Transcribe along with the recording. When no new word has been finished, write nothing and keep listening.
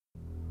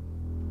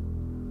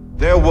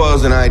There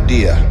was an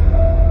idea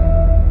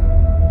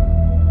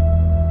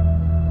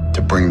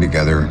to bring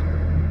together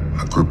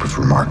a group of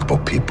remarkable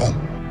people.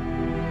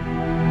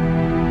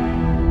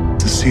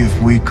 To see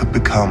if we could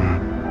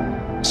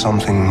become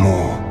something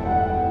more.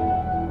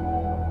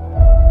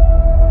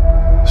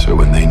 So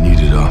when they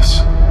needed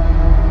us,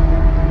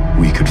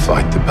 we could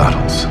fight the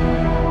battles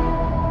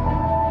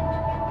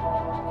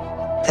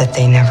that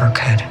they never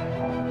could.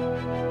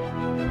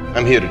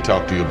 I'm here to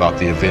talk to you about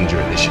the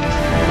Avenger Initiative.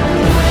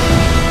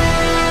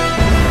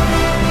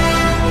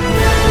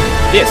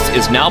 This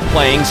is Now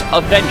Playing's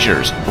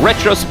Avengers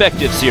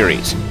Retrospective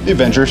Series. The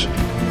Avengers.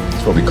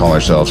 That's what we call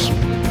ourselves.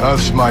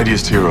 Earth's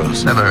mightiest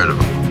heroes. Never heard of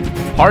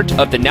them. Part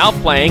of the Now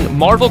Playing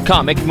Marvel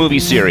comic movie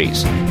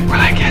series. Well,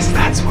 I guess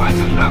that's worth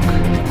a look.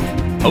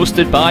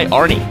 Hosted by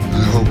Arnie.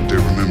 I hope they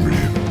remember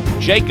you.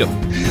 Jacob.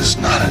 He is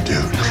not a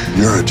dude.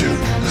 You're a dude.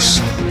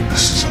 This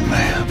is a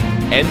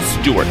man. And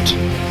Stuart.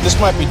 This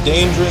might be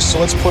dangerous,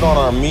 so let's put on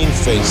our mean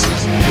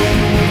faces.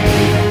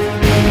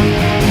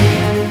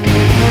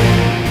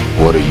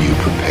 What are you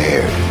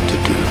prepared to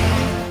do?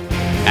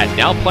 At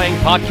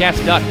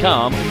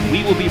NowPlayingPodcast.com,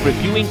 we will be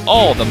reviewing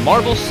all the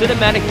Marvel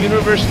Cinematic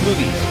Universe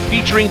movies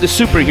featuring the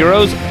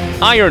superheroes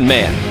Iron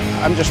Man.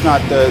 I'm just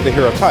not the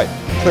hero type,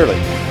 clearly.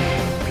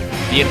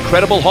 The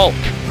Incredible Hulk.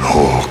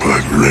 Hulk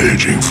like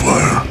raging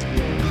fire.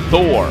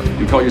 Thor.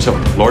 You call yourself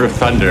Lord of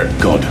Thunder,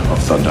 God of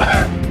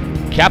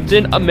Thunder.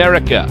 Captain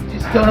America.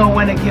 Just don't know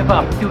when to give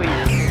up, do you?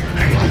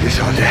 I can do this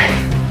all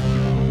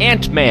day.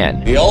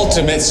 Ant-Man. The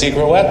ultimate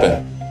secret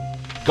weapon.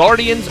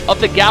 Guardians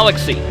of the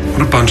Galaxy.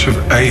 What a bunch of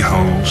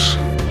a-holes.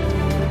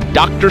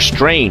 Doctor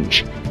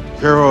Strange.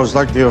 Heroes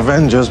like the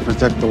Avengers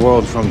protect the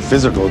world from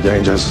physical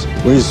dangers.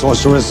 We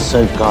sorcerers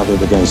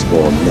safeguarded against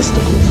more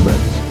mystical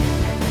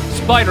threats.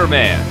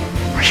 Spider-Man.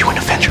 Are you an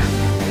Avenger?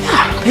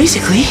 Yeah,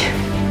 basically.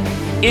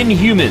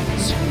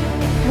 Inhumans.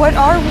 What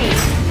are we?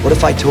 What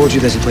if I told you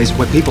there's a place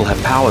where people have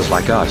powers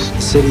like us?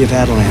 The city of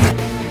Adelant.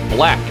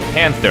 Black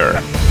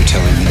Panther. You're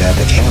telling me that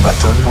the king of a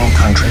third world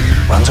country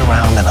runs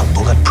around in a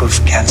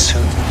bulletproof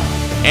catsuit?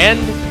 And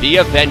the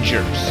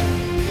Avengers.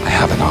 I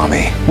have an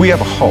army. We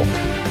have a Hulk.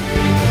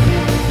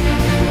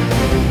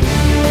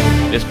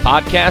 This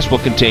podcast will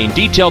contain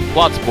detailed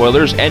plot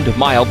spoilers and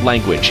mild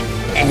language.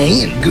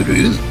 And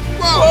good.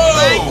 Whoa,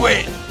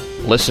 language!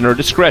 Listener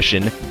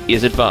discretion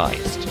is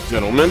advised.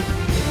 Gentlemen,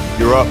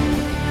 you're up.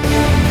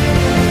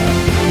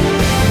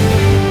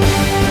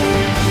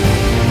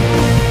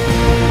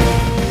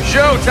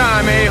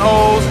 Showtime,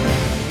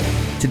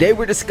 a-holes! Today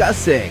we're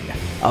discussing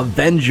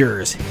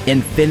Avengers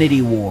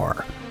Infinity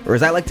War, or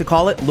as I like to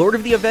call it, Lord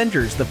of the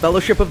Avengers, The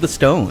Fellowship of the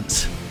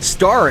Stones,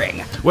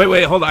 starring...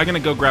 Wait, hold on. I'm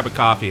going to go grab a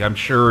coffee. I'm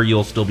sure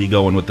you'll still be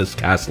going with this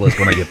cast list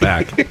when I get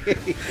back.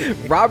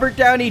 Robert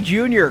Downey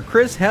Jr.,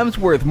 Chris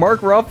Hemsworth,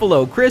 Mark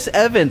Ruffalo, Chris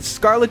Evans,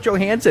 Scarlett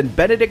Johansson,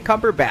 Benedict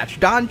Cumberbatch,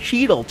 Don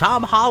Cheadle,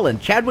 Tom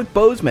Holland, Chadwick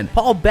Boseman,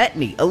 Paul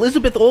Bettany,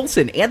 Elizabeth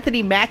Olsen,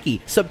 Anthony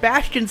Mackie,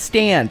 Sebastian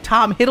Stan,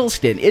 Tom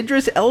Hiddleston,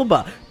 Idris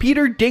Elba,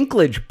 Peter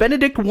Dinklage,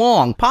 Benedict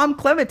Wong, Pom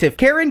Klementieff,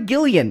 Karen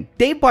Gillian,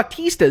 Dave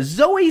Bautista,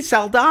 Zoe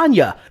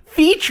Saldana,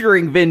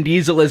 featuring Vin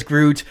Diesel as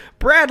Groot,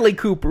 Bradley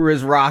Cooper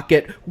as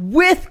Rocket,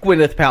 with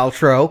Gwyneth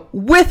Paltrow,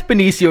 with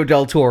Benicio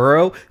del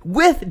Toro,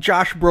 with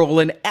Josh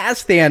Brolin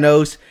as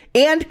Thanos,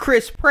 and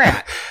Chris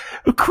Pratt.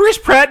 Chris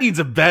Pratt needs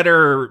a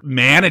better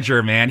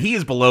manager, man. He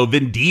is below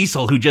Vin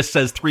Diesel, who just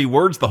says 3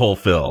 words the whole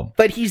film.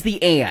 But he's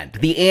the and.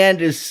 The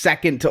and is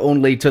second to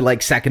only to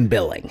like second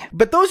billing.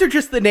 But those are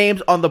just the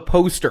names on the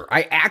poster.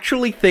 I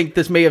actually think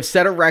this may have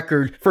set a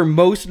record for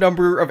most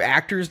number of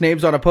actors'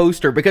 names on a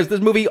poster, because this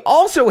movie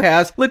also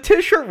has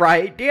Letitia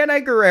Wright,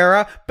 Danai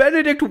Gurira,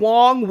 Benedict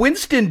Wong,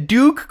 Winston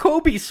Duke,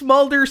 Kobe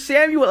Smulder,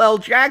 Samuel L.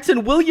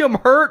 Jackson, William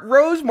Hurt,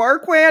 Rose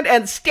Marquand,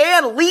 and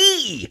Stan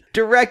Lee.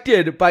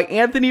 Directed by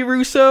Anthony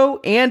Russo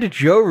and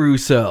Joe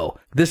Russo.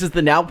 This is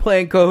the Now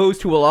Playing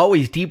co-host who will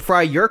always deep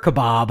fry your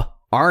kebab,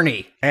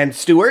 Arnie. And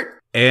Stuart.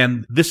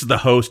 And this is the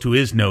host who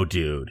is no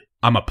dude.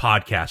 I'm a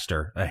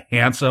podcaster, a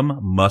handsome,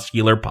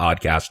 muscular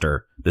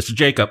podcaster. This is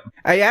Jacob.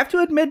 I have to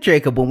admit,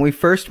 Jacob, when we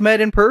first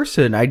met in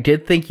person, I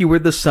did think you were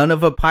the son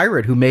of a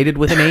pirate who mated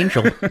with an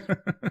angel.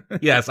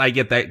 Yes, I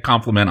get that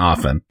compliment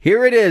often.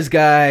 Here it is,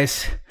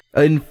 guys.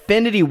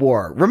 Infinity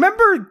War.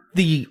 Remember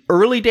the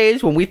early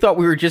days when we thought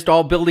we were just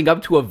all building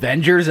up to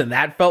Avengers and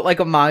that felt like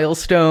a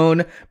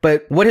milestone?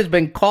 But what has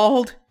been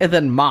called and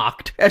then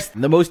mocked as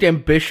the most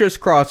ambitious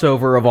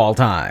crossover of all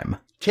time.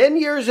 10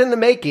 years in the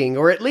making,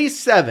 or at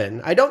least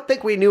 7. I don't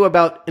think we knew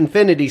about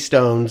Infinity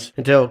Stones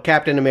until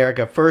Captain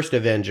America First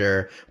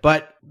Avenger,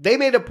 but they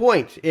made a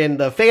point in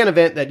the fan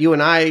event that you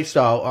and I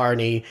saw,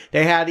 Arnie.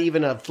 They had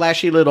even a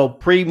flashy little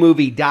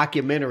pre-movie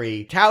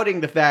documentary touting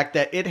the fact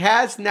that it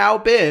has now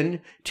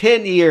been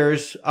 10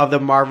 years of the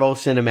Marvel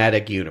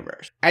Cinematic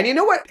Universe. And you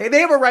know what? They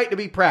have a right to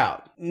be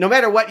proud. No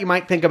matter what you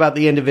might think about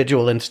the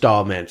individual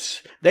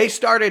installments, they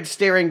started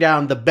staring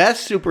down the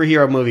best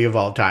superhero movie of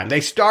all time.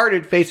 They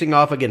started facing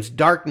off against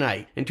Dark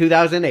Knight in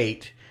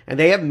 2008. And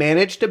they have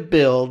managed to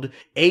build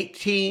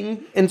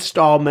 18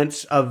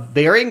 installments of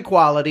varying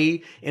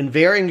quality in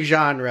varying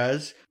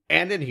genres.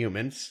 and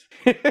Inhumans.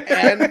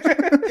 And,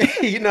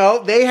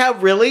 they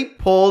have really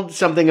pulled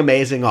something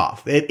amazing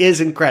off. It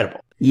is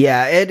incredible.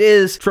 Yeah, it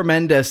is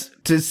tremendous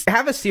to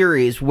have a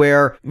series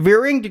where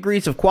varying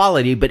degrees of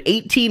quality, but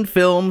 18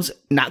 films,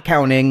 not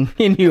counting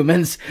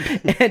Inhumans,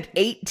 and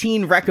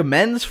 18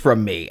 recommends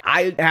from me.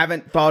 I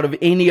haven't thought of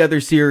any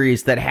other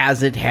series that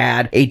hasn't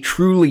had a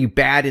truly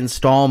bad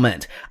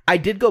installment. I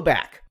did go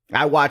back.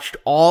 I watched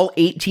all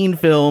 18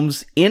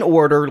 films in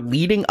order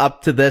leading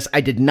up to this. I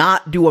did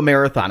not do a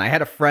marathon. I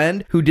had a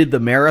friend who did the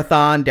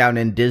marathon down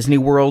in Disney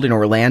World in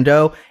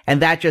Orlando,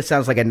 and that just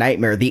sounds like a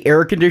nightmare. The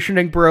air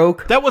conditioning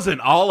broke. That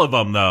wasn't all of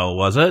them, though,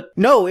 was it?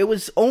 No, it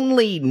was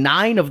only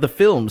 9 of the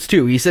films,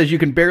 too. He says you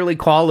can barely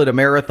call it a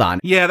marathon.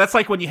 Yeah, that's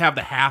like when you have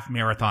the half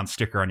marathon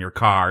sticker on your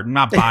car. I'm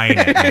not buying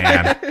it,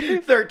 man.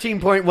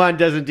 13.1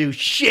 doesn't do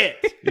shit.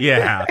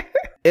 Yeah.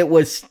 It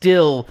was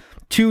still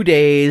 2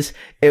 days.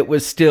 It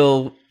was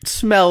still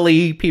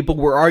smelly. People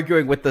were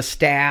arguing with the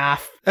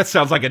staff. That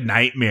sounds like a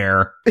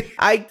nightmare.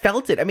 I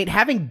felt it. I mean,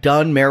 having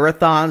done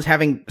marathons,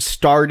 having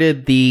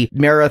started the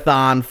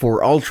marathon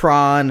for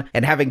Ultron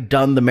and having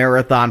done the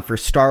marathon for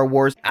Star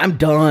Wars, I'm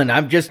done.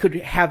 I'm just could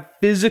have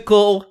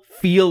physical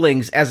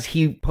feelings as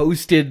he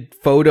posted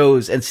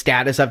photos and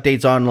status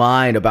updates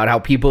online about how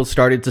people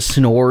started to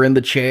snore in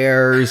the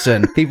chairs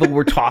and people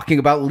were talking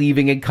about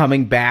leaving and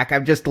coming back.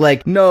 I'm just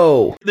like,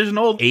 no. There's an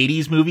old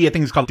 80s movie, I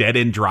think it's called Dead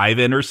End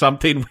Drive-In or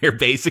something, where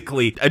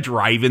basically a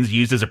drive-in's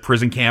used as a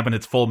prison camp and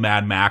it's full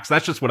Mad Max.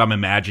 That's just what I'm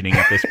imagining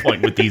at this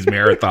point with these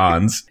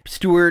marathons.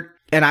 Stuart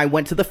and I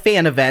went to the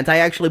fan event. I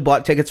actually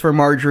bought tickets for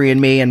Marjorie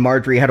and me, and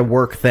Marjorie had a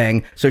work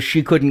thing, so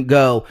she couldn't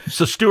go.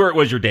 So Stuart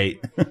was your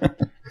date.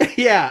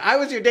 Yeah, I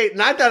was your date,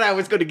 and I thought I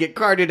was going to get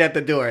carded at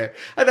the door.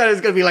 I thought it was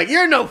going to be like,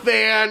 you're no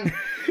fan.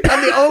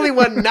 I'm the only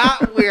one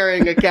not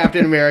wearing a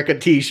Captain America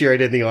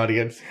t-shirt in the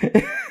audience.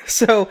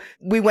 So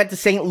we went to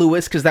St.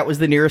 Louis because that was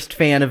the nearest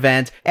fan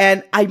event,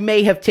 and I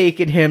may have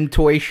taken him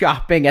toy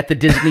shopping at the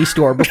Disney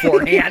store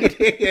beforehand.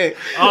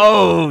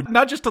 Oh,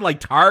 not just to like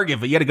Target,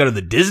 but you had to go to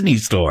the Disney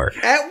store.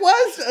 It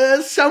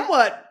was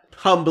somewhat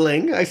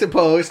humbling, I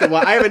suppose. Well,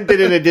 I haven't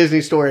been in a Disney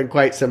store in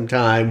quite some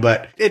time,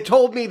 but it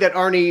told me that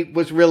Arnie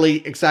was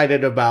really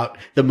excited about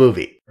the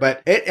movie.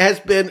 But it has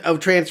been a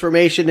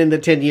transformation in the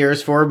 10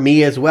 years for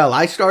me as well.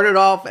 I started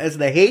off as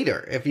the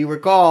hater. If you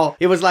recall,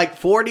 it was like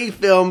 40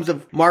 films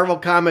of Marvel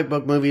comic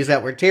book movies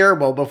that were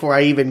terrible before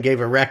I even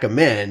gave a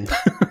recommend.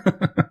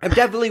 I'm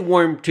definitely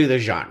warmed to the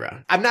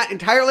genre. I'm not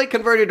entirely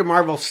converted to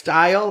Marvel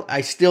style.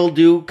 I still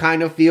do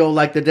kind of feel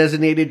like the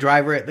designated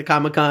driver at the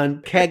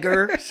Comic-Con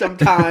kegger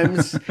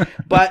sometimes.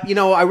 But,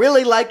 I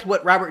really liked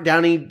what Robert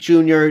Downey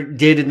Jr.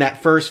 did in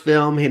that first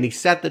film, and he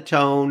set the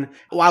tone.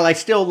 While I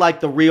still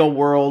like the real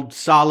world,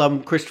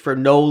 solemn Christopher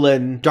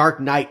Nolan Dark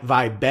Knight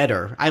vibe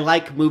better, I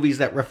like movies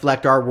that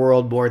reflect our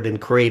world more than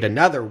create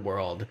another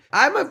world.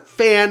 I'm a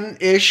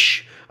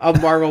fan-ish of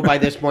Marvel by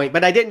this point,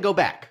 but I didn't go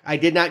back. I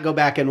did not go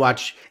back and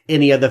watch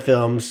any of the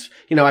films.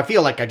 I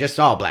feel like I just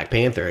saw Black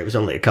Panther. It was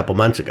only a couple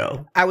months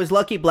ago. I was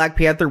lucky Black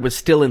Panther was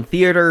still in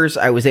theaters.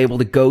 I was able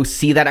to go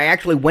see that. I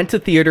actually went to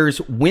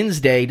theaters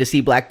Wednesday to see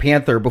Black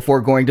Panther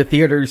before going to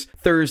theaters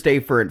Thursday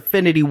for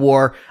Infinity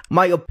War.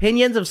 My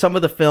opinions of some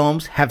of the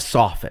films have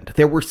softened.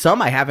 There were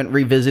some I haven't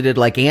revisited,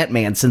 like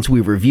Ant-Man, since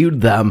we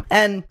reviewed them.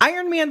 And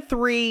Iron Man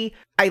 3,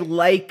 I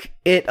like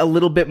it a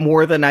little bit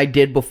more than I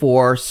did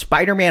before.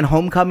 Spider-Man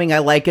Homecoming, I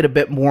like it a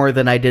bit more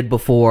than I did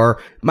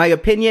before. My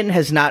opinion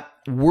has not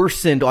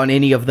worsened on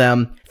any of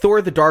them.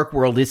 Thor: The Dark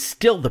World is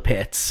still the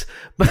pits,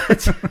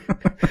 but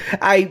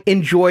I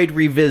enjoyed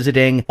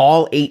revisiting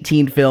all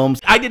 18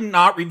 films. I did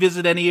not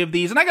revisit any of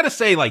these, and I gotta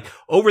say,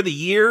 over the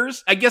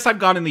years, I guess I've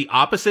gone in the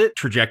opposite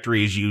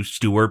trajectory as you,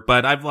 Stuart,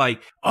 but I've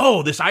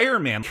this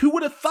Iron Man, who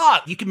would have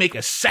thought you could make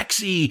a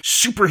sexy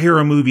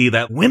superhero movie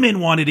that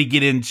women wanted to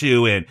get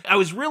into, and I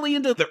was really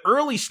into the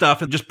early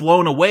stuff and just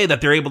blown away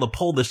that they're able to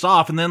pull this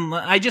off, and then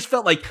I just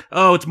felt like,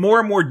 it's more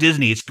and more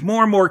Disney, it's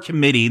more and more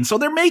committee, and so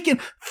they're making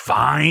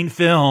fine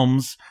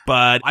films,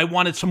 but I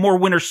wanted some more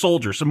Winter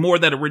Soldier, some more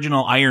of that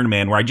original Iron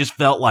Man where I just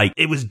felt like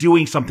it was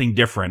doing something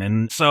different.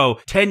 And so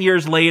 10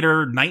 years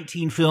later,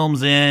 19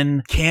 films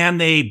in, can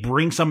they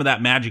bring some of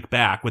that magic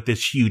back with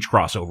this huge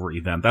crossover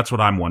event? That's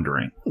what I'm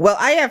wondering. Well,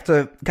 I have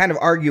to kind of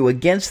argue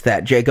against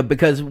that, Jacob,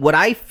 because what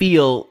I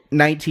feel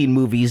 19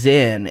 movies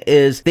in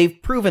is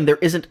they've proven there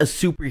isn't a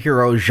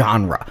superhero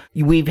genre.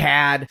 We've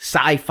had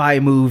sci-fi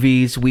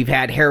movies, we've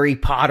had Harry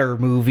Potter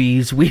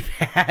movies, we've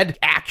had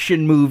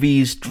action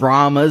movies,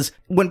 dramas.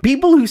 When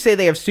people who say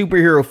they have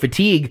superhero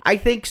fatigue, I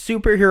think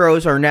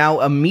superheroes are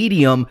now a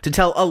medium to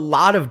tell a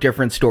lot of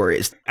different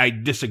stories. I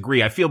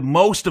disagree. I feel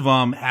most of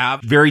them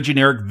have very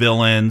generic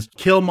villains.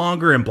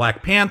 Killmonger and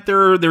Black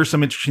Panther, there's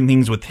some interesting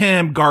things with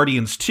him.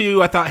 Guardians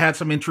 2, I thought had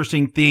some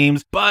interesting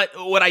themes. But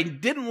what I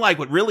didn't like,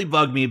 what really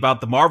bugged me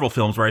about the Marvel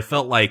films, where I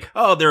felt like,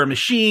 they're a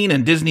machine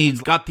and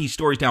Disney's got these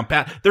stories down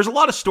pat. There's a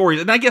lot of stories,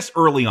 and I guess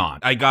early on,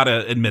 I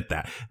gotta admit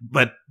that.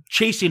 But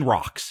chasing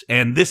rocks.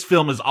 And this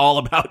film is all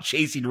about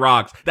chasing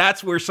rocks.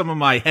 That's where some of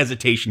my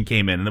hesitation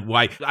came in, and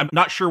why I'm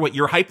not sure what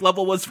your hype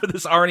level was for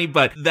this, Arnie,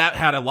 but that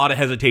had a lot of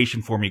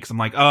hesitation for me because I'm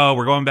like, oh,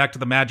 we're going back to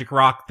the magic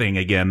rock thing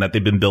again that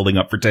they've been building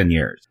up for 10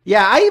 years.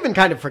 Yeah, I even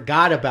kind of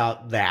forgot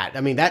about that.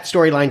 I mean, that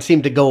storyline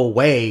seemed to go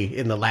away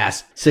in the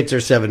last 6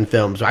 or 7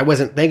 films. I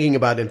wasn't thinking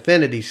about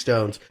Infinity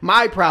Stones.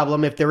 My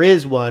problem, if there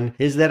is one,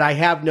 is that I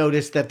have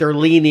noticed that their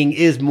leaning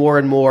is more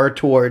and more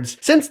towards,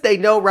 since they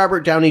know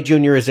Robert Downey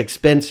Jr. is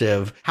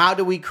expensive, how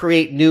do we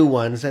create new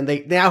ones? And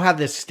they now have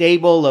this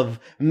stable of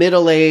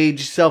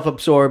middle-aged,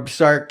 self-absorbed,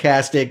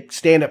 sarcastic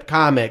stand-up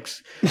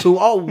comics who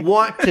all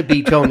want to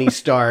be Tony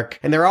Stark,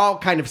 and they're all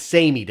kind of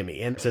samey to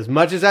me. And as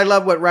much as I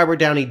love what Robert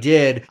Downey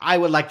did, I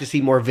would like to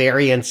see more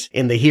variance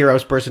in the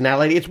hero's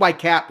personality. It's why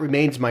Cap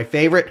remains my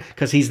favorite,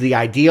 because he's the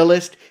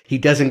idealist. He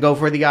doesn't go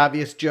for the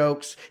obvious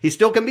jokes. He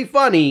still can be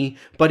funny,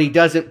 but he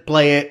doesn't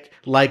play it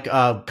like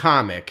a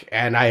comic,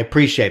 and I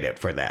appreciate it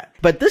for that.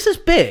 But this is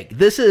big.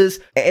 This is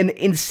an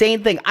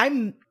insane thing.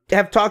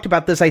 Have talked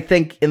about this, I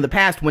think, in the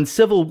past when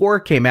Civil War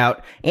came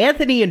out.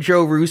 Anthony and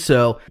Joe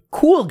Russo,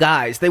 cool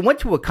guys. They went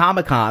to a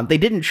Comic-Con. They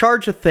didn't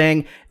charge a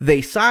thing.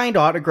 They signed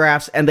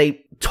autographs and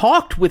they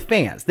talked with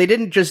fans. They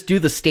didn't just do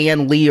the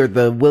Stan Lee or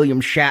the William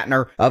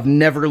Shatner of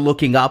never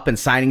looking up and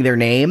signing their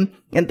name.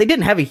 And they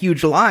didn't have a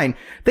huge line.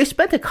 They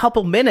spent a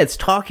couple minutes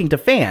talking to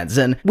fans.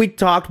 And we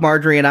talked,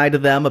 Marjorie and I, to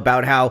them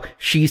about how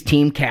she's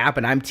Team Cap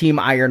and I'm Team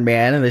Iron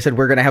Man. And they said,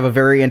 we're going to have a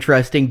very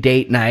interesting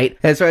date night.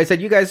 And so I said,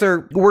 you guys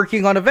are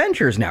working on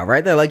Avengers now,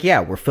 right? They're like,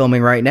 yeah, we're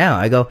filming right now.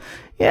 I go,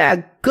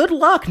 yeah, good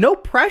luck. No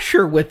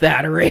pressure with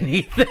that or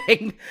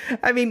anything.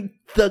 I mean,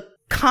 the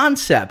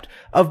concept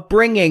of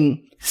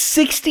bringing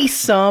 60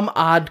 some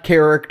odd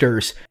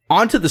characters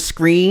onto the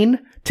screen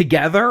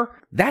together,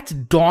 that's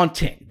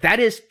daunting. That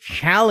is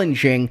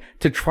challenging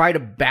to try to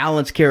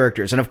balance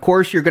characters. And of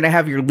course, you're going to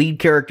have your lead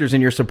characters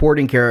and your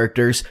supporting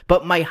characters,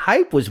 but my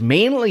hype was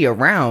mainly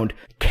around,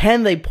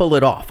 can they pull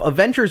it off?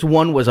 Avengers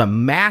 1 was a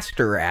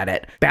master at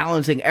it,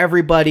 balancing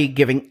everybody,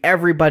 giving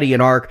everybody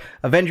an arc.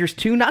 Avengers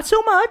 2, not so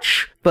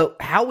much, but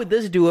how would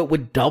this do it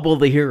with double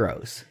the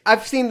heroes?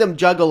 I've seen them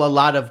juggle a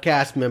lot of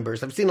cast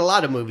members. I've seen a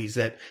lot of movies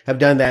that have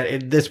done that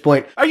at this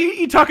point. Are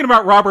you talking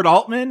about Robert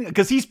Altman?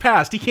 Because he's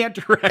passed. He can't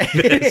direct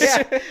this.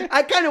 Yeah,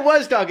 I kind of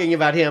was talking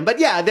about him. But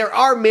yeah, there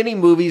are many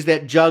movies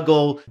that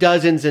juggle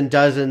dozens and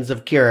dozens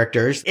of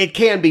characters. It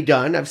can be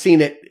done. I've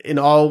seen it in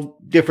all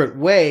different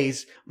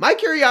ways. My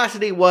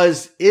curiosity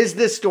was, is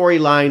this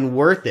storyline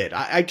worth it?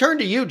 I turn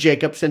to you,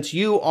 Jacob, since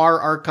you are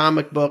our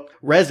comic book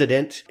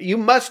resident. You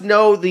must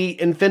know the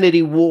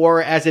Infinity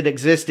War as it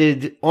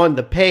existed on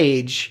the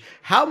page.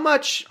 How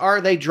much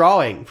are they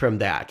drawing from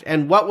that?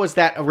 And what was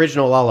that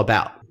original all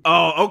about?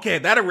 Oh, okay.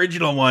 That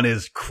original one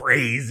is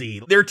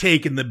crazy. They're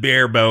taking the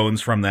bare bones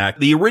from that.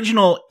 The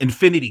original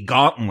Infinity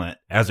Gauntlet,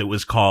 as it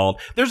was called,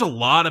 there's a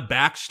lot of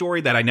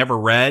backstory that I never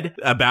read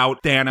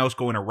about Thanos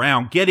going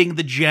around, getting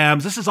the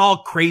gems. This is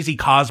all crazy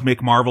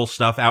cosmic Marvel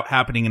stuff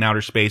happening in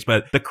outer space.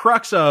 But the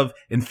crux of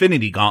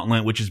Infinity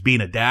Gauntlet, which is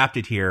being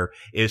adapted here,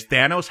 is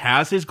Thanos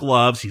has his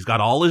gloves, he's got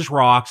all his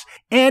rocks,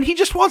 and he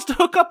just wants to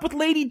hook up with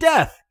Lady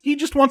Death. He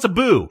just wants a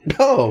boo.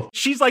 No.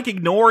 She's like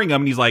ignoring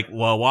him, and he's like,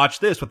 well, watch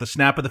this. With the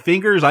snap of the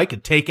fingers, I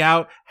could take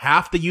out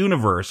half the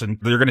universe, and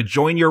they're going to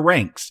join your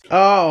ranks.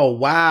 Oh,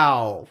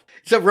 wow.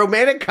 It's a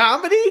romantic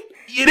comedy?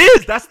 It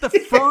is. That's the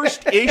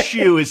first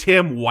issue, is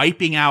him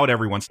wiping out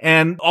everyone.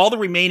 And all the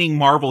remaining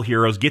Marvel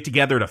heroes get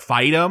together to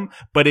fight him,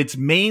 but it's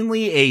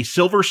mainly a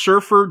Silver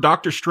Surfer,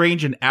 Doctor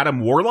Strange, and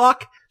Adam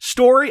Warlock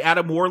story.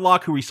 Adam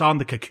Warlock, who we saw in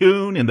the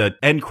Cocoon in the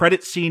end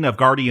credit scene of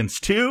Guardians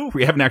 2.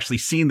 We haven't actually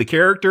seen the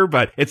character,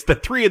 but it's the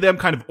three of them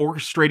kind of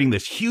orchestrating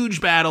this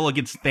huge battle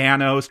against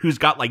Thanos, who's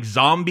got like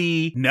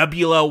zombie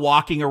Nebula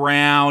walking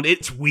around.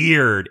 It's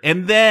weird.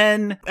 And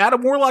then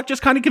Adam Warlock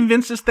just kind of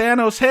convinces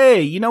Thanos,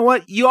 hey, you know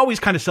what? You always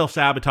kind of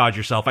self-sabotage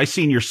yourself. I've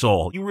seen your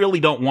soul. You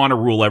really don't want to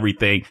rule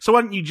everything. So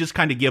why don't you just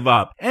kind of give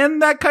up?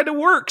 And that kind of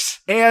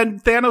works.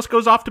 And Thanos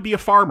goes off to be a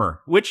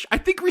farmer, which I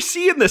think we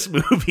see in this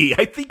movie.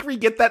 I think we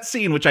get that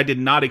scene, which I did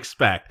not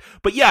expect.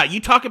 But yeah, you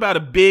talk about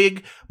a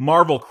big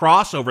Marvel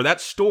crossover.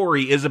 That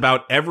story is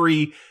about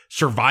every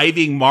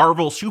surviving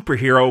Marvel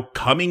superhero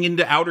coming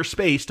into outer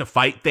space to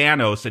fight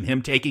Thanos and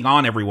him taking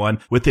on everyone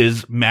with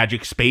his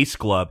magic space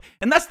glove.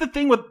 And that's the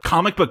thing with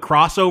comic book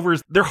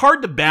crossovers. They're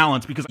hard to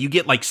balance because you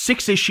get like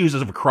 6 issues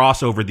of a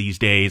crossover these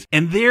days,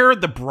 and they're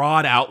the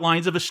broad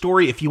outlines of a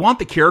story. If you want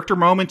the character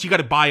moments, you got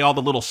to buy all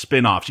the little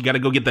spin-offs. You got to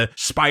go get the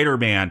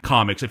Spider-Man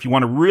comics if you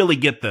want to really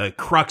get the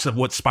crux of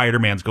what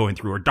Spider-Man's going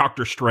through, or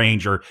Doctor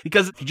Strange, or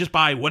because if you just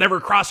buy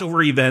whatever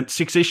crossover event,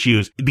 6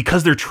 issues,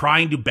 because they're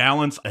trying to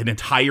balance an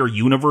entire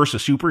universe of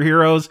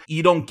superheroes,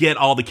 you don't get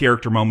all the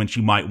character moments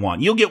you might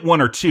want. You'll get 1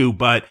 or 2,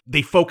 but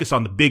they focus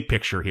on the big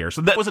picture here.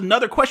 So that was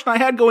another question I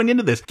had going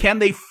into this. Can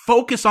they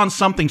focus on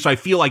something so I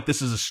feel like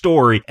this is a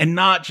story and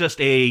not just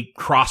a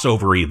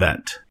crossover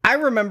event? I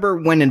remember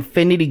when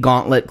Infinity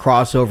Gauntlet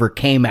crossover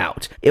came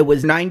out. It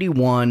was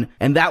 91,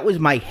 and that was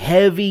my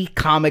heavy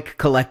comic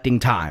collecting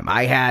time.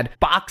 I had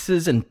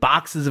boxes and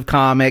boxes of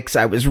comics.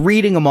 I was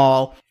reading them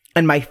all.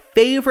 And my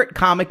favorite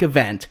comic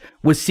event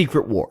was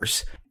Secret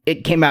Wars.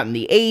 It came out in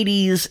the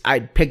 80s. I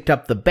picked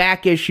up the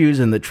back issues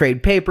and the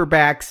trade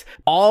paperbacks.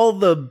 All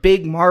the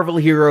big Marvel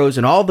heroes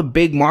and all the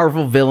big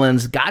Marvel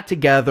villains got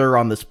together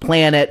on this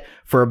planet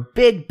for a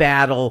big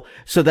battle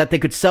so that they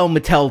could sell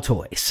Mattel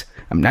toys.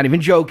 I'm not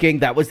even joking.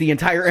 That was the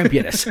entire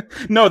impetus.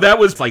 No, that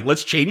was like,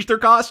 let's change their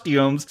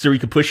costumes so we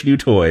could push new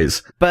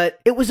toys. But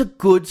it was a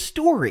good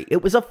story.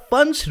 It was a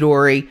fun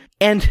story.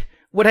 And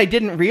what I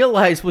didn't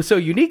realize was so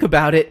unique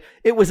about it,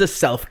 it was a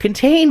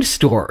self-contained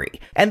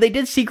story. And they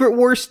did Secret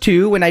Wars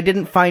 2, and I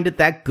didn't find it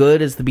that good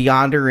as the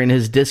Beyonder in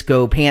his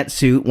disco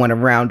pantsuit went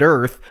around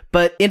Earth.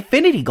 But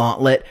Infinity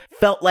Gauntlet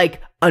felt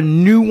like a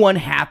new one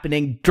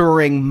happening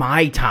during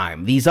my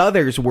time. These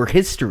others were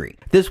history.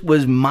 This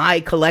was my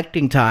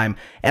collecting time,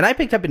 and I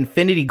picked up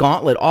Infinity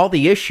Gauntlet, all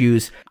the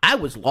issues. I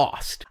was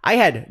lost. I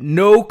had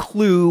no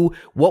clue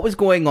what was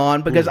going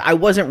on because I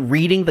wasn't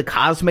reading the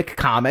Cosmic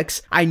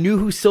Comics. I knew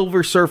who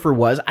Silver Surfer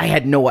was. I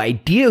had no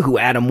idea who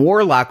Adam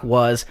Warlock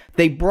was.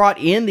 They brought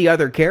in the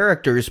other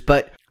characters,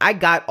 but I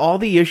got all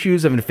the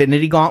issues of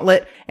Infinity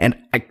Gauntlet, and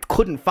I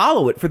couldn't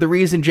follow it for the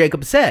reason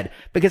Jacob said,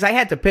 because I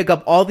had to pick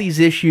up all these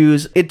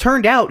issues. It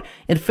turned out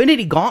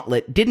Infinity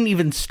Gauntlet didn't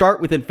even start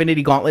with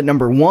Infinity Gauntlet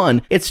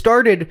 #1. It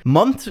started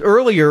months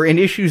earlier in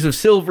issues of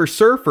Silver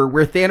Surfer,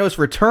 where Thanos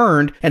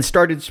returned and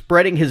started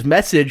spreading his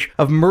message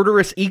of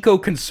murderous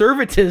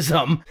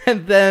eco-conservatism,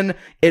 and then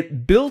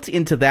it built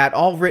into that,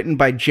 all written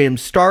by Jim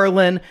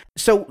Starlin.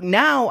 So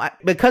now,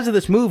 because of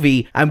this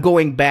movie, I'm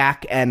going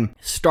back and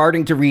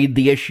starting to read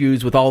the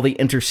issues with all the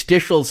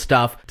interstitial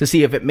stuff to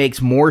see if it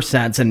makes more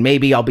sense, and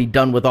maybe I'll be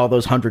done with all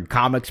those 100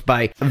 comics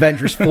by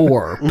Avengers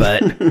 4,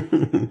 but...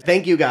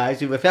 Thank you guys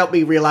who have helped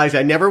me realize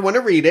I never want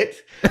to read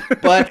it,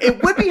 but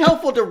it would be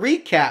helpful to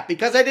recap,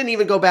 because I didn't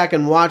even go back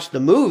and watch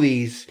the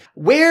movies.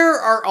 Where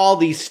are all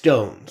these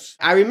stones?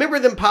 I remember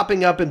them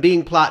popping up and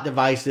being plot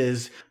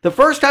devices. The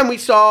first time we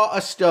saw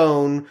a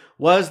stone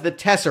was the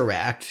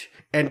Tesseract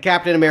and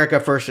Captain America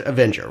First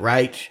Avenger,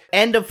 right?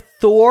 End of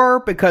Thor,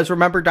 because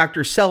remember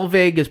Dr.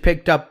 Selvig is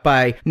picked up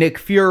by Nick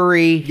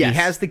Fury. Yes. He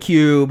has the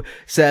cube,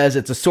 says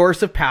it's a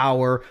source of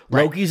power.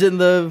 Right. Loki's in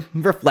the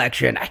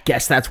reflection. I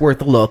guess that's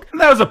worth a look.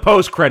 That was a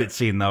post-credit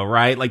scene, though,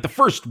 right? Like, the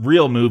first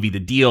real movie to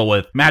deal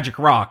with magic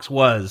rocks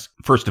was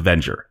First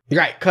Avenger.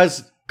 Right,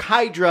 because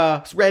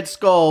Hydra, Red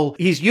Skull,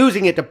 he's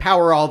using it to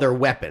power all their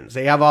weapons.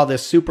 They have all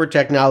this super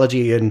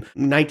technology in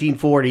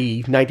 1940,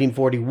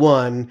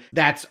 1941.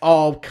 That's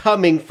all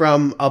coming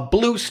from a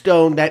blue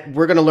stone that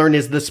we're going to learn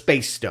is the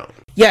Space Stone.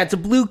 Yeah, it's a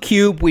blue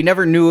cube. We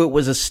never knew it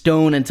was a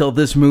stone until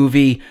this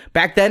movie.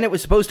 Back then, it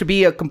was supposed to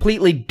be a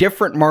completely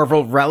different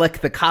Marvel relic,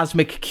 the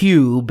Cosmic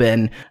Cube,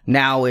 and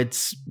now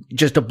it's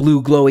just a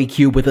blue glowy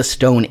cube with a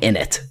stone in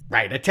it.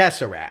 Right, a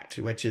Tesseract,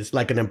 which is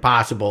like an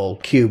impossible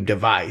cube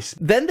device.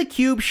 Then the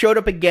cube showed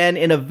up again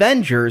in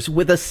Avengers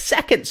with a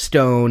second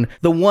stone,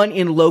 the one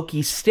in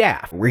Loki's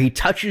staff, where he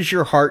touches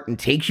your heart and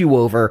takes you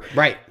over.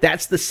 Right.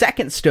 That's the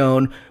second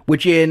stone,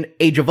 which in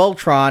Age of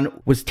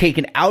Ultron was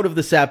taken out of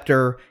the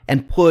scepter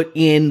and put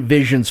in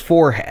Vision's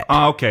forehead.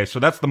 Okay, so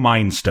that's the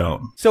Mind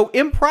Stone. So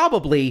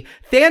improbably,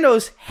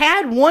 Thanos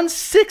had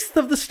 1/6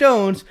 of the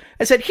stones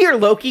and said, "Here,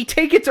 Loki,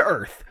 take it to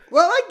Earth."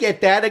 Well, I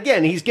get that.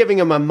 Again, he's giving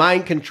him a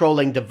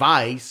mind-controlling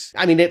device.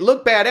 I mean, it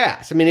looked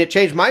badass. I mean, it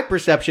changed my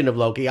perception of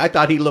Loki. I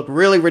thought he looked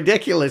really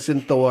ridiculous in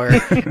Thor.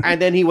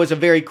 And then he was a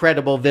very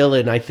credible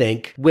villain, I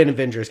think, when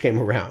Avengers came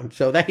around.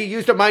 So that he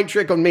used a mind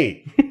trick on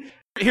me.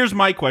 Here's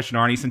my question,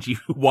 Arnie, since you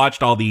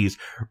watched all these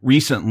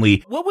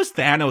recently. What was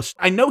Thanos?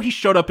 I know he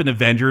showed up in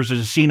Avengers.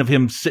 There's a scene of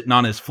him sitting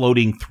on his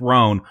floating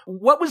throne.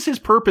 What was his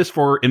purpose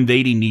for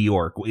invading New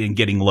York and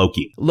getting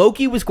Loki?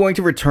 Loki was going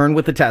to return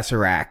with the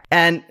Tesseract.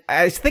 And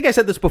I think I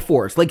said this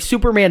before. It's like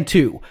Superman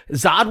 2.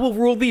 Zod will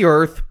rule the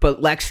Earth,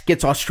 but Lex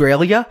gets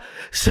Australia.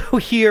 So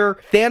here,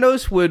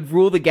 Thanos would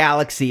rule the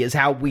galaxy is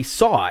how we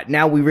saw it.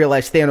 Now we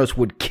realize Thanos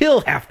would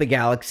kill half the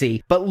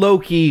galaxy, but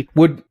Loki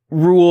would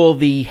rule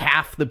the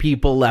half the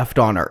people left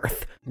on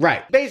Earth.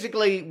 Right.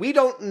 Basically, we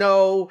don't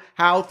know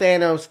how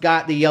Thanos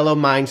got the Yellow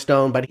Mind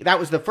Stone, but that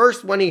was the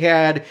first one he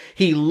had.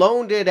 He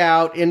loaned it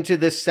out into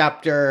the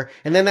scepter,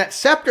 and then that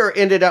scepter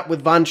ended up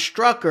with Von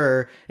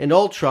Strucker in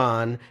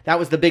Ultron. That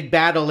was the big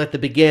battle at the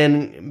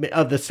beginning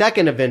of the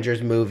second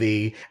Avengers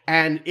movie,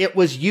 and it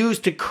was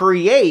used to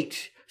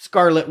create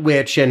Scarlet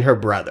Witch and her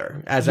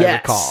brother, as I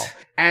recall.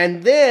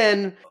 And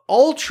then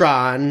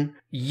Ultron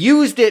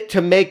used it to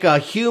make a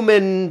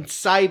human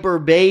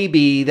cyber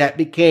baby that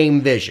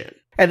became Vision.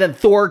 And then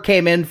Thor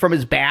came in from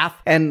his bath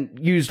and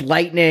used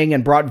lightning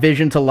and brought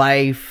Vision to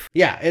life.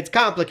 Yeah, it's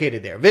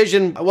complicated there.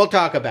 Vision, we'll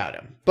talk about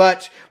him.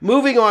 But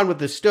moving on with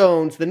the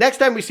stones, the next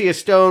time we see a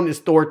stone is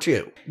Thor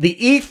 2.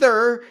 The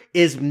ether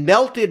is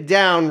melted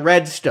down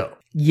redstone.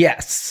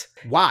 Yes.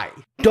 Why?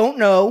 Don't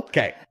know.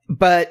 Okay.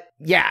 But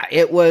yeah,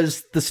 it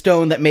was the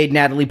stone that made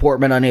Natalie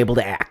Portman unable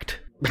to act.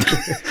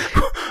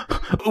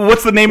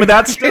 What's the name of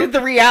that stone?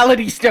 The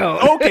reality stone.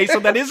 Okay, so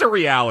that is a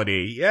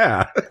reality.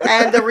 Yeah.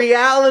 And the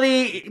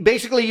reality,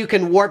 basically you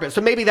can warp it.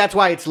 So maybe that's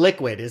why it's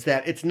liquid, is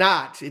that it's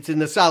not. It's in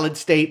the solid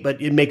state,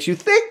 but it makes you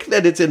think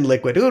that it's in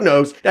liquid. Who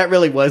knows? That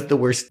really was the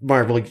worst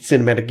Marvel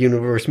Cinematic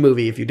Universe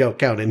movie if you don't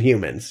count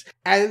Inhumans.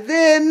 And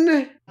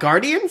then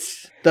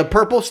Guardians? The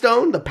Purple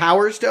Stone? The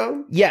Power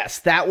Stone? Yes,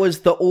 that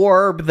was the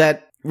orb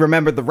that,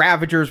 remember, the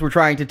Ravagers were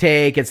trying to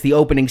take. It's the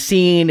opening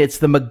scene. It's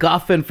the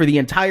MacGuffin for the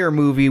entire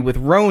movie with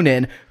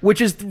Ronan,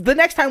 which is the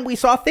next time we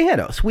saw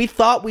Thanos. We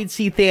thought we'd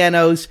see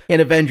Thanos in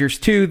Avengers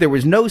 2. There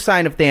was no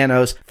sign of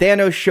Thanos.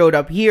 Thanos showed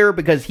up here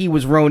because he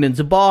was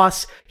Ronan's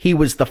boss. He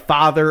was the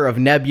father of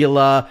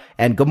Nebula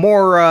and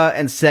Gamora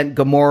and sent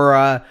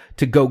Gamora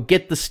to go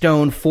get the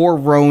stone for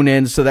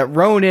Ronan so that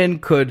Ronan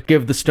could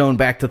give the stone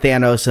back to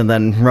Thanos, and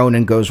then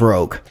Ronan goes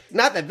rogue.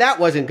 Not that that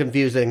wasn't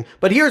confusing,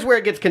 but here's where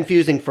it gets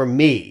confusing for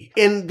me.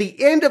 In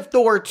the end of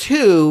Thor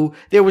 2,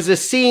 there was a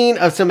scene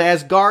of some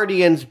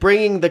Asgardians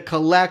bringing the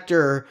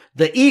Collector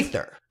the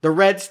ether, the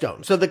red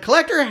stone. So the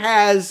Collector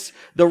has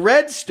the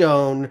red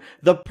stone,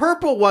 the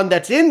purple one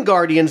that's in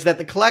Guardians that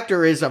the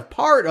Collector is a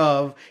part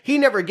of. He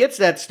never gets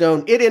that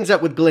stone. It ends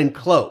up with Glenn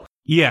Close.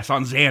 Yes,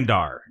 on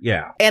Xandar.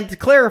 Yeah. And to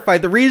clarify,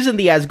 the reason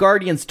the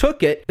Asgardians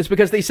took it is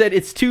because they said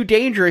it's too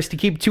dangerous to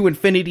keep two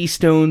Infinity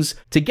Stones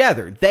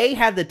together. They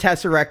had the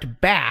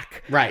Tesseract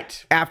back.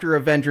 Right. After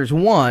Avengers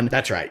 1.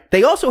 That's right.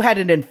 They also had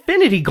an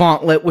Infinity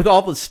Gauntlet with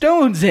all the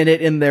stones in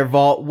it in their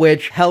vault,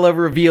 which Hela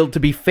revealed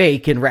to be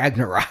fake in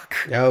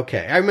Ragnarok.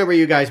 Okay. I remember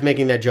you guys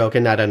making that joke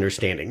and not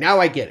understanding. Now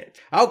I get it.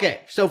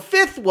 Okay. So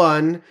fifth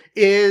one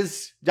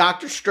is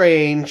Doctor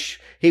Strange.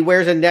 He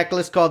wears a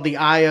necklace called the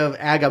Eye of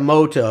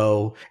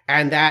Agamotto,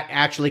 and that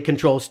actually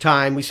controls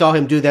time. We saw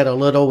him do that a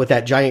little with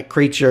that giant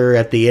creature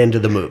at the end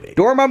of the movie.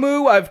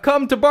 Dormammu, I've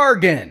come to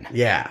bargain.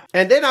 Yeah.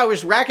 And then I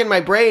was racking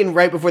my brain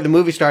right before the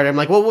movie started. I'm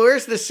like, well,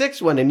 where's the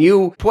sixth one? And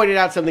you pointed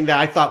out something that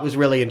I thought was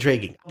really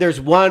intriguing. There's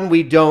one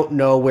we don't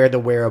know where the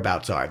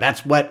whereabouts are.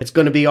 That's what it's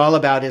going to be all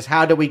about, is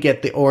how do we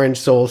get the Orange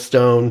Soul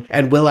Stone,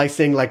 and will I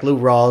sing like Lou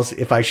Rawls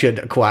if I should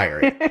acquire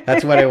it?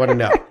 That's what I want to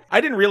know. I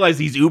didn't realize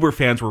these Uber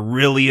fans were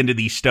really into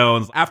these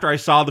stones. After I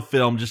saw the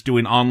film, just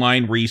doing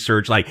online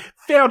research,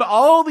 found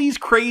all these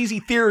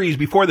crazy theories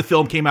before the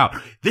film came out.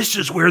 This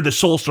is where the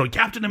Soul Stone,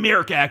 Captain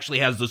America actually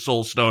has the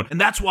Soul Stone. And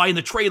that's why in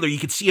the trailer, you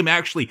could see him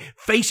actually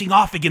facing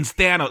off against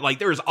Thanos.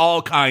 There's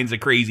all kinds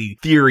of crazy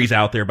theories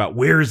out there about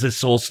where's this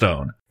Soul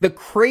Stone. The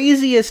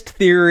craziest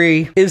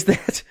theory is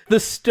that the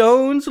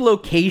stone's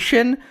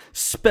location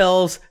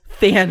spells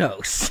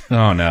Thanos.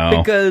 Oh, no.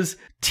 Because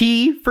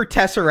T for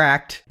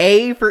Tesseract,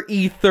 A for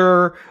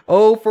Ether,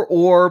 O for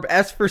Orb,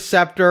 S for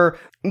Scepter.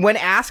 When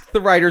asked,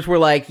 the writers were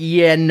like,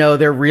 yeah, no,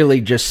 they're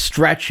really just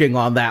stretching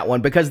on that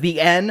one, because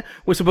the N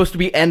was supposed to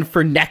be N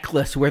for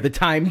necklace, where the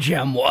time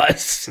gem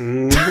was.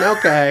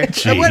 Okay.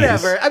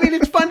 Whatever. I mean,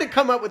 it's fun to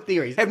come up with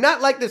theories. I've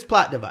not liked this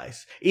plot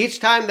device. Each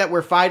time that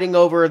we're fighting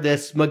over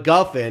this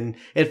MacGuffin,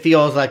 it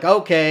feels like,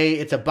 okay,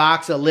 it's a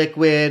box of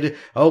liquid.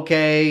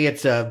 Okay,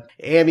 it's a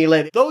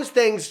amulet. Those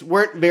things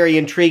weren't very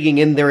intriguing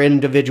in their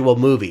individual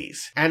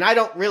movies. And I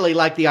don't really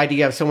like the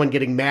idea of someone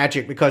getting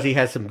magic because he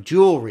has some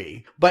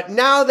jewelry. But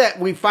now that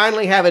we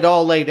finally have it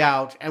all laid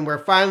out, and we're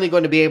finally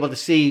going to be able to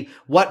see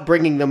what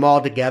bringing them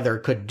all together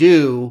could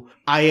do,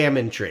 I am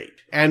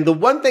intrigued. And the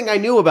one thing I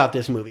knew about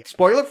this movie,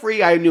 spoiler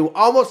free, I knew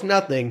almost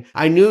nothing.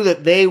 I knew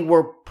that they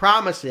were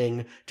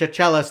promising to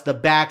tell us the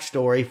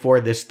backstory for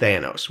this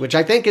Thanos, which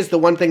I think is the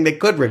one thing they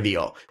could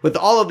reveal. With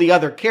all of the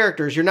other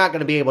characters, you're not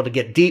going to be able to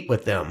get deep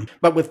with them.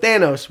 But with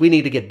Thanos, we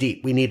need to get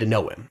deep. We need to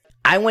know him.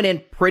 I went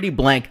in pretty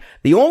blank.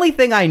 The only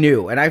thing I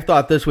knew, and I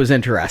thought this was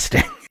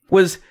interesting,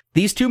 was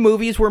these two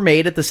movies were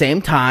made at the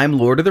same time,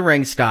 Lord of the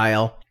Rings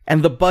style,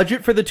 and the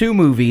budget for the two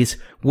movies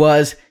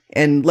was,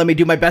 and let me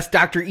do my best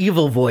Dr.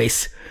 Evil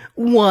voice,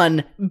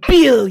 $1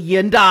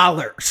 billion.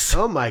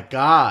 Oh my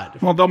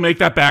God. Well, they'll make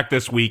that back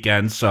this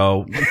weekend,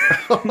 so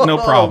no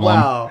problem.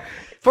 Wow.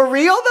 For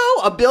real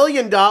though? $1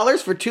 billion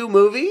for two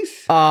movies?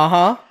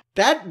 Uh-huh.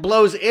 That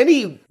blows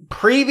any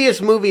previous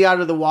movie out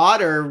of the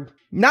water.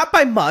 Not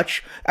by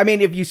much. I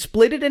mean, if you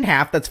split it in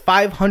half, that's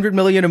 $500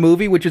 million a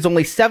movie, which is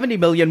only $70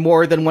 million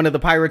more than one of the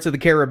Pirates of the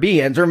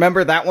Caribbean.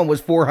 Remember, that one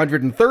was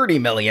 $430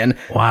 million.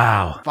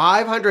 Wow.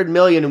 $500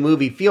 million a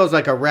movie feels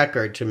like a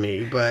record to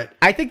me, but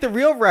I think the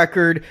real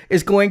record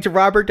is going to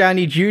Robert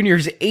Downey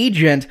Jr.'s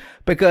agent,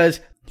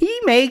 because he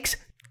makes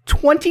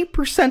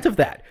 20% of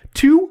that.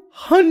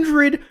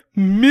 $200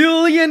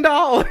 million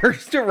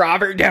to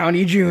Robert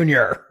Downey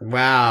Jr.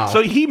 Wow.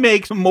 So he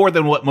makes more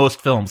than what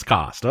most films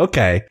cost.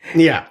 Okay.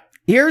 Yeah.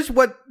 Here's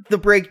what the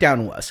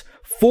breakdown was.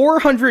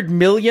 $400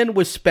 million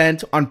was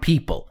spent on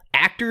people,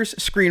 actors,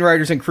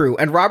 screenwriters, and crew,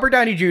 and Robert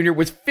Downey Jr.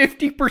 was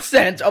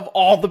 50% of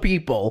all the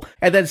people,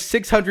 and then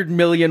 $600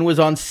 million was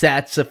on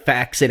sets,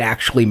 effects, and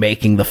actually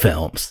making the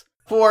films.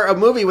 For a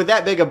movie with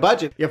that big a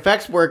budget, the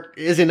effects work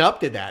isn't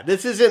up to that.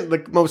 This isn't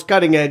the most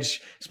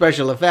cutting-edge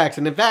special effects,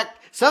 and in fact,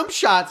 some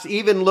shots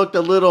even looked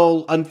a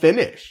little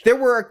unfinished. There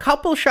were a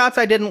couple shots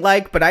I didn't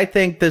like, but I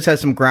think this has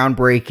some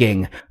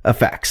groundbreaking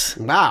effects.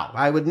 Wow,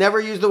 I would never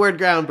use the word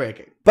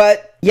groundbreaking.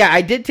 But yeah,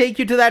 I did take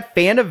you to that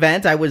fan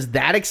event. I was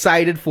that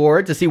excited for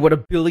it to see what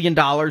 $1 billion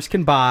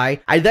can buy.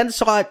 I then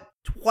saw it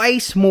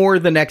twice more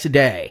the next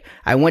day.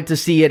 I went to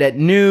see it at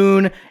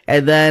noon,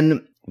 and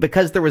then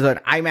because there was an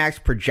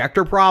IMAX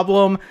projector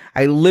problem,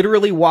 I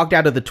literally walked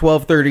out of the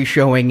 12:30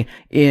 showing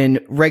in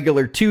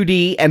regular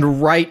 2D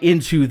and right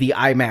into the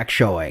IMAX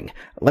showing.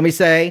 Let me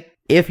say,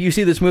 if you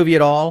see this movie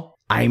at all,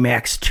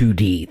 IMAX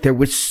 2D. There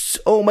was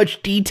so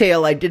much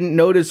detail I didn't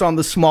notice on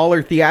the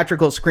smaller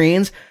theatrical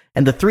screens,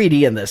 and the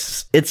 3D in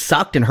this, it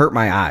sucked and hurt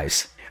my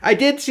eyes. I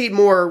did see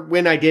more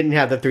when I didn't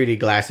have the 3D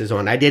glasses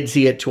on. I did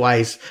see it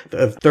twice.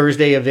 The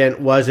Thursday event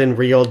was in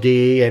Real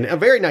D, and a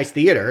very nice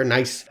theater, a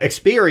nice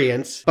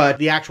experience, but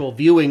the actual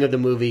viewing of the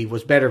movie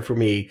was better for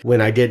me when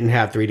I didn't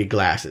have 3D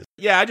glasses.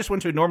 Yeah, I just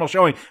went to a normal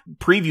showing,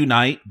 preview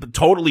night, but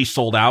totally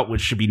sold out,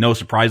 which should be no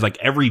surprise. Like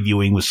every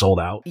viewing was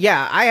sold out.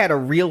 Yeah, I had a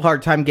real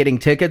hard time getting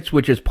tickets,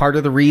 which is part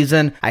of the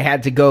reason I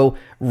had to go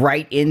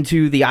right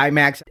into the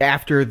IMAX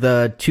after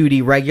the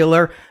 2D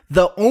regular.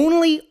 The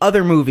only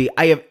other movie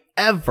I have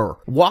ever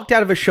walked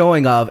out of a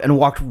showing of and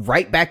walked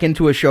right back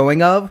into a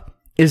showing of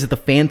is The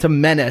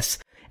Phantom Menace.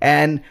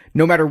 And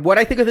no matter what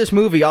I think of this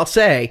movie, I'll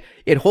say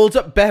it holds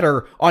up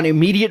better on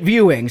immediate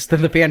viewings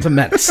than The Phantom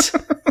Menace.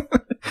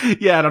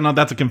 Yeah, I don't know if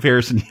that's a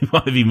comparison you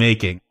want to be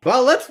making.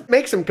 Well, let's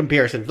make some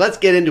comparisons. Let's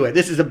get into it.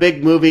 This is a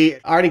big movie.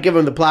 I already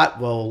given the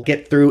plot. We'll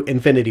get through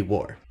Infinity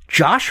War.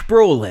 Josh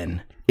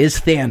Brolin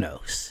is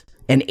Thanos,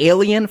 an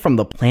alien from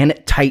the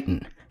planet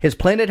Titan. His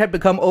planet had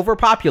become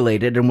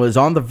overpopulated and was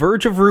on the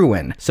verge of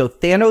ruin, so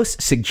Thanos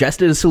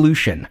suggested a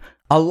solution,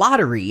 a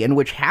lottery in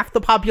which half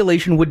the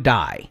population would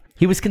die.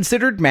 He was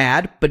considered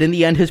mad, but in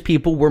the end his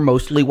people were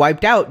mostly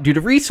wiped out due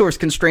to resource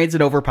constraints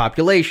and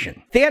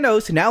overpopulation.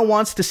 Thanos now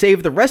wants to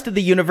save the rest of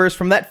the universe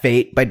from that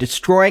fate by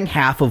destroying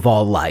half of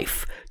all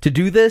life. To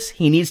do this,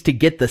 he needs to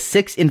get the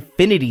 6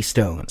 Infinity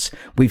Stones.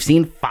 We've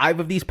seen 5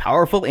 of these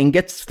powerful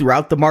ingots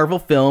throughout the Marvel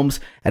films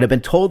and have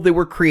been told they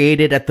were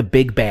created at the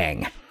Big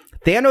Bang.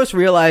 Thanos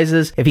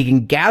realizes if he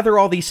can gather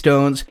all these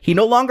stones, he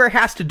no longer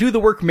has to do the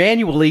work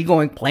manually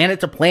going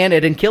planet to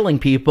planet and killing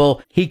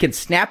people. He can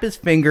snap his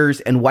fingers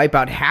and wipe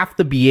out half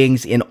the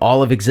beings in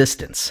all of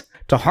existence.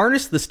 To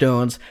harness the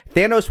stones,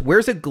 Thanos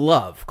wears a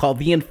glove called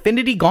the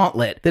Infinity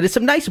Gauntlet that is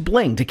some nice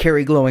bling to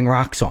carry glowing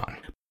rocks on.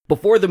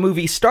 Before the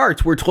movie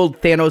starts, we're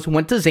told Thanos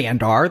went to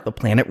Xandar, the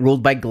planet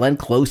ruled by Glenn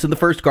Close in the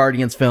first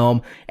Guardians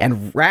film,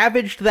 and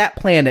ravaged that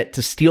planet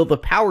to steal the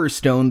Power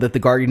Stone that the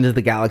Guardians of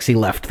the Galaxy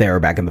left there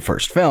back in the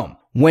first film.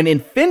 When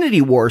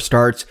Infinity War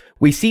starts,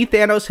 we see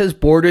Thanos has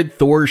boarded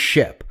Thor's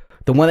ship,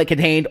 the one that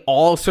contained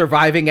all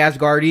surviving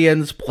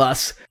Asgardians,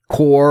 plus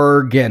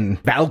Korg and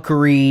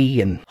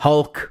Valkyrie and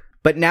Hulk.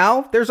 But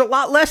now, there's a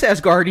lot less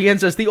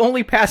Asgardians, as the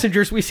only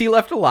passengers we see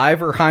left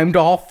alive are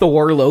Heimdall,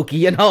 Thor,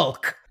 Loki, and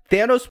Hulk.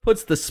 Thanos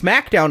puts the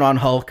smackdown on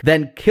Hulk,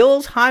 then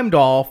kills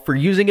Heimdall for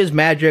using his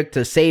magic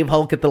to save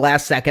Hulk at the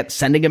last second,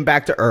 sending him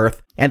back to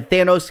Earth. And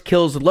Thanos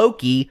kills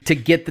Loki to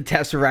get the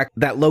Tesseract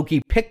that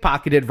Loki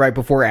pickpocketed right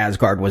before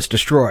Asgard was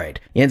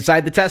destroyed.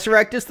 Inside the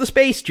Tesseract is the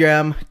space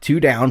gem, 2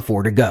 down,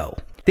 4 to go.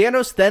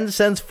 Thanos then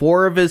sends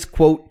 4 of his,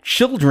 quote,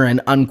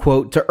 children,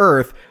 unquote, to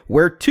Earth,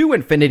 where 2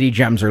 Infinity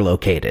Gems are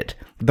located.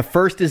 The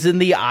first is in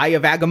the Eye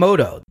of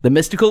Agamotto, the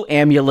mystical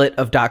amulet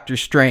of Doctor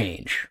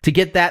Strange. To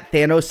get that,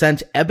 Thanos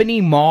sent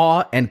Ebony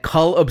Maw and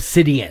Cull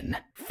Obsidian.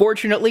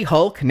 Fortunately,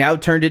 Hulk, now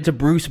turned into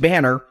Bruce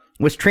Banner,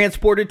 was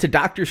transported to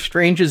Doctor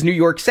Strange's New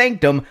York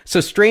sanctum,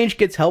 so Strange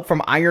gets help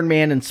from Iron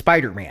Man and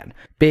Spider-Man.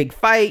 Big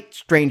fight,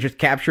 Strange is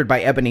captured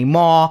by Ebony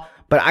Maw,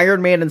 but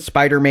Iron Man and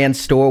Spider-Man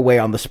stow away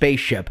on the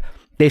spaceship.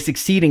 They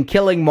succeed in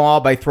killing Maw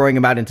by throwing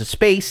him out into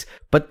space,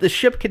 but the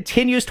ship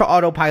continues to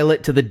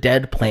autopilot to the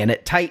dead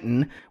planet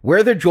Titan,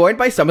 where they're joined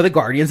by some of the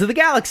Guardians of the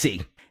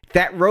Galaxy.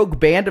 That rogue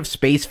band of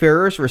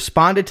spacefarers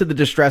responded to the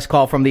distress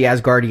call from the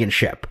Asgardian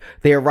ship.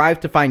 They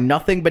arrive to find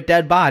nothing but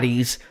dead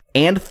bodies,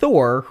 and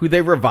Thor, who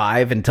they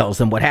revive and tells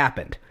them what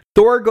happened.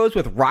 Thor goes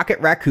with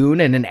Rocket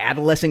Raccoon and an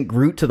adolescent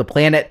Groot to the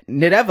planet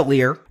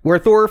Nidavellir, where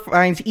Thor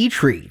finds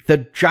Eitri,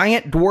 the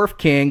giant dwarf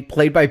king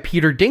played by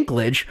Peter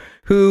Dinklage,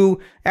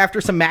 who, after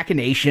some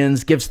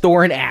machinations, gives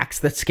Thor an axe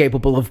that's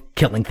capable of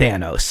killing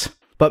Thanos.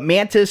 But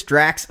Mantis,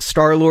 Drax,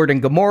 Star-Lord,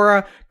 and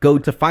Gamora go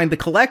to find the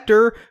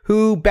Collector,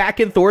 who,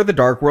 back in Thor the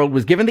Dark World,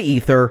 was given the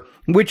Ether,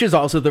 which is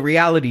also the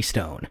Reality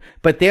Stone.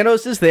 But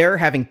Thanos is there,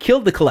 having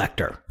killed the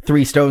Collector.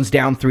 3 stones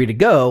down, 3 to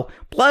go,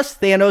 plus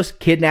Thanos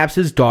kidnaps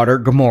his daughter,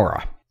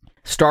 Gamora.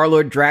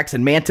 Star-Lord, Drax,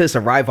 and Mantis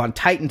arrive on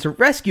Titan to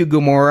rescue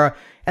Gamora,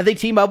 and they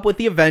team up with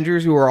the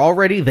Avengers who are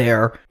already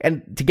there,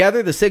 and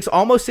together the 6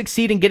 almost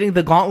succeed in getting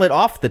the gauntlet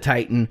off the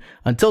Titan,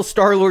 until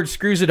Star-Lord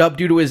screws it up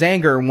due to his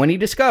anger when he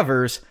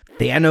discovers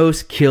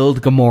Thanos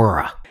killed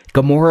Gamora.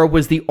 Gamora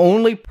was the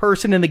only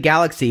person in the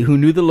galaxy who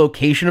knew the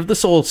location of the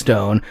Soul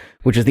Stone,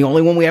 which is the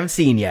only one we haven't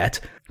seen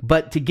yet.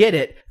 But to get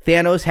it,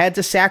 Thanos had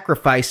to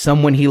sacrifice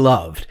someone he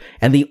loved,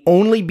 and the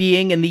only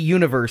being in the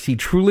universe he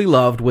truly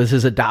loved was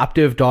his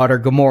adoptive daughter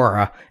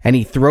Gamora, and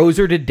he throws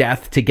her to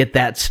death to get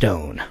that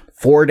stone.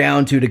 4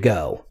 down, 2 to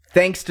go.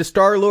 Thanks to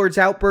Star-Lord's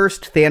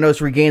outburst, Thanos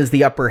regains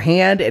the upper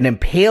hand and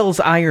impales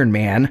Iron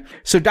Man,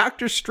 so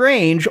Doctor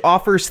Strange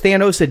offers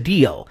Thanos a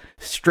deal.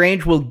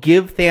 Strange will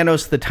give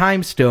Thanos the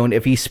Time Stone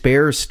if he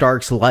spares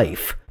Stark's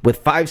life.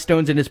 With 5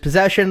 stones in his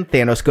possession,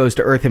 Thanos goes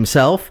to Earth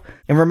himself.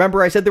 And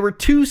remember, I said there were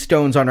 2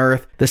 stones on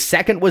Earth. The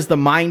second was the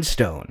Mind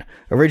Stone.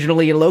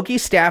 Originally in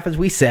Loki's staff, as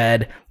we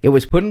said, it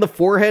was put in the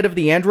forehead of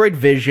the android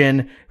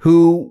Vision,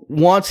 who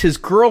wants his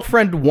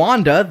girlfriend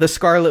Wanda, the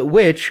Scarlet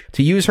Witch,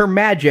 to use her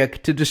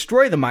magic to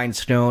destroy the Mind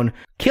Stone,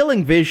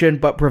 killing Vision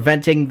but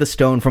preventing the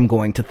stone from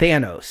going to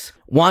Thanos.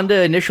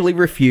 Wanda initially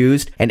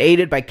refused, and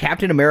aided by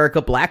Captain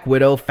America, Black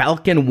Widow,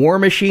 Falcon, War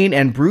Machine,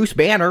 and Bruce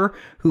Banner,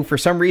 who for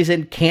some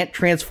reason can't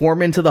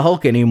transform into the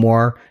Hulk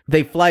anymore,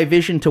 they fly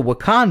Vision to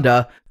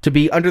Wakanda to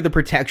be under the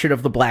protection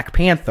of the Black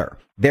Panther.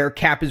 There,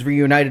 Cap is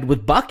reunited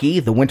with Bucky,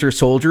 the Winter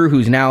Soldier,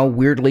 who's now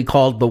weirdly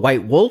called the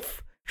White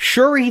Wolf.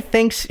 Shuri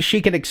thinks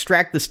she can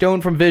extract the stone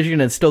from Vision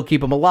and still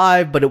keep him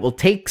alive, but it will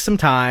take some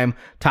time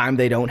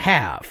they don't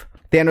have.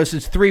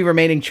 Thanos' 3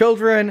 remaining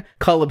children,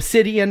 Cull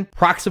Obsidian,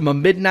 Proxima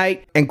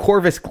Midnight, and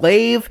Corvus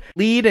Glaive,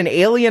 lead an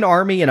alien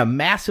army in a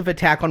massive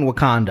attack on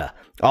Wakanda.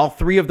 All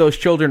 3 of those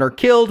children are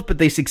killed, but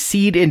they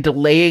succeed in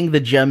delaying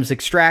the gem's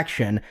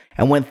extraction,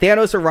 and when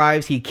Thanos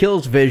arrives, he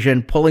kills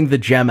Vision, pulling the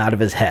gem out of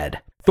his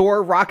head.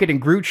 Thor, Rocket,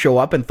 and Groot show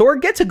up, and Thor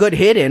gets a good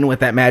hit in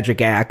with that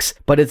magic axe,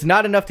 but it's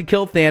not enough to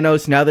kill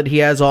Thanos now that he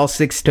has all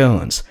 6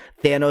 stones.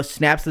 Thanos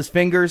snaps his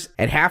fingers,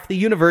 and half the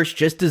universe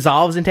just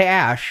dissolves into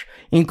ash,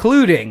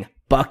 including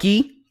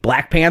Bucky,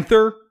 Black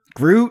Panther,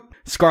 Groot,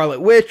 Scarlet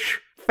Witch,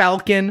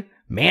 Falcon,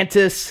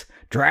 Mantis,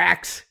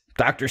 Drax,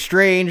 Doctor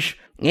Strange,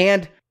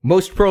 and,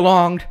 most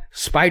prolonged,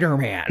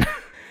 Spider-Man.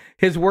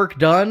 His work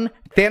done,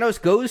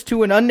 Thanos goes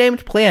to an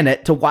unnamed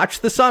planet to watch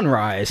the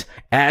sunrise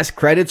as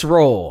credits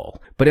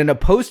roll. But in a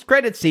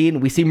post-credit scene,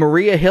 we see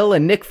Maria Hill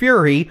and Nick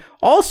Fury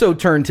also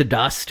turn to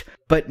dust,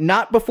 but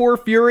not before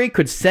Fury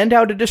could send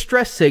out a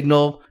distress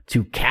signal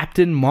to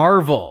Captain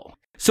Marvel.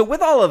 So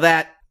with all of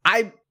that,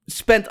 I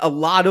spent a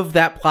lot of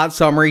that plot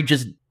summary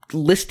just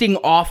listing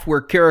off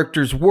where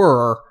characters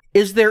were.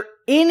 Is there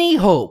any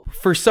hope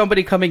for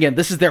somebody coming in?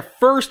 This is their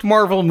first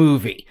Marvel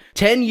movie.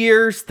 10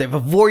 years, they've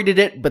avoided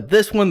it, but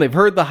this one, they've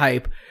heard the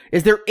hype.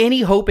 Is there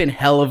any hope in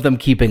hell of them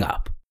keeping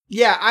up?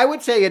 Yeah, I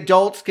would say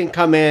adults can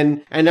come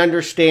in and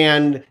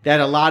understand that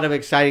a lot of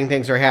exciting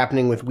things are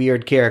happening with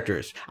weird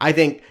characters. I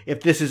think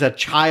if this is a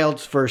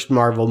child's first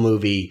Marvel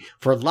movie,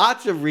 for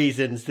lots of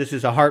reasons, this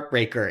is a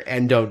heartbreaker,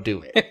 and don't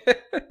do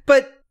it.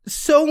 But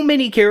so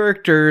many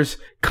characters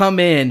come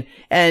in,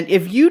 and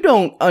if you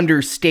don't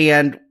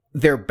understand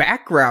their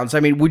backgrounds, I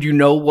mean, would you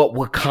know what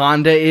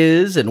Wakanda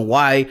is and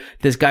why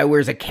this guy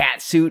wears a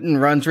cat suit and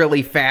runs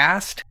really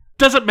fast?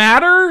 Does it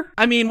matter?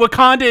 I mean,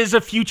 Wakanda is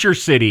a future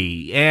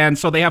city, and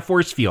so they have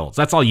force fields.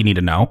 That's all you need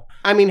to know.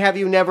 I mean, have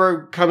you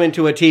never come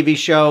into a TV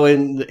show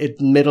in the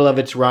middle of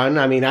its run?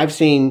 I mean, I've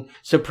seen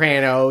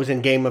Sopranos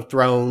and Game of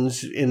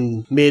Thrones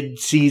in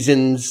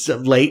mid-seasons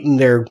late in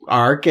their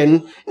arc,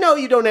 and no,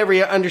 you don't ever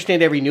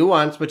understand every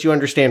nuance, but you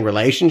understand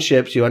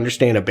relationships, you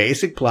understand a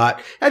basic plot.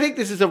 I think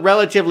this is a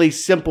relatively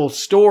simple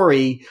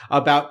story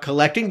about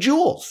collecting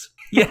jewels.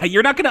 Yeah,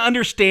 you're not going to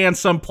understand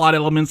some plot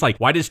elements like,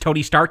 why does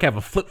Tony Stark have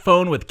a flip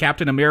phone with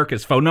Captain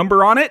America's phone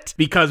number on it?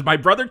 Because my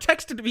brother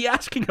texted me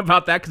asking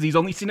about that because he's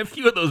only seen a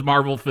few of those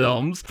Marvel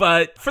films.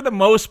 But for the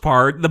most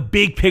part, the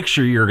big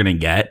picture you're going to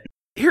get.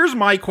 Here's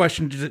my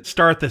question to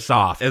start this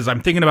off. As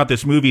I'm thinking about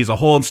this movie as a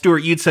whole, and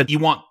Stuart, you'd said you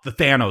want the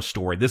Thanos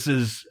story. This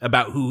is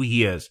about who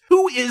he is.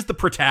 Who is the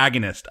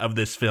protagonist of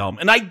this film?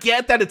 And I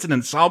get that it's an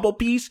ensemble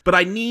piece, but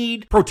I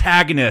need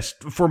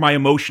protagonist for my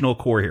emotional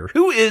core here.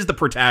 Who is the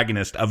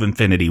protagonist of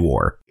Infinity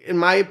War? In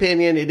my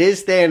opinion, it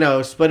is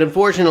Thanos, but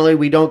unfortunately,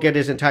 we don't get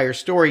his entire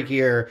story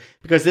here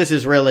because this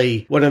is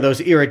really one of those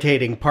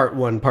irritating part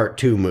 1, part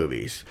 2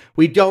 movies.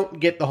 We don't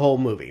get the whole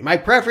movie. My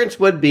preference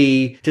would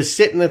be to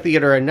sit in the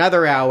theater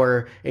another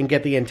hour and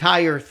get the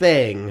entire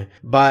thing,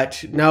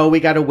 but no, we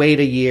gotta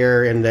wait a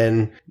year and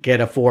then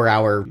get a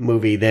 4-hour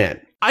movie then.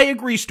 I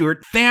agree,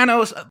 Stuart.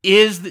 Thanos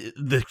is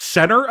the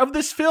center of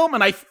this film,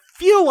 and I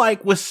feel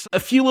like with a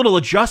few little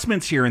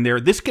adjustments here and there,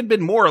 this could have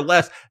been more or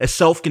less a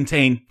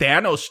self-contained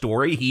Thanos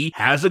story. He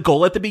has a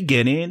goal at the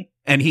beginning,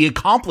 and he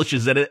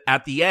accomplishes it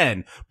at the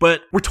end.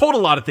 But we're told a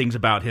lot of things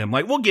about him.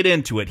 Like, we'll get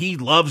into it. He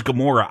loves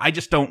Gamora. I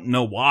just don't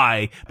know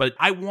why. But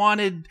I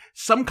wanted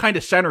some kind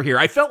of center here.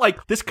 I felt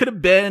like this could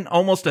have been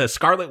almost a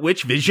Scarlet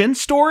Witch Vision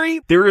story.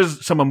 There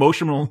is some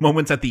emotional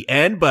moments at the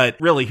end, but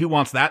really, who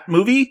wants that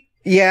movie?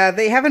 Yeah,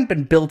 they haven't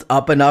been built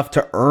up enough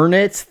to earn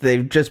it.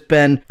 They've just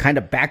been kind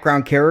of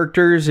background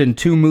characters in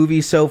 2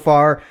 movies so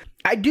far.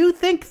 I do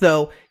think,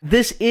 though,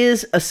 this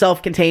is a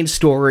self-contained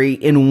story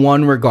in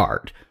one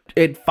regard.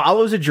 It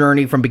follows a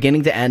journey from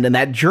beginning to end, and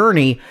that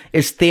journey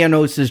is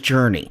Thanos'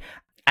 journey.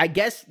 I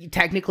guess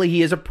technically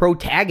he is a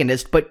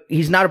protagonist, but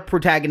he's not a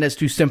protagonist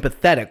who's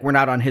sympathetic. We're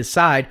not on his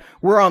side.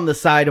 We're on the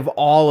side of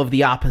all of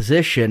the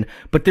opposition,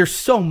 but there's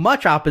so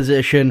much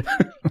opposition,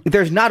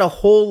 there's not a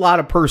whole lot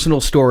of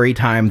personal story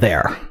time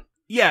there.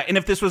 Yeah, and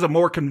if this was a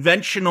more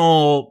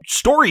conventional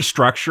story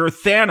structure,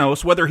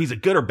 Thanos, whether he's a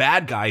good or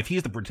bad guy, if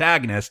he's the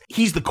protagonist,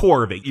 he's the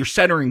core of it. You're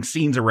centering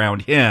scenes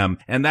around him,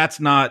 and that's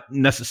not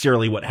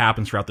necessarily what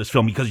happens throughout this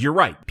film, because you're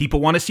right.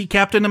 People want to see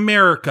Captain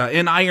America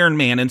and Iron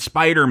Man and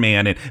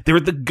Spider-Man, and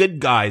they're the good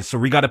guys, so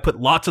we got to put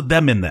lots of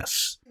them in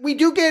this. We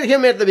do get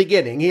him at the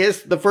beginning. He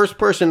is the first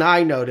person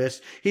I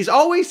noticed. He's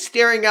always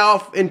staring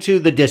off into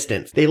the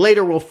distance. They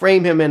later will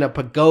frame him in a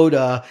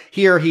pagoda.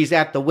 Here he's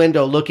at the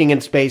window looking in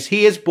space.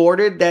 He is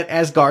boarded that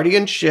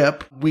Asgardian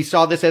ship. We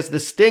saw this as the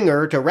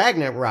stinger to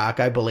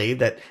Ragnarok, I believe,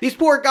 that these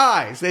poor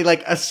guys, they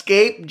like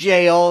escape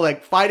jail,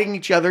 like fighting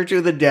each other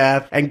to the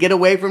death and get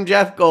away from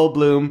Jeff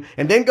Goldblum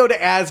and then go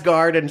to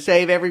Asgard and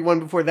save everyone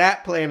before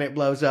that planet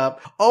blows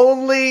up,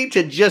 only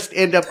to just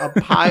end up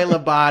a pile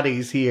of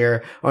bodies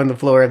here on the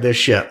floor of this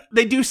ship.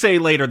 They do say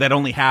later that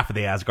only half of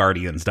the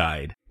Asgardians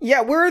died. Yeah,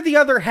 where are the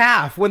other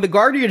half? When the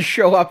Guardians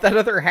show up, that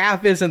other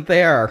half isn't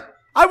there.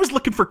 I was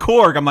looking for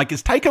Korg. I'm like,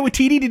 is Taika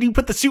Waititi, did he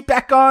put the suit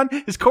back on?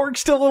 Is Korg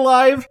still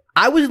alive?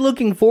 I was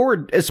looking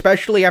forward,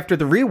 especially after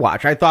the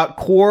rewatch. I thought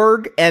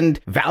Korg and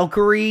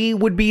Valkyrie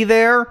would be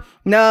there.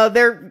 No,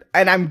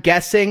 and I'm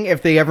guessing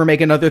if they ever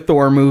make another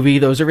Thor movie,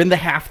 those are in the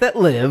half that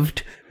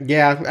lived.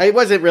 Yeah, I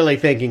wasn't really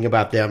thinking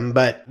about them,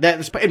 but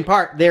that's in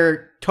part,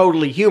 they're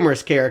totally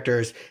humorous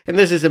characters. And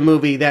this is a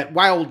movie that,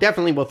 while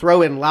definitely will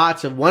throw in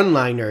lots of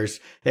one-liners,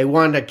 they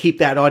want to keep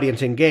that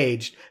audience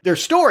engaged. Their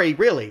story,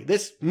 really,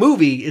 this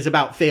movie is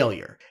about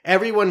failure.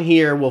 Everyone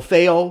here will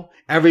fail.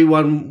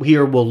 Everyone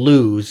here will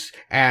lose.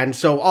 And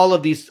so all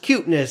of these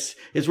cuteness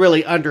is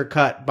really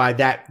undercut by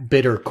that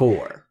bitter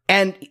core.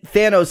 And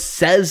Thanos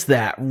says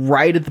that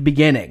right at the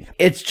beginning.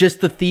 It's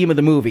just the theme of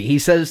the movie. He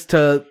says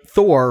to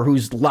Thor,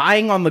 who's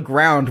lying on the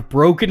ground,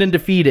 broken and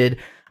defeated,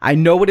 I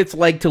know what it's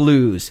like to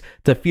lose,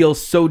 to feel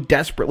so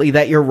desperately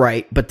that you're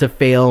right, but to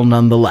fail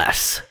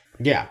nonetheless.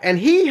 Yeah, and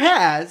he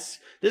has...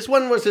 This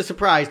one was a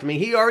surprise to me.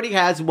 He already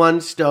has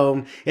one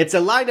stone. It's a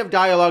line of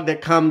dialogue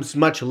that comes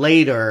much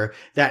later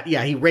that,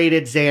 yeah, he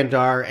raided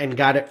Xandar and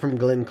got it from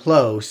Glenn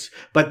Close.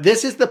 But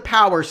this is the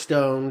Power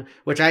Stone,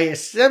 which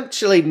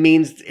essentially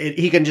means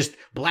he can just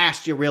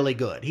blast you really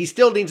good. He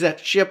still needs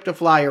that ship to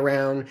fly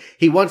around.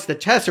 He wants the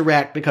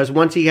Tesseract because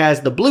once he has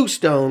the Blue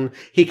Stone,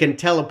 he can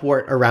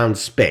teleport around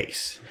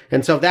space.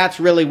 And so that's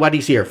really what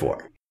he's here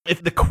for.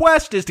 If the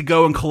quest is to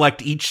go and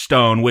collect each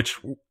stone, which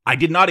I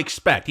did not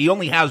expect, he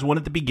only has one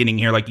at the beginning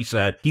here, like you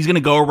said. He's going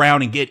to go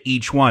around and get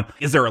each one.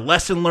 Is there a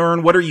lesson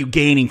learned? What are you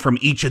gaining from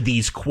each of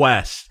these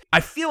quests? I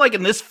feel like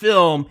in this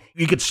film,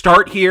 you could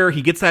start here,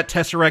 he gets that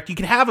Tesseract, you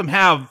can have him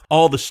have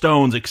all the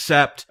stones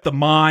except the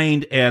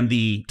Mind and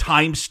the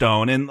Time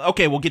Stone, and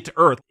okay, we'll get to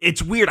Earth.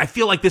 It's weird, I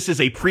feel like this is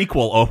a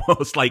prequel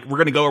almost, like we're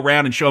gonna go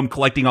around and show him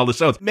collecting all the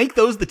stones. Make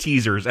those the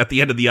teasers at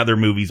the end of the other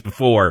movies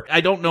before.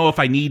 I don't know if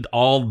I need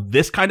all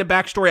this kind of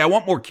backstory. I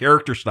want more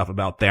character stuff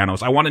about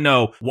Thanos. I want to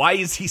know, why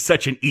is he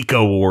such an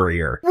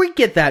eco-warrior? We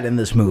get that in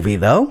this movie,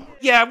 though.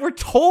 Yeah, we're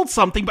told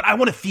something, but I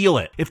want to feel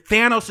it. If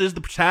Thanos is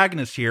the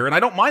protagonist here, and I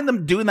don't mind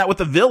them doing that with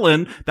the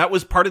villain, that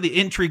was part of the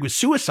intrigue with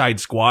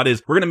Suicide Squad,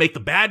 is we're going to make the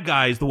bad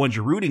guys the ones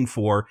you're rooting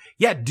for.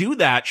 Yeah, do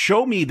that.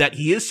 Show me that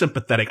he is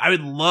sympathetic. I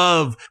would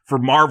love for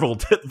Marvel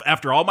to,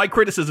 after all my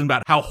criticism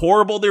about how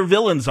horrible their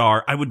villains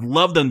are, I would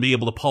love them to be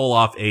able to pull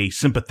off a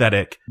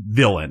sympathetic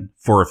villain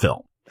for a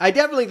film. I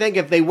definitely think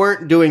if they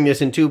weren't doing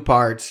this in two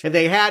parts, if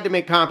they had to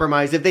make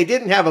compromise, if they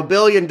didn't have $1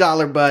 billion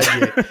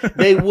budget,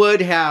 they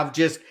would have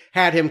just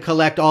had him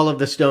collect all of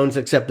the stones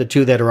except the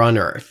 2 that are on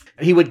Earth.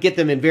 He would get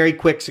them in very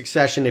quick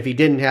succession if he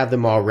didn't have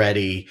them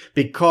already,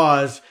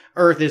 because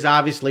Earth is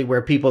obviously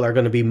where people are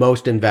going to be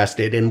most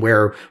invested and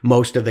where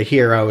most of the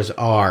heroes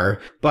are.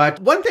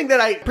 But one thing that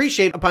I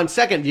appreciate upon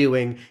second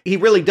viewing, he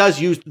really does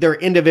use their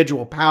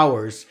individual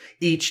powers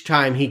each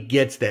time he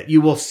gets that.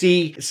 You will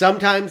see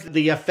sometimes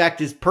the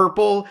effect is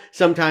purple,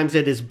 sometimes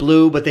it is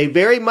blue, but they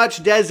very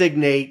much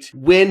designate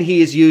when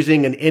he is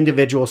using an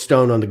individual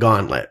stone on the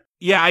gauntlet.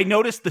 Yeah, I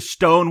noticed the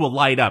stone will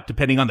light up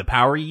depending on the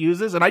power he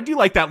uses, and I do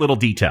like that little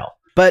detail.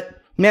 But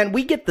man,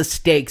 we get the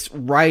stakes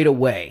right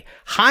away.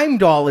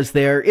 Heimdall is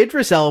there,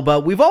 Idris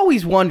Elba. We've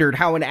always wondered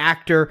how an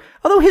actor,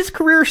 although his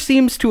career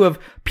seems to have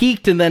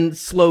peaked and then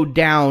slowed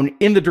down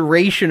in the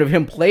duration of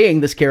him playing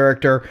this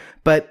character,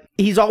 but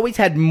he's always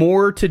had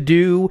more to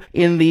do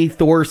in the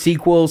Thor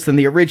sequels than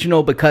the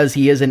original because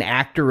he is an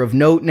actor of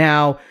note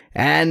now.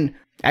 And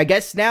I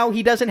guess now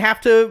he doesn't have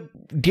to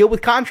deal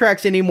with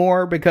contracts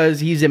anymore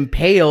because he's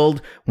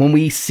impaled when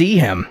we see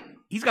him.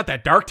 He's got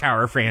that Dark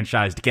Tower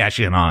franchise to cash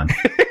in on.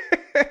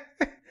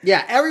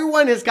 Yeah,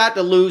 everyone has got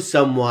to lose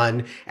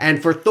someone,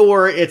 and for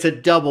Thor, it's a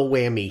double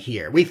whammy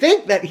here. We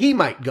think that he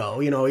might go,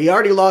 he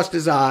already lost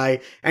his eye,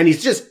 and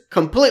he's just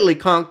completely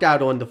conked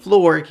out on the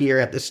floor here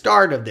at the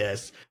start of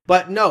this.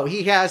 But no,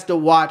 he has to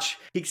watch,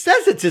 he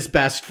says it's his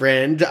best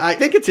friend, I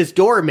think it's his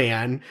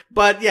doorman,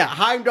 but yeah,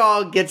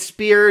 Heimdall gets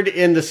speared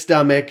in the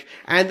stomach,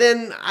 and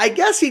then I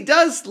guess he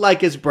does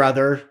like his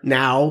brother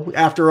now,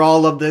 after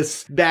all of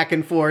this back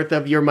and forth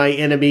of you're my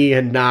enemy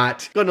and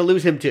not, gonna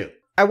lose him too.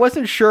 I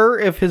wasn't sure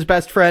if his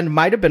best friend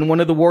might have been one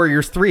of the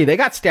Warriors 3. They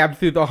got stabbed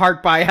through the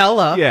heart by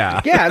Hela.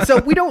 Yeah. Yeah, so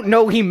we don't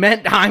know he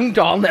meant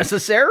Heimdall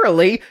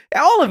necessarily.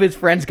 All of his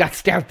friends got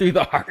stabbed through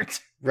the heart.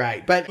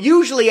 Right. But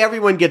usually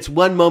everyone gets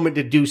one moment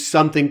to do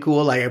something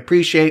cool. I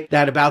appreciate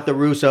that about the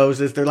Russos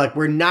is they're like,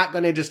 we're not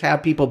going to just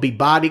have people be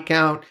body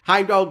count.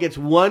 Heimdall gets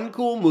one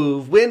cool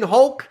move when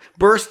Hulk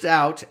bursts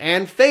out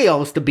and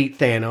fails to beat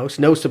Thanos.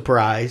 No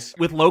surprise.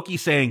 With Loki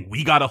saying,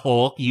 we got a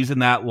Hulk, using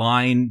that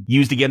line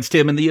used against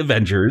him in the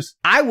Avengers.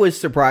 I was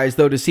surprised,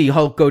 though, to see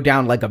Hulk go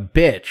down like a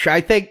bitch. I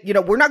think,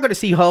 we're not going to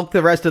see Hulk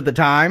the rest of the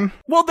time.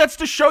 Well, that's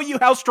to show you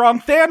how strong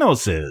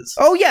Thanos is.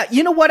 Oh, yeah.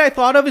 You know what I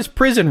thought of is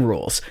prison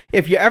rules.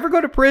 If you ever go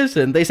to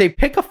prison, they say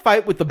pick a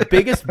fight with the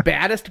biggest,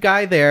 baddest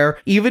guy there.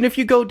 Even if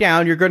you go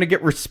down, you're going to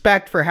get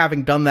respect for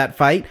having done that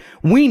fight.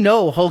 We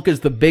know Hulk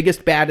is the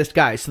biggest, baddest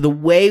guy. So the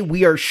way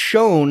we are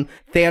shown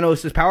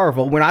Thanos is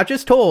powerful, we're not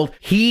just told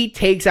he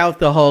takes out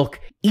the Hulk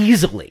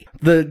easily.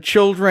 The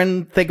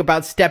children think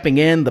about stepping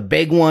in. The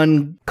big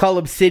one, Cull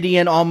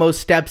Obsidian,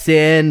 almost steps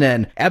in,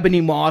 and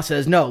Ebony Maw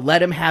says, no,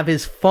 let him have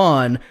his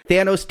fun.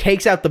 Thanos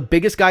takes out the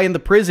biggest guy in the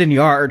prison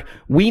yard.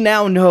 We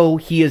now know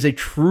he is a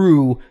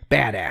true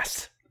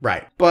badass.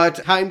 Right. But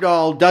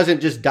Heimdall doesn't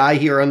just die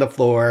here on the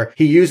floor.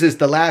 He uses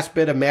the last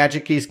bit of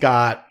magic he's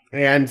got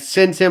and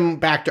sends him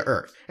back to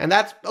Earth. And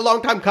that's a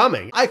long time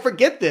coming. I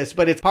forget this,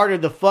 but it's part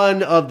of the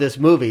fun of this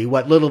movie.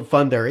 What little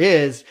fun there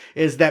is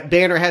that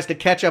Banner has to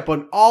catch up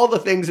on all the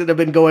things that have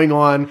been going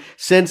on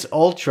since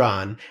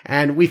Ultron.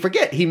 And we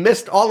forget he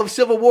missed all of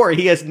Civil War.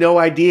 He has no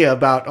idea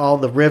about all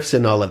the rifts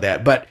and all of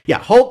that. But yeah,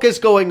 Hulk is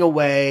going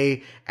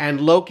away and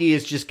Loki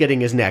is just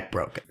getting his neck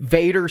broken.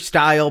 Vader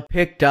style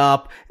picked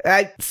up.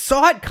 I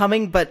saw it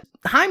coming, but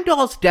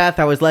Heimdall's death,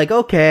 I was like,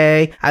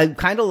 okay, I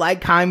kind of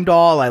like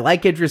Heimdall. I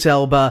like Idris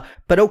Elba,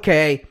 but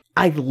okay.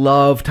 I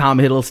love Tom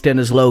Hiddleston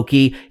as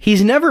Loki.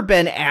 He's never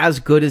been as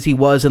good as he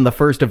was in the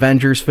first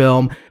Avengers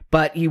film,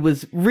 but he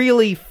was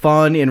really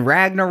fun in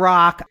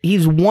Ragnarok.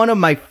 He's one of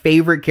my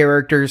favorite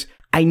characters.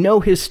 I know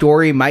his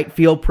story might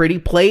feel pretty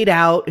played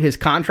out. His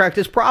contract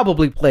is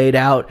probably played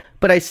out,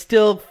 but I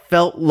still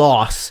felt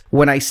loss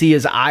when I see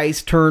his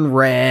eyes turn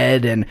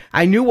red, and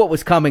I knew what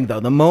was coming, though.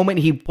 The moment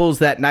he pulls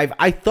that knife,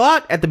 I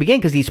thought at the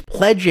beginning, because he's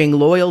pledging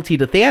loyalty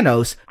to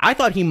Thanos, I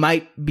thought he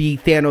might be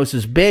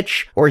Thanos'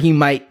 bitch, or he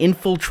might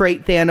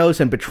infiltrate Thanos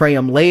and betray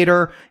him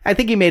later. I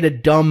think he made a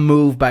dumb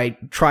move by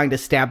trying to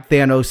stab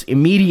Thanos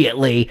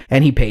immediately,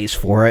 and he pays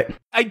for it.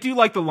 I do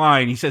like the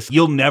line. He says,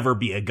 you'll never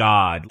be a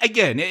god.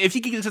 Again, if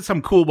you can get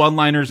some cool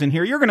one-liners in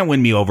here, you're going to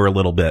win me over a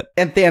little bit.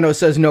 And Thanos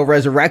says no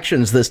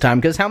resurrections this time,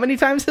 because how many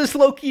times has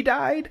Loki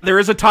died? There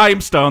is a time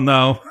stone,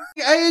 though.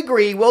 I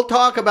agree. We'll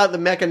talk about the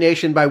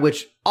machination by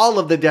which all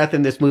of the death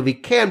in this movie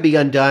can be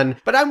undone,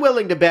 but I'm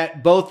willing to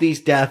bet both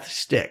these deaths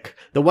stick.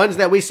 The ones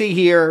that we see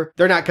here,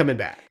 they're not coming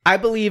back. I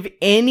believe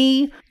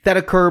any that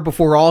occur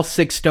before all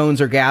 6 stones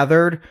are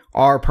gathered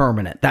are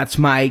permanent. That's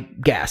my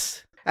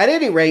guess. At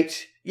any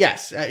rate,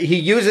 yes, he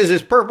uses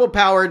his purple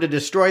power to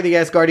destroy the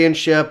Asgardian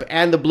ship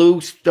and the blue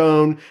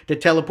stone to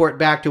teleport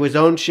back to his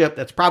own ship.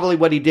 That's probably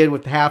what he did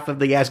with half of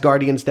the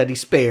Asgardians that he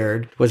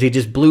spared, was he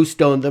just blue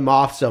stoned them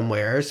off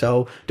somewhere.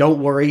 So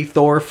don't worry,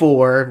 Thor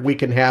 4, we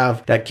can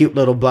have that cute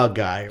little bug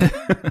guy.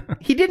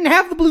 He didn't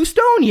have the blue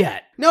stone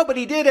yet. No, but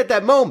he did at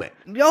that moment.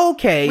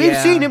 Okay, We've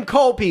seen him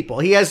call people.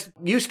 He has,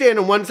 you stand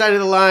on one side of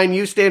the line,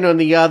 you stand on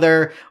the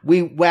other,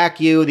 we whack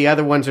you, the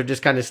other ones are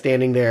just kind of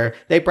standing there.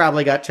 They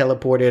probably got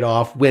teleported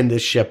off when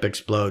this ship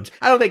explodes.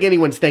 I don't think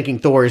anyone's thinking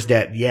Thor is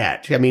dead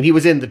yet. I mean, he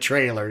was in the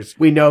trailers.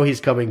 We know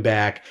he's coming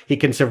back. He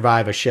can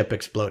survive a ship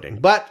exploding.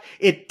 But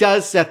it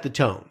does set the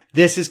tone.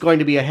 This is going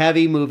to be a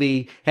heavy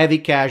movie, heavy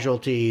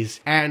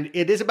casualties, and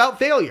it is about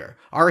failure.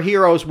 Our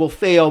heroes will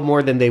fail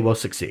more than they will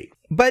succeed.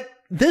 But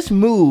this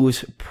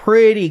moves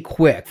pretty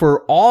quick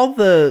for all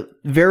the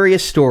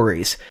various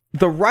stories.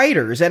 The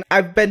writers, and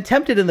I've been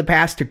tempted in the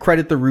past to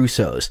credit the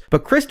Russos,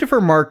 but Christopher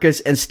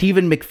Marcus and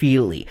Stephen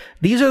McFeely,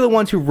 these are the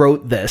ones who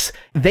wrote this.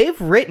 They've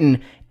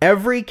written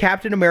every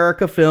Captain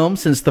America film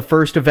since the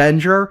first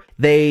Avenger.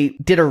 They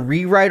did a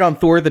rewrite on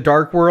Thor: The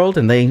Dark World,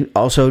 and they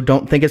also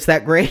don't think it's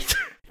that great.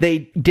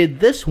 They did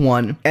this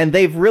one, and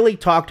they've really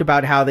talked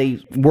about how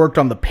they worked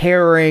on the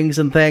pairings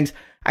and things.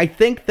 I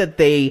think that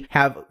they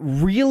have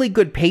really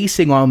good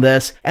pacing on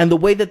this, and the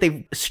way that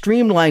they've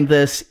streamlined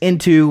this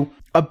into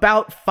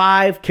about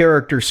 5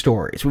 character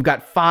stories. We've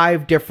got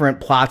 5 different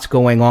plots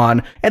going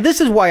on. And this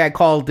is why I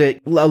called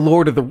it a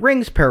Lord of the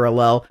Rings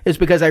parallel, is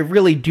because I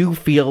really do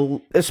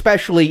feel,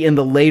 especially in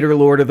the later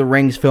Lord of the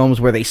Rings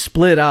films where they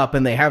split up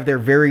and they have their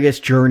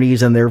various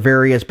journeys and their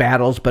various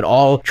battles, but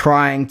all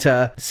trying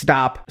to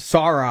stop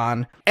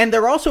Sauron. And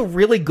they're also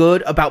really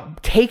good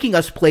about taking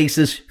us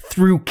places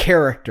through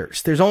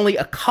characters. There's only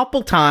a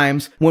couple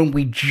times when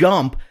we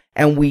jump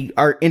and we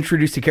are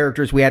introduced to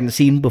characters we hadn't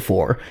seen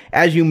before.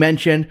 As you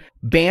mentioned,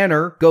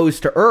 Banner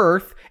goes to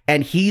Earth,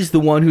 and he's the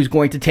one who's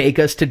going to take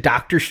us to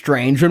Doctor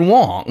Strange and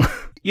Wong.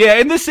 Yeah,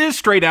 and this is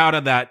straight out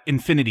of that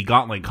Infinity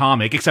Gauntlet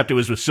comic, except it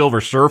was with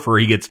Silver Surfer.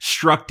 He gets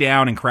struck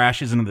down and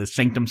crashes into the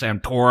Sanctum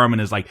Sanctorum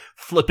and is like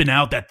flipping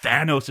out that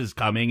Thanos is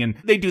coming. And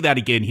they do that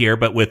again here,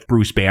 but with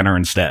Bruce Banner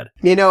instead.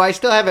 You know, I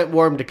still haven't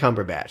warmed to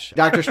Cumberbatch.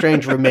 Doctor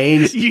Strange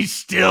remains. You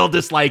still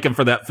dislike him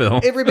for that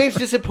film. It remains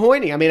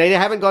disappointing. I mean, I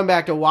haven't gone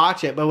back to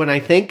watch it, but when I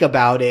think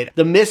about it,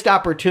 the missed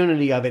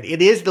opportunity of it,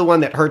 it is the one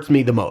that hurts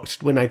me the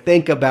most. When I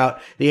think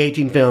about the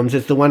 18 films,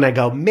 it's the one I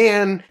go,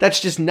 man, that's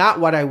just not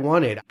what I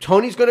wanted.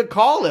 Tony's going to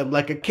call him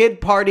like a kid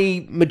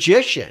party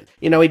magician.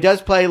 You know, he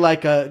does play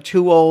like a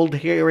too old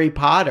Harry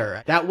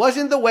Potter. That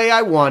wasn't the way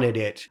I wanted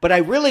it, but I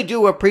really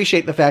do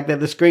appreciate the fact that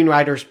the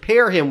screenwriters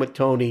pair him with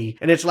Tony,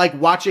 and it's like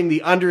watching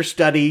the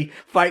understudy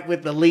fight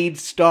with the lead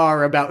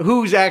star about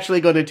who's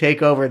actually going to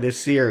take over this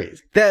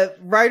series. The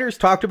writers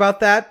talked about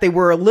that. They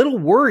were a little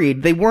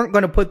worried. They weren't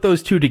going to put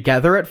those two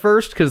together at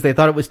first because they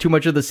thought it was too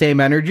much of the same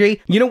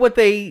energy. You know what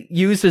they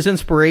used as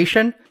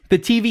inspiration? The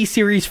TV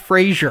series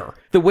Frasier.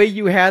 The way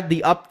you had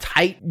the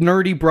uptight,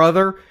 nerdy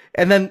brother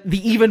and then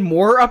the even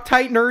more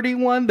uptight, nerdy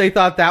one. They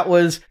thought that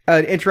was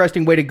an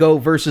interesting way to go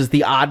versus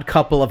the odd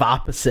couple of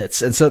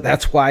opposites. And so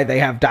that's why they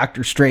have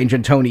Doctor Strange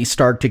and Tony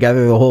Stark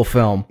together the whole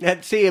film.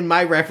 And seeing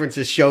my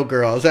references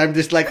Showgirls, I'm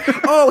just like,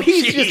 oh,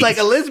 he's just like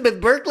Elizabeth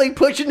Berkley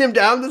pushing him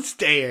down the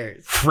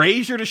stairs.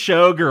 Frasier to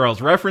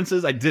Showgirls.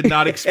 References I did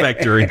not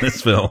expect during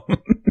this film.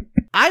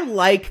 I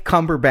like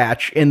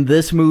Cumberbatch in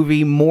this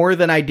movie more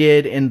than I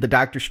did in the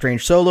Doctor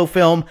Strange solo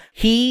film.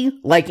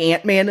 He, like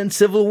Ant-Man in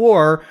Civil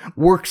War,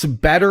 works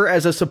better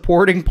as a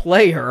supporting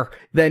player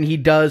than he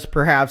does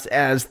perhaps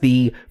as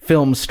the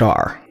film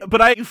star.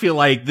 But I feel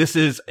like this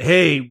is,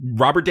 hey,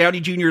 Robert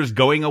Downey Jr. is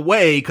going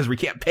away because we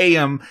can't pay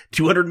him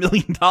 $200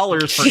 million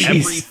for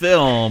every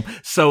film.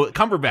 So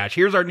Cumberbatch,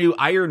 here's our new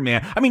Iron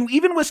Man. I mean,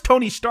 even with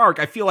Tony Stark,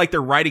 I feel like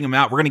they're writing him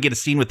out. We're going to get a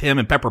scene with him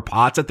and Pepper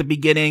Potts at the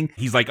beginning.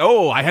 He's like,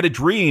 oh, I had a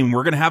dream.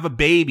 We're going to have a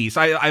baby.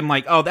 So I'm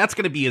like, oh, that's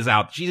going to be his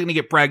out. She's going to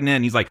get pregnant.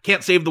 And he's like,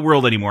 can't save the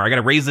world anymore. I got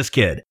to raise this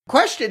kid.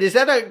 Question, is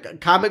that a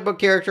comic book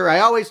character? I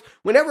always,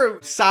 whenever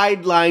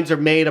sidelines are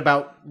made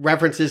about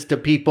references to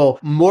people,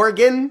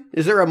 Morgan?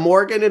 Is there a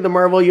Morgan in the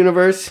Marvel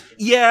Universe?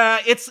 Yeah,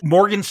 it's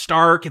Morgan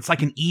Stark. It's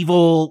like an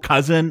evil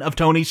cousin of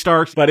Tony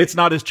Stark's, but it's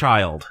not his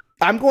child.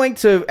 I'm going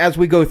to, as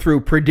we go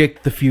through,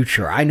 predict the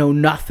future. I know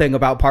nothing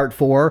about part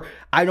 4.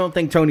 I don't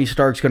think Tony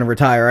Stark's going to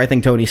retire. I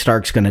think Tony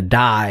Stark's going to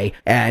die,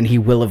 and he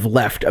will have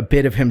left a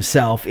bit of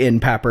himself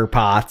in Pepper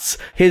Potts.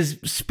 His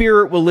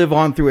spirit will live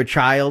on through a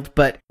child,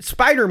 but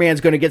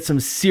Spider-Man's going to get some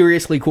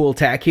seriously cool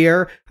tech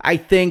here. I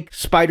think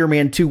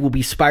Spider-Man 2 will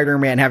be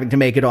Spider-Man having to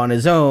make it on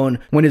his own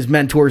when his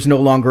mentor's no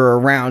longer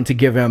around to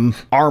give him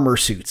armor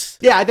suits.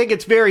 Yeah, I think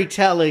it's very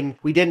telling.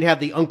 We didn't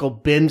have the Uncle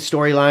Ben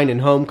storyline in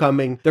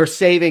Homecoming. They're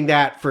saving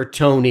that for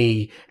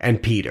Tony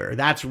and Peter.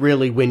 That's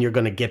really when you're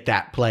going to get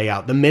that play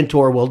out. The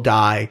mentor will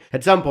die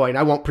at some point.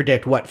 I won't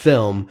predict what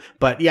film,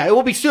 but yeah, it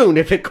will be soon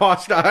if it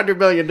costs $100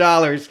 million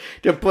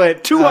to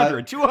put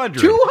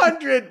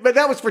 200, but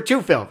that was for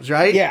 2 films,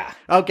 right? Yeah.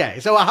 Okay,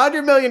 so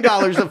 $100 million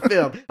of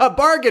film, a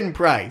bargain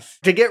price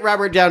to get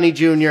Robert Downey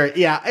Jr.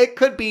 Yeah, it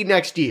could be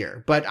next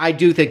year, but I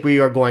do think we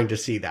are going to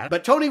see that.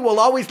 But Tony will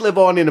always live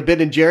on in a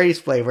Ben and Jerry's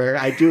flavor.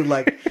 I do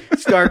like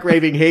Stark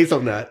raving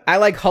hazelnut. I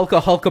like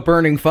Hulka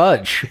burning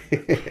fudge.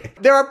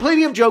 There are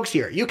plenty of jokes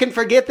here. You can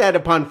forget that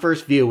upon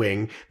first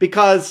viewing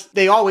because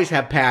they always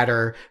have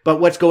patter,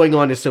 but what's going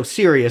on is so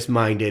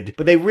serious-minded.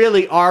 But they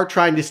really are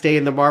trying to stay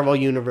in the Marvel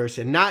Universe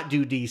and not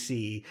do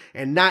DC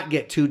and not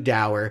get too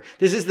dour.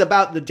 This is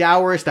about the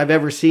dourest I've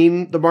ever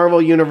seen the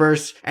Marvel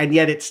Universe, and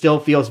yet it still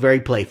feels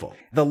very playful.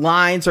 The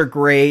lines are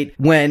great.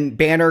 When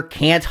Banner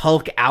can't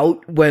Hulk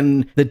out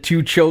when the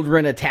 2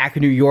 children attack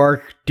New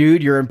York.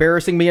 Dude, you're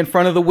embarrassing me in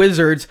front of the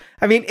wizards.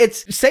 I mean,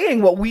 it's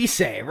saying what we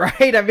say,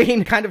 right? I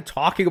mean, kind of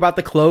talking about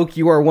the cloak.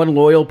 You are one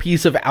loyal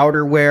piece of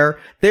outerwear.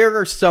 There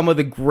are some of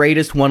the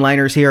greatest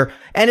one-liners here.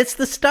 And it's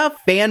the stuff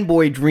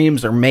fanboy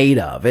dreams are made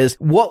of. Is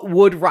what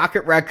would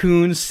Rocket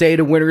Raccoon say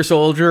to Winter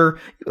Soldier?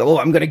 Oh,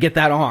 I'm going to get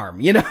that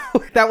arm. You know,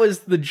 that was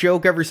the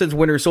joke ever since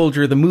Winter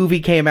Soldier, the movie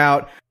came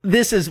out.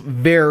 This is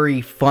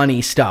very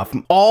funny stuff.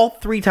 All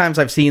 3 times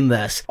I've seen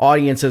this,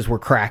 audiences were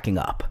cracking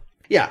up.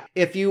 Yeah,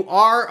 if you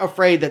are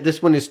afraid that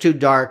this one is too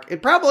dark,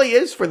 it probably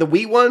is for the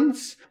wee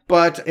ones,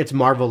 but it's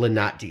Marvel and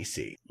not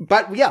DC.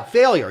 But yeah,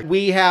 failure.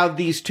 We have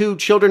these 2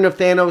 children of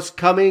Thanos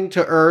coming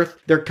to Earth.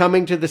 They're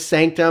coming to the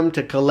Sanctum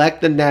to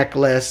collect the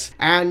necklace.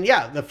 And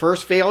yeah, the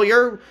first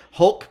failure,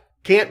 Hulk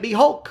can't be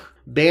Hulk.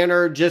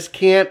 Banner just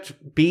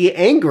can't be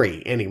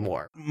angry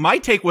anymore. My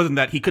take wasn't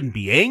that he couldn't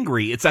be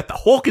angry. It's that the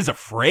Hulk is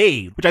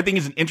afraid, which I think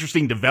is an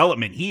interesting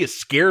development. He is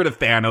scared of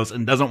Thanos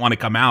and doesn't want to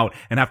come out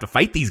and have to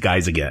fight these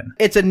guys again.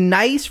 It's a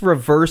nice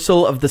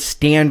reversal of the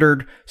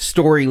standard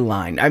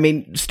storyline. I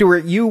mean,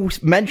 Stuart, you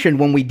mentioned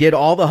when we did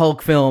all the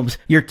Hulk films,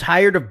 you're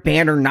tired of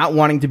Banner not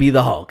wanting to be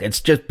the Hulk.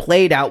 It's just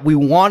played out. We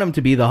want him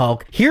to be the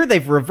Hulk. Here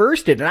they've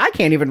reversed it, and I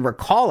can't even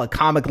recall a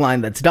comic line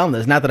that's done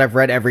this. Not that I've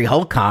read every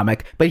Hulk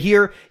comic, but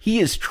here he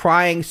is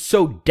trying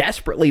so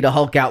desperately to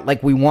Hulk out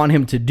like we want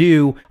him to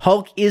do.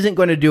 Hulk isn't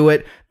going to do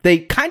it. They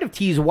kind of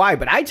tease why,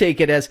 but I take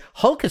it as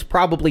Hulk has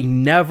probably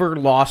never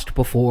lost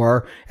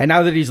before, and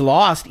now that he's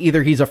lost,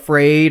 either he's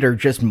afraid or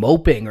just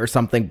moping or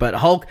something, but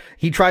Hulk,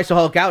 he tries to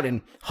Hulk out,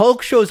 and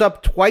Hulk shows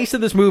up twice in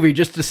this movie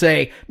just to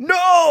say,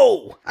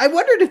 no! I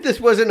wondered if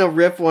this wasn't a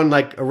riff on,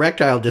 like,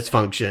 erectile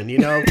dysfunction, you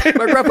know?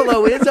 Mark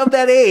Ruffalo is of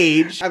that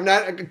age. I'm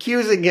not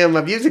accusing him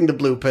of using the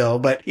blue pill,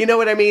 but you know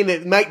what I mean?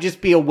 It might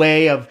just be a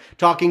way of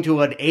talking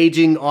to an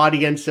aging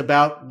audience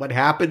about what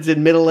happens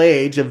in middle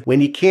age of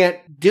when you can't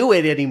do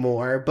it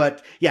anymore.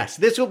 But yes,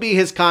 this will be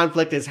his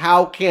conflict, is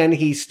how can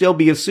he still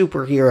be a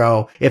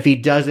superhero if he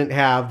doesn't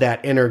have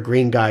that inner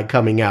green guy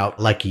coming out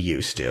like he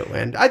used to?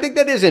 And I think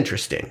that is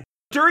interesting.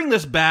 During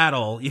this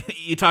battle,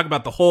 you talk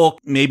about the Hulk,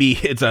 maybe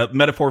it's a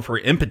metaphor for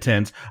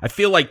impotence. I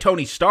feel like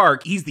Tony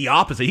Stark, he's the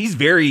opposite. He's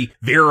very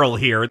virile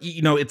here.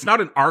 You know, it's not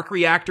an arc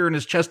reactor in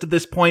his chest at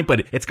this point,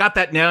 but it's got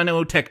that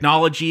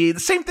nanotechnology. The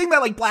same thing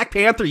that like Black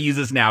Panther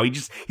uses now.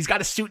 He's got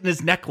a suit in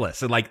his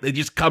necklace and like they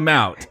just come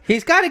out.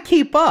 He's got to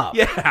keep up.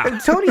 Yeah. And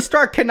Tony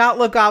Stark cannot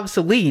look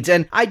obsolete.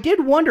 And I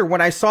did wonder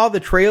when I saw the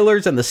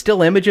trailers and the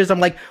still images, I'm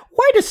like,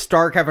 why does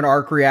Stark have an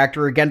arc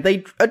reactor again?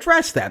 They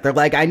address that. They're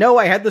like, I know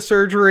I had the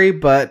surgery,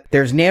 but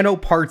there's nano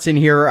parts in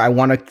here. I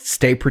want to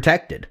stay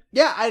protected.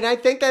 Yeah, and I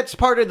think that's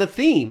part of the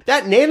theme.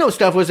 That nano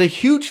stuff was a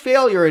huge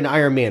failure in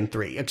Iron Man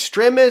 3.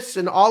 Extremis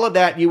and all of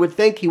that, you would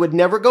think he would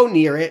never go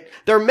near it.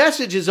 Their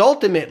message is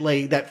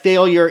ultimately that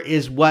failure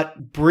is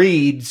what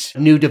breeds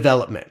new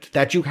development,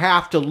 that you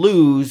have to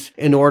lose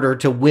in order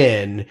to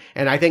win.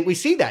 And I think we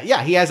see that.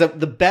 Yeah, he has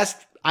the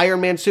best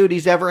Iron Man suit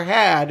he's ever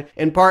had,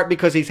 in part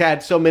because he's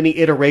had so many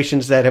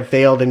iterations that have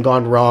failed and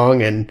gone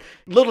wrong, and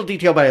little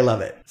detail, but I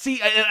love it. See,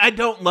 I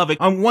don't love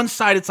it. On one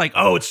side, it's like,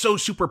 oh, it's so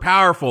super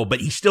powerful, but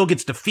he still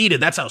gets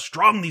defeated. That's how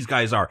strong these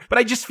guys are. But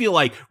I just feel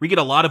like we get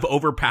a lot of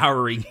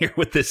overpowering here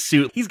with this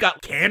suit. He's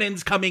got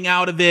cannons coming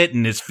out of it,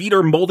 and his feet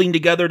are molding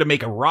together to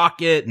make a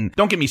rocket. And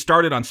don't get me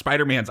started on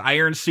Spider-Man's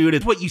iron suit.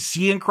 It's what you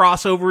see in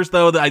crossovers,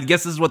 though. I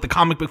guess this is what the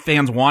comic book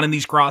fans want in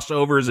these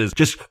crossovers, is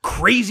just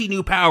crazy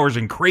new powers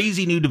and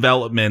crazy new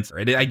developments.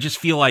 I just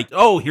feel like,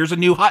 oh, here's a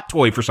new hot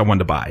toy for someone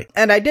to buy.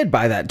 And I did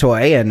buy that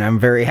toy, and I'm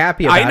very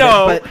happy about it. I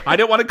know. But I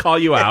didn't want to call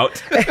you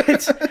out.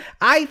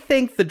 I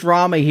think the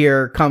drama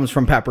here comes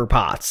from Pepper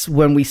Potts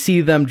when we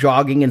see them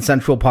jogging in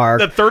Central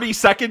Park. The 30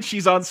 seconds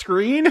she's on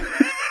screen?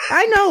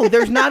 I know,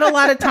 there's not a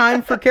lot of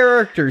time for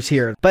characters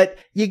here, but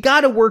you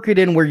gotta work it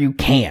in where you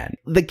can.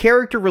 The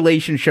character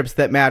relationships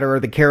that matter are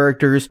the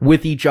characters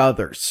with each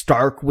other,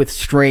 Stark with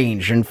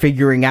Strange, and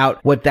figuring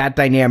out what that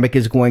dynamic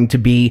is going to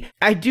be.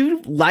 I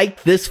do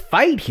like this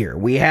fight here.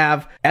 We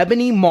have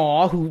Ebony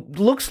Maw, who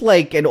looks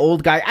like an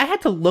old guy. I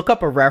had to look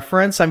up a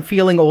reference. I'm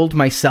feeling old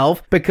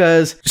myself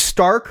because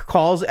Stark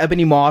calls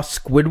Ebony Maw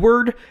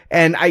Squidward,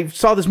 and I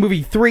saw this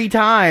movie 3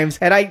 times,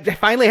 and I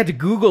finally had to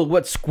Google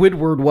what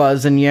Squidward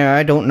was, and yeah,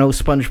 I don't know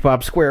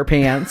SpongeBob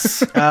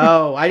SquarePants.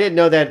 Oh, I didn't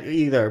know that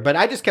either, but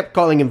I just kept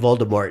calling him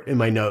Voldemort in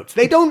my notes.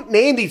 They don't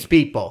name these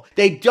people.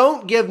 They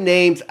don't give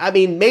names. I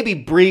mean, maybe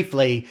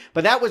briefly,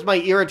 but that was my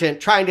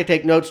irritant trying to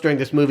take notes during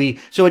this movie.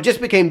 So it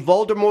just became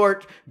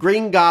Voldemort,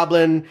 Green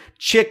Goblin,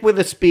 Chick with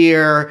a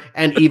Spear,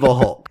 and Evil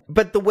Hulk.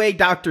 But the way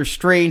Doctor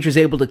Strange is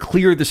able to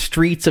clear the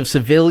streets of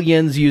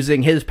civilians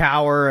using his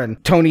power,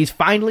 and Tony's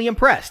finally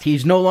impressed.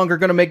 He's no longer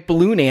going to make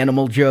balloon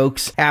animal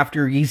jokes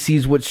after he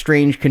sees what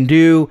Strange can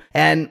do,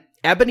 and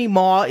Ebony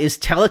Maw is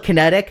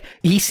telekinetic.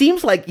 He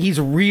seems like he's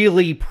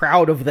really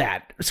proud of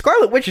that.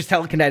 Scarlet Witch is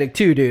telekinetic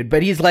too, dude,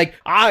 but he's like,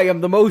 I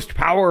am the most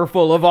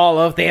powerful of all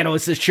of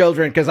Thanos'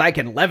 children because I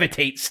can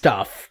levitate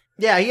stuff.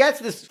 Yeah, he has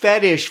this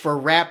fetish for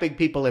wrapping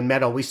people in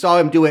metal. We saw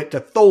him do it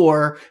to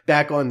Thor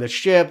back on the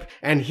ship,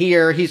 and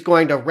here he's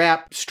going to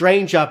wrap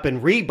Strange up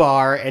in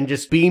rebar and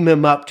just beam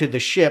him up to the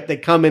ship. They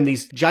come in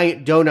these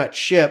giant donut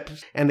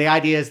ships, and the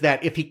idea is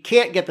that if he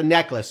can't get the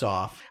necklace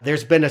off,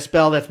 there's been a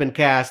spell that's been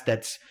cast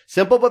that's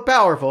simple but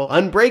powerful,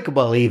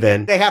 unbreakable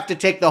even. They have to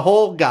take the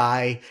whole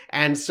guy,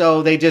 and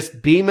so they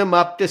just beam him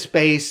up to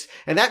space,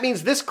 and that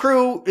means this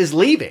crew is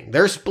leaving.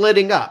 They're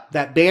splitting up.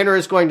 That Banner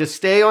is going to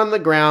stay on the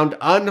ground,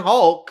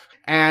 unhulk,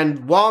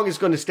 and Wong is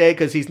going to stay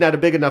because he's not a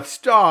big enough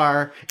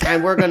star,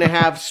 and we're going to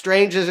have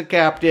Strange as a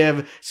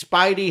captive,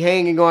 Spidey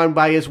hanging on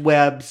by his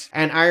webs,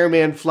 and Iron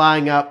Man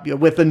flying up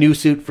with a new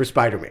suit for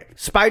Spider-Man.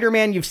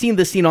 Spider-Man, you've seen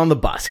this scene on the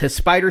bus. His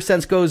spider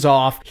sense goes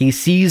off. He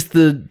sees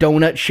the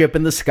donut ship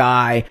in the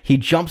sky. He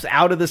jumps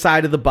out of the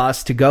side of the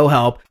bus to go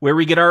help. Where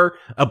we get our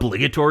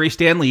obligatory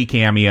Stan Lee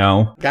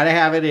cameo. Gotta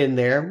have it in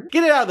there.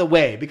 Get it out of the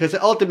way, because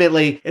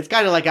ultimately, it's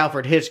kind of like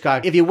Alfred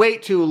Hitchcock. If you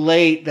wait too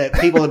late, that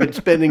people have been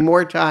spending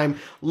more time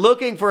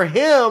looking for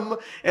him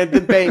and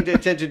then paying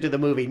attention to the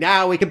movie.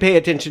 Now we can pay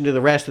attention to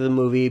the rest of the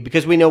movie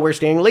because we know where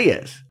Stan Lee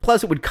is.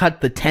 Plus, it would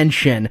cut the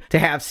tension to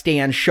have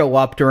Stan show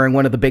up during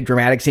one of the big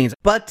dramatic scenes.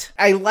 But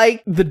I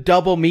like the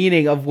double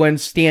meaning of when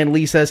Stan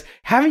Lee says,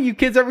 haven't you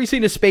kids ever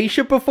seen a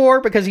spaceship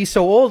before? Because he's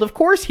so old. Of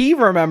course he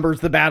remembers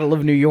the Battle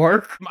of New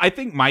York. I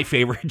think my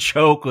favorite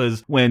joke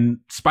was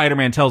when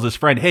Spider-Man tells his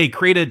friend, hey,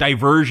 create a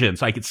diversion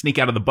so I could sneak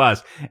out of the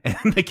bus.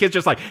 And the kid's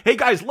just like, hey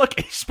guys, look,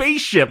 a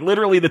spaceship.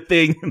 Literally the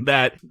thing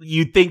that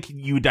you think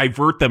you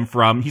divert them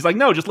from. He's like,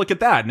 no, just look at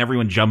that. And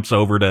everyone jumps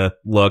over to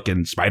look,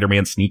 and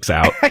Spider-Man sneaks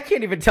out. I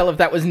can't even tell if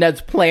that was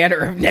Ned's plan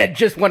or if Ned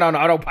just went on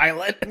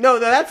autopilot. No,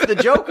 that's the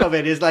joke of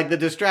it, is like the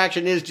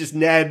distraction is just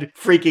Ned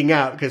freaking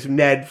out because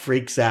Ned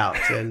freaks out.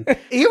 And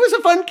he was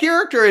a fun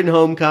character in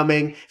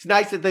Homecoming. It's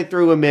nice that they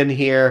threw him in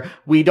here.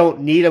 We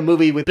don't need a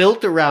movie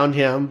built around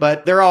him,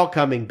 but they're all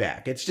coming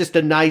back. It's just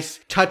a nice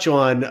touch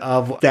on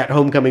of that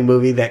Homecoming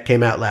movie that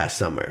came out last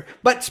summer.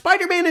 But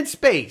Spider-Man in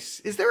space,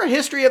 is there a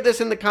history of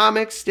this in the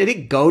comics? Did he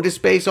go to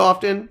space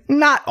often?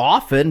 Not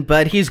often,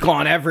 but he's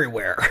gone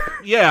everywhere.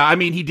 Yeah, I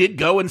mean, he did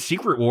go in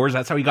Secret Wars.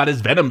 That's how he got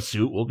his Venom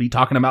suit. We'll be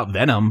talking about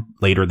Venom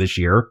later this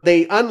year.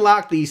 They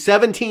unlocked the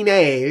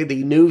 17A,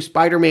 the new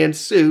Spider-Man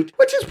suit,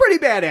 which is pretty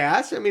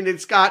badass. I mean,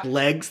 it's got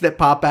legs that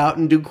pop out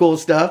and do cool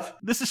stuff.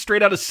 This is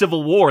straight out of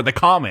Civil War, the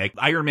comic.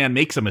 Iron Man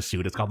makes him a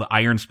suit. It's called the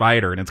Iron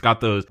Spider, and it's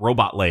got those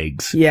robot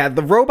legs. Yeah,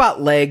 the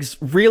robot legs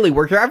really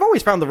work here. I've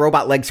always found the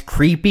robot legs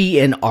creepy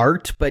in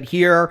art, but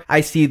here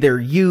I see their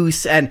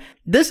use, and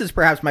this is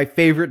perhaps my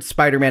favorite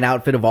Spider-Man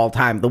outfit of all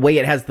time. The way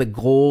it has the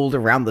gold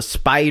around the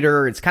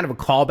spider. It's kind of a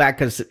callback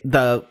because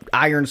the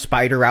Iron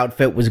Spider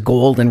outfit was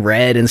gold and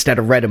red instead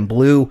of red and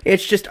blue.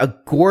 It's just a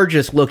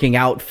gorgeous looking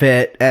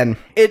outfit, and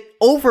it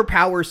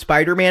overpowers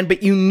Spider-Man,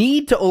 but you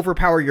need to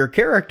overpower your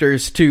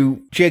characters,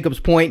 to Jacob's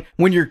point,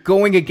 when you're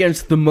going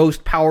against the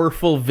most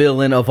powerful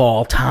villain of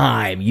all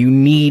time. You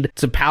need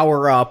to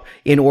power up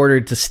in order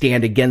to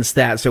stand against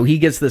that. So he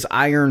gets this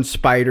Iron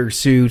Spider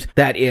suit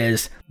that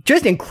is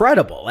just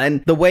incredible.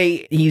 And the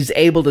way he's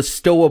able to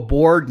stow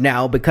aboard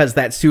now, because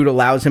that suit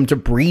allows him to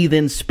breathe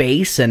in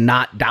space and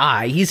not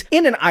die. He's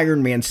in an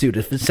Iron Man suit,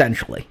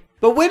 essentially.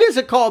 But when is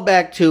a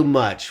callback too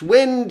much?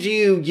 When do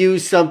you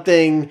use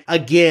something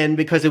again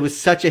because it was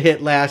such a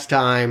hit last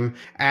time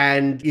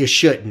and you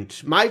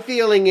shouldn't? My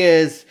feeling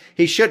is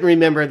he shouldn't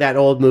remember that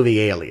old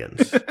movie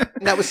Aliens.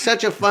 That was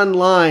such a fun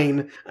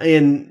line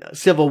in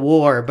Civil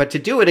War, but to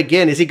do it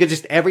again, is he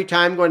just every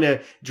time going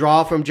to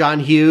draw from John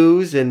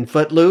Hughes and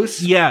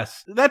Footloose?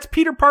 Yes, that's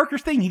Peter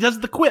Parker's thing. He does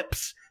the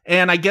quips.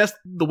 And I guess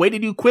the way to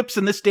do quips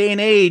in this day and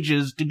age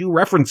is to do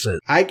references.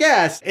 I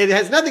guess. It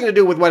has nothing to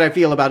do with what I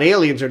feel about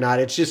Aliens or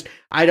not. It's just,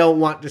 I don't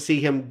want to see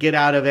him get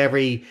out of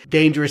every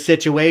dangerous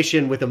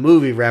situation with a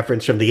movie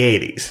reference from the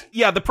 80s.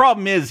 Yeah, the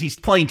problem is he's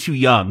playing too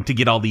young to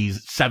get all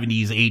these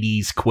 70s,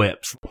 80s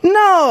quips.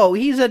 No,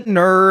 he's a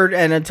nerd,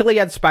 and until he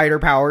had spider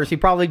powers, he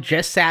probably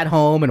just sat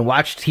home and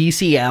watched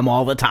TCM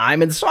all the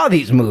time and saw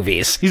these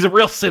movies. He's a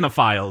real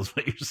cinephile, is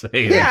what you're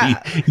saying.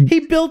 Yeah, he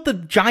built the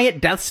giant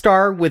Death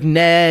Star with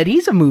Ned.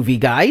 He's a movie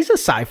guy. He's a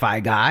sci-fi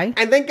guy.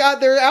 And thank God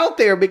they're out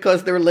there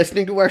because they're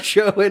listening to our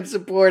show and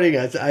supporting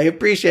us. I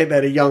appreciate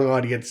that a young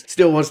audience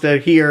still wants to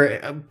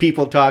hear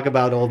people talk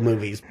about old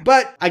movies.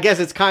 But I guess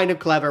it's kind of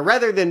clever.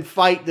 Rather than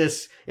fight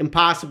this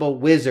impossible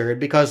wizard,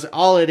 because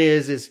all it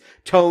is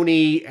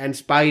Tony and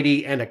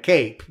Spidey and a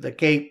cape. The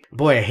cape,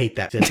 boy, I hate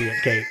that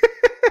symbiote cape.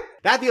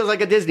 That feels like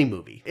a Disney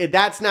movie.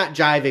 That's not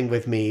jiving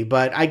with me,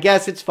 but I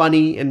guess it's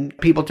funny and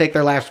people take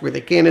their laughs where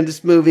they can in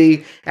this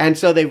movie. And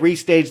so they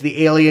restage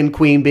the alien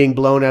queen being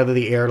blown out of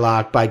the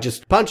airlock by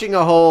just punching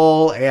a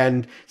hole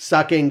and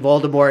sucking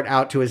Voldemort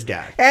out to his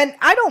death. And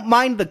I don't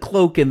mind the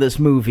cloak in this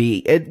movie.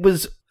 It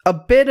was a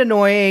bit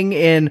annoying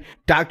in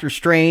Doctor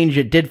Strange.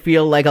 It did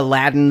feel like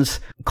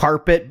Aladdin's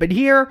carpet, but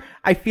here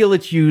I feel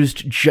it's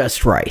used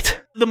just right.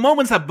 The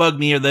moments that bug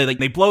me are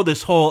they blow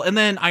this hole and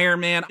then Iron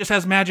Man just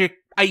has magic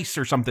ice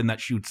or something that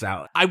shoots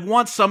out. I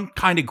want some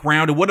kind of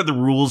ground. And what are the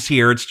rules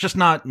here? It's just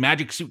not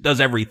magic suit does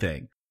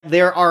everything.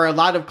 There are a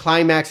lot of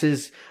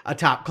climaxes,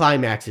 top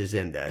climaxes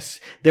in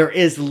this. There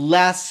is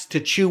less to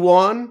chew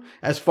on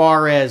as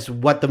far as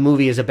what the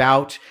movie is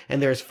about,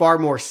 and there's far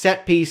more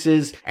set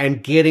pieces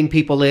and getting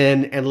people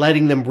in and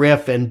letting them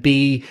riff and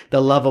be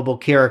the lovable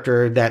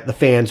character that the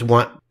fans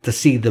want to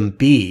see them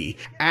be.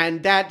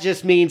 And that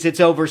just means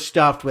it's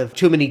overstuffed with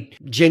too many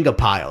Jenga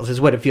piles,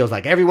 is what it feels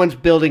like. Everyone's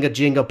building a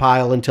Jenga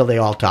pile until they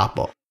all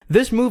topple.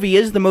 This movie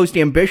is the most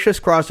ambitious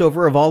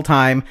crossover of all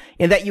time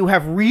in that you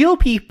have real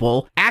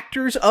people,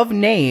 actors of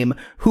name,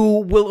 who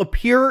will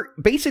appear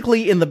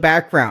basically in the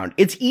background.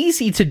 It's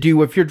easy to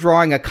do if you're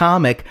drawing a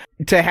comic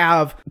to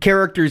have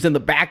characters in the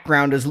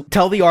background as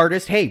tell the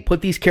artist, hey,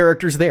 put these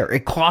characters there.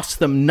 It costs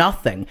them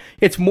nothing.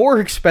 It's more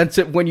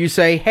expensive when you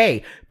say,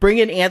 hey, bring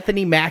in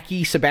Anthony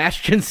Mackie,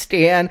 Sebastian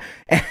Stan,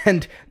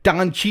 and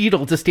Don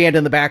Cheadle to stand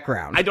in the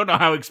background. I don't know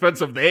how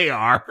expensive they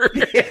are.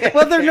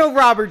 Well, they're no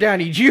Robert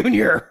Downey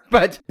Jr.,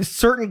 but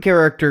certain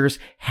characters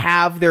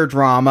have their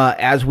drama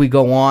as we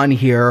go on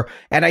here,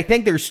 and I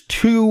think there's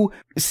two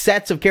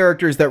sets of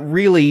characters that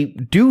really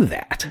do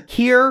that.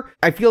 Here,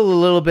 I feel a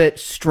little bit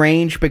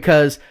strange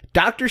because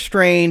Doctor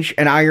Strange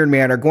and Iron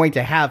Man are going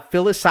to have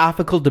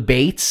philosophical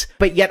debates,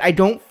 but yet I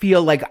don't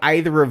feel like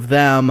either of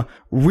them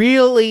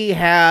really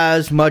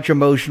has much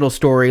emotional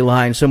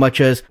storyline so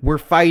much as we're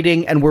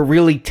fighting and we're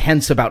really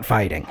tense about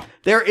fighting.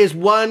 There is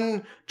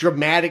one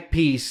dramatic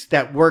piece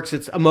that works,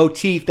 it's a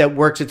motif that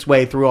works its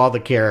way through all the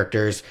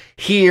characters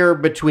here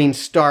between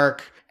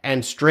Stark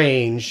and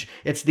Strange.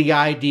 It's the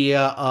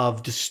idea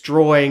of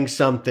destroying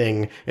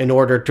something in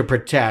order to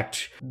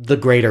protect the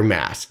greater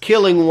mass,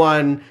 killing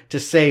one to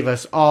save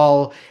us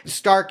all.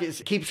 Stark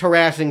keeps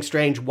harassing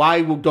Strange.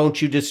 Why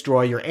don't you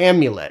destroy your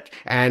amulet?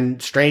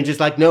 And Strange is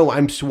like, no,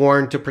 I'm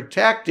sworn to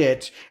protect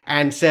it,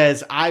 and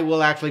says, I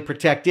will actually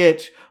protect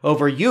it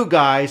over you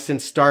guys,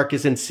 since Stark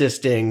is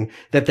insisting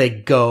that they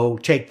go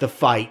take the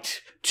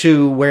fight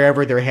to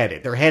wherever they're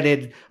headed. They're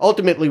headed,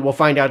 ultimately we'll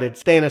find out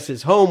it's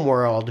Thanos'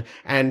 homeworld,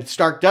 and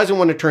Stark doesn't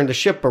want to turn the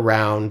ship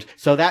around.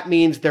 So that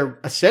means they're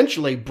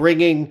essentially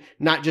bringing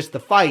not just the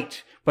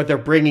fight, but they're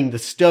bringing the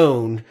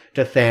stone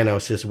to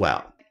Thanos as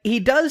well. He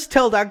does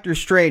tell Doctor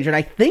Strange, and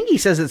I think he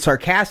says it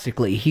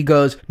sarcastically. He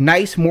goes,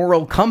 nice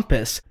moral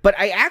compass. But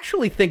I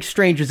actually think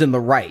Strange is in the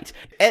right.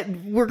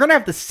 And we're going to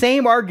have the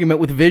same argument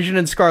with Vision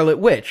and Scarlet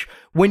Witch.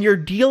 When you're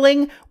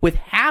dealing with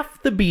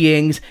half the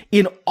beings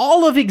in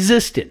all of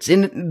existence,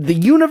 in the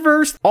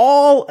universe,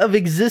 all of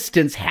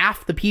existence,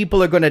 half the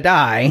people are going to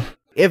die.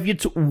 If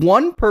it's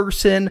one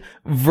person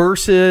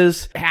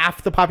versus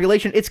half the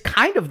population, it's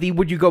kind of the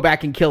would you go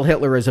back and kill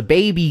Hitler as a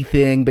baby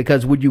thing,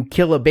 because would you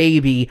kill a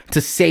baby to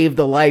save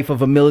the life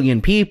of 1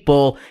 million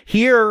people?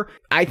 Here,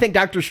 I think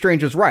Doctor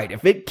Strange is right.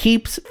 If it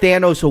keeps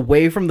Thanos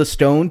away from the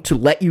stone to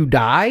let you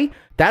die,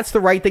 that's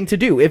the right thing to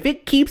do. If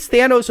it keeps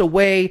Thanos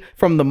away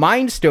from the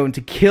Mind Stone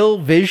to kill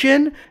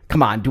Vision,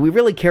 come on, do we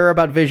really care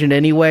about Vision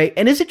anyway?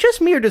 And is it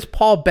just me, or does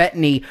Paul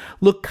Bettany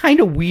look kind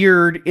of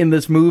weird in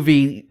this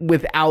movie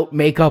without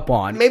makeup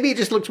on? Maybe he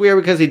just looks weird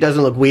because he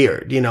doesn't look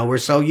weird. You know, we're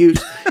so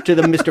used to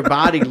the Mr.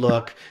 Body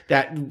look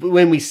that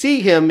when we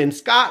see him in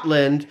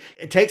Scotland,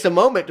 it takes a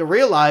moment to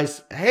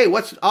realize, hey,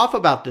 what's off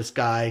about this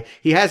guy?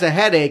 He has a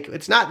headache.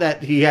 It's not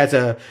that he has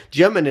a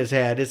gem in his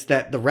head. It's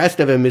that the rest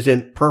of him is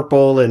in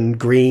purple and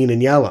green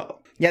and yellow.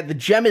 Yeah, the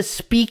gem is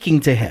speaking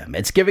to him.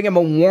 It's giving him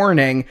a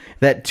warning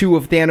that 2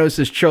 of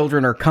Thanos'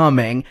 children are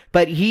coming,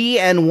 but he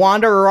and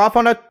Wanda are off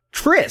on a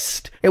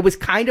tryst. It was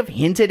kind of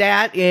hinted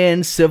at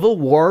in Civil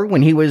War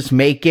when he was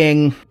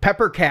making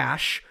Pepper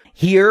Cash.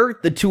 Here,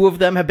 the 2 of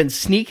them have been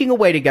sneaking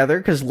away together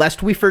because,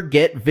 lest we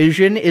forget,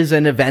 Vision is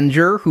an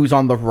Avenger who's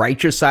on the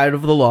righteous side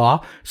of the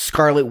law.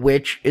 Scarlet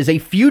Witch is a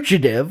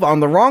fugitive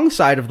on the wrong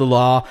side of the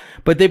law,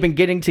 but they've been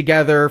getting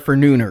together for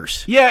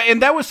nooners. Yeah,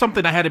 and that was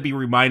something I had to be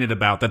reminded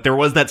about, that there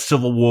was that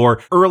Civil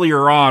War.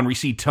 Earlier on, we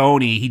see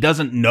Tony. He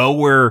doesn't know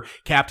where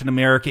Captain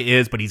America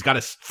is, but he's got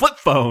a flip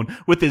phone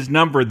with his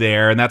number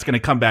there, and that's going to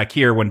come back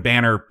here when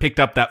Banner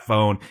picked up that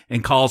phone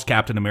and calls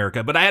Captain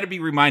America. But I had to be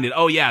reminded,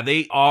 oh yeah,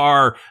 they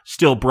are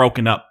still broken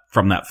up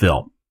from that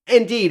film.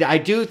 Indeed, I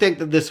do think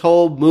that this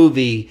whole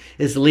movie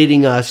is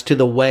leading us to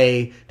the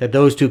way that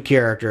those 2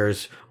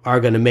 characters are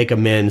going to make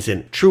amends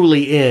and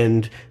truly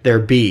end their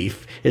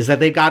beef, is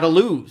that they've got to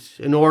lose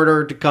in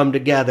order to come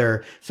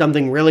together.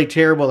 Something really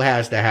terrible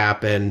has to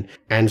happen.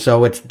 And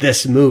so it's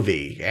this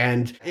movie.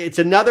 And it's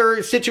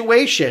another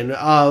situation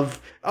of,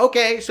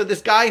 okay, so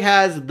this guy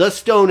has the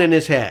stone in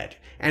his head,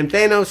 and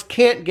Thanos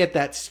can't get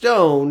that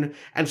stone,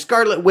 and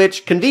Scarlet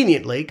Witch,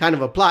 conveniently, kind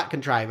of a plot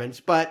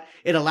contrivance, but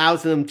it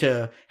allows them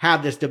to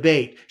have this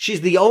debate. She's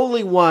the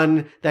only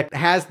one that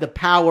has the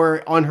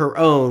power on her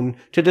own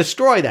to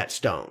destroy that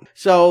stone.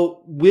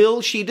 So will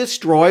she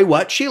destroy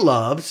what she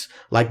loves?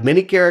 Like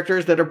many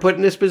characters that are put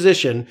in this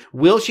position,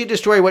 will she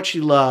destroy what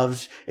she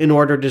loves in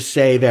order to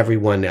save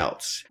everyone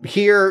else?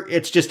 Here,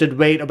 it's just a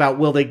debate about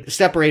will they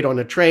separate on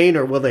a train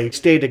or will they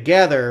stay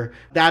together?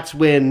 That's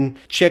when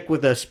Chick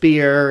with a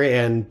spear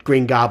and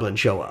Green Goblin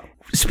show up.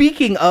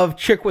 Speaking of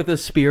Chick with a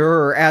Spear,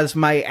 or as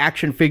my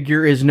action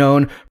figure is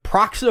known,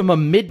 Proxima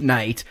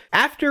Midnight,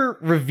 after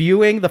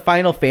reviewing the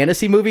Final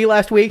Fantasy movie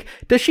last week,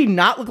 does she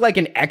not look like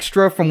an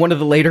extra from one of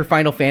the later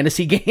Final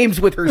Fantasy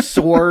games with her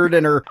sword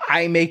and her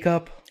eye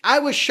makeup? I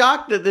was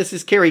shocked that this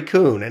is Carrie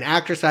Coon, an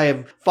actress I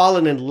have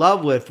fallen in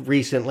love with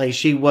recently.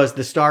 She was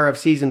the star of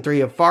season 3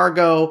 of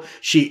Fargo.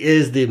 She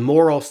is the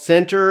moral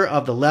center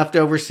of the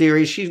Leftover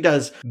series. She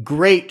does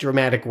great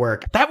dramatic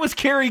work. That was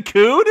Carrie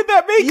Coon in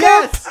that makeup?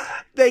 Yes!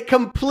 They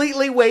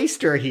completely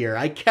waste her here.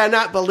 I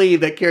cannot believe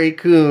that Carrie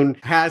Coon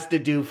has to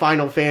do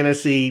Final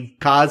Fantasy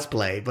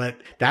cosplay, but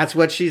that's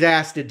what she's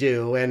asked to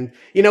do. And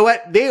you know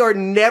what? They are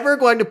never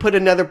going to put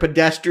another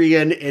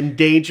pedestrian in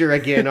danger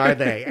again, are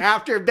they?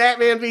 After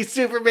Batman v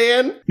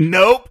Superman?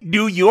 Nope.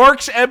 New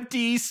York's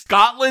empty.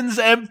 Scotland's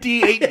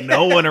empty. Ain't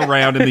no one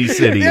around in these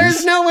cities.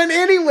 There's no one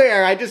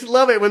anywhere. I just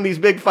love it when these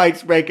big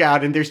fights break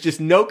out and there's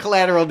just no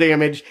collateral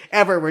damage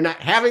ever. We're not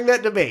having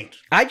that debate.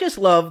 I just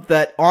love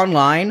that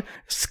online,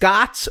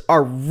 Scots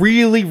are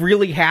really,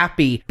 really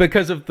happy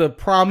because of the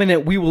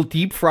prominent "we will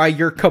deep fry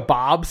your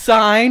kebab"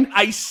 sign.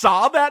 I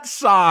saw that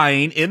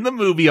sign in the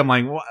movie. I'm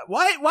like,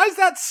 why is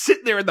that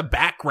sitting there in the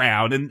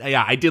background? And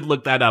yeah, I did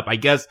look that up. I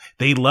guess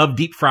they love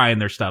deep frying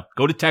their stuff.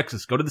 Go to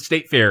Texas, go to the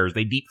state fairs.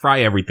 They deep fry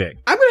everything.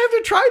 I'm going to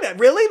have to try that.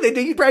 Really? They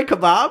deep fry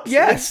kebabs?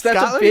 Yes, that's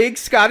Scotland? A big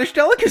Scottish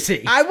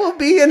delicacy. I will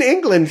be in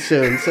England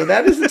soon, so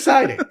that is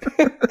exciting.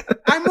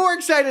 I'm more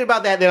excited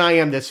about that than I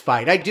am this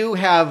fight. I do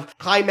have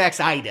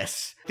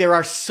climax-itis. There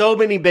are so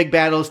many big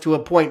battles to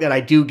a point that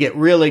I do get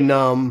really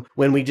numb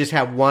when we just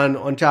have one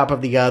on top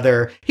of the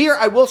other. Here,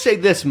 I will say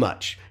this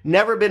much.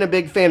 Never been a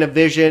big fan of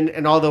Vision,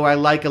 and although I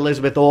like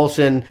Elizabeth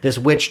Olsen, this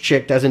witch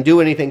chick doesn't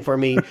do anything for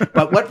me.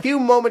 But what few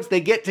moments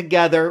they get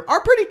together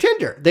are pretty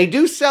tender. They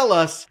do sell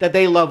us that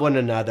they love one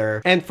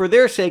another, and for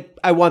their sake,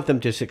 I want them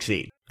to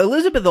succeed.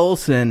 Elizabeth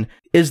Olsen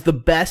is the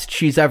best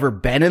she's ever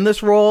been in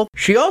this role.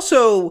 She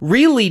also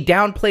really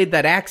downplayed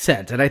that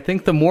accent, and I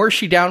think the more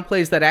she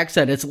downplays that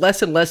accent, it's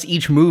less and less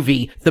each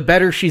movie, the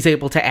better she's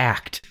able to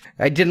act.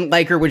 I didn't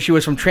like her when she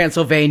was from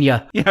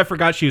Transylvania. Yeah, I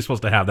forgot she was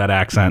supposed to have that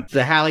accent.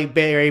 The Halle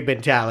Berry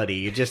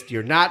mentality.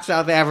 You're not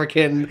South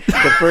African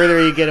the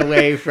further you get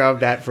away from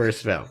that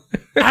first film.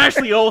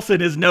 Ashley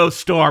Olsen is no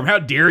Storm. How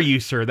dare you,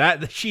 sir?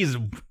 She's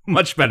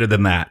much better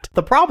than that.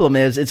 The problem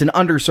is it's an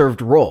underserved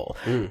role.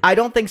 I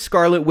don't think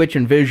Scarlet Witch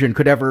and Vision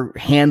could ever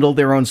handle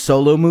their own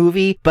solo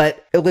movie,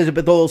 but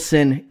Elizabeth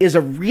Olsen is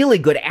a really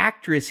good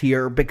actress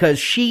here because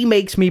she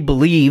makes me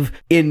believe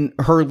in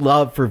her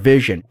love for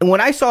Vision. And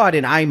when I saw it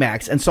in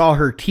IMAX and saw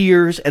her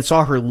tears and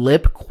saw her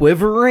lip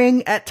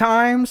quivering at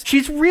times,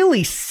 she's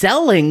really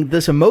selling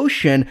this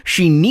emotion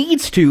she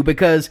needs to,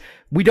 because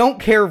we don't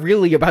care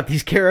really about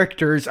these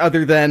characters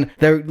other than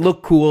they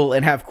look cool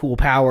and have cool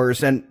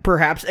powers and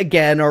perhaps,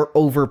 again, are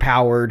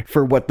overpowered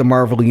for what the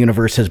Marvel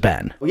Universe has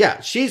been.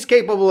 Yeah, she's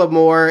capable of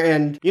more,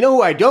 and you know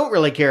who I don't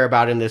really care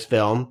about in this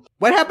film?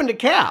 What happened to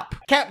Cap?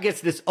 Cap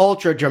gets this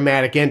ultra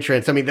dramatic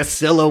entrance. I mean, the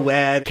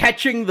silhouette.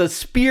 Catching the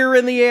spear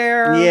in the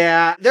air.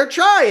 Yeah, they're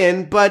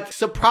trying, but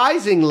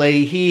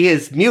surprisingly, he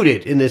is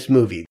muted in this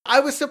movie.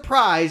 I was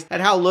surprised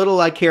at how little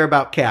I care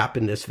about Cap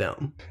in this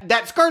film.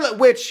 That Scarlet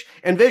Witch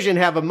and Vision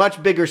have a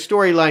much bigger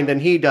storyline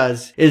than he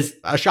does is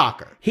a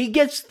shocker. He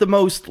gets the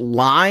most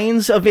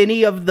lines of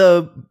any of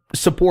the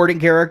supporting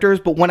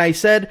characters, but when I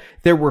said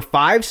there were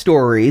 5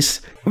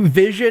 stories,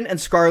 Vision and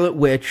Scarlet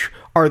Witch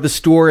are the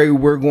story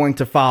we're going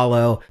to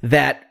follow,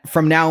 that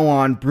from now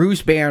on,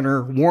 Bruce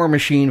Banner, War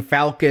Machine,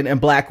 Falcon,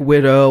 and Black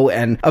Widow,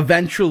 and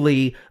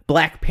eventually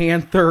Black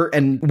Panther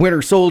and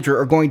Winter Soldier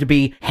are going to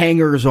be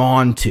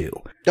hangers-on to.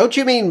 Don't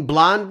you mean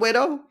Blonde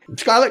Widow?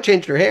 Scarlet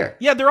changed her hair.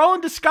 Yeah, they're all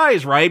in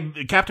disguise, right?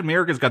 Captain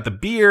America's got the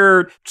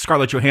beard.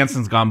 Scarlett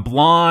Johansson's gone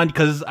blonde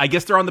because I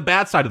guess they're on the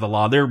bad side of the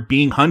law. They're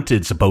being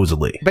hunted,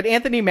 supposedly. But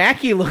Anthony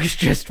Mackie looks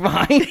just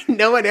fine.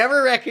 No one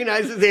ever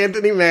recognizes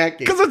Anthony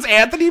Mackie. Because it's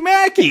Anthony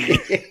Mackie.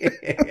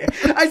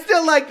 I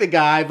still like the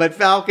guy, but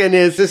Falcon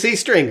is a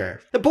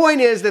C-stringer. The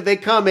point is that they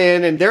come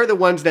in and they're the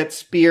ones that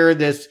spear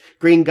this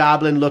Green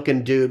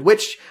Goblin-looking dude,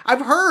 which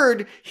I've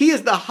heard he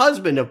is the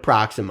husband of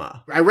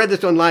Proxima. I read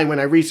this online when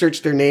I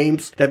researched their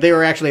names, that they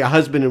were actually a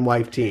husband and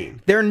wife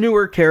team. They're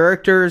newer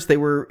characters. They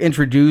were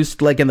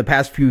introduced like in the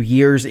past few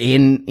years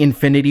in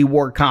Infinity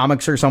War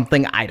comics or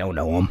something. I don't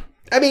know them.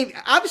 I mean,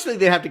 obviously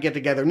they have to get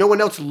together. No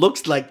one else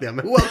looks like them.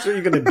 Who else are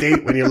you going to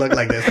date when you look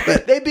like this?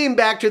 But they beam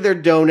back to their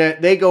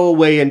donut. They go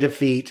away in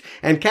defeat.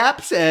 And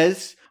Cap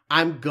says,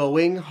 I'm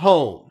going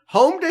home.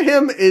 Home to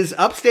him is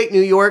upstate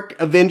New York,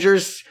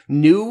 Avengers'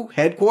 new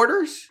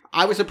headquarters.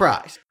 I was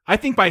surprised. I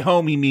think by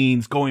home he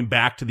means going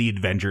back to the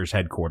Avengers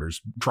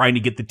headquarters, trying to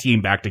get the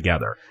team back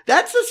together.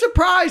 That's a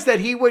surprise that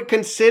he would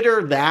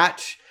consider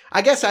that.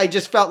 I guess I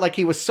just felt like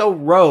he was so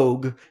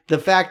rogue. The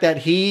fact that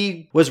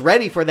he was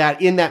ready for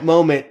that in that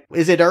moment,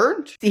 is it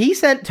earned? He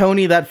sent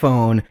Tony that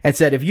phone and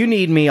said, if you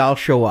need me, I'll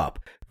show up.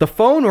 The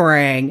phone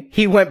rang,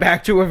 he went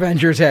back to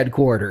Avengers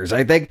headquarters.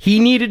 I think he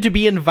needed to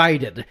be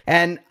invited.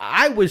 And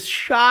I was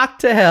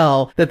shocked to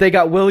hell that they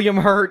got William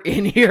Hurt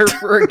in here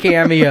for a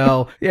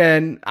cameo.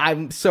 And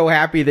I'm so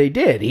happy they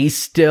did. He's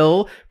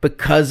still,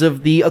 because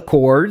of the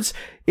Accords,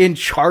 in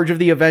charge of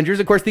the Avengers.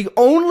 Of course, the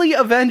only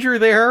Avenger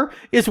there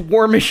is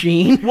War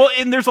Machine. Well,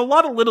 and there's a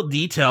lot of little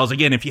details.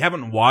 Again, if you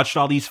haven't watched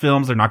all these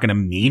films, they're not going to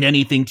mean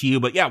anything to you.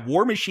 But yeah,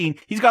 War Machine,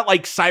 he's got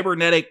like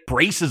cybernetic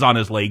braces on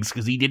his legs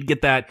because he did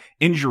get that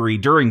injury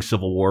during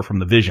Civil War from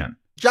the Vision.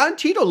 John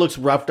Cheadle looks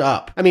roughed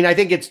up. I mean, I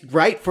think it's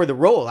right for the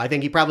role. I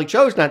think he probably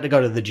chose not to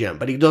go to the gym,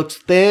 but he looks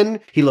thin,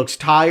 he looks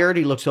tired,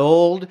 he looks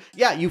old.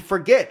 Yeah, you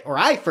forget, or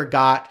I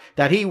forgot,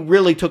 that he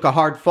really took a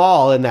hard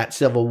fall in that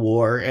Civil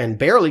War and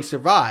barely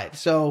survived.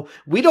 So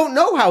we don't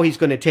know how he's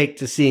going to take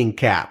to seeing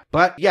Cap.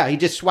 But yeah, he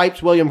just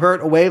swipes William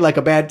Hurt away like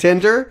a bad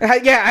Tinder.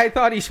 Yeah, I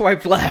thought he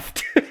swiped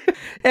left.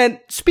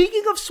 And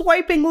speaking of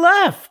swiping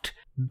left,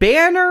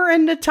 Banner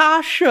and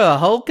Natasha,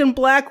 Hulk and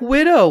Black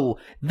Widow,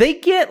 they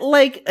get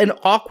like an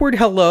awkward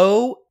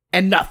hello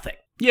and nothing.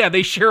 Yeah,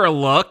 they share a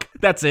look.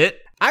 That's it.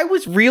 I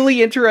was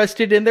really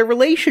interested in their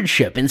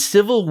relationship. In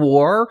Civil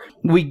War,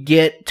 we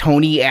get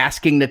Tony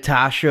asking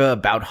Natasha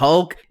about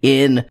Hulk.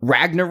 In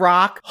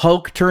Ragnarok,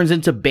 Hulk turns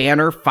into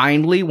Banner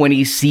finally when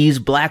he sees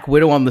Black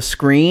Widow on the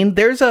screen.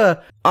 There's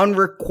a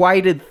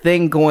unrequited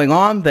thing going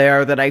on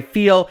there that I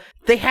feel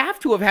they have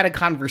to have had a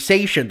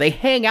conversation. They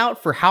hang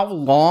out for how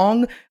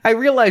long? I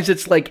realize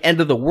it's like end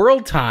of the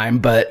world time,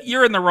 but...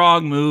 You're in the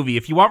wrong movie.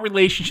 If you want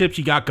relationships,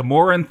 you got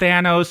Gamora and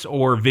Thanos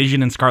or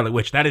Vision and Scarlet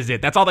Witch. That is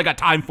it. That's all they got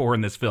time for in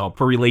this film,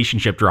 for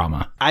relationship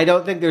drama. I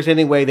don't think there's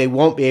any way they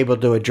won't be able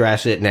to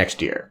address it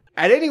next year.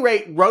 At any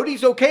rate,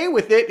 Rhodey's okay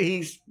with it.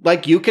 He's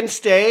like, you can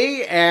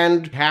stay,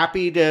 and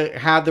happy to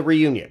have the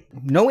reunion.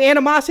 No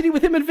animosity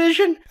with him and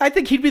Vision? I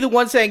think he'd be the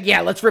one saying,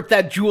 yeah, let's rip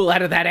that jewel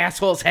out of that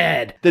asshole's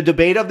head. The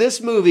debate of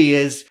this movie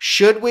is,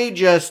 should we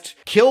just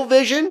kill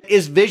Vision?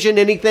 Is Vision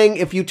anything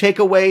if you take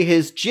away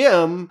his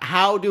gem?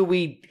 How do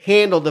we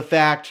handle the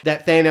fact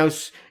that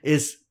Thanos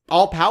is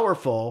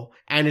all-powerful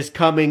and is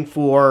coming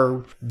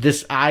for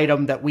this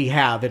item that we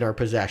have in our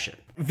possession?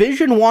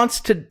 Vision wants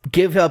to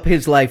give up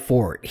his life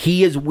for it.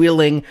 He is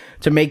willing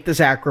to make the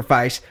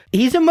sacrifice.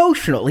 He's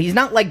emotional. He's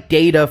not like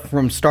Data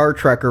from Star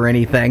Trek or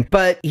anything,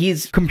 but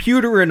he's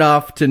computer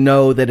enough to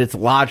know that it's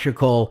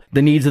logical.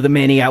 The needs of the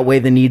many outweigh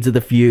the needs of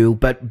the few.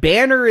 But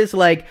Banner is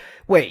like,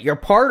 wait, you're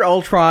part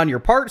Ultron, you're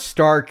part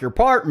Stark, you're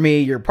part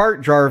me, you're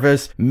part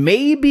Jarvis.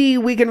 Maybe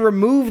we can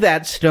remove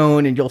that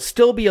stone and you'll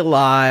still be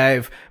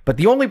alive. But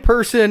the only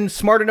person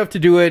smart enough to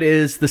do it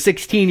is the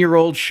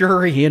 16-year-old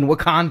Shuri in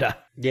Wakanda.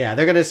 Yeah,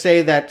 they're going to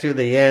say that to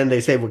the end.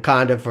 They say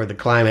Wakanda for the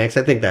climax.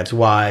 I think that's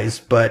wise,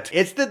 but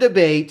it's the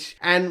debate,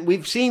 and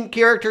we've seen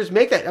characters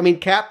make that. I mean,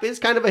 Cap is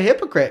kind of a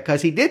hypocrite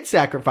because he did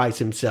sacrifice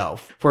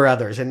himself for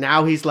others, and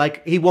now he's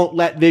like, he won't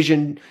let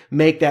Vision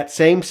make that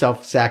same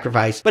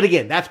self-sacrifice. But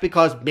again, that's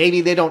because maybe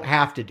they don't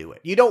have to do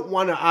it. You don't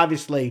want to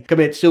obviously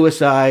commit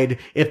suicide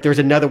if there's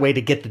another way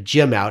to get the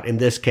gem out in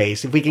this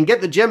case. If we can get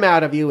the gem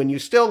out of you and you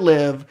still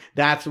live,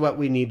 that's what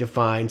we need to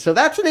find. So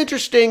that's an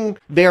interesting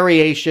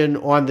variation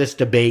on this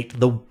debate,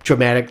 the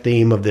dramatic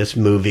theme of this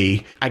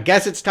movie. I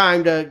guess it's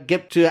time to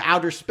get to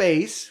outer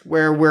space,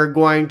 where we're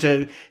going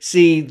to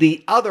see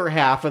the other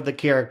half of the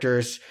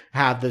characters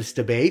have this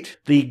debate,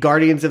 the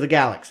Guardians of the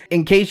Galaxy.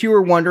 In case you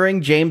were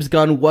wondering, James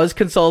Gunn was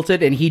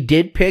consulted and he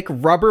did pick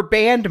Rubber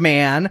Band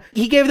Man.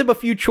 He gave them a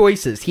few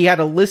choices. He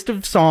had a list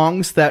of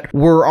songs that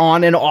were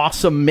on an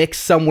awesome mix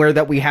somewhere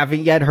that we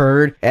haven't yet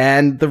heard,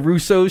 and the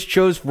Russos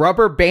chose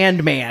Rubber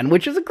Band Man,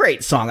 which is a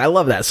great song. I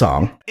love that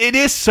song. It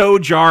is so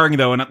jarring,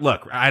 though, and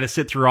look, I had to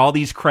sit through all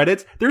these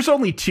credits. There's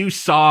only 2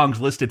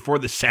 songs listed for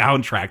the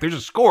soundtrack. There's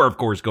a score, of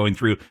course, going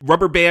through.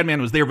 Rubber Band Man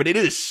was there, but it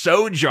is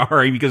so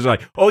jarring because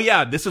like, oh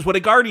yeah, this is what a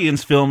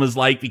Guardians film is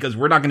like, because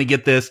we're not going to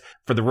get this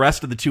for the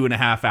rest of the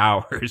 2.5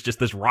 hours, just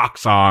this rock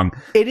song.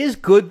 It is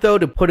good, though,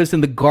 to put us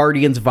in the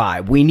Guardians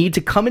vibe. We need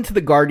to come into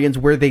the Guardians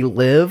where they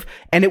live,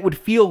 and it would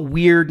feel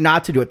weird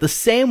not to do it. The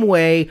same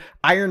way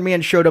Iron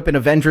Man showed up in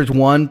Avengers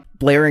 1,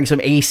 blaring some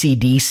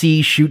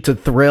AC/DC, Shoot to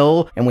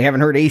Thrill, and we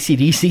haven't heard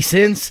AC/DC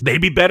since. They'd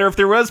be better if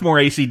there was more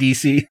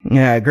AC/DC.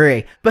 Yeah, I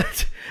agree.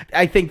 But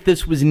I think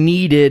this was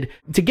needed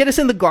to get us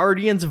in the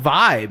Guardians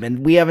vibe,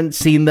 and we haven't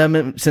seen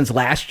them since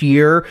last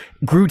year.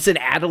 Groot's an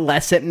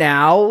adolescent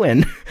now,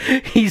 and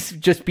he's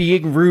just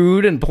being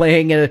rude and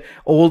playing an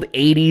old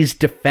 80s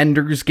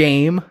Defenders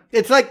game.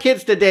 It's like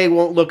kids today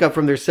won't look up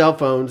from their cell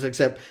phones,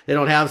 except they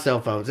don't have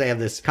cell phones. They have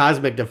this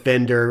Cosmic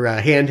Defender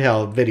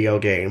handheld video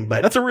game.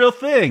 But that's a real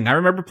thing. I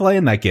remember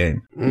playing that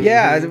game. Mm-hmm.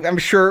 Yeah, I'm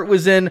sure it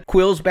was in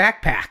Quill's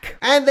backpack.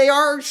 And they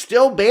are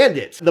still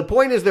bandits. The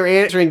point is they're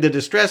answering the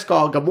distress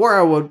call.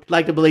 Gamora would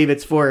like to believe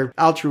it's for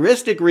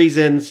altruistic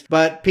reasons,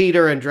 but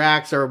Peter and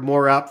Drax are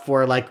more up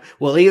for like,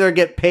 we'll either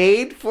get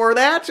paid for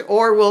that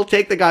or we'll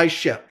take the guy's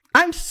ship.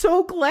 I'm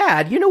so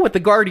glad. You know what the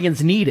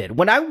Guardians needed?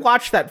 When I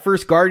watched that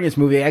first Guardians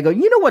movie, I go,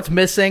 you know what's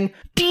missing?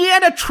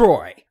 Deanna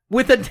Troi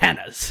with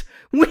antennas.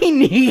 We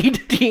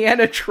need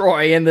Deanna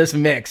Troi in this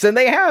mix, and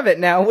they have it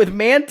now with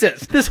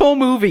Mantis. This whole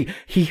movie,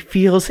 he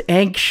feels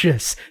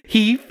anxious.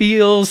 He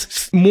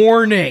feels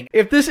mourning.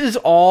 If this is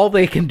all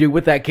they can do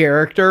with that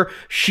character,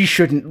 she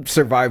shouldn't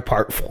survive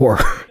part 4.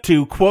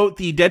 To quote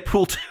the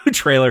Deadpool 2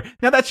 trailer,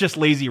 now that's just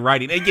lazy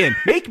writing. Again,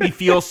 make me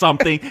feel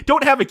something.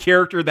 Don't have a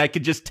character that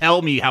could just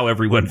tell me how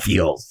everyone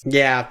feels.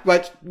 Yeah,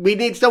 but we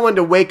need someone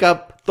to wake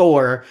up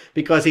Thor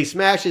because he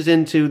smashes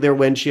into their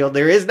windshield.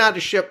 There is not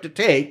a ship to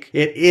take.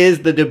 It is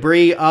the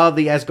debris of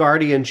the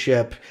Asgardian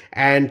ship,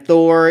 and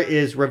Thor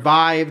is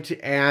revived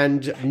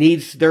and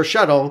needs their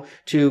shuttle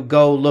to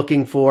go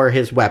looking for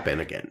his weapon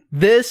again.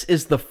 This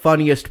is the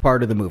funniest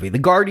part of the movie. The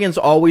Guardians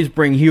always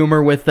bring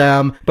humor with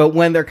them, but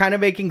when they're kind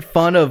of making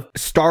fun of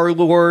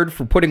Star-Lord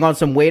for putting on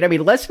some weight, I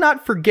mean, let's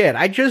not forget,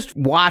 I just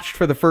watched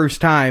for the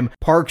first time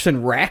Parks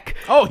and Rec.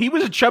 Oh, he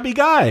was a chubby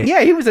guy.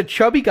 Yeah, he was a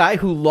chubby guy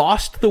who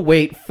lost the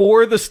weight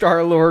for the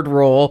Star-Lord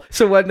role.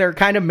 So when they're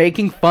kind of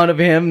making fun of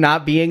him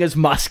not being as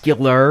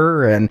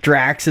muscular, and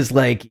Drax is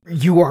like,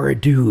 you are a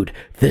dude.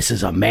 this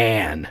is a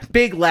man.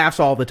 Big laughs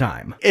all the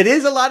time. It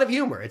is a lot of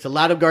humor. It's a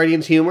lot of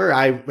Guardians humor.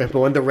 I am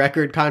on the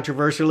record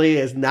controversially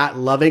as not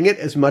loving it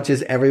as much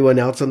as everyone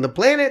else on the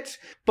planet,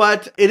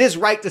 but it is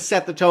right to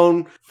set the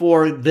tone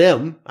for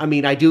them. I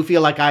mean, I do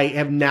feel like I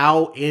am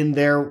now in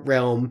their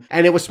realm,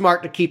 and it was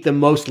smart to keep them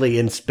mostly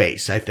in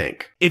space, I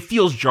think. It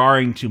feels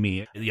jarring to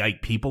me.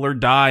 Like, people are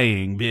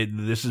dying.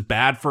 This is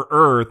bad for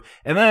Earth.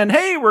 And then,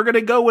 hey, we're going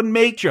to go and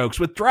make jokes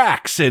with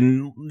Drax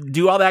and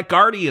do all that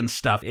Guardian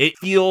stuff. It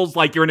feels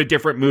like you're in a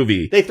different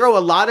movie. They throw a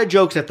lot of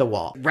jokes at the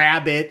wall.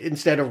 Rabbit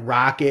instead of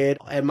Rocket.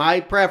 And my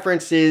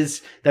preference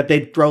is that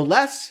they throw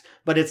less,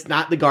 but it's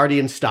not the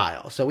Guardian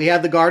style. So we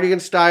have the Guardian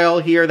style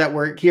here that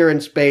we're here in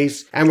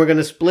space, and we're going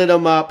to split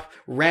them up.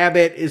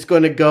 Rabbit is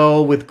going to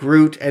go with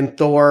Groot and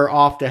Thor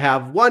off to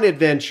have one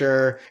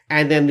adventure,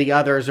 and then the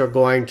others are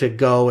going to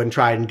go and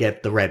try and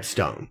get the Red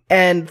Stone.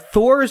 And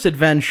Thor's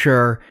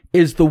adventure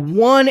is the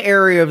one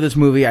area of this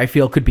movie I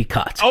feel could be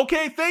cut.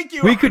 Okay, thank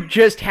you. We could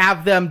just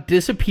have them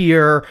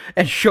disappear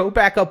and show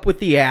back up with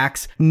the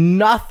axe.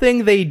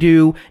 Nothing they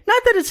do.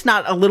 Not that it's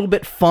not a little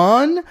bit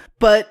fun,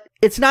 but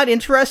it's not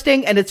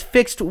interesting, and it's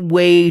fixed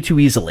way too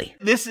easily.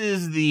 This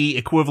is the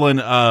equivalent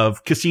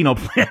of Casino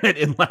Planet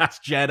in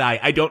Last Jedi.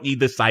 I don't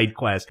need the side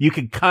quest. You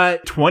could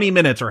cut 20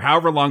 minutes or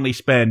however long they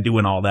spend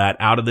doing all that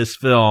out of this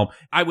film.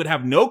 I would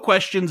have no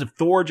questions if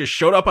Thor just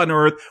showed up on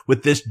Earth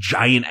with this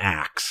giant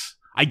axe.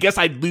 I guess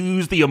I'd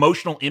lose the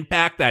emotional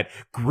impact that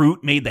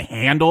Groot made the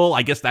handle.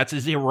 I guess that's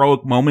his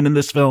heroic moment in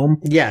this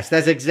film. Yes,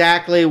 that's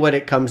exactly what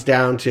it comes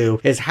down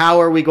to, is how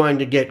are we going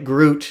to get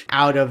Groot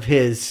out of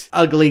his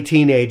ugly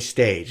teenage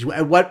stage?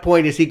 At what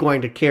point is he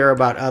going to care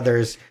about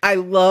others? I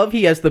love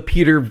he has the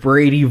Peter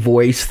Brady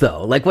voice,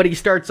 though. Like, when he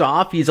starts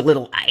off, he's a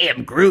little, I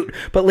am Groot,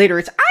 but later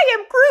it's, I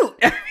am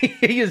Groot.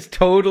 He is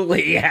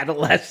totally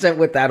adolescent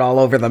with that all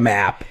over the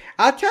map.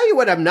 I'll tell you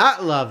what I'm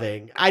not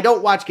loving. I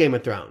don't watch Game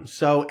of Thrones,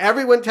 so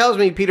everyone tells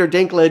me Peter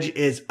Dinklage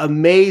is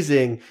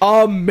amazing.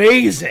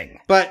 Amazing.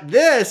 But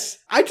this,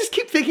 I just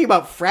keep thinking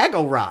about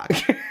Fraggle Rock.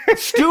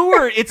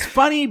 Stuart, it's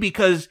funny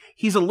because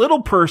he's a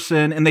little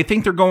person and they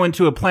think they're going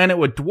to a planet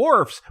with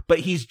dwarfs, but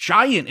he's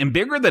giant and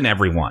bigger than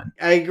everyone.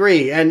 I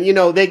agree. And, you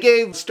know, they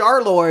gave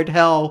Star-Lord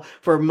hell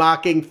for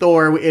mocking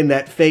Thor in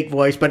that fake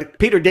voice, but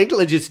Peter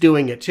Dinklage is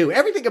doing it too.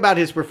 Everything about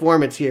his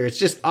performance here is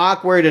just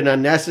awkward and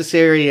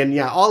unnecessary. And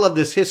yeah, all of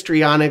this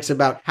histrionics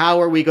about how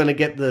are we going to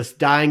get this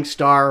dying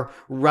star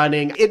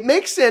running. It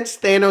makes sense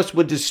Thanos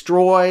would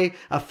destroy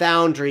a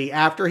foundry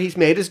after he's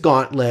made his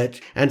gauntlet,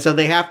 and so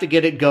they have to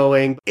get it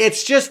going.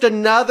 It's just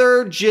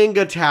another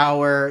Jenga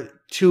tower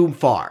too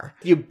far.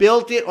 You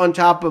built it on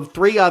top of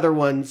 3 other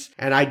ones,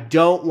 and I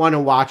don't want to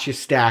watch you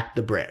stack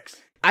the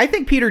bricks. I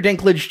think Peter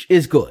Dinklage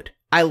is good.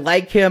 I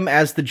like him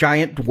as the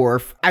giant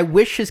dwarf. I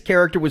wish his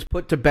character was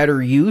put to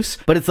better use,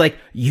 but it's like,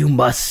 you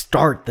must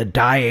start the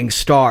dying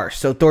star.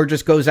 So Thor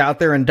just goes out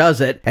there and does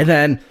it, and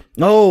then,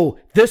 oh,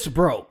 this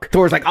broke.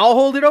 Thor's like, I'll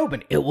hold it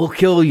open. It will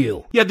kill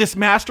you. Yeah, this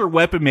master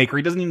weapon maker,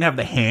 he doesn't even have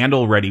the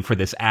handle ready for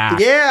this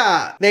axe.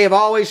 Yeah, they have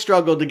always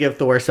struggled to give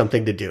Thor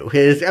something to do.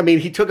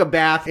 He took a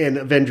bath in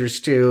Avengers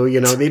 2,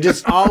 you know, they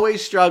just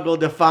always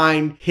struggled to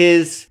find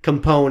his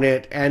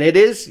component. And it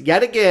is,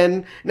 yet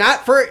again,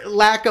 not for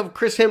lack of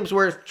Chris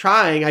Hemsworth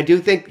trying. I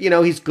do think, you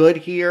know, he's good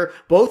here,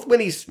 both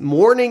when he's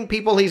mourning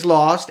people he's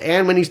lost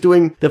and when he's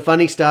doing the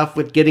funny stuff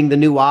with getting the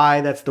new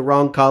eye that's the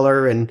wrong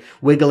color and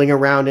wiggling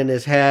around in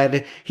his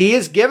head. He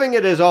is giving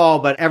it his all,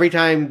 but every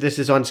time this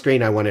is on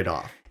screen, I want it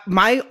off.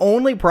 My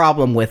only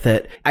problem with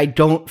it, I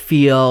don't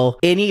feel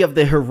any of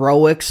the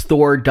heroics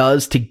Thor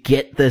does to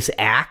get this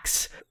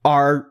axe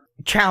are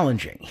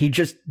challenging. He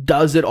just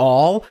does it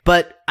all,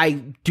 but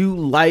I do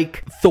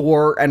like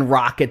Thor and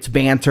Rocket's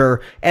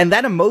banter, and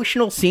that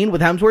emotional scene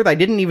with Hemsworth, I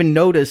didn't even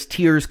notice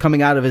tears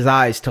coming out of his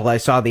eyes till I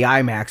saw the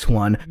IMAX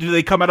one. Do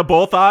they come out of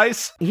both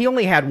eyes? He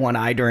only had one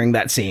eye during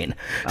that scene.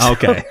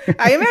 Okay. So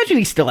I imagine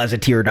he still has a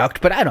tear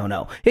duct, but I don't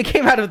know. It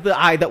came out of the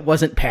eye that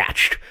wasn't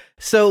patched.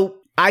 So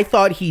I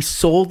thought he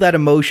sold that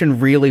emotion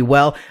really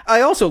well.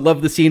 I also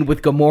love the scene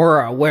with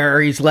Gamora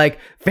where he's like,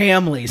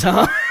 families,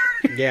 huh?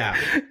 Yeah.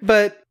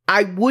 But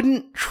I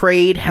wouldn't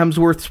trade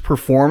Hemsworth's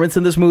performance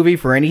in this movie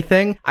for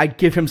anything. I'd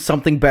give him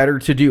something better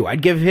to do.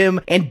 I'd give him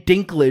and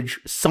Dinklage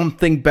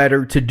something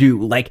better to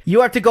do. Like,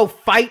 you have to go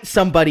fight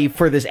somebody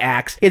for this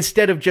axe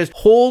instead of just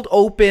hold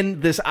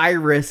open this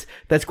iris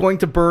that's going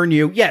to burn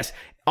you. Yes,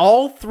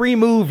 all 3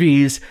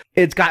 movies,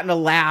 it's gotten a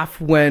laugh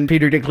when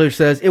Peter Dinklage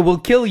says, it will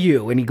kill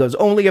you. And he goes,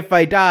 only if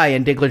I die.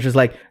 And Dinklage is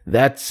like,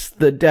 that's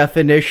the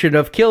definition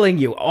of killing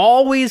you.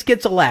 Always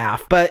gets a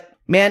laugh. But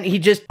man, he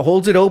just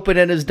holds it open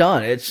and is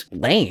done. It's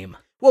lame.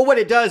 Well, what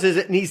it does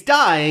is he's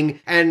dying,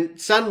 and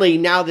suddenly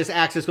now this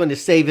axe is going to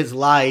save his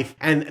life,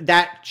 and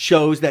that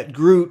shows that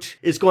Groot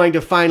is going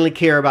to finally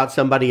care about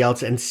somebody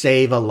else and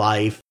save a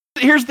life.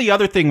 Here's the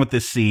other thing with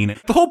this scene.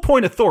 The whole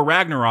point of Thor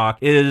Ragnarok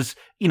is,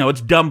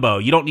 it's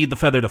Dumbo. You don't need the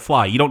feather to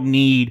fly. You don't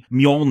need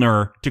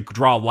Mjolnir to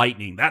draw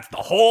lightning. That's the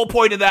whole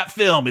point of that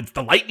film. It's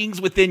the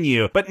lightning's within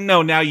you. But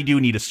no, now you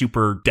do need a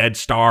super Dead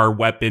Star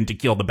weapon to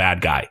kill the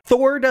bad guy.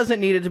 Thor doesn't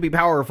need it to be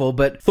powerful,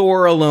 but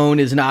Thor alone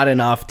is not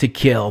enough to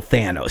kill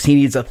Thanos. He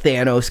needs a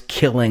Thanos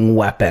killing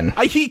weapon.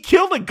 He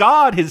killed a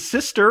god, his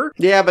sister.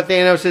 Yeah, but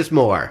Thanos is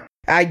more.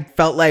 I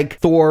felt like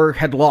Thor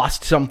had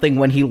lost something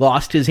when he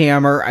lost his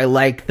hammer. I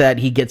like that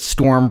he gets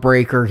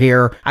Stormbreaker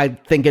here. I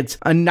think it's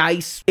a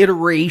nice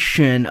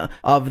iteration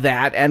of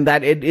that, and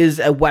that it is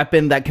a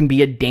weapon that can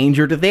be a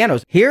danger to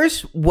Thanos.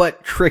 Here's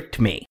what tricked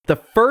me. The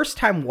first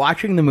time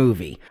watching the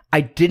movie, I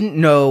didn't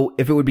know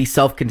if it would be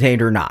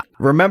self-contained or not.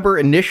 Remember,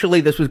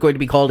 initially this was going to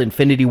be called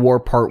Infinity War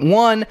Part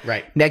 1.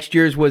 Right. Next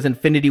year's was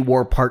Infinity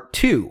War Part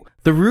 2.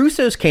 The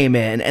Russos came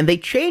in and they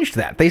changed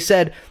that. They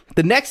said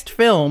the next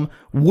film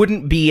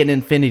wouldn't be an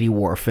Infinity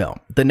War film.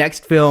 The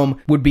next film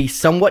would be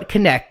somewhat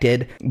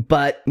connected,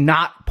 but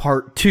not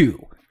Part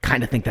 2.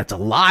 Kind of think that's a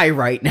lie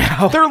right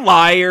now. They're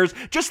liars.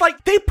 Just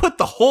like they put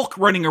the Hulk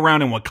running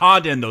around in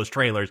Wakanda in those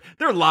trailers.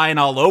 They're lying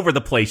all over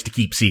the place to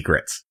keep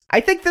secrets.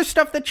 I think there's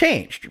stuff that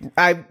changed.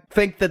 I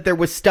think that there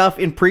was stuff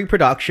in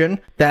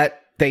pre-production that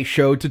they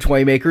showed to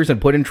toy makers and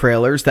put in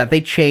trailers that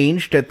they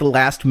changed at the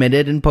last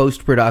minute in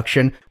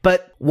post-production.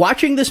 But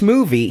watching this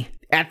movie,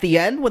 at the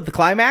end with the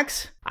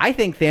climax, I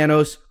think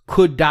Thanos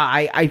could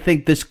die. I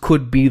think this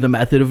could be the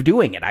method of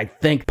doing it. I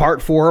think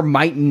Part 4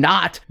 might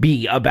not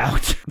be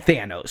about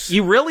Thanos.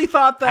 You really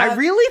thought that? I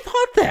really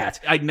thought that.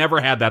 I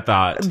never had that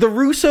thought. The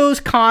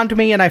Russos conned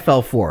me and I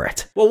fell for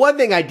it. Well, one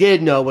thing I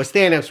did know was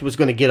Thanos was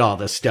going to get all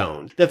the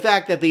stones. The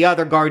fact that the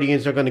other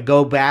Guardians are going to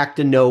go back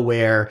to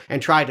nowhere and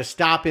try to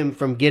stop him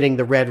from getting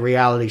the Red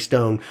Reality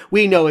Stone,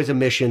 we know is a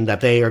mission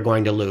that they are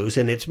going to lose.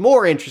 And it's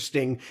more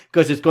interesting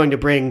because it's going to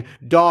bring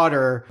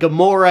daughter.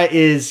 Gamora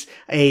is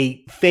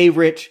a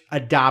favorite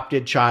adopted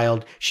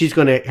child. She's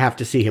going to have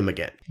to see him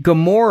again.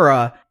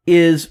 Gamora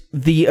is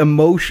the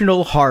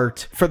emotional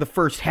heart for the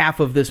first half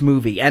of this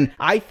movie. And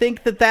I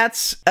think that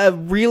that's a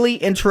really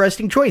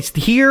interesting choice.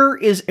 Here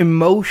is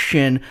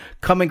emotion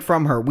coming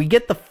from her. We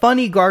get the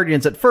funny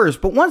Guardians at first,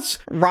 but once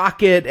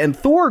Rocket and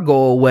Thor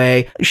go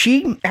away,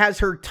 she has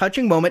her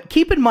touching moment.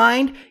 Keep in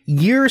mind,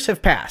 years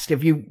have passed.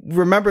 If you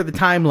remember the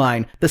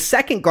timeline, the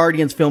second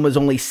Guardians film is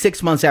only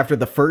 6 months after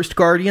the first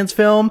Guardians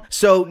film.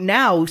 So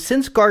now,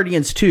 since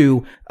Guardians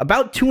 2,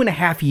 about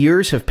 2.5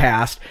 years have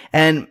passed,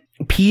 and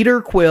Peter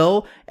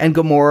Quill and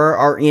Gamora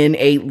are in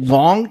a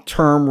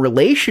long-term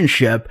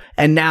relationship,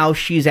 and now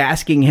she's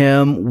asking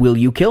him, will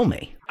you kill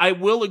me? I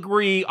will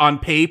agree on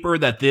paper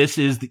that this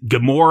is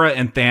Gamora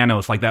and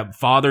Thanos, like that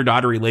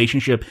father-daughter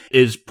relationship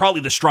is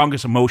probably the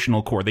strongest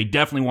emotional core. They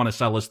definitely want to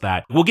sell us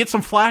that. We'll get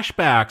some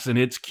flashbacks, and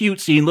it's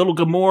cute seeing little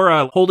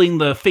Gamora holding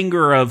the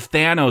finger of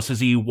Thanos as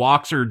he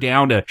walks her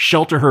down to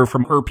shelter her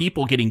from her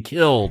people getting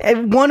killed.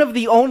 And one of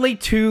the only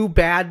two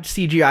bad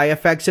CGI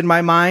effects in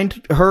my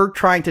mind, her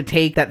trying to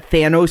take that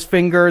Thanos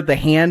finger, the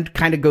hand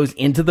kind of goes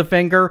into the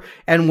finger,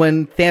 and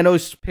when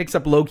Thanos picks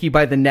up Loki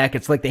by the neck,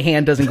 it's like the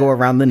hand doesn't go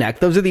around the neck.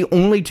 Those are the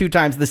only two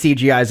times the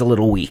CGI is a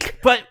little weak.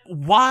 But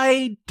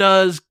why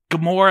does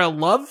Gamora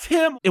love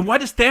him? And why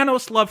does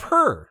Thanos love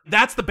her?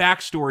 That's the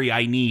backstory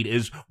I need,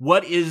 is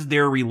what is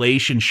their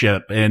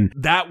relationship? And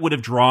that would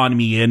have drawn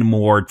me in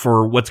more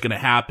for what's going to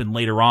happen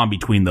later on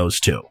between those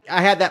two.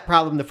 I had that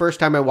problem the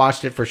first time I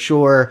watched it for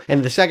sure.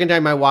 And the second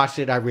time I watched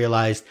it, I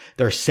realized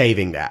they're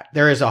saving that.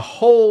 There is a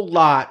whole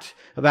lot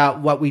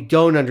about what we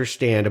don't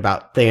understand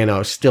about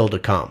Thanos still to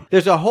come.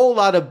 There's a whole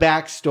lot of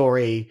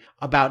backstory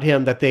about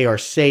him that they are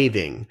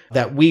saving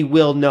that we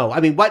will know. I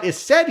mean, what is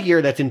said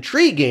here that's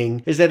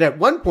intriguing is that at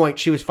one point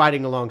she was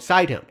fighting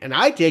alongside him. And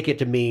I take it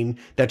to mean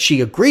that she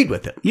agreed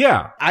with him.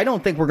 Yeah. I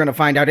don't think we're going to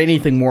find out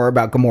anything more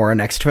about Gamora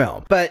next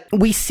film. But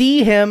we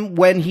see him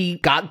when he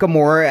got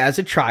Gamora as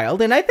a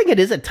child. And I think it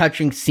is a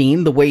touching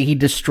scene, the way he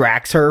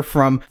distracts her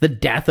from the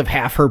death of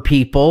half her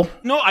people.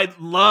 No, I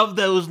love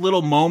those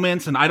little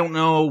moments. And I don't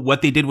know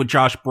what they did with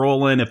Josh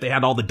Brolin, if they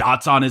had all the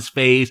dots on his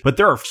face. But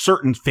there are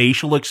certain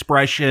facial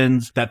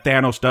expressions that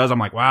Thanos does. I'm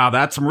like, wow,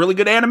 that's some really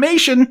good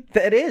animation.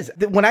 That is.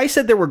 When I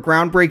said there were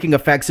groundbreaking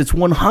effects, it's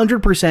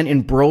 100%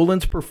 in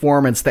Brolin's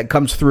performance that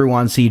comes through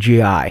on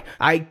CGI.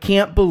 I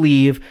can't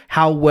believe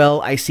how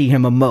well I see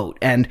him emote.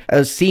 And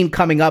a scene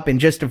coming up in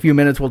just a few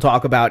minutes we'll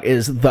talk about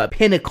is the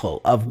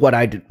pinnacle of what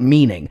I'm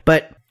meaning.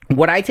 But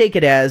what I take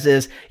it as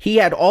is he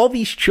had all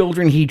these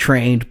children he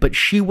trained, but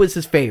she was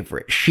his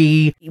favorite.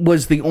 She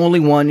was the only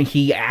one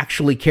he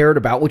actually cared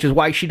about, which is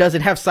why she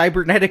doesn't have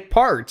cybernetic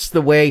parts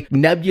the way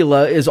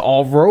Nebula is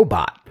all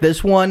robot.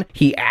 This one,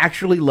 he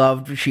actually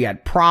loved. She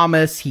had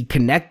promise. He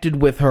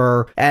connected with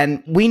her.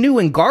 And we knew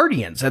in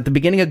Guardians, at the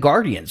beginning of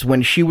Guardians,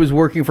 when she was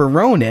working for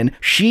Ronan,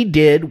 she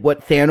did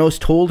what Thanos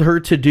told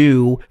her to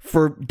do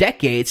for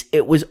decades.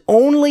 It was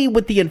only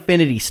with the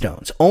Infinity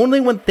Stones.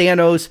 Only when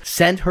Thanos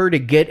sent her to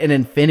get an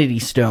Infinity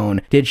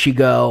Stone did she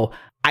go,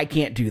 I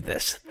can't do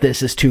this.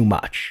 This is too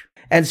much.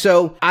 And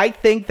so I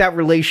think that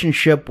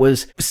relationship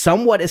was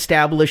somewhat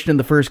established in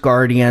the first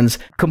Guardians,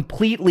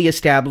 completely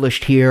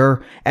established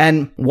here.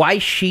 And why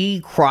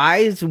she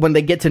cries when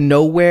they get to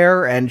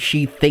nowhere and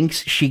she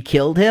thinks she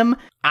killed him,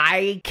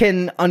 I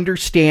can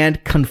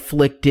understand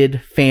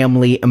conflicted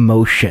family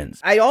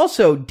emotions. I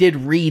also did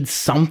read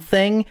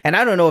something, and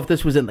I don't know if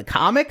this was in the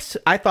comics.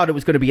 I thought it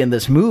was going to be in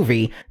this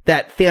movie,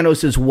 that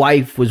Thanos'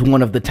 wife was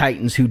one of the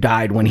Titans who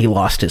died when he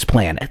lost his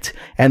planet,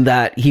 and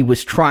that he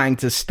was trying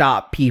to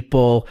stop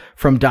people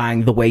from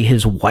dying the way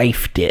his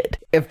wife did.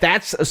 If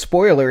that's a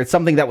spoiler, it's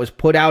something that was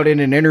put out in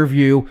an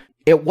interview.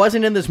 It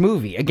wasn't in this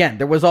movie. Again,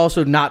 there was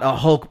also not a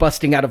Hulk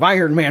busting out of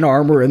Iron Man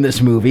armor in this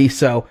movie,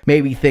 so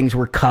maybe things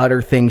were cut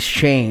or things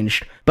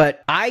changed.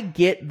 But I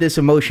get this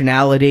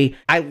emotionality.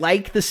 I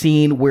like the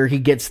scene where he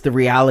gets the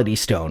Reality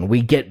Stone.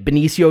 We get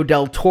Benicio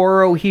del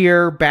Toro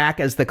here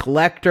back as the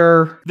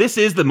Collector. This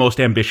is the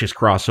most ambitious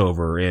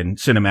crossover in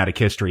cinematic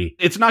history.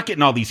 It's not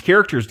getting all these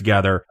characters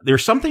together.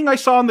 There's something I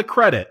saw in the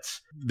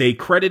credits. They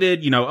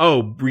credited,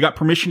 we got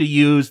permission to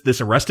use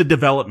this Arrested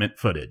Development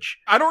footage.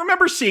 I don't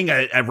remember seeing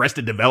a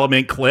Arrested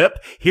Development clip.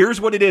 Here's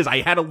what it is.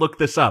 I had to look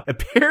this up.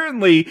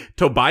 Apparently,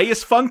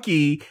 Tobias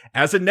Funke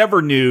as a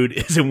Never Nude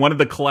is in one of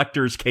the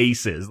Collector's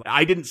cases.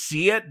 I didn't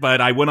see it, but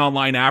I went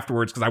online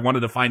afterwards because I wanted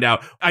to find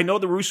out. I know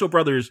the Russo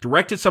brothers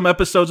directed some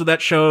episodes of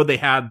that show. They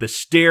had the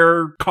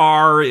stair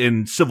car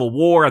in Civil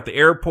War at the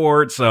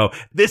airport. So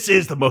this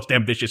is the most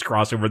ambitious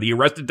crossover, the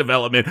Arrested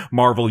Development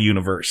Marvel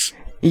Universe.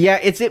 Yeah,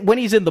 it's when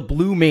he's in the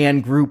Blue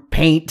Man Group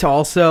paint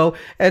also.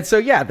 And so,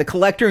 yeah, the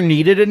Collector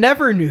needed a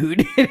Never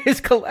Nude in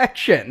his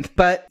collection.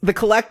 But the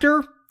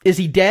Collector, is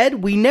he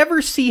dead? We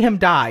never see him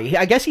die.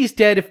 I guess he's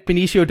dead if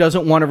Benicio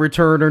doesn't want to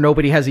return or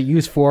nobody has a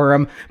use for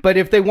him. But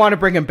if they want to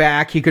bring him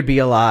back, he could be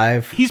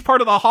alive. He's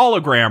part of the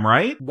hologram,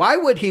 right? Why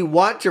would he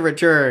want to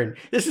return?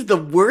 This is the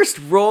worst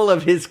role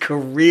of his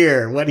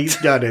career, what he's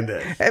done in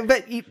this.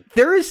 But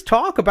there is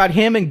talk about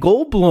him and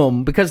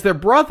Goldblum because they're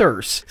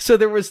brothers. So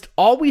there was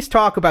always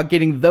talk about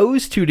getting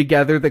those two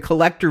together, the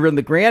Collector and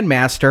the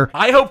Grandmaster.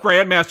 I hope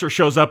Grandmaster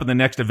shows up in the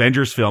next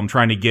Avengers film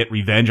trying to get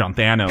revenge on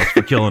Thanos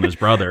for killing his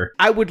brother.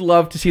 I would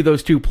love to see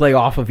those two play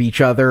off of each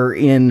other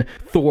in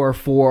Thor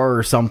 4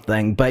 or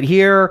something. But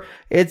here,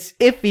 it's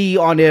iffy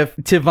on if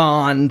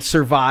Tivan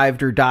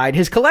survived or died.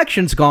 His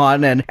collection's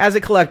gone, and as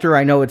a collector,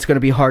 I know it's going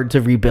to be hard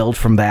to rebuild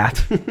from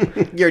that.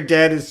 You're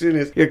dead as soon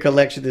as your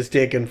collection is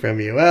taken from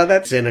you. Well,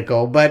 that's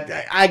cynical, but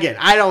again,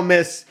 I don't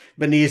miss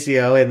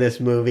Benicio in this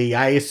movie.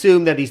 I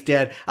assume that he's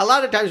dead. A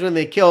lot of times when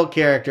they kill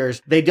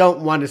characters, they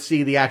don't want to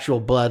see the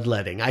actual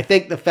bloodletting. I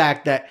think the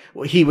fact that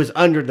he was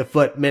under the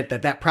foot meant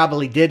that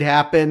probably did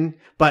happen,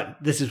 but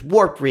this is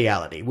warped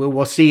reality. We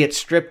will see it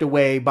stripped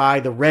away by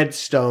the Red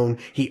Stone.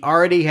 He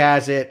already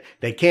has it.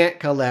 They can't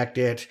collect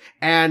it.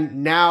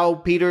 And now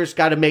Peter's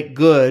got to make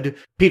good.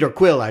 Peter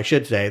Quill, I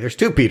should say. There's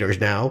two Peters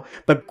now.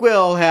 But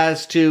Quill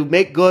has to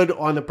make good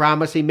on the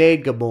promise he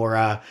made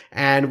Gamora.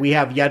 And we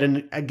have yet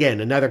again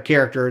another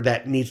character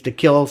that needs to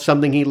kill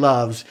something he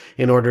loves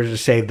in order to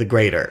save the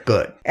greater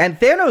good. And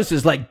Thanos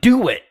is like,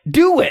 do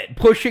it,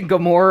 pushing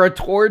Gamora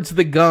towards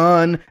the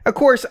gun. Of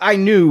course, I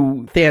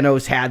knew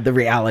Thanos had the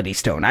Reality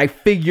Stone. I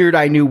figured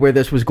I knew where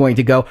this was going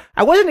to go.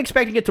 I wasn't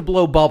expecting it to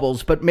blow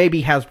bubbles, but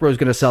maybe Hasbro's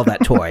going to sell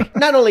that toy.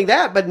 Not only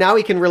that, but now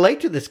he can relate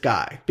to this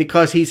guy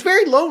because he's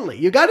very lonely.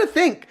 You got to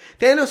think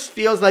Thanos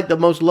feels like the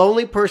most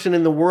lonely person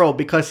in the world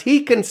because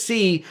he can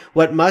see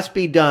what must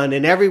be done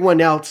and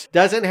everyone else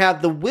doesn't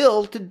have the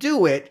will to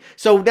do it.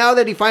 So now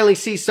that he finally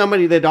sees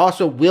somebody that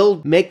also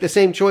will make the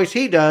same choice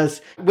he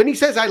does, when he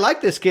says, I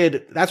like this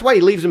kid, that's why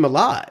he leaves him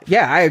alive.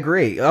 Yeah, I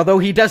agree. Although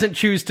he doesn't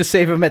choose to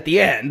save him at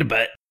the end,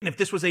 but... If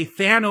this was a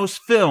Thanos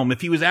film, if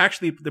he was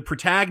actually the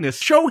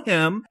protagonist, show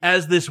him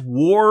as this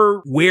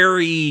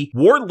war-weary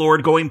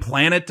warlord going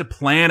planet to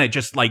planet,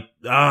 just like,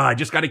 I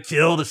just got to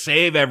kill to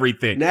save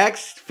everything.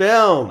 Next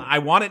film. I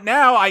want it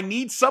now. I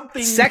need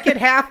something. Second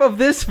half of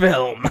this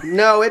film.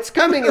 No, it's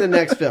coming in the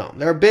next film.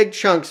 There are big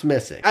chunks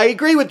missing. I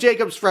agree with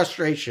Jacob's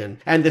frustration.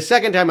 And the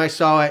second time I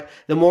saw it,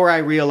 the more I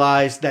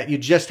realized that you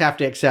just have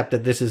to accept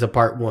that this is a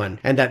part one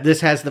and that this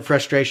has the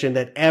frustration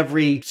that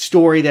every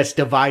story that's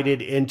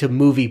divided into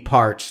movie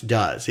parts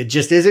does. It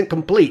just isn't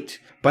complete,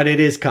 but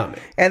it is coming.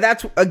 And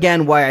that's,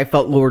 again, why I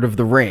felt Lord of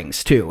the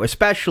Rings, too.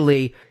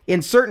 Especially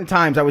in certain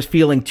times I was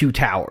feeling Two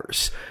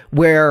Towers,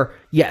 where,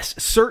 yes,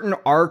 certain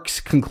arcs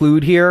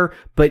conclude here,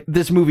 but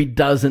this movie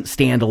doesn't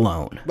stand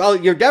alone. Well,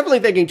 you're definitely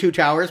thinking Two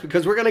Towers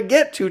because we're going to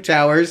get Two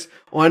Towers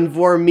on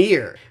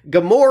Vormir.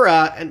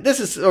 Gamora, and this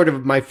is sort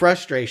of my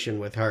frustration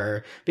with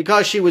her,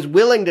 because she was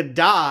willing to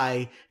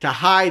die to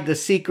hide the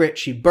secret.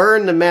 She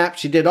burned the map.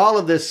 She did all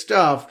of this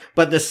stuff.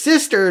 But the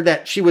sister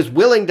that she was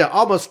willing to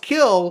almost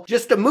kill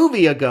just a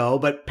movie ago,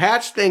 but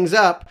patched things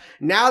up,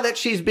 now that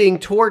she's being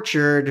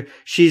tortured,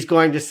 she's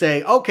going to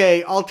say,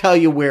 okay, I'll tell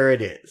you where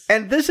it is.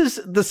 And this is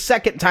the second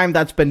second time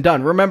that's been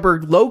done.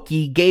 Remember,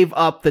 Loki gave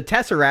up the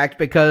Tesseract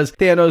because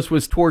Thanos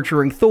was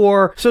torturing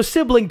Thor, so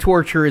sibling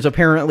torture is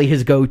apparently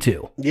his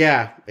go-to.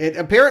 Yeah, it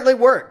apparently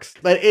works,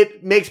 but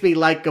it makes me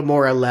like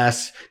Gamora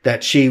less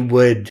that she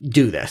would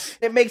do this.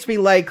 It makes me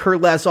like her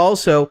less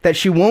also that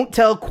she won't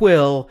tell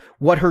Quill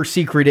what her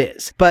secret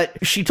is. But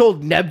she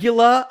told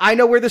Nebula, I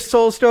know where the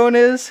Soul Stone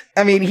is.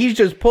 I mean, he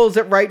just pulls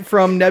it right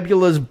from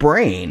Nebula's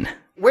brain.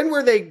 When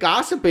were they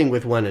gossiping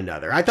with one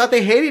another? I thought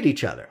they hated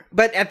each other.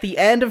 But at the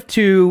end of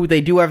 2,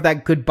 they do have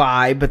that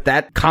goodbye, but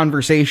that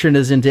conversation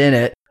isn't in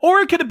it. Or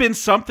it could have been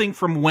something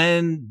from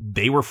when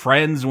they were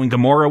friends when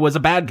Gamora was a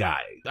bad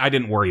guy. I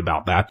didn't worry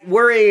about that.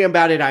 Worrying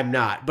about it, I'm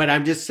not. But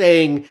I'm just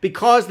saying,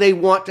 because they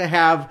want to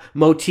have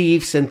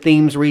motifs and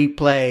themes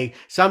replay,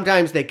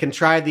 sometimes they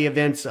contrive the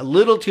events a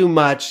little too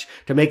much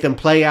to make them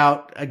play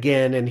out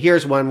again. And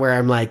here's one where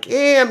I'm like,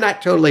 I'm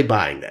not totally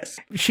buying this.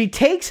 She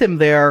takes him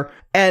there,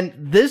 and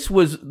this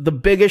was the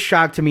biggest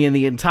shock to me in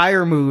the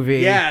entire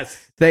movie.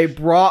 Yes. They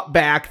brought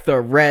back the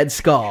Red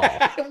Skull.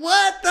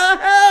 What the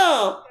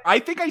hell? I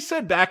think I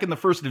said back in the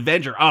first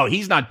Avenger, oh,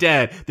 he's not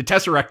dead. The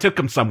Tesseract took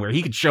him somewhere.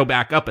 He could show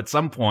back up at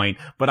some point,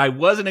 but I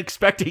wasn't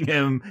expecting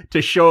him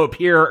to show up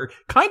here.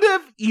 Kind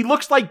of, he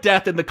looks like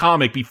Death in the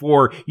comic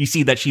before you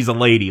see that she's a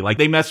lady. Like,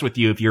 they mess with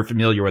you if you're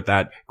familiar with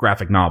that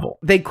graphic novel.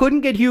 They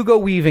couldn't get Hugo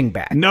Weaving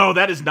back. No,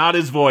 that is not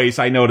his voice.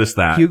 I noticed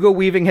that. Hugo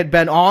Weaving had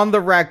been on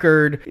the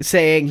record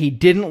saying he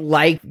didn't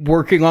like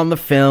working on the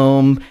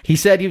film. He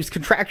said he was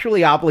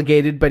contractually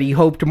obligated, but he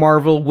hoped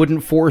Marvel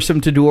wouldn't force him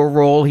to do a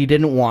role he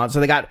didn't want. So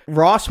they got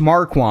Ross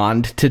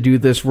Marquand to do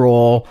this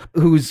role,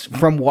 who's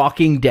from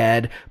Walking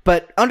Dead.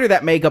 But under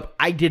that makeup,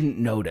 I didn't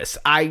notice.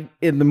 I,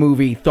 in the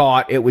movie,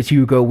 thought it was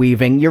Hugo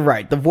Weaving. You're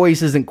right. The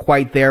voice isn't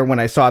quite there when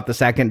I saw it the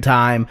second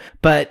time,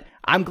 but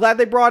I'm glad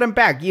they brought him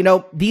back. You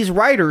know, these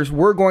writers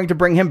were going to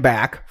bring him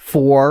back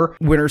for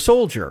Winter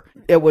Soldier.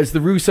 It was the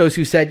Russos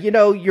who said, you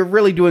know, you're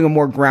really doing a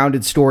more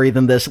grounded story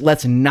than this.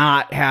 Let's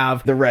not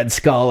have the Red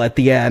Skull at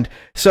the end.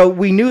 So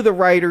we knew the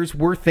writers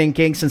were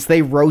thinking, since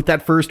they wrote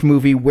that first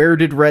movie, where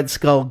did Red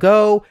Skull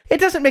go?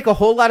 It doesn't make a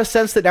whole lot of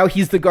sense that now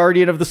he's the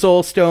guardian of the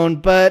Soul Stone,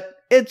 but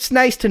it's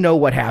nice to know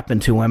what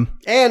happened to him.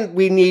 And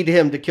we need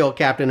him to kill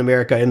Captain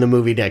America in the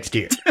movie next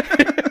year.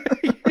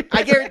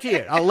 I guarantee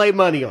it. I'll lay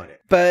money on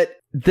it. But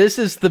this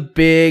is the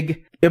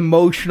big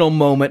emotional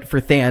moment for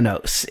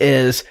Thanos,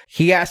 is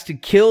he has to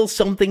kill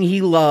something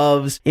he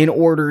loves in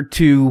order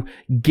to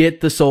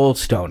get the Soul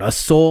Stone, a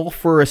soul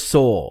for a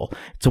soul.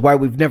 It's why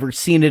we've never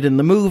seen it in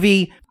the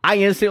movie. I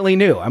instantly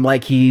knew. I'm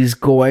like, he's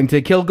going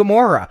to kill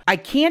Gamora. I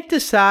can't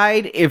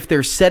decide if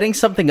they're setting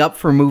something up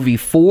for movie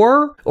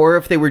 4 or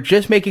if they were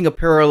just making a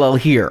parallel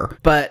here,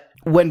 but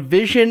when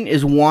Vision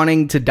is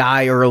wanting to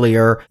die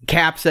earlier,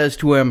 Cap says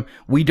to him,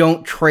 we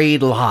don't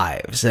trade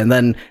lives. And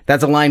then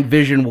that's a line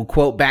Vision will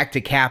quote back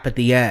to Cap at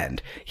the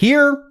end.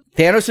 Here,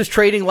 Thanos is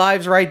trading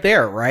lives right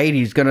there, right?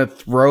 He's going to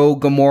throw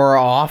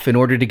Gamora off in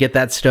order to get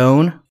that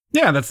stone.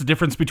 Yeah, that's the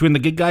difference between the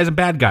good guys and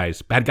bad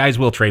guys. Bad guys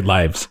will trade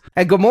lives.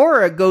 And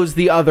Gamora goes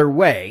the other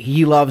way.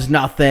 He loves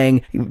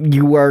nothing.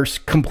 You are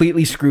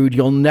completely screwed.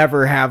 You'll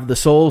never have the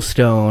Soul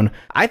Stone.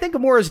 I think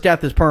Gamora's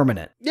death is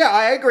permanent. Yeah,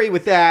 I agree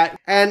with that.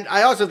 And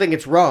I also think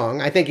it's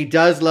wrong. I think he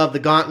does love the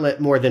gauntlet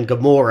more than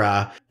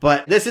Gamora,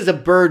 but this is a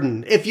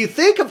burden. If you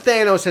think of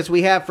Thanos, as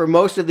we have for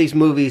most of these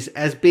movies,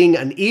 as being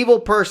an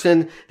evil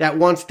person that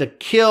wants to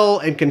kill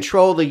and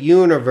control the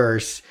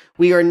universe,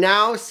 we are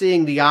now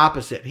seeing the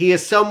opposite. He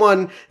is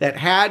someone that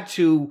had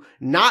to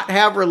not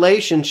have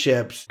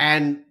relationships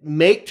and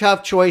make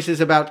tough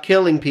choices about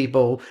killing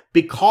people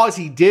because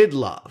he did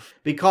love,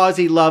 because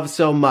he loved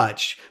so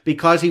much,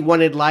 because he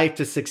wanted life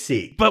to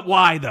succeed. But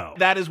why, though?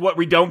 That is what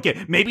we don't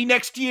get. Maybe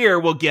next year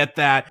we'll get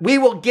that. We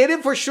will get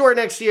it for sure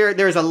next year.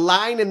 There's a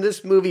line in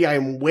this movie, I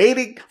am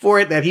waiting for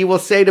it, that he will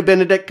say to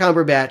Benedict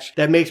Cumberbatch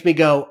that makes me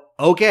go,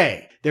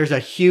 okay, there's a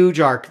huge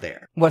arc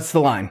there. What's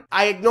the line?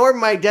 I ignored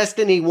my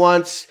destiny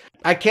once.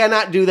 I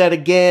cannot do that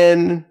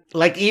again.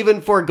 Like,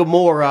 even for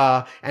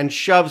Gamora, and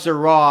shoves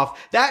her off.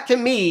 That, to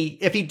me,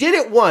 if he did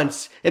it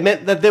once, it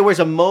meant that there was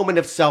a moment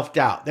of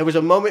self-doubt. There was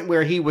a moment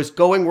where he was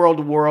going world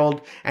to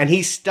world and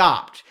he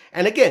stopped.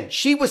 And again,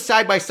 she was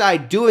side by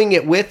side doing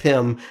it with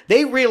him.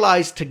 They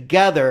realized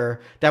together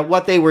that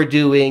what they were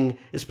doing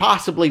is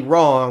possibly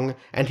wrong,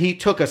 and he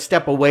took a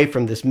step away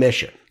from this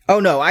mission. Oh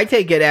no, I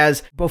take it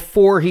as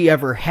before he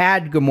ever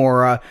had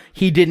Gamora,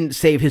 he didn't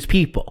save his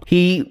people.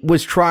 He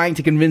was trying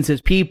to convince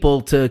his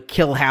people to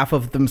kill half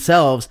of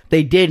themselves.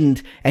 They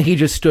didn't, and he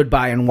just stood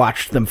by and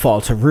watched them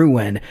fall to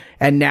ruin.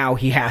 And now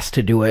he has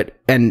to do it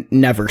and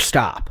never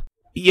stop.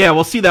 Yeah,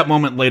 we'll see that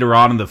moment later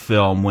on in the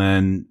film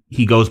when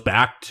he goes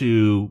back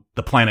to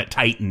the planet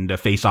Titan to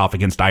face off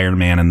against Iron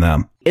Man and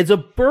them. It's a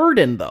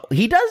burden, though.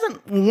 He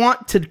doesn't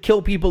want to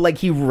kill people like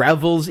he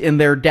revels in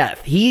their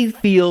death. He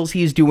feels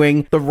he's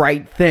doing the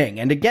right thing.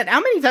 And again, how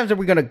many times are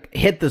we going to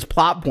hit this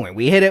plot point?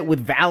 We hit it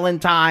with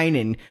Valentine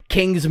and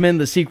Kingsman,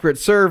 the Secret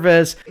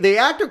Service. The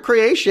act of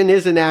creation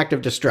is an act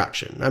of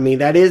destruction. I mean,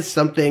 that is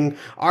something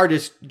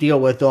artists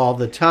deal with all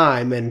the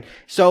time. And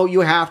so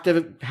you have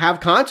to have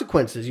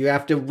consequences. You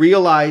have to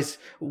realize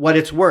what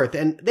it's worth.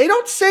 And they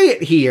don't say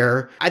it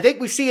here. I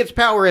think we see its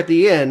power at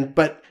the end,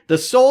 but the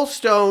Soul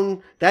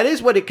Stone, that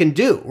is what it can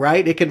do,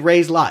 right? It can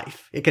raise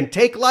life. It can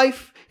take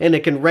life and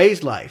it can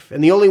raise life.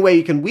 And the only way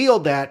you can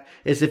wield that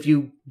is if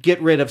you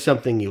get rid of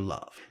something you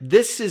love.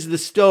 This is the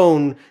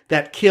stone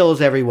that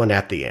kills everyone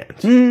at the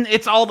end.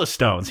 It's all the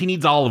stones. He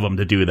needs all of them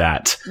to do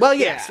that. Well,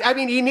 yes. I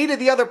mean, he needed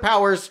the other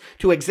powers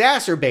to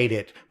exacerbate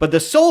it, but the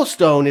Soul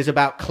Stone is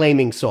about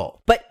claiming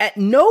soul. But at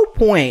no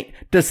point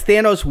does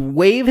Thanos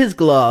wave his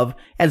glove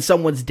and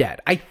someone's dead.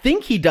 I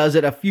think he does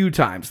it a few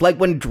times. Like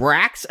when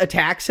Drax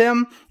attacks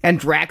him and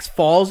Drax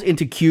falls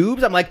into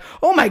cubes, I'm like,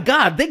 oh my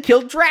God, they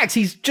killed Drax.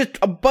 He's just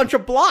a bunch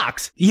of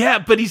blocks. Yeah,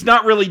 but he's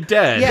not really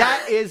dead. Yeah.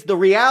 That is the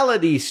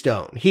Reality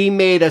Stone. He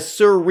made a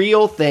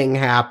surreal thing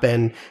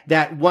happen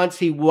that once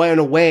he went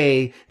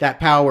away, that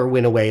power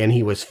went away and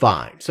he was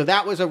fine. So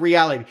that was a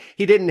reality.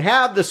 He didn't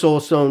have the Soul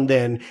Stone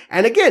then.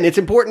 And again, it's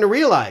important to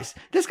realize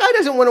this guy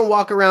doesn't want to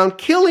walk around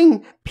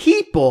killing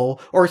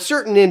people or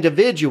certain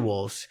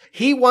individuals.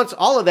 He wants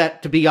all of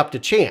that to be up to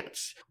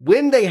chance.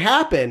 When they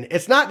happen,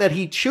 it's not that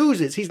he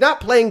chooses. He's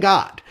not playing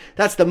God.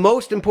 That's the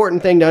most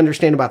important thing to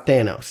understand about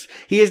Thanos.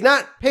 He is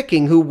not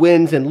picking who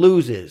wins and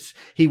loses.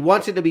 He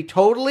wants it to be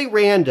totally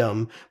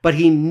random, but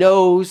he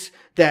knows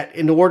that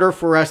in order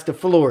for us to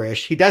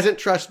flourish, he doesn't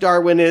trust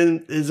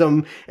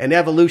Darwinism and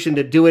evolution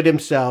to do it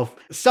himself.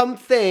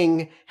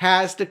 Something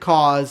has to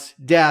cause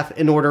death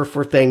in order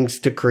for things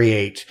to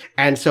create.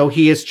 And so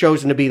he has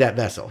chosen to be that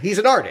vessel. He's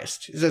an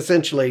artist, is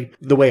essentially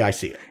the way I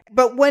see it.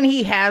 But when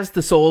he has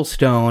the Soul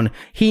Stone,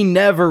 he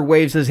never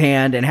waves his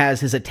hand and has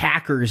his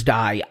attackers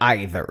die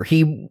either.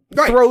 He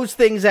throws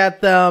things at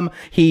them,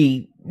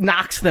 he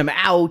knocks them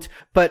out,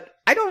 but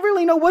I don't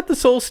really know what the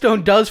Soul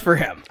Stone does for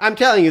him. I'm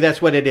telling you,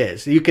 that's what it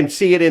is. You can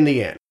see it in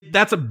the end.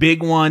 That's a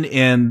big one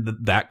in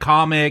that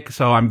comic,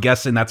 so I'm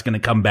guessing that's going to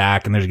come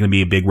back and there's going to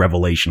be a big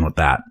revelation with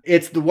that.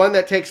 It's the one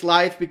that takes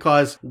life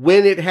because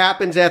when it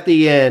happens at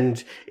the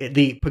end,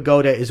 the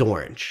pagoda is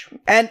orange.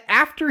 And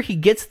after he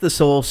gets the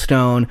Soul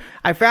Stone,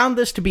 I found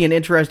this to be an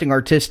interesting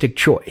artistic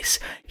choice.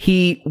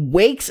 He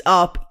wakes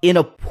up in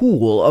a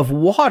pool of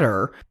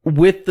water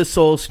with the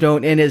Soul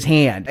Stone in his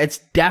hand. It's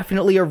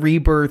definitely a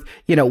rebirth.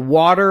 You know,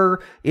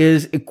 water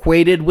is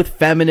equated with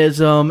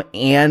feminism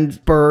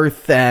and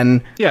birth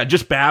and... Yeah,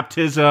 just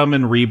baptism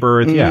and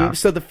rebirth, yeah.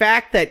 So the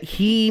fact that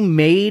he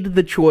made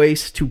the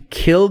choice to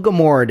kill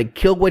Gamora, to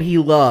kill what he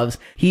loves,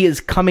 he is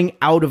coming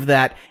out of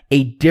that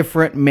a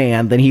different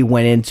man than he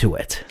went into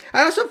it.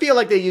 I also feel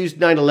like they used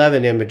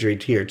 9/11 imagery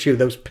here, too.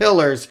 Those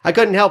pillars, I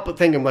couldn't help but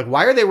thinking, like,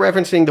 why are they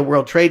referencing the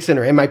World Trade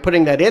Center? Am I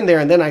putting that in there?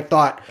 And then I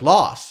thought,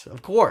 loss,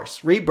 of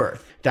course,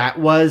 rebirth. That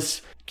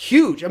was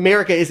huge.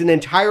 America is an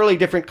entirely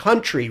different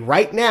country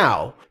right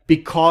now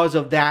because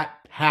of that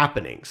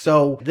happening.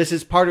 So this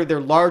is part of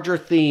their larger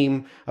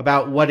theme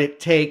about what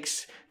it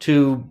takes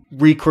to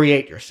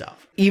recreate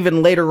yourself.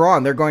 Even later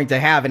on, they're going to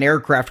have an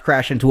aircraft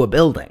crash into a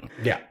building.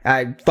 Yeah.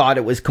 I thought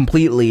it was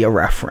completely a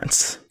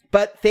reference.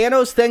 But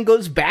Thanos then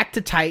goes back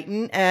to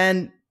Titan,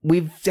 and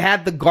we've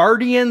had the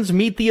Guardians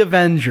meet the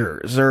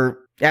Avengers, or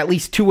at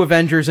least two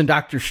Avengers and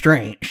Doctor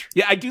Strange.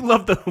 Yeah, I do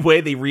love the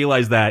way they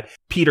realize that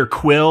Peter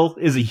Quill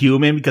is a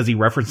human because he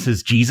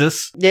references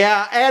Jesus.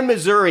 Yeah, and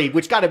Missouri,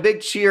 which got a big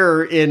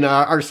cheer in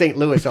our St.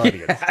 Louis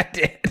audience. Yeah, I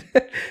did.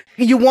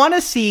 You want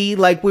to see,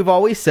 like we've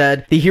always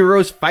said, the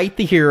heroes fight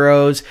the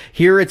heroes.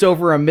 Here it's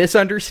over a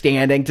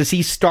misunderstanding. To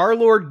see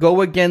Star-Lord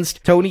go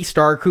against Tony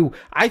Stark, who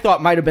I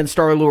thought might have been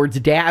Star-Lord's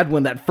dad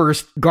when that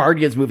first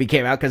Guardians movie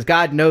came out, because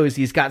God knows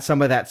he's got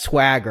some of that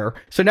swagger.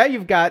 So now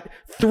you've got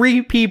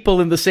three people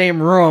in the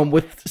same room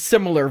with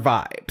similar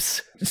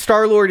vibes.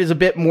 Star-Lord is a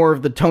bit more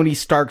of the Tony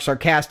Stark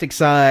sarcastic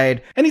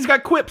side. And he's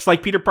got quips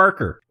like Peter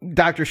Parker.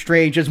 Doctor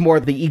Strange is more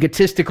the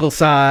egotistical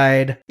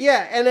side.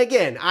 Yeah, and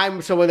again,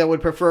 I'm someone that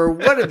would prefer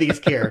one of these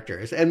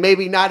characters, and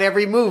maybe not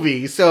every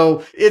movie.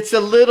 So it's a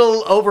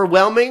little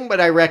overwhelming, but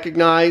I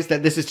recognize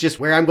that this is just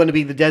where I'm going to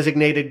be the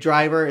designated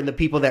driver, and the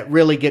people that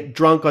really get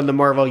drunk on the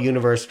Marvel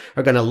Universe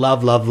are going to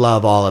love, love,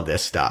 love all of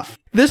this stuff.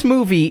 This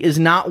movie is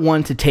not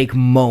one to take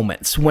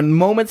moments. When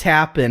moments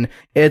happen,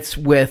 it's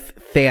with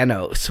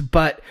Thanos.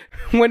 But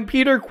when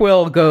Peter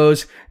Quill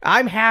goes,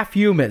 I'm half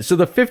human, so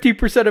the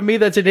 50% of me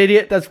that's an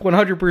idiot, that's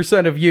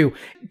 100% of you,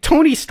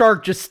 Tony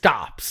Stark just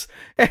stops.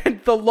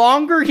 And the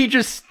longer he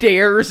just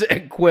stares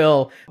at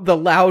Quill, the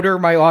louder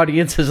my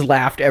audience has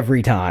laughed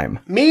every time.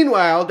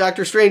 Meanwhile,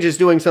 Doctor Strange is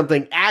doing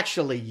something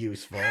actually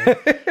useful.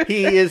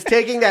 He is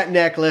taking that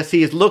necklace,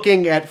 he is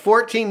looking at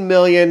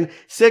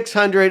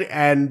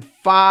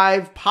 14,605,000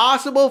 5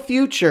 possible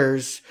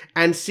futures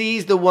and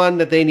sees the one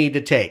that they need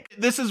to take.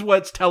 This is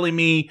what's telling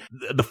me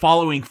the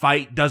following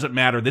fight doesn't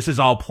matter. This is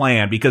all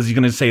planned because he's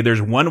going to say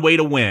there's one way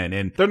to win,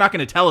 and they're not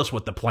going to tell us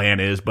what the plan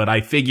is, but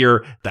I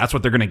figure that's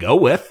what they're going to go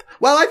with.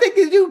 Well, I think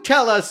they do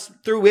tell us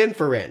through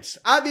inference.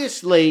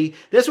 Obviously,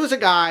 this was a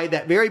guy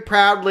that very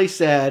proudly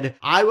said,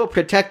 I will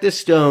protect this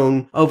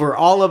stone over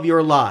all of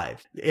your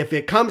lives. If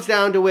it comes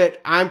down to it,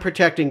 I'm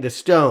protecting the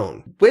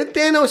stone. When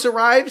Thanos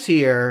arrives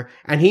here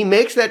and he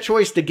makes that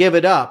choice to give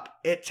it up,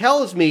 it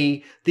tells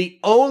me the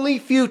only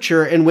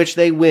future in which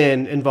they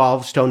win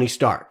involves Tony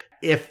Stark.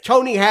 If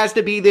Tony has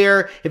to be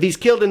there, if he's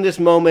killed in this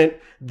moment,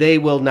 they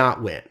will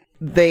not win.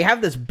 They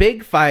have this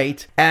big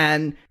fight,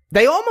 and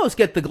they almost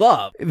get the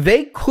glove.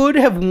 They could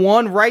have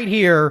won right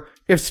here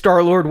if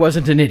Star-Lord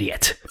wasn't an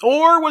idiot.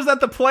 Or was that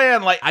the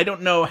plan? Like, I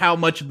don't know how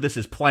much of this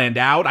is planned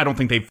out. I don't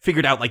think they've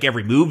figured out like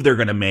every move they're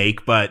going to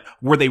make, but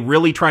were they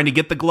really trying to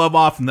get the glove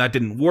off and that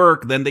didn't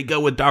work? Then they go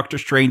with Doctor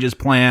Strange's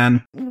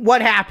plan.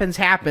 What happens,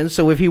 happens.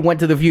 So if he went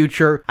to the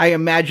future, I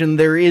imagine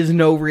there is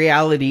no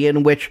reality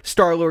in which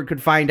Star-Lord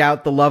could find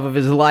out the love of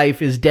his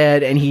life is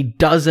dead and he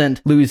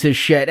doesn't lose his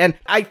shit. And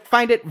I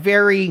find it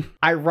very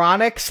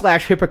ironic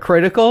 /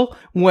 hypocritical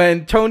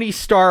when Tony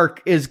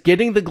Stark is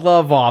getting the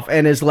glove off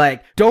and is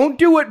like, don't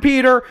do it,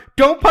 Peter.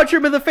 Don't punch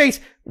him in the face.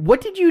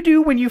 What did you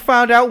do when you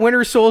found out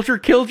Winter Soldier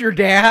killed your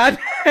dad?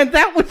 And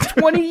that was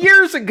 20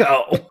 years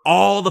ago.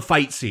 All the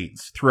fight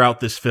scenes throughout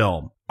this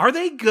film, are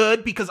they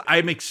good? Because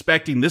I'm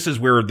expecting this is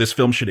where this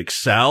film should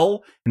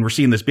excel. And we're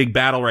seeing this big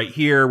battle right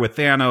here with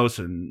Thanos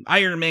and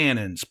Iron Man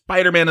and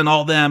Spider-Man and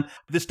all them.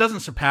 This doesn't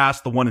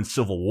surpass the one in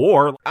Civil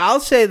War. I'll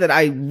say that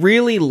I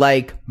really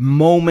like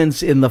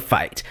moments in the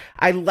fight.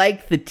 I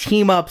like the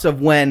team-ups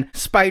of when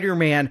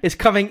Spider-Man is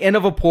coming in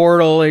of a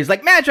portal and he's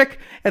like, magic!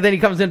 And then he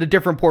comes into a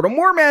different portal,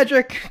 more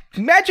magic,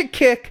 magic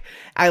kick.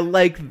 I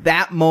like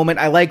that moment.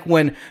 I like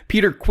when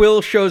Peter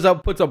Quill shows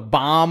up, puts a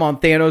bomb on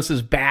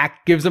Thanos'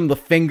 back, gives him the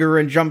finger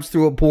and jumps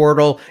through a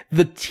portal.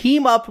 The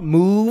team-up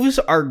moves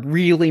are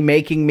really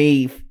making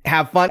me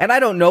have fun. And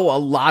I don't know a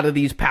lot of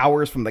these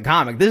powers from the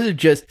comic. This is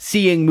just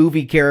seeing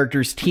movie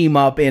characters team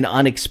up in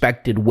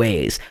unexpected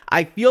ways.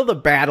 I feel the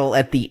battle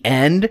at the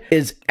end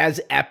is as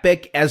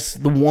epic as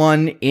the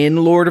one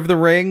in Lord of the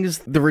Rings,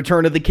 The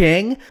Return of the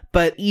King,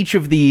 but each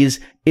of these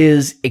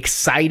is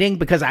exciting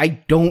because I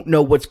don't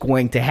know what's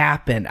going to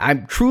happen.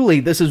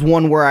 This is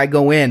one where I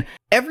go in.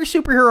 Every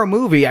superhero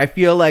movie, I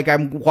feel like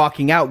I'm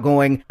walking out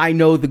going, I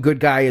know the good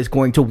guy is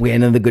going to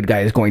win and the good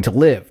guy is going to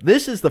live.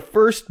 This is the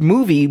first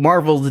movie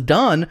Marvel's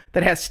done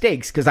that has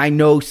stakes because I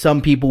know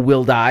some people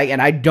will die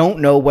and I don't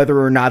know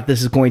whether or not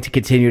this is going to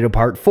continue to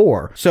part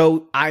 4.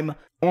 So I'm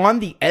on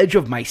the edge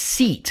of my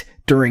seat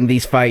during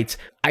these fights.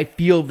 I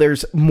feel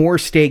there's more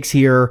stakes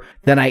here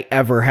than I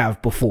ever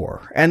have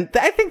before. And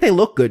I think they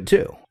look good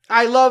too.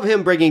 I love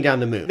him bringing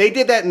down the moon. They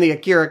did that in the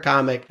Akira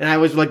comic, and I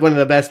was like one of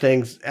the best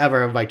things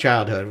ever of my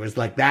childhood was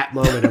like that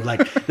moment of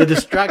like the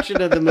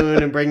destruction of the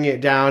moon and bringing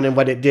it down and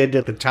what it did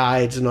to the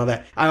tides and all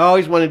that. I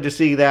always wanted to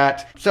see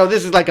that. So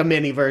this is like a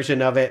mini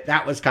version of it.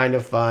 That was kind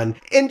of fun.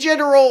 In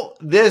general,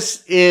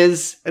 this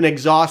is an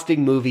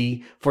exhausting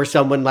movie for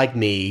someone like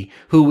me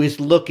who is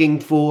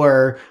looking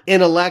for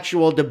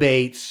intellectual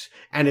debates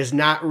and is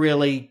not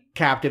really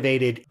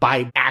captivated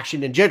by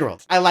action in general.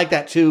 I like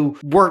that to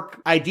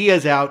work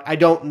ideas out. I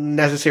don't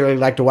necessarily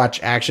like to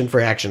watch action for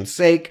action's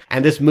sake.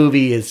 And this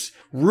movie is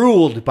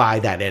ruled by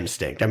that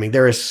instinct. I mean,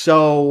 there is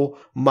so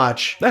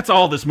much. That's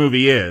all this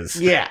movie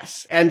is.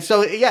 Yes. And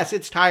so, yes,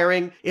 it's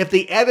tiring. If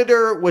the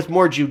editor was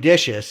more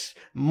judicious,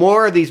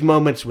 more of these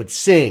moments would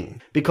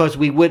sing because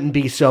we wouldn't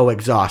be so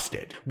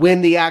exhausted.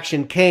 When the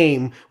action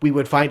came, we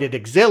would find it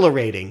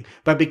exhilarating,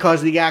 but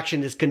because the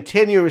action is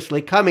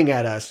continuously coming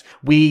at us,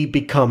 we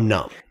become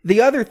numb.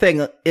 The other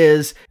thing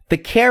is the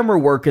camera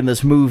work in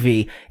this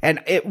movie, and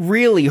it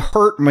really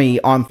hurt me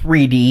on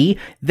 3D.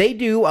 They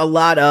do a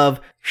lot of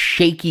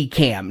shaky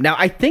cam. Now,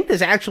 I think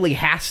this actually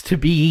has to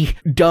be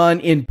done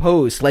in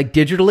post, like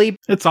digitally.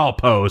 It's all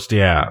post,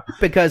 yeah.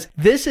 Because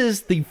this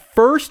is the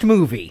first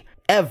movie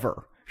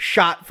ever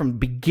shot from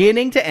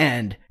beginning to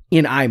end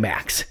in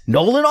IMAX.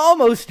 Nolan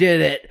almost did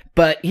it,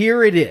 but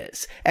here it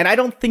is. And I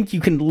don't think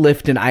you can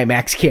lift an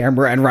IMAX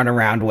camera and run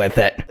around with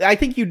it. I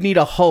think you'd need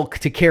a Hulk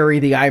to carry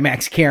the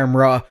IMAX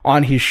camera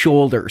on his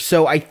shoulder.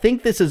 So I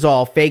think this is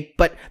all fake,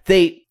 but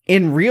they,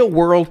 in real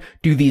world,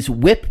 do these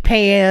whip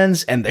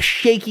pans and the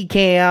shaky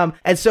cam.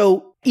 And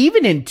so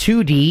even in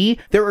 2D,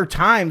 there are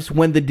times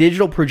when the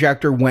digital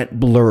projector went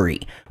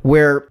blurry,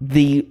 where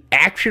the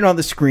action on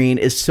the screen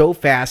is so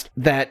fast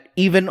that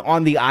even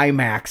on the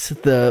IMAX,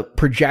 the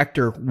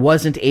projector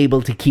wasn't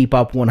able to keep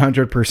up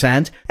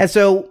 100%. And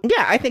so,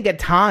 yeah, I think at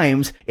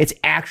times it's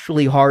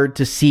actually hard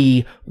to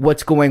see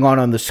what's going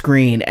on the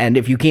screen. And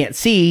if you can't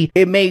see,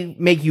 it may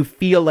make you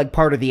feel like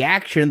part of the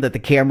action, that the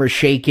camera's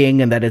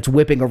shaking and that it's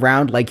whipping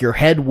around like your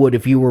head would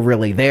if you were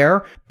really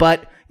there.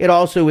 But it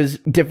also is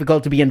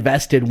difficult to be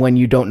invested when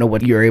you don't know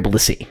what you're able to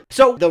see.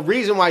 So the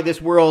reason why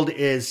this world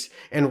is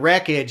in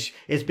wreckage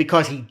is is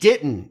because he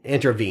didn't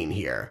intervene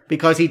here,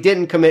 because he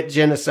didn't commit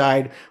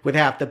genocide with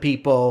half the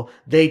people.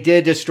 They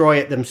did destroy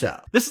it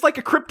themselves. This is like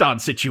a Krypton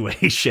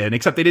situation,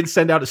 except they didn't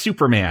send out a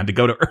Superman to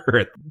go to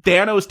Earth.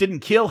 Thanos didn't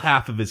kill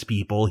half of his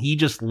people. He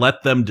just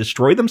let them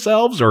destroy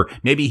themselves, or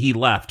maybe he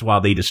left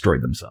while they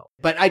destroyed themselves.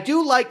 But I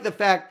do like the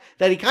fact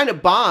that he kind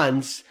of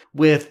bonds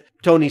with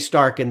Tony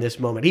Stark in this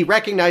moment. He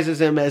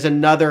recognizes him as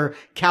another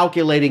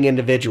calculating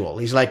individual.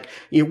 He's like,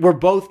 we're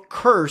both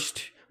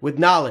cursed with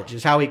knowledge,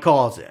 is how he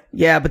calls it.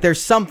 Yeah, but there's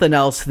something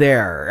else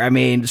there. I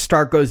mean,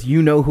 Stark goes,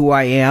 you know who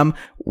I am.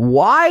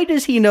 Why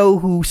does he know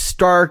who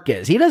Stark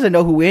is? He doesn't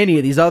know who any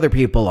of these other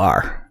people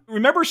are.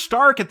 Remember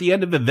Stark at the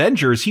end of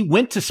Avengers, he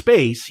went to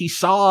space, he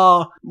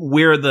saw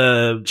where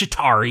the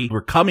Chitauri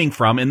were coming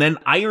from, and then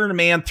Iron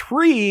Man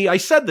 3, I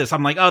said this,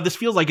 I'm like, oh, this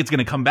feels like it's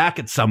going to come back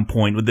at some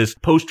point with this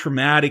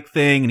post-traumatic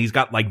thing, and he's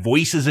got like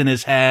voices in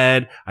his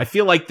head. I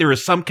feel like there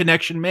is some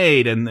connection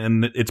made,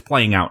 and it's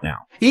playing out now.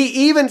 He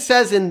even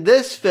says in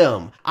this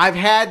film, I've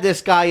had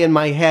this guy in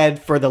my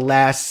head for the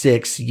last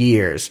 6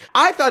 years.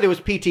 I thought it was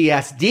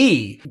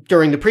PTSD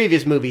during the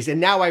previous movies, and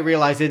now I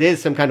realize it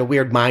is some kind of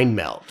weird mind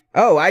meld.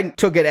 Oh, I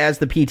took it as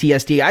the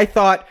PTSD. I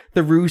thought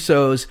the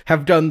Russos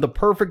have done the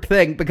perfect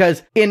thing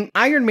because in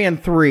Iron Man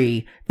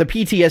 3, the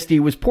PTSD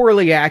was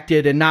poorly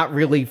acted and not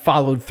really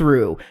followed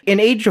through. In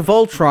Age of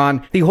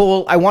Ultron, the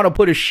whole I want to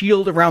put a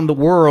shield around the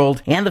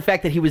world and the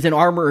fact that he was in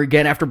armor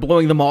again after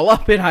blowing them all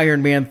up in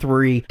Iron Man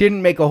 3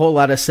 didn't make a whole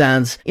lot of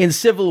sense. In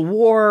Civil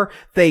War,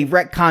 they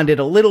retconned it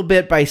a little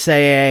bit by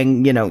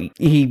saying,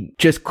 he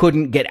just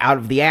couldn't get out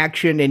of the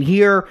action. And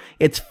here,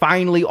 it's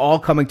finally all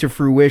coming to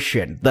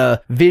fruition.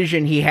 The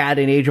vision he had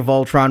in Age of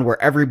Ultron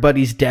where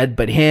everybody's dead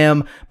but him.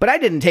 But I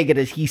didn't take it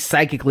as he's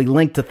psychically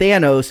linked to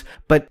Thanos,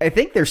 but I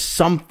think there's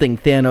something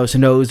Thanos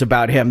knows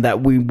about him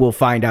that we will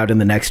find out in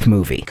the next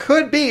movie.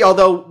 Could be,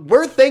 although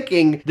we're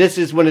thinking this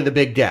is one of the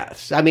big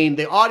deaths. I mean,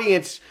 the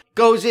audience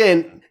goes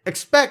in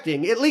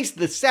expecting, at least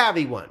the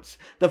savvy ones,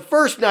 the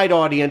first night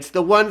audience,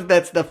 the ones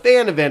that's the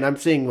fan event I'm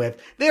seeing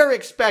with, they're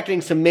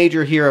expecting some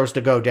major heroes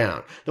to go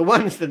down. The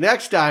ones the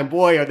next time,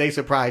 boy, are they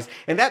surprised.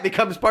 And that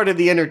becomes part of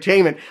the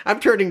entertainment.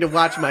 I'm turning to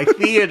watch my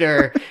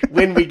theater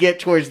when we get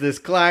towards this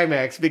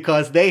climax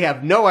because they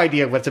have no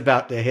idea what's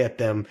about to hit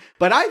them.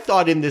 But I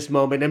thought in this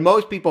moment, and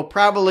most people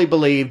probably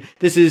believe,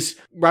 this is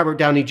Robert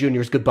Downey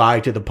Jr.'s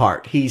goodbye to the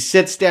part. He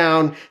sits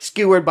down,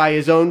 skewered by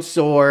his own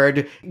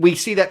sword. We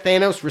see that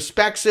Thanos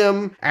respects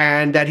him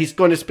and that he's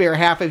going to spare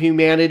half of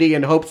humanity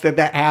and hopes that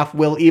that half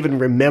will even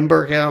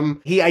remember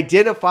him. He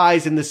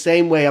identifies in the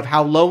same way of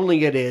how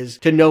lonely it is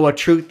to know a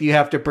truth you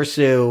have to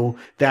pursue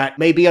that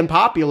may be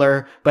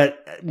unpopular,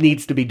 but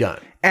needs to be done.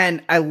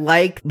 And I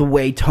like the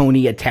way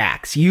Tony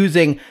attacks,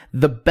 using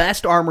the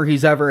best armor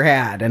he's ever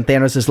had. And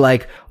Thanos is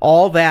like,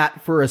 all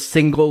that for a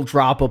single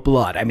drop of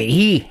blood. I mean,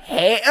 he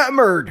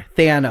hammered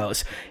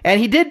Thanos. And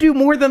he did do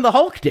more than the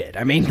Hulk did.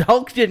 I mean, the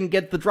Hulk didn't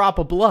get the drop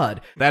of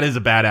blood. That is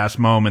a badass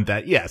moment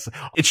that, yes,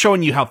 it's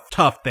showing you how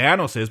tough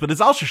Thanos is, but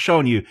it's also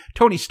showing you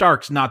Tony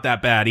Stark's not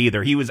that bad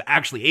either. He was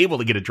actually able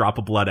to get a drop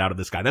of blood out of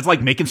this guy. That's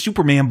like making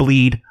Superman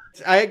bleed.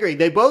 I agree.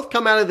 They both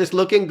come out of this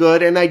looking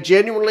good, and I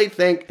genuinely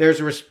think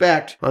there's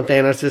respect on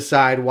Thanos'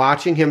 side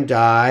watching him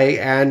die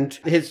and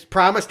his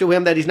promise to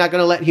him that he's not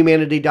going to let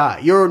humanity die.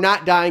 You're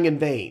not dying in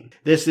vain.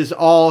 This is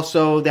all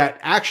so that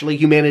actually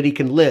humanity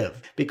can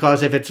live,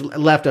 because if it's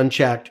left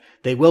unchecked,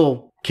 they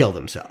will kill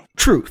themselves.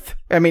 Truth.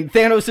 I mean,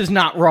 Thanos is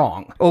not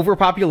wrong.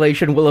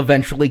 Overpopulation will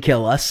eventually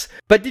kill us.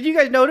 But did you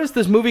guys notice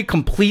this movie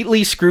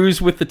completely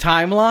screws with the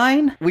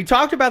timeline? We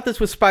talked about this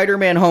with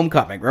Spider-Man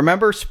Homecoming.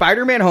 Remember,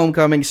 Spider-Man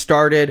Homecoming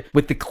started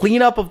with the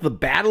cleanup of the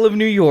Battle of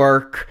New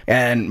York,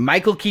 and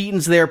Michael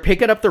Keaton's there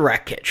picking up the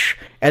wreckage.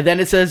 And then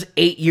it says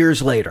 8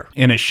 years later.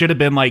 And it should have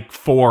been like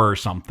 4 or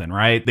something,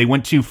 right? They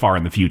went too far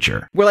in the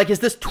future. We're like, is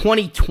this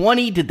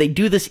 2020? Did they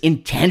do this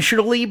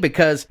intentionally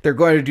because they're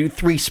going to do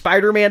 3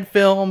 Spider-Man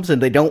films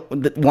and they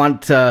don't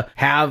want to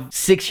have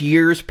 6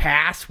 years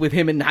pass with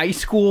him in high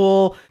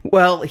school?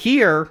 Well,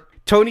 here,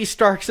 Tony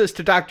Stark says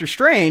to Doctor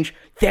Strange,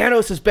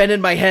 Thanos has been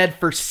in my head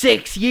for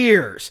 6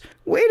 years.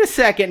 Wait a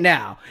second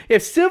now.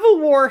 If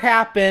Civil War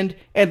happened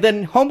and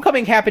then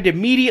Homecoming happened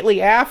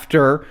immediately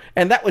after,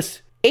 and that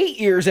was 8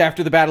 years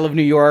after the Battle of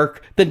New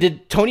York, then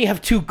did Tony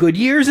have 2 good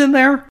years in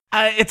there?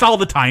 It's all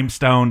the time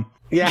stone.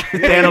 Yeah.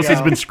 Thanos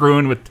has been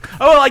screwing with...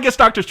 Oh, well, I guess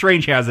Doctor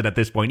Strange has it at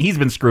this point. He's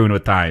been screwing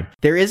with time.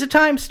 There is a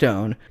time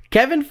stone.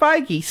 Kevin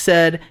Feige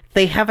said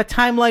they have a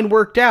timeline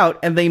worked out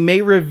and they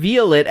may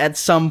reveal it at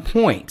some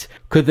point.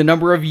 Could the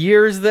number of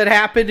years that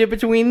happened in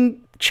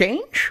between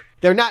change?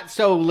 They're not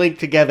so linked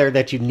together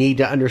that you need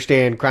to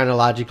understand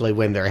chronologically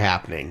when they're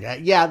happening.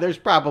 Yeah, there's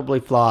probably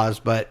flaws,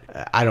 but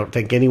I don't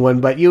think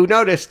anyone but you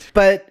noticed.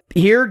 But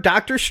here,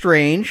 Doctor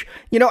Strange,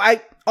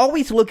 I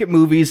always look at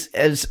movies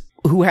as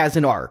who has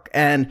an arc.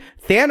 And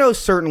Thanos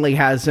certainly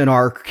has an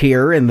arc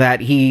here in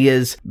that he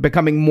is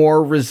becoming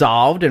more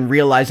resolved and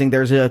realizing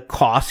there's a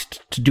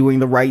cost to doing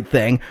the right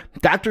thing.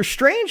 Doctor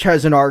Strange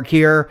has an arc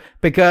here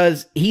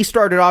because he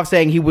started off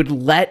saying he would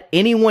let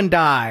anyone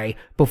die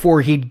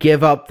before he'd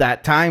give up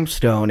that time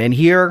stone. And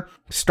here,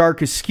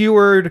 Stark is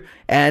skewered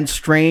and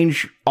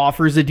Strange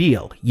offers a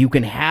deal. You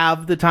can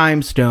have the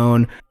time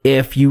stone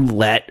if you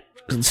let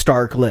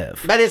Stark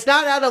live. But it's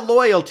not out of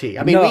loyalty.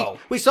 I mean, no.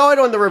 we saw it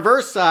on the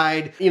reverse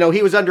side. You know,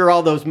 he was under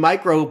all those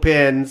micro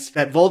pins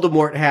that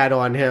Voldemort had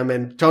on him.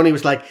 And Tony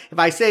was like, if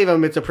I save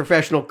him, it's a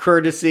professional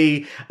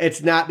courtesy.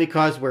 It's not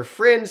because we're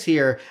friends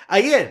here.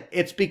 Again,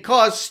 it's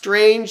because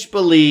Strange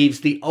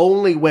believes the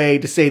only way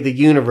to save the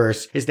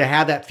universe is to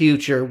have that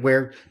future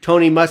where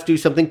Tony must do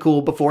something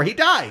cool before he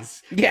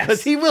dies. Yes.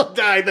 Because he will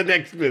die in the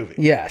next movie.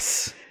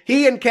 Yes.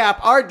 He and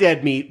Cap are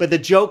dead meat, but the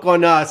joke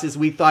on us is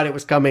we thought it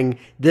was coming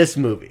this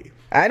movie.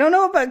 I don't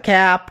know about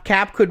Cap.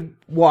 Cap could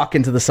walk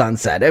into the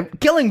sunset.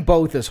 Killing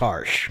both is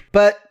harsh.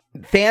 But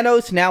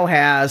Thanos now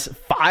has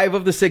 5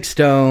 of the 6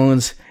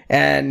 stones,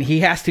 and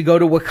he has to go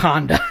to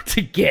Wakanda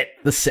to get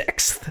the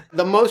 6th.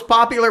 The most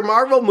popular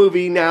Marvel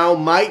movie now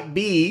might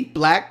be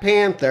Black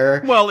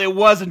Panther. Well, it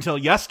was until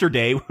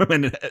yesterday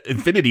when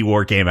Infinity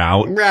War came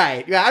out.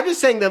 Right. Yeah, I'm just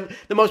saying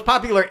the most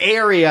popular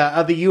area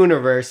of the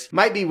universe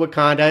might be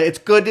Wakanda. It's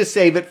good to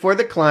save it for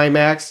the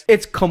climax.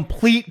 It's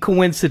complete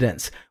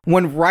coincidence.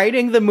 When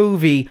writing the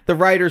movie, the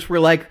writers were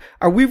like,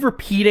 are we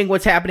repeating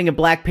what's happening in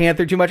Black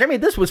Panther too much? I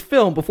mean, this was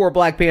filmed before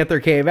Black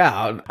Panther came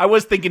out. I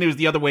was thinking it was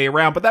the other way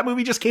around, but that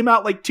movie just came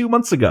out like 2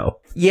 months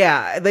ago.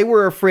 Yeah, they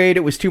were afraid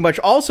it was too much.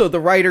 Also, the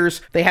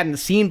writers, they hadn't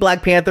seen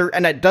Black Panther,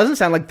 and it doesn't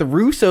sound like the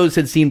Russos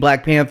had seen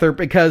Black Panther,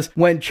 because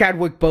when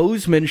Chadwick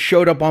Boseman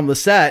showed up on the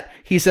set,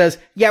 he says,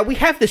 yeah, we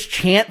have this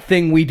chant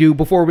thing we do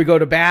before we go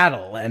to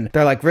battle. And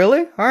they're like, really?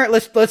 All right,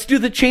 let's do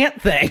the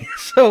chant thing.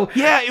 So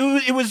yeah,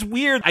 it was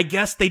weird. I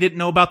guess they didn't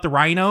know about the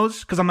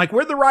rhinos, because I'm like,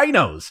 where are the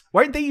rhinos?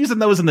 Why aren't they using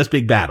those in this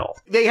big battle?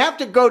 They have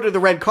to go to the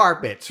red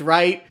carpets,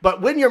 right?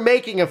 But when you're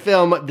making a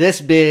film this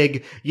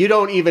big, you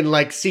don't even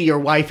like see your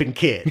wife and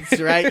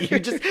kids, right?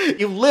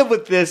 You live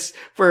with this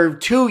for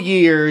 2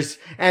 years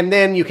and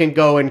then you can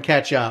go and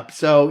catch up.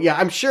 So yeah,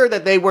 I'm sure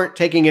that they weren't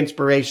taking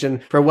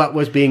inspiration for what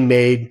was being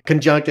made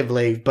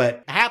conjunctively,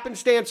 but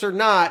happenstance or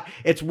not,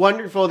 it's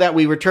wonderful that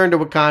we return to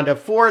Wakanda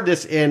for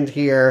this end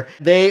here.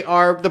 They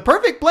are the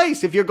perfect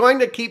place. If you're going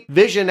to keep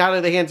Vision out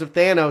of the hands of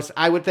Thanos,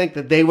 I would think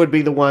that they would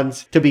be the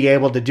ones to be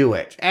able to do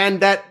it. And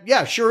that,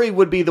 yeah, Shuri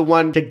would be the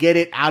one to get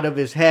it out of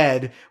his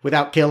head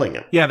without killing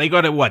him. Yeah, they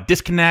got to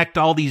disconnect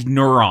all these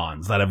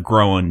neurons that have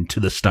grown to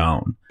the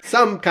stone.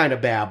 Some kind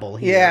of babble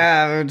here.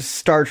 Yeah,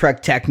 Star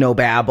Trek techno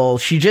babble.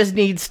 She just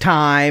needs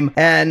time.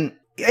 And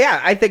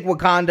yeah, I think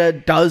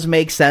Wakanda does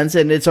make sense,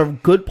 and it's a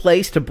good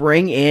place to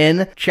bring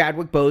in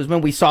Chadwick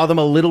Boseman. We saw them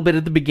a little bit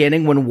at the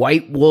beginning when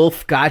White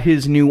Wolf got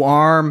his new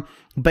arm,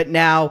 but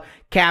now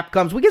Cap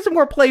comes. We get some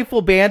more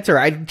playful banter.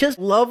 I just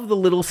love the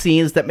little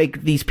scenes that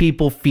make these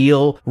people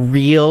feel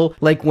real.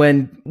 Like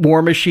when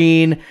War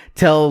Machine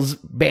tells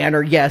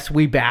Banner, yes,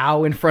 we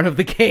bow in front of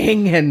the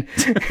king. And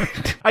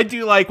I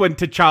do like when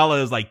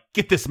T'Challa is like,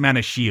 get this man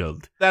a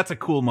shield. That's a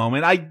cool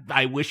moment.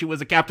 I wish it was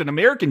a Captain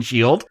American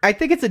shield. I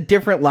think it's a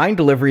different line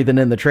delivery than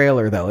in the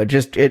trailer, though.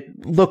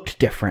 It looked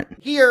different.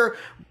 Here,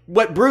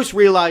 what Bruce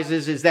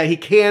realizes is that he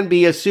can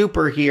be a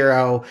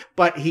superhero,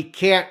 but he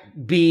can't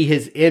be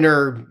his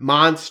inner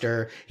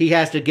monster. He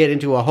has to get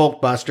into a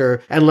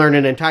Hulkbuster and learn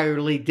an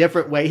entirely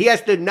different way. He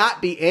has to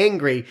not be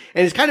angry,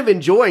 and he's kind of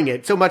enjoying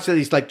it so much that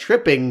he's like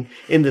tripping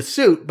in the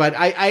suit. But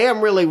I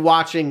am really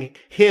watching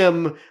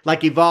him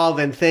like evolve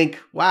and think,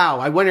 wow,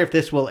 I wonder if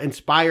this will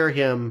inspire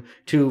him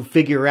to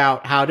figure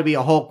out how to be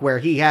a Hulk where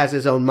he has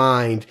his own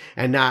mind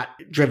and not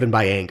driven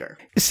by anger.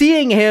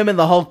 Seeing him in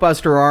the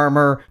Hulkbuster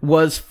armor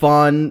was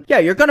fun. Yeah,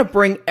 you're going to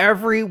bring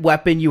every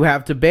weapon you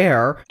have to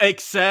bear.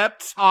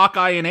 Except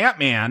Hawkeye and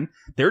Ant-Man.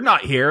 They're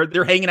not here.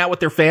 They're hanging out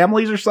with their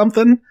families or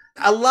something.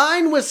 A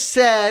line was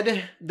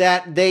said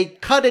that they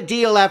cut a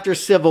deal after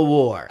Civil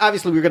War.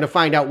 Obviously, we're going to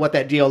find out what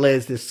that deal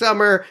is this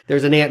summer.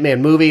 There's an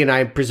Ant-Man movie, and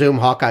I presume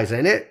Hawkeye's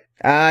in it.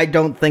 I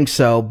don't think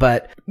so,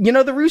 but,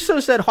 the Russo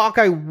said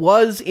Hawkeye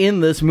was in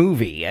this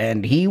movie,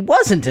 and he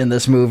wasn't in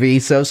this movie,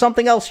 so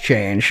something else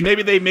changed.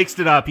 Maybe they mixed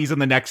it up. He's in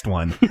the next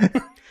one.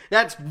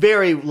 That's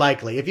very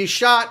likely. If you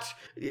shot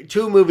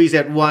 2 movies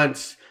at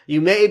once, you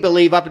may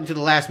believe up until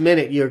the last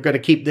minute you're going to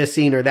keep this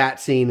scene or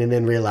that scene and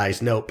then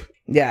realize, nope.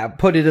 Yeah,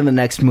 put it in the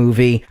next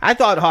movie. I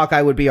thought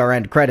Hawkeye would be our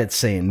end credits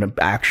scene,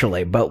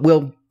 actually, but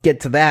we'll get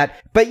to that.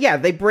 But yeah,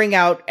 they bring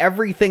out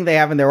everything they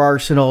have in their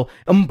arsenal.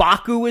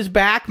 M'Baku is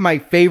back, my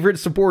favorite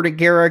supporting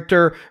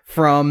character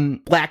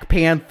from Black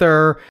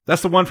Panther.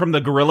 That's the one from the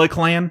Gorilla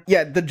Clan?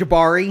 Yeah, the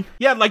Jabari.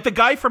 Yeah, like the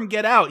guy from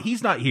Get Out,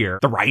 he's not here.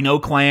 The Rhino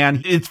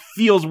Clan. It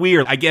feels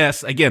weird. I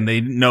guess, again,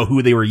 they didn't know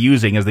who they were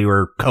using as they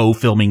were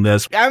co-filming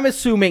this. I'm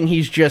assuming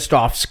he's just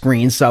off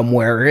screen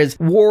somewhere. His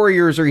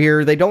warriors are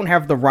here. They don't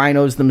have the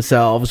rhinos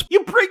themselves.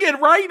 You bring in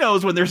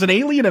rhinos when there's an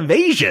alien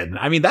invasion.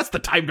 I mean, that's the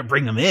time to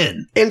bring them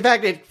in. In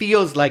fact, it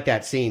feels like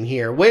that scene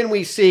here. When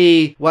we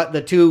see what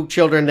the two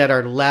children that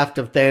are left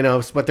of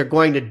Thanos, what they're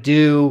going to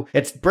do,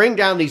 it's bring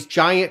down these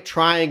giant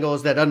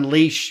triangles that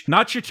unleash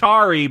not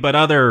Chitauri, but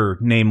other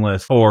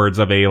nameless hordes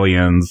of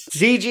aliens.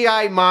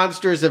 CGI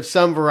monsters of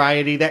some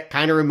variety that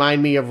kind of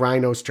remind me of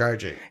rhinos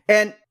charging.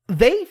 And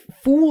they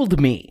fooled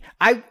me.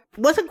 I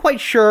wasn't quite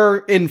sure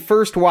in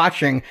first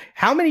watching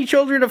how many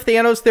children of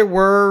Thanos there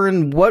were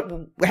and what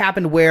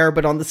happened where,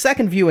 but on the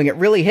second viewing, it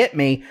really hit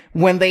me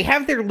when they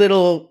have their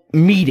little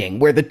meeting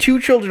where the two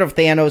children of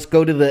Thanos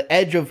go to the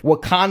edge of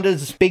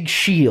Wakanda's big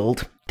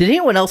shield. Did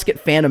anyone else get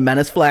Phantom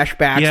Menace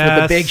flashbacks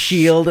with the big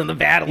shield and the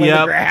battle in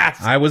the grass?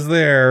 I was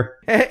there.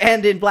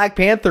 And in Black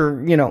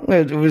Panther, you know,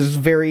 it was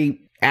very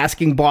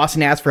asking Boss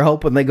Nass for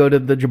help when they go to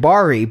the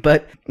Jabari.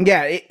 But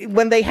yeah,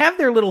 when they have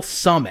their little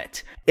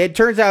summit, it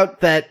turns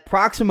out that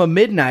Proxima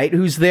Midnight,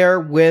 who's there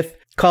with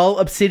Cull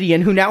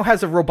Obsidian, who now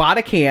has a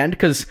robotic hand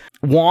because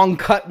Wong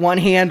cut one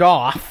hand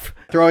off,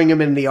 throwing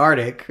him in the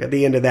Arctic at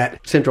the end of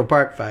that Central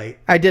Park fight.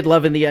 I did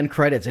love in the end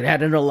credits, it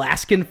had an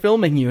Alaskan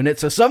filming unit,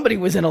 so somebody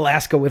was in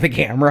Alaska with a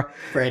camera.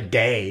 For a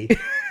day.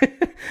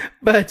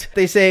 But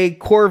they say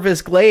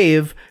Corvus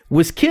Glaive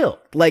was killed.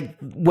 Like,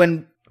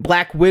 when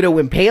Black Widow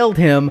impaled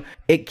him,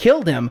 it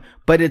killed him,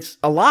 but it's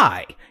a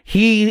lie.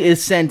 He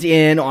is sent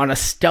in on a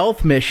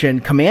stealth mission,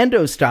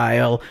 commando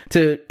style,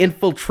 to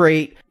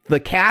infiltrate the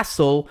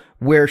castle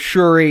where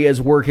Shuri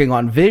is working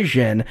on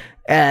Vision,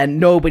 and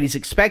nobody's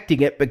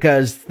expecting it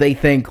because they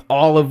think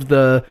all of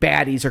the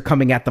baddies are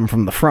coming at them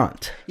from the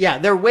front. Yeah,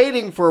 they're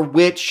waiting for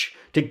Witch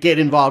to get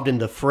involved in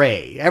the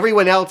fray.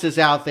 Everyone else is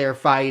out there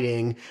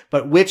fighting,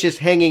 but Witch is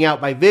hanging out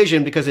by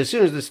Vision because as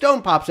soon as the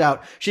stone pops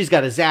out, she's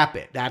got to zap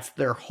it. That's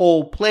their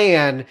whole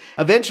plan.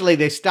 Eventually,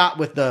 they stop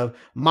with the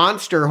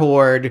monster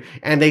horde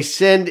and they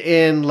send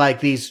in like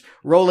these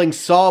rolling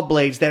saw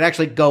blades that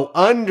actually go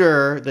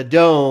under the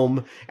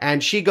dome,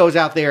 and she goes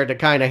out there to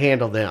kind of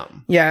handle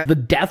them. Yeah, the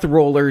Death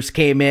Rollers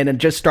came in and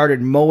just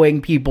started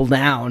mowing people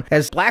down.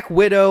 As Black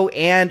Widow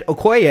and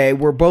Okoye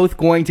were both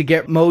going to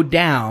get mowed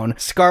down,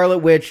 Scarlet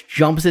Witch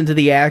jumps into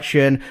the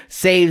action,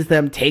 saves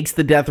them, takes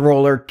the Death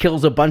Roller,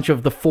 kills a bunch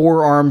of the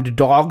four-armed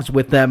dogs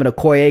with them, and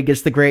Okoye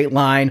gets the great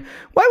line,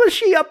 "Why was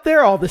she up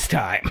there all this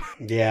time?"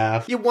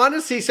 Yeah. You want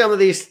to see some of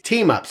these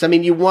team-ups. I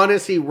mean, you want to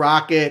see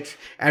Rocket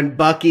and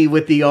Bucky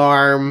with the arm,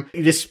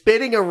 just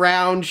spinning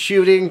around,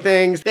 shooting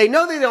things. They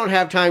know they don't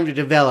have time to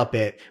develop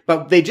it,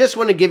 but they just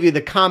want to give you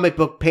the comic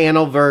book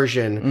panel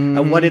version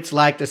of what it's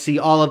like to see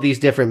all of these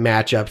different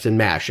matchups and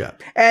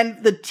mashups.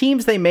 And the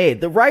teams they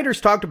made, the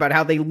writers talked about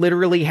how they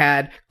literally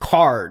had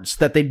cards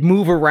that they'd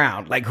move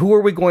around. Like, who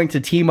are we going to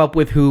team up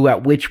with who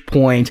at which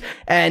point?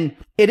 And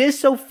it is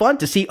so fun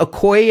to see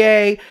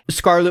Okoye,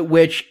 Scarlet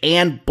Witch,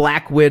 and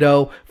Black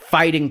Widow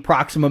fighting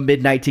Proxima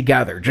Midnight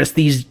together. Just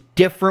these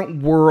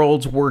different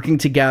worlds working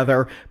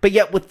together, but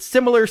yet with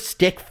similar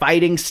stick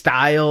fighting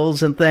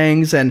styles and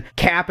things. And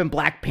Cap and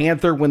Black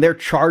Panther, when they're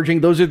charging,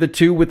 those are the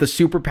two with the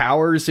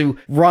superpowers who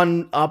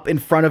run up in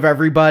front of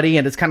everybody,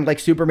 and it's kind of like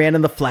Superman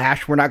and the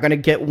Flash. We're not going to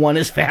get one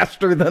is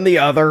faster than the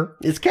other.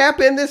 Is Cap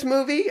in this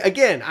movie?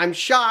 Again, I'm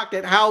shocked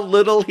at how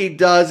little he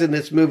does in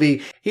this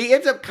movie. He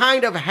ends up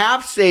kind of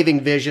half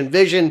saving Vision.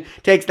 Vision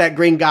takes that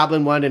Green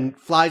Goblin one and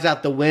flies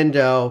out the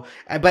window,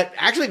 but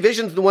actually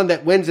Vision's the one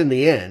that wins in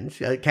the end.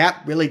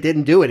 Cap really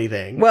didn't do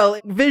anything. Well,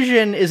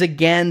 Vision is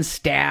again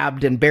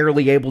stabbed and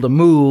barely able to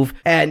move,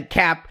 and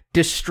Cap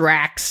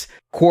distracts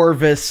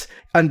Corvus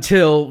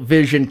until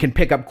Vision can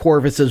pick up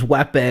Corvus's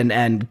weapon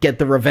and get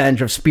the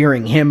revenge of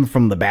spearing him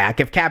from the back.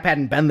 If Cap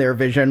hadn't been there,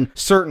 Vision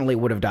certainly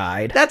would have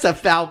died. That's a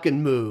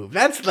Falcon move.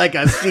 That's like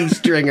a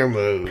C-stringer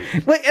move.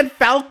 And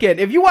Falcon,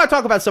 if you want to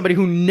talk about somebody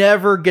who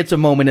never gets a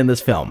moment in this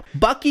film,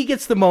 Bucky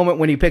gets the moment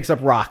when he picks up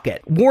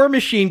Rocket. War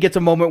Machine gets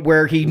a moment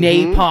where he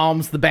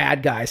napalms the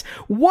bad guys.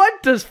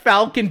 What does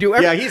Falcon do?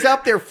 Yeah, he's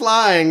up there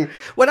flying.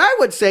 What I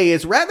would say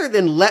is, rather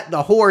than let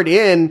the horde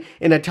in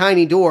a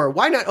tiny door,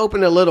 why not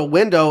open a little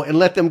window and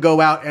let them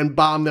go out and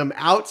bomb them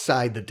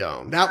outside the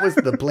dome? That was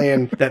the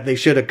plan that they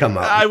should have come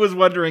up with. I was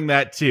wondering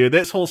that too.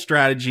 This whole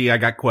strategy I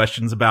got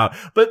questions about,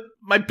 but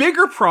my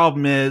bigger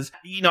problem is,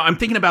 I'm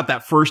thinking about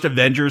that first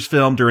Avengers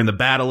film during the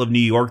Battle of New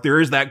York. There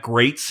is that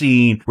great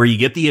scene where you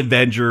get the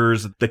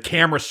Avengers, the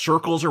camera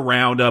circles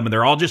around them, and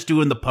they're all just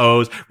doing the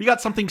pose. We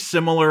got something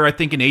similar, I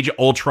think, in Age of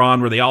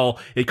Ultron, where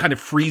it kind of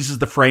freezes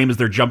the frame as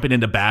they're jumping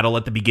into battle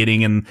at the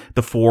beginning in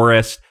the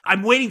forest.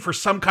 I'm waiting for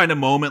some kind of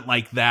moment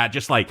like that,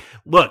 just like,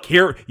 look,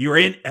 here, you're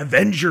in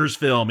Avengers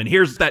film, and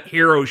here's that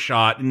hero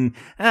shot, and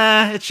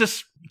it's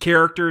just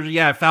characters.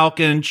 Yeah,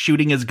 Falcon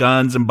shooting his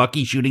guns and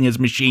Bucky shooting his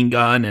machine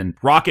gun, and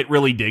Rocket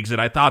really digs it.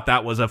 I thought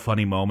that was a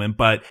funny moment,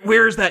 but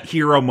where's that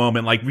hero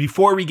moment? Like,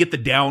 before we get the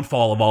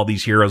downfall of all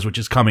these heroes, which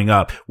is coming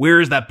up,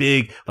 where's that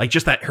big, like,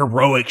 just that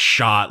heroic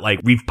shot?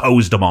 Like, we've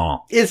posed them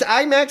all. Is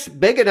IMAX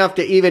big enough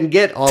to even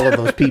get all of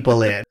those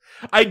people in?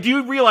 I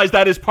do realize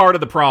that is part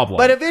of the problem.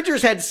 But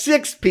Avengers had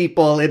 6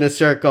 people in a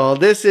circle.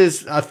 This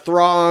is a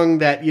throng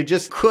that you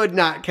just could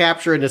not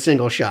capture in a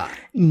single shot.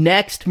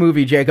 Next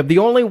movie, Jacob, the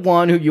only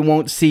one who you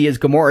won't see is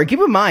Gamora. Keep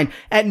in mind,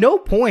 at no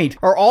point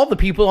are all the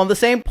people on the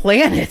same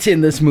planet in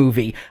this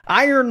movie.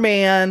 Iron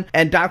Man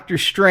and Doctor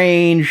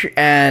Strange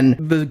and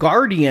the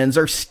Guardians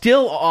are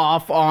still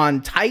off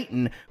on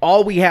Titan.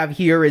 All we have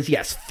here is,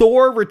 yes,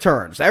 Thor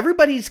returns.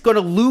 Everybody's going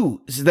to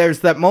lose. There's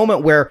that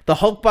moment where the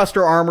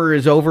Hulkbuster armor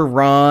is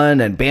overrun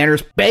and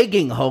Banner's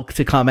begging Hulk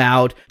to come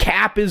out.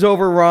 Cap is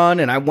overrun,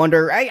 and I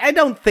wonder, I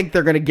don't think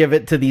they're going to give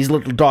it to these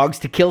little dogs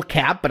to kill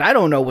Cap, but I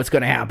don't know what's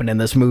going to happen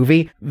in this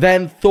movie.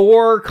 Then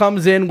Thor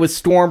comes in with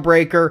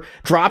Stormbreaker,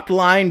 dropped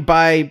line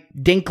by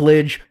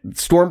Dinklage.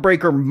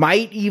 Stormbreaker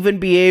might even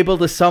be able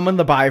to summon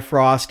the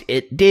Bifrost.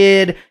 It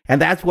did,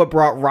 and that's what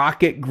brought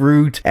Rocket,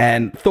 Groot,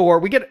 and Thor.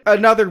 We get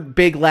another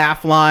big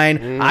laugh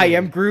line. I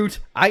am Groot.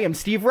 I am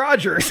Steve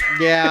Rogers.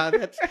 Yeah,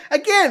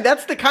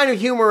 that's the kind of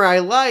humor I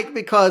like,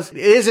 because it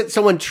isn't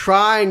someone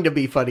trying to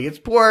be funny. It's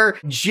poor,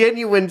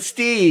 genuine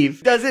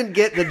Steve. Doesn't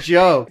get the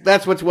joke.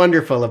 That's what's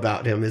wonderful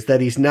about him, is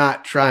that he's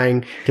not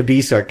trying to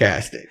be sarcastic.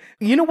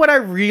 You know what I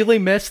really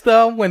missed,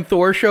 though, when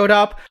Thor showed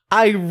up?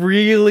 I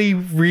really,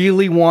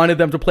 really wanted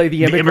them to play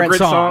the immigrant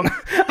song.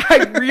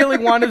 I really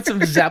wanted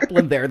some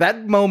Zeppelin there.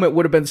 That moment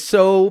would have been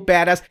so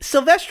badass.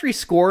 Silvestri's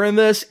score in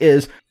this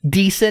is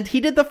decent.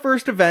 He did the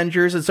first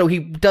Avengers, and so he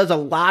does a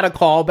lot of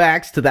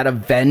callbacks to that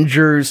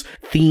Avengers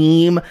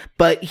theme.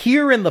 But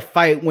here in the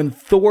fight, when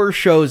Thor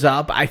shows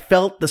up, I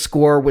felt the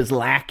score was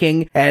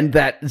lacking, and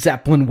that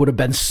Zeppelin would have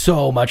been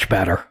so much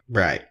better.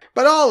 Right.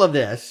 But all of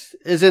this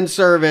is in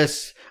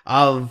service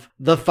of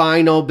the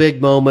final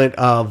big moment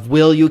of,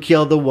 will you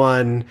kill the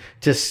one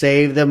to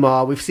save them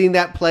all? We've seen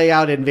that play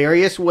out in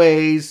various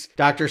ways.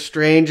 Doctor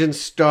Strange and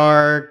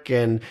Stark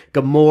and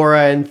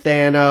Gamora and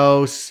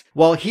Thanos.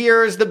 Well,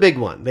 here's the big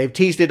one. They've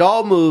teased it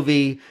all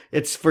movie.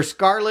 It's for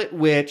Scarlet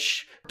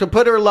Witch to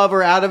put her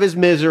lover out of his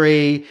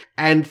misery,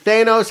 and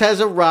Thanos has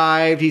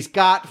arrived. He's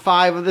got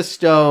 5 of the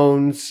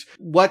stones.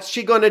 What's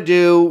she going to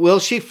do? Will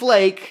she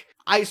flake?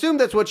 I assume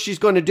that's what she's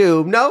going to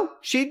do. No,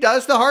 she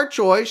does the hard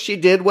choice. She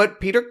did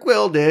what Peter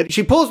Quill did.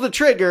 She pulls the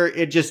trigger.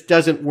 It just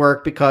doesn't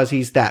work because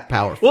he's that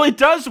powerful. Well, it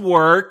does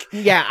work.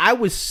 Yeah, I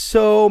was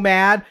so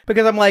mad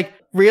because I'm like,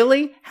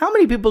 really? How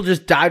many people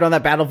just died on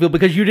that battlefield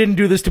because you didn't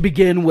do this to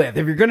begin with?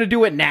 If you're going to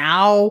do it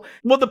now?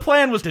 Well, the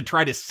plan was to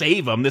try to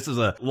save them. This is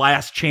a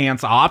last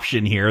chance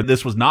option here.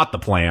 This was not the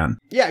plan.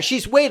 Yeah,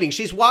 she's waiting.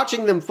 She's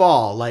watching them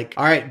fall. Like,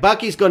 all right,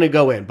 Bucky's going to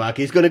go in.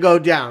 Bucky's going to go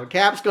down.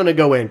 Cap's going to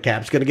go in.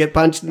 Cap's going to get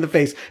punched in the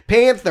face.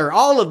 Panther,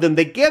 all of them,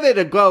 they give it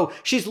a go.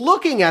 She's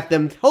looking at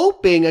them,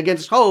 hoping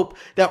against hope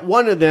that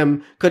one of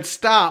them could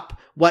stop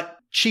what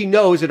she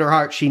knows in her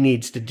heart she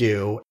needs to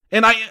do.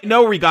 And I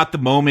know we got the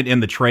moment in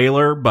the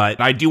trailer, but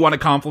I do want to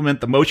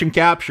compliment the motion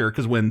capture,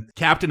 because when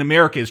Captain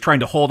America is trying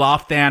to hold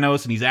off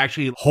Thanos and he's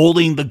actually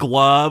holding the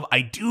glove,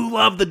 I do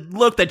love the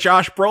look that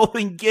Josh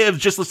Brolin gives.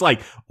 Just this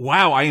like,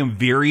 wow, I am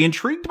very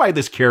intrigued by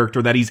this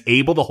character that he's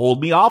able to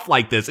hold me off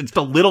like this. It's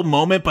a little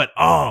moment, but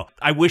oh,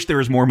 I wish there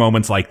was more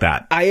moments like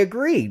that. I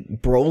agree.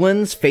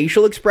 Brolin's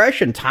facial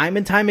expression time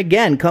and time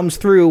again comes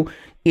through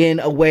in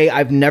a way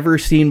I've never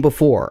seen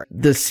before.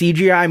 The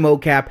CGI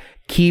mocap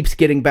keeps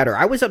getting better.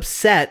 I was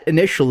upset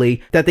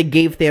initially that they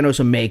gave Thanos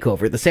a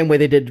makeover, the same way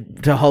they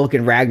did to Hulk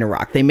in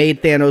Ragnarok. They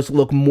made Thanos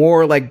look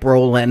more like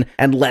Brolin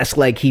and less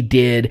like he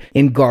did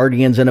in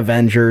Guardians and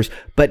Avengers.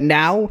 But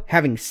now,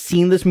 having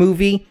seen this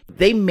movie,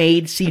 they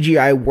made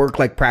CGI work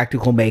like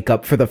practical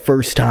makeup for the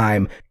first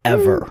time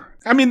ever.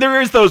 I mean, there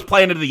is those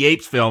Planet of the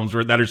Apes films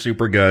that are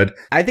super good.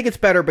 I think it's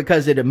better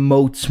because it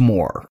emotes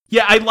more.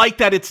 Yeah, I like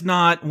that it's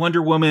not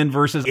Wonder Woman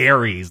versus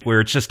Ares, where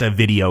it's just a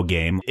video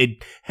game.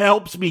 It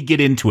helps me get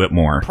into it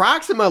more.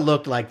 Proxima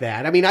looked like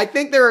that. I mean, I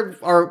think there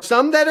are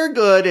some that are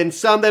good and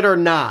some that are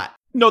not.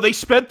 No, they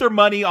spent their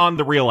money on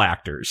the real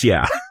actors,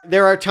 yeah.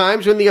 There are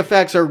times when the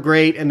effects are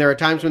great, and there are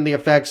times when the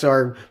effects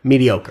are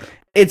mediocre.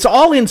 It's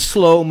all in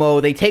slow-mo.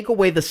 They take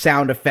away the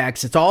sound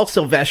effects. It's all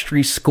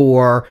Silvestri's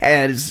score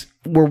as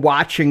we're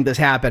watching this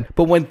happen.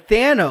 But when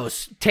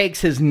Thanos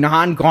takes his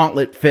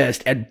non-gauntlet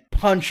fist and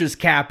punches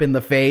Cap in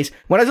the face,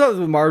 when I saw this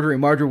with Marjorie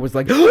was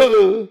like,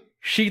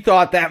 she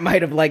thought that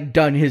might have like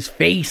done his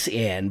face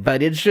in,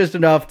 but it's just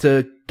enough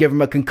to give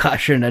him a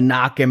concussion and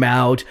knock him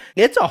out.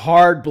 It's a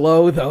hard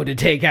blow, though, to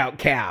take out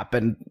Cap,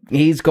 and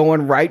he's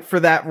going right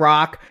for that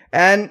rock.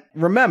 And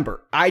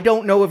remember, I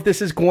don't know if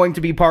this is going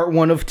to be part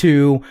 1 of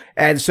 2,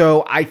 and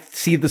so I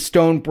see the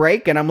stone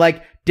break, and I'm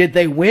like, did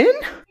they win?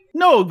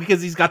 No,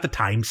 because he's got the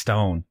time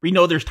stone. We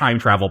know there's time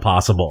travel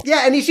possible.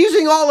 Yeah, and he's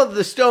using all of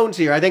the stones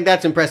here. I think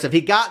that's impressive. He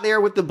got there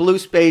with the blue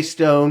space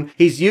stone.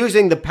 He's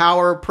using the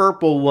power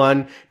purple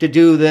one to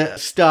do the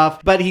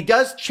stuff. But he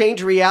does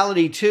change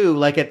reality too.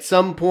 Like at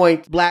some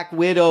point, Black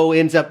Widow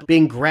ends up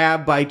being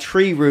grabbed by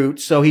tree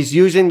roots. So he's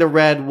using the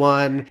red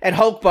one. And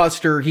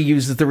Hulkbuster, he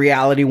uses the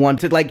reality one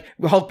to like,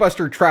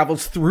 Hulkbuster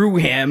travels through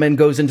him and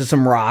goes into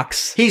some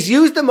rocks. He's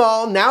used them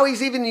all. Now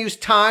he's even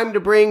used time to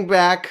bring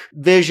back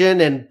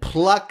Vision and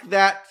pluck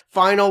that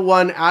final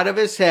one out of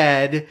his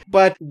head.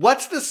 But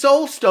what's the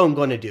Soul Stone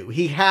going to do?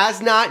 He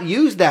has not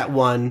used that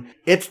one.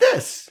 It's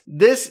this.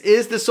 This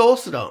is the Soul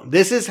Stone.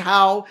 This is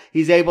how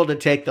he's able to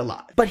take the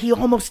life. But he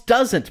almost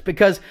doesn't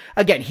because,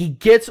 again, he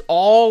gets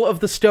all of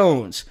the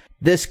stones.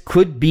 This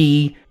could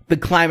be the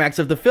climax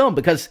of the film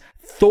because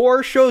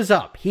Thor shows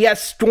up. He has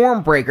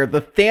Stormbreaker,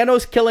 the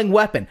Thanos killing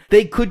weapon.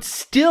 They could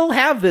still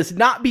have this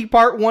not be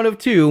part 1 of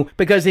 2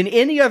 because in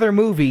any other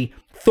movie,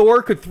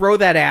 Thor could throw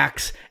that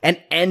axe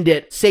and end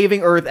it,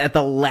 saving Earth at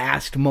the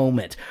last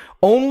moment.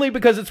 Only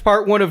because it's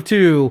part 1 of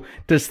 2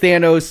 does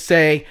Thanos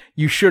say,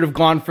 you should have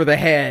gone for the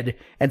head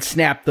and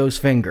snap those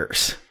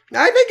fingers.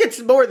 I think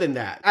it's more than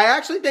that. I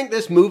actually think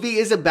this movie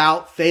is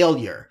about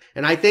failure.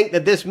 And I think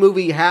that this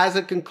movie has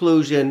a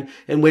conclusion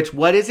in which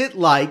what is it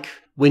like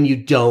when you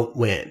don't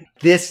win?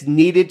 This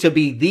needed to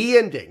be the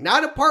ending.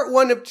 Not a part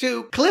 1 of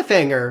 2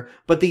 cliffhanger,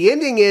 but the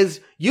ending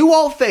is you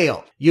all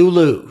failed. You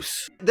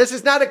lose. This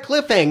is not a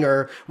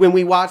cliffhanger when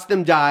we watch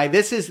them die.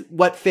 This is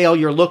what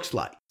failure looks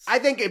like. I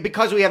think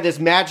because we have this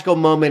magical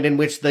moment in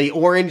which the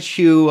orange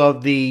hue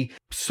of the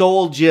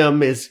soul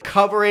gem is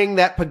covering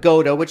that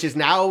pagoda, which is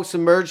now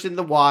submerged in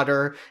the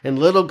water, and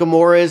little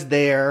Gamora is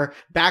there.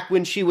 Back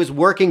when she was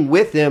working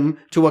with him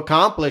to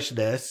accomplish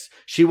this,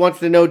 she wants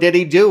to know, did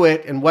he do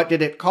it, and what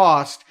did it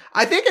cost?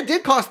 I think it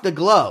did cost the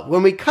glove.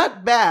 When we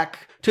cut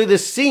back to the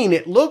scene,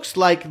 it looks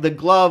like the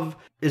glove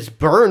is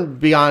burned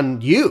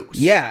beyond use.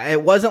 Yeah,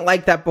 it wasn't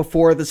like that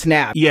before the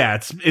snap. Yeah,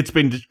 it's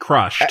been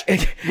crushed.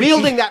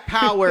 Wielding that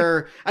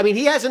power, I mean,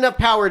 he has enough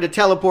power to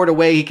teleport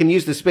away. He can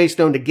use the Space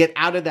Stone to get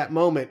out of that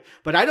moment,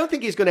 but I don't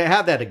think he's going to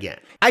have that again.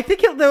 I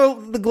think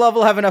the glove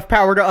will have enough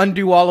power to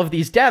undo all of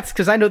these deaths,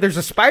 because I know there's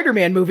a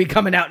Spider-Man movie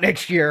coming out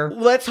next year.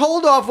 Let's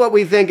hold off what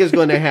we think is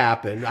going to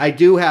happen. I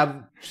do have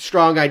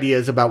strong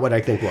ideas about what I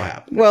think will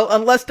happen. Well,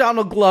 unless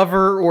Donald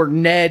Glover or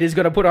Ned is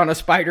going to put on a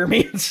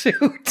Spider-Man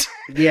suit.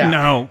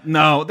 Yeah.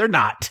 No, they're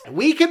not.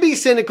 We can be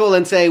cynical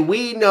and say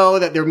we know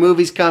that there are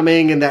movies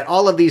coming and that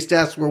all of these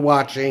tests we're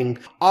watching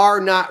are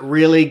not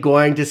really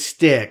going to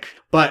stick.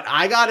 But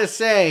I gotta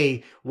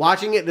say,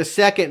 watching it the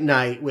second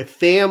night with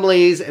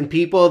families and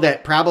people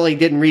that probably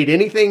didn't read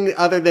anything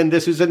other than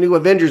this was a new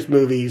Avengers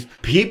movies,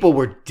 people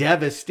were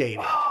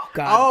devastated. Oh,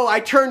 God.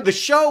 Oh, the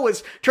show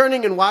was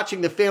turning and watching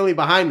the family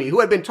behind me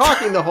who had been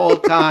talking the whole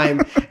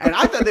time, and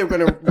I thought they were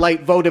going to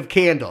light votive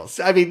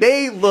candles. I mean,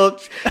 they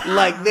looked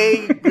like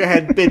they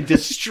had been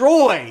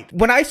destroyed.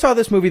 When I saw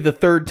this movie the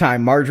third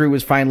time, Marjorie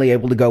was finally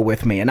able to go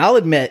with me, and I'll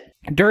admit,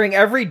 during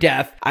every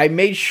death, I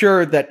made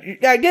sure that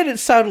I did it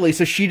subtly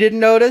so she didn't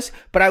notice,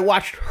 but I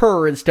watched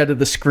her instead of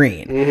the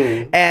screen.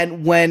 Mm-hmm.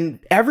 And when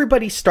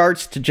everybody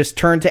starts to just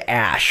turn to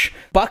ash,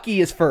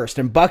 Bucky is first,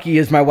 and Bucky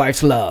is my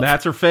wife's love.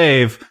 That's her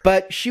fave.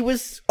 But she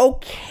was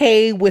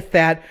okay with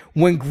that.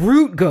 When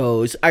Groot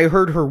goes, I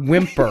heard her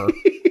whimper.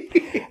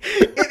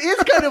 It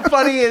is kind of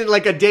funny in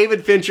like a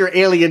David Fincher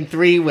Alien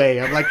 3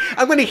 way. I'm like,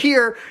 I'm going to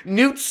hear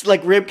Newt's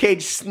like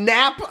ribcage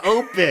snap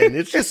open.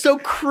 It's just so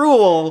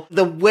cruel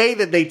the way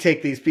that they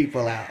take these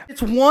people out.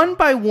 It's one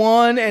by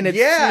one and it's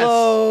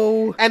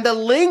slow. And the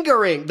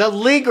lingering.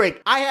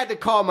 I had to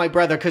call my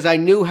brother because I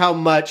knew how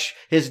much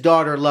his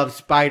daughter loved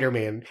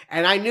Spider-Man.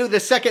 And I knew the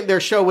second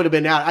their show would have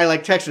been out, I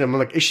like texted him. I'm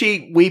like, is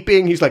she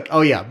weeping? He's like,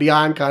 oh yeah,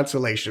 beyond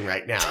consolation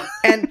right now.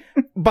 And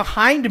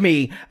behind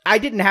me, I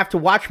didn't have to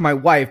watch my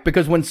wife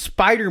because when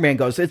Spider-Man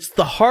goes, it's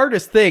the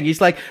hardest thing. He's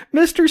like,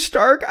 Mr.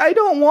 Stark, I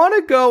don't want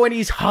to go. And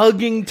he's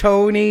hugging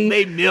Tony.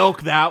 They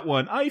milk that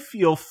one. I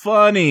feel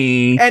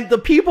funny. And the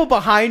people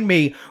behind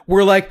me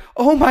were like,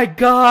 oh my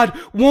God,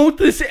 won't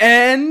this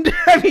end?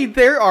 I mean,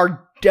 there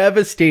are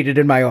devastated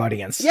in my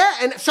audience. Yeah,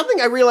 and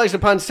something I realized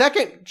upon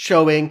second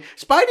showing,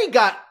 Spidey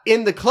got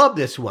in the club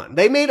this one.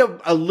 They made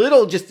a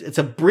little, it's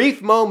a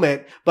brief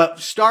moment, but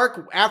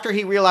Stark, after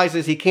he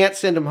realizes he can't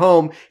send him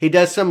home, he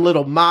does some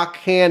little mock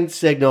hand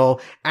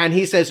signal, and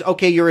he says,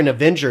 okay, you're an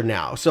Avenger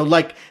now. So,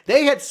 like,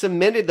 they had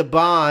cemented the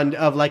bond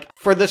of, like,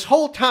 for this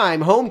whole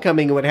time,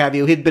 Homecoming and what have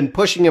you, he'd been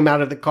pushing him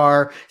out of the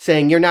car,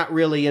 saying, you're not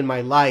really in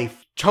my life.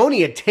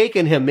 Tony had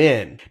taken him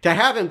in. To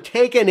have him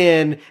taken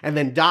in and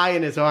then die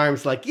in his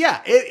arms, like,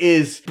 yeah, it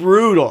is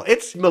brutal.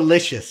 It's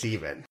malicious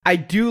even. I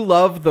do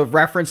love the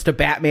reference to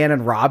Batman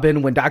and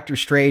Robin when Doctor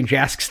Strange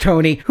asks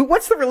Tony,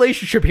 what's the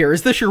relationship here?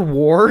 Is this your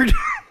ward?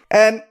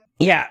 And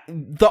yeah,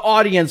 the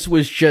audience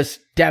was just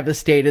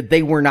devastated.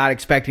 They were not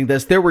expecting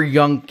this. There were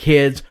young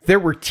kids. There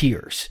were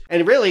tears.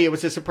 And really, it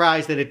was a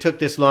surprise that it took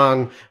this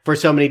long for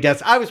so many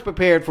deaths. I was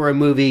prepared for a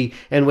movie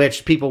in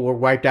which people were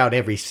wiped out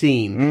every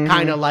scene,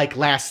 kind of like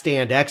Last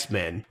Stand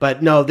X-Men.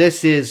 But no,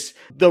 this is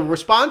the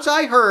response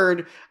I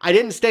heard. I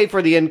didn't stay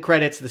for the end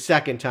credits the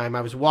second time.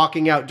 I was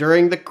walking out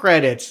during the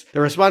credits. The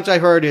response I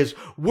heard is,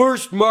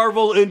 worst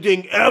Marvel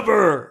ending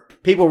ever.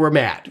 People were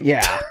mad.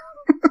 Yeah.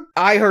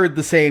 I heard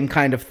the same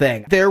kind of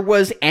thing. There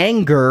was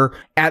anger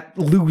at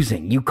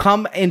losing. You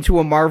come into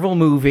a Marvel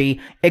movie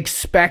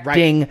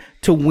expecting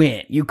to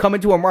win. You come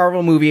into a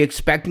Marvel movie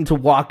expecting to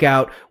walk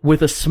out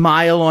with a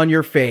smile on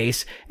your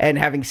face and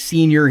having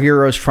seen your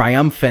heroes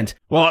triumphant.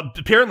 Well,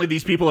 apparently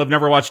these people have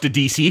never watched a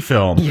DC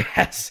film.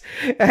 Yes.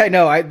 I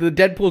know. The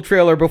Deadpool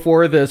trailer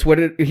before this,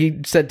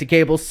 he said to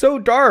Cable, so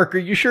dark. Are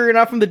you sure you're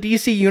not from the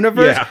DC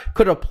universe? Yeah.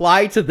 Could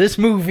apply to this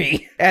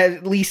movie,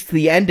 at least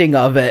the ending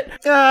of it.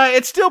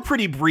 It's still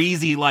pretty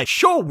breezy. Like,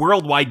 show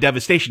worldwide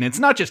devastation. It's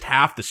not just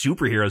half the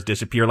superheroes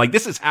disappear. Like,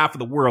 this is half of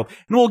the world.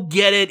 And we'll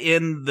get it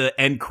in the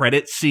end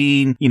credit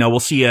scene. You know, we'll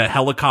see a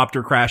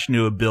helicopter crash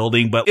into a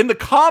building. But in the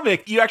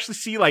comic, you actually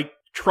see, like,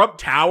 Trump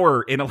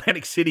Tower in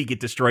Atlantic City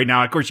get destroyed.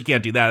 Now, of course, you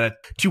can't do that.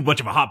 That's too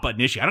much of a hot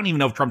button issue. I don't even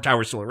know if Trump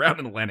Tower is still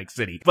around in Atlantic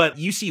City. But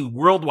you see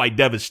worldwide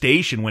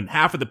devastation when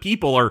half of the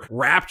people are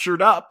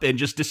raptured up and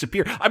just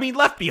disappear. I mean,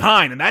 Left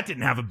Behind, and that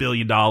didn't have $1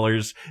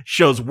 billion,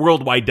 shows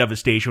worldwide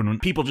devastation when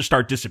people just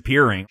start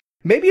disappearing.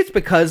 Maybe it's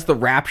because the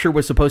rapture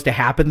was supposed to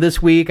happen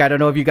this week. I don't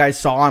know if you guys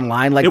saw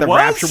online, like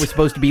rapture was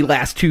supposed to be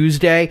last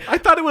Tuesday. I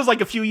thought it was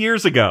like a few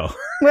years ago.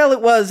 Well,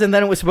 it was, and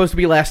then it was supposed to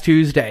be last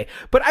Tuesday.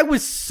 But I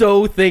was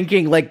so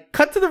thinking, like,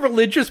 cut to the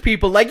religious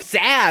people, like,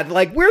 sad.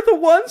 Like, we're the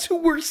ones who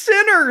were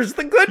sinners.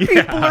 The good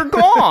people are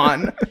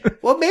gone.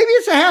 Well, maybe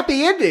it's a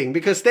happy ending,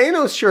 because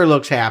Thanos sure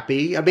looks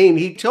happy. I mean,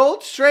 he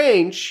told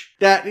Strange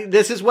that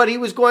this is what he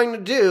was going to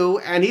do,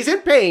 and he's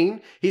in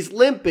pain. He's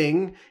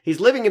limping. He's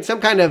living in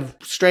some kind of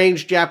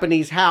strange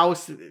Japanese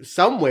house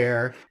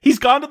somewhere. He's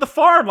gone to the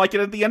farm, like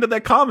at the end of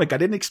that comic. I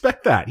didn't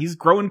expect that. He's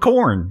growing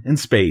corn in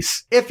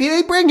space. If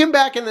they bring him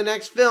back in the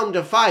next film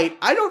to fight,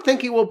 I don't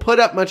think he will put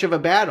up much of a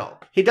battle.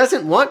 He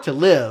doesn't want to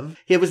live.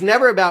 It was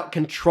never about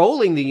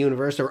controlling the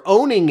universe or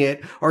owning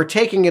it or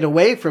taking it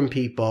away from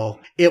people.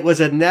 It was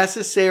a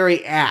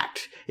necessary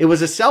act. It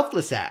was a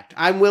selfless act.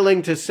 I'm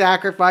willing to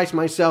sacrifice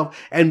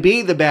myself and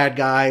be the bad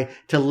guy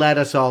to let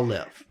us all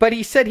live. But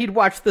he said he'd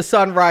watch the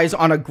sunrise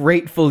on a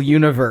grateful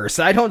universe.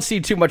 I don't see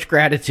too much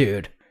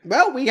gratitude.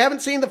 Well, we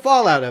haven't seen the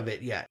fallout of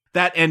it yet.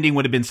 That ending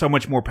would have been so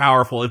much more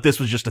powerful if this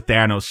was just a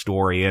Thanos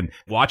story, and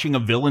watching a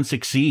villain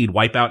succeed,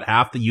 wipe out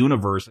half the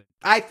universe.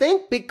 I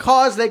think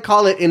because they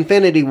call it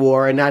Infinity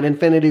War and not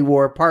Infinity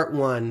War Part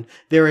 1,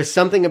 there is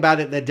something about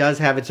it that does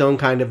have its own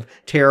kind of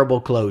terrible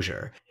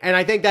closure. And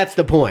I think that's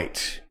the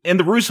point. And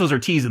the Russos are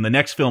teasing the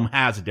next film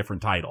has a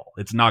different title.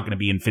 It's not going to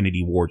be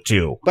Infinity War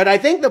 2. But I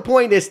think the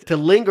point is to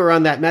linger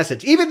on that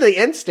message. Even the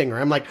Instinger,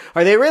 I'm like,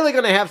 are they really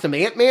going to have some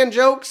Ant-Man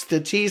jokes to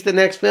tease the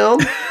next film?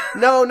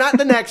 No, not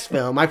the next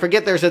film. I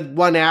forget there's a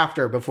one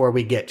after before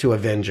we get to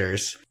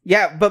Avengers.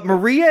 Yeah, but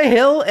Maria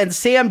Hill and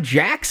Sam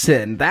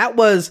Jackson, that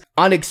was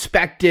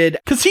unexpected.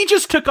 Because he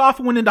just took off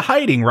and went into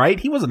hiding, right?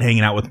 He wasn't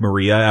hanging out with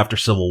Maria after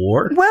Civil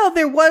War. Well,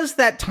 there was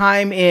that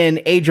time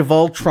in Age of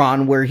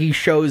Ultron where he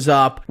shows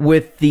up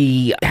with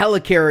the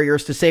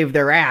helicarriers to save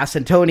their ass,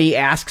 and Tony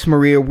asks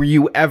Maria, were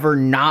you ever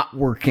not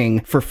working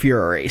for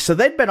Fury? So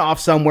they'd been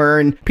off somewhere,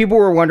 and people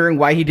were wondering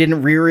why he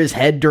didn't rear his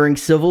head during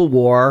Civil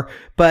War,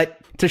 but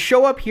to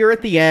show up here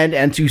at the end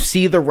and to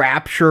see the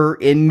rapture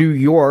in New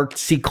York,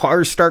 see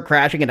cars start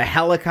crashing and a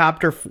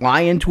helicopter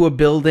fly into a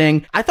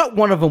building, I thought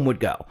one of them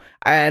would go.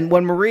 And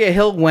when Maria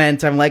Hill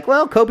went, I'm like,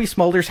 well, Kobe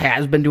Smulders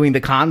has been doing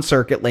the con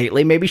circuit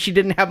lately. Maybe she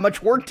didn't have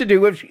much work to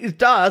do if she's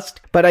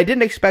dust, but I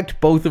didn't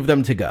expect both of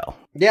them to go.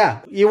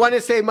 Yeah, you want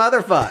to say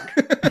motherfuck.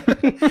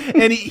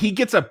 And he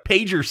gets a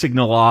pager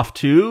signal off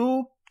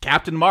to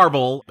Captain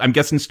Marvel. I'm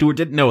guessing Stuart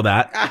didn't know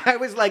that. I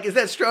was like, is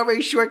that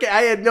strawberry shortcake?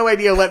 I had no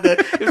idea what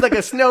it was, like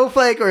a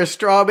snowflake or a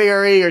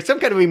strawberry or some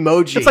kind of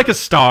emoji. It's like a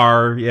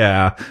star,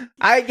 yeah.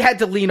 I had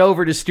to lean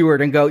over to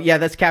Stuart and go, yeah,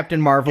 that's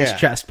Captain Marvel's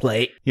chest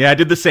plate. Yeah, I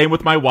did the same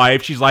with my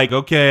wife. She's like,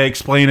 okay,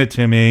 explain it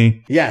to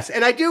me. Yes,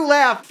 and I do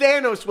laugh.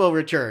 Thanos will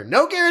return.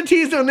 No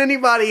guarantees on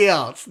anybody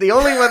else. The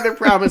only one they're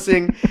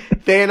promising,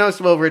 Thanos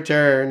will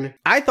return.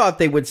 I thought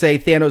they would say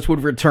Thanos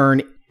would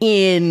return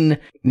in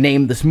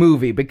Name This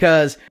Movie,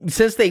 because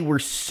since they were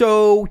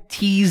so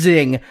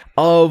teasing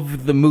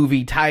of the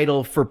movie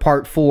title for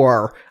Part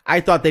 4, I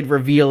thought they'd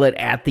reveal it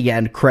at the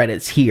end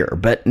credits here,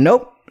 but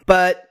nope.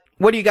 But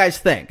what do you guys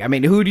think? I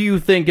mean, who do you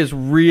think is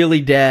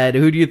really dead?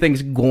 Who do you think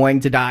is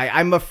going to die?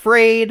 I'm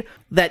afraid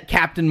that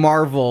Captain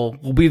Marvel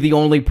will be the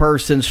only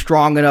person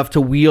strong enough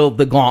to wield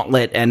the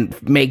gauntlet and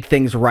make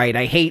things right.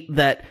 I hate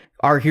that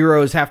our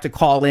heroes have to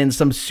call in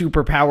some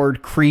superpowered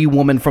Kree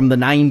woman from the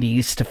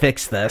 90s to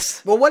fix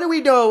this. Well, what do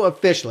we know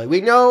officially? We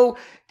know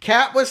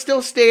Cap was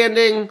still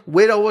standing,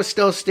 Widow was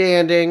still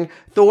standing,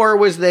 Thor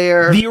was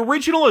there. The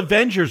original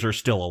Avengers are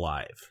still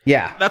alive.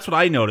 Yeah. That's what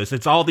I noticed.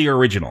 It's all the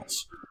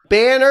originals.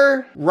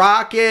 Banner,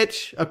 Rocket,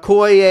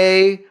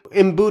 Okoye,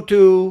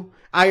 Mbutu,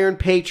 Iron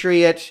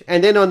Patriot,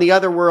 and then on the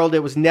other world,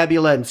 it was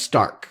Nebula and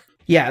Stark.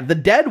 Yeah, the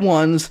dead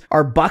ones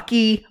are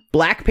Bucky,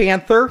 Black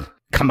Panther.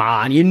 Come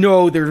on, you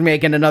know they're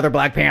making another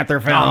Black Panther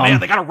film. Oh man,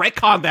 they gotta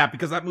retcon that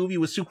because that movie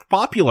was super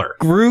popular.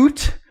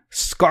 Groot,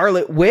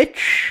 Scarlet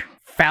Witch,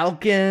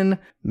 Falcon,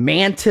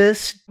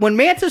 Mantis. When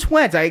Mantis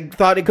went, I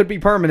thought it could be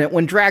permanent.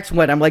 When Drax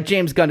went, I'm like,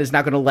 James Gunn is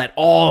not going to let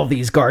all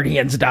these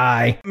Guardians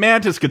die.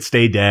 Mantis could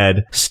stay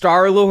dead.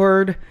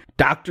 Star-Lord,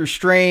 Doctor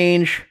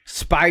Strange,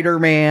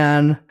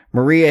 Spider-Man,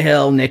 Maria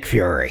Hill, Nick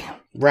Fury.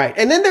 Right.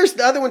 And then there's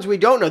the other ones we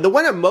don't know. The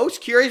one I'm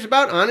most curious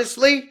about,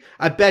 honestly,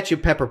 I bet you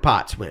Pepper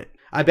Potts went.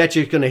 I bet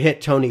you it's going to hit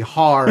Tony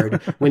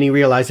hard when he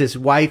realized his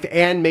wife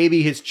and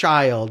maybe his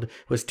child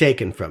was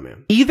taken from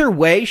him. Either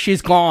way,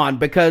 she's gone,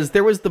 because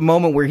there was the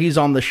moment where he's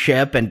on the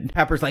ship and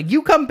Pepper's like,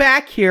 you come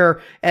back here.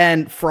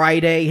 And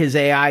Friday, his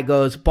AI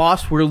goes,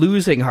 boss, we're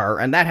losing her.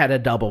 And that had a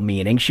double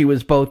meaning. She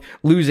was both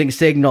losing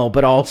signal,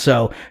 but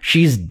also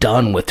she's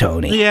done with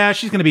Tony. Yeah,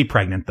 she's going to be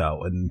pregnant,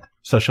 though. And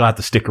so she'll have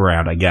to stick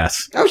around, I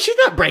guess. Oh, she's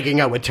not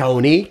breaking up with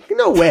Tony.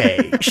 No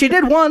way. She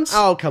did once.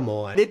 Oh, come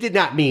on. It did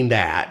not mean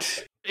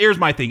that. Here's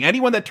my thing.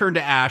 Anyone that turned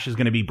to ash is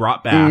going to be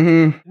brought back.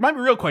 Mm-hmm. My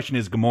real question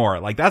is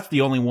Gamora. Like, that's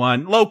the only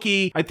one.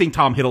 Loki, I think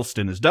Tom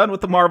Hiddleston is done with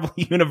the Marvel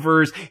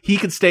Universe. He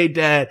could stay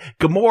dead.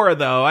 Gamora,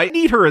 though, I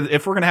need her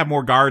if we're going to have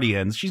more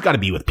Guardians. She's got to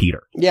be with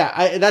Peter.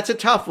 Yeah, that's a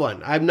tough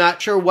one. I'm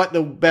not sure what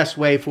the best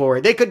way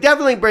forward. They could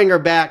definitely bring her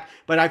back,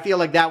 but I feel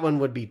like that one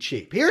would be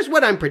cheap. Here's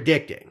what I'm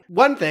predicting.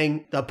 One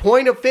thing, the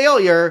point of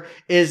failure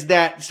is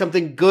that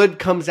something good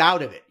comes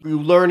out of it. You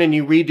learn and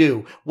you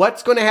redo.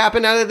 What's going to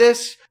happen out of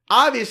this?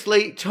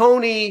 Obviously,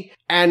 Tony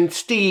and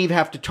Steve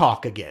have to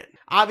talk again.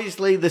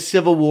 Obviously, the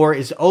Civil War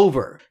is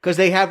over because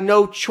they have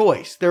no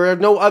choice. There are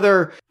no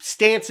other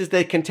stances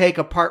they can take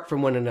apart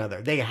from one another.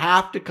 They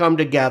have to come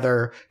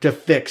together to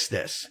fix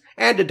this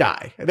and to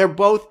die. They're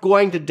both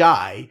going to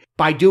die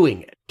by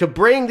doing it. To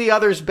bring the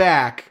others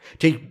back,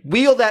 to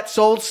wield that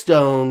soul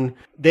stone,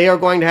 they are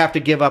going to have to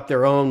give up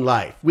their own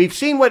life. We've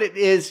seen what it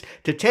is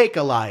to take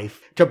a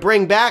life. To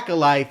bring back a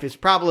life is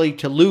probably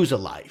to lose a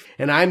life.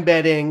 And I'm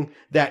betting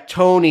that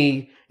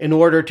Tony, in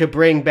order to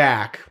bring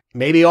back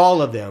maybe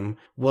all of them,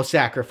 will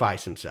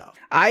sacrifice himself.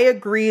 I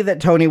agree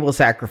that Tony will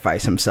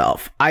sacrifice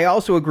himself. I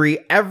also agree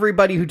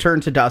everybody who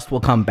turned to dust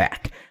will come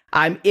back.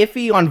 I'm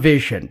iffy on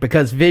Vision,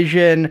 because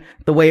Vision,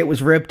 the way it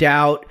was ripped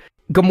out,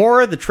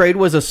 Gamora, the trade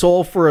was a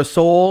soul for a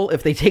soul.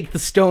 If they take the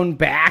stone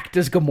back,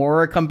 does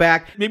Gamora come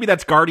back? Maybe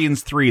that's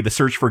Guardians 3, the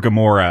search for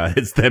Gamora.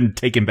 It's them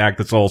taking back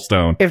the soul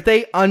stone. If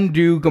they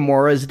undo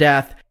Gamora's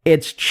death,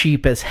 it's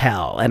cheap as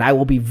hell, and I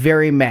will be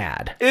very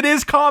mad. It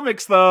is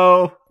comics,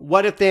 though.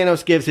 What if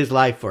Thanos gives his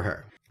life for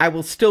her? I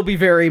will still be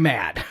very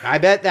mad. I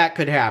bet that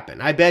could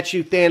happen. I bet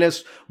you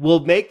Thanos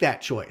will make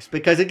that choice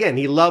because, again,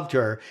 he loved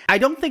her. I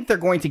don't think they're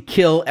going to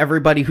kill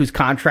everybody whose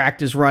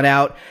contract is run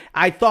out.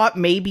 I thought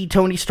maybe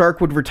Tony Stark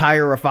would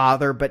retire a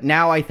father, but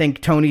now I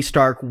think Tony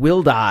Stark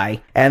will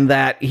die and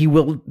that he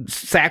will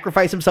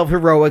sacrifice himself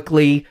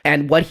heroically,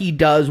 and what he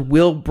does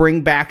will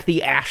bring back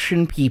the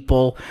Ashen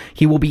people.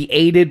 He will be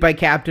aided by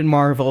Captain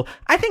Marvel.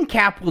 I think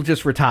Cap will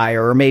just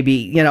retire, or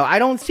maybe, I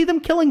don't see them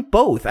killing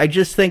both. I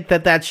just think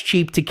that that's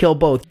cheap to kill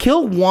both.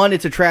 Kill one,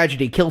 it's a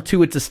tragedy. Kill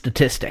two, it's a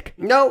statistic.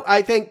 No,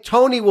 I think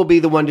Tony will be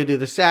the one to do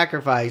the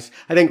sacrifice.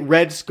 I think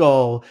Red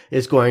Skull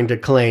is going to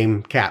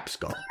claim Cap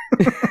Skull.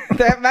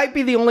 That might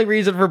be the only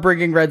reason for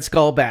bringing Red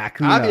Skull back.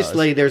 Who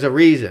Obviously, knows? There's a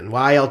reason.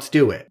 Why else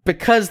do it?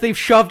 Because they've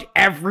shoved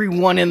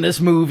everyone in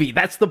this movie.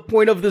 That's the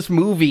point of this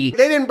movie.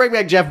 They didn't bring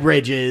back Jeff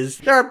Bridges.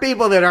 There are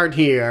people that aren't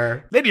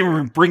here. They didn't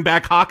even bring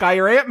back Hawkeye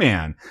or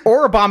Ant-Man.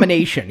 Or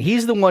Abomination.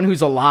 He's the one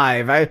who's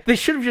alive. They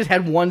should have just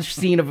had one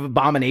scene of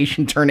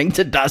Abomination turning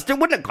to dust. It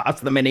wouldn't have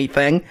cost them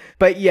anything.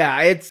 But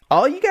yeah, it's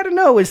all you gotta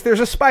know is there's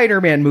a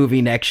Spider-Man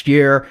movie next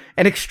year,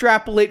 and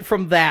extrapolate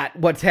from that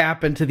what's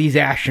happened to these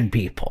Ashen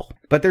people.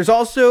 But there's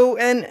also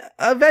an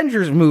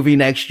Avengers movie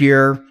next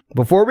year.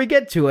 Before we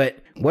get to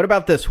it, what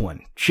about this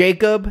one?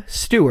 Jacob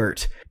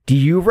Stewart, do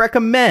you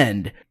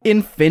recommend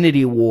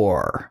Infinity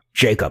War?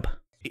 Jacob.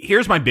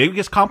 Here's my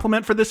biggest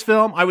compliment for this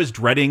film. I was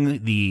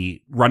dreading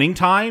the running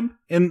time,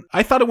 and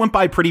I thought it went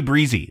by pretty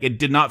breezy. It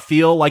did not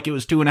feel like it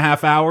was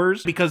 2.5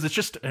 hours because it's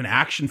just an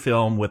action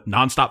film with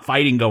nonstop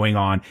fighting going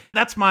on.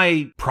 That's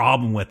my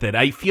problem with it.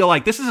 I feel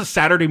like this is a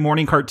Saturday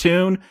morning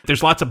cartoon.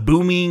 There's lots of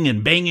booming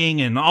and banging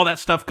and all that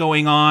stuff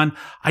going on.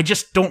 I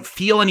just don't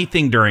feel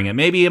anything during it.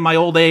 Maybe in my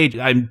old age,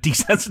 I'm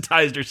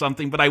desensitized or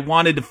something, but I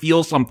wanted to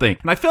feel something.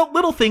 And I felt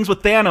little things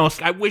with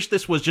Thanos. I wish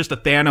this was just a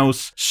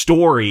Thanos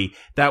story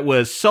that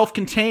was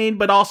self-contained,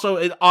 but also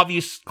an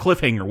obvious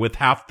cliffhanger with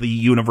half the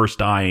universe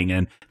dying,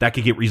 and that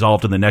could get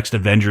resolved in the next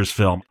Avengers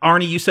film.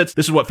 Arnie, you said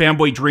this is what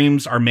fanboy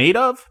dreams are made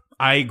of?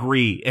 I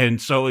agree.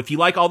 And so if you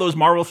like all those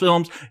Marvel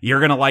films, you're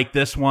going to like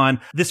this one.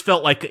 This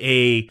felt like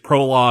a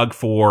prologue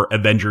for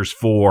Avengers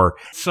 4.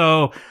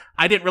 So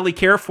I didn't really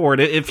care for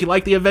it. If you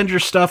like the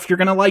Avengers stuff, you're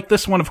going to like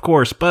this one, of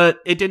course, but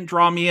it didn't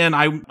draw me in.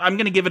 I'm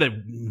going to give it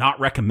a not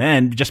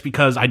recommend just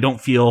because I don't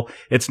feel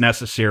it's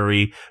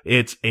necessary.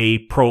 It's a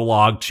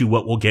prologue to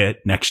what we'll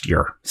get next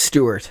year.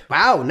 Stewart.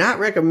 Wow, not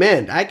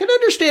recommend. I can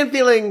understand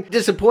feeling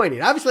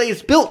disappointed. Obviously,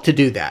 it's built to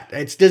do that.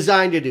 It's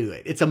designed to do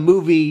it. It's a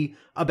movie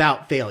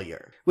about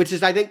failure, which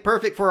is, I think,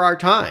 perfect for our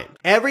time.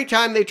 Every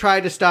time they try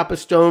to stop a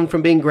stone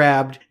from being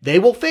grabbed, they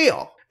will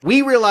fail.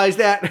 We realize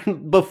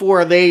that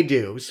before they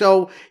do.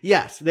 So,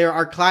 yes, there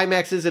are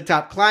climaxes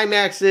atop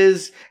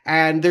climaxes,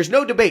 and there's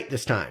no debate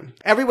this time.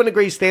 Everyone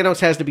agrees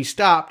Thanos has to be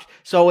stopped,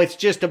 so it's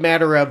just a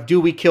matter of,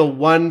 do we kill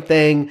one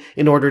thing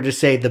in order to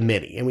save the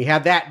many? And we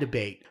have that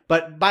debate.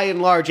 but by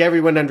and large,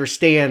 everyone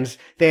understands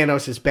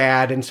Thanos is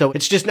bad, and so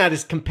it's just not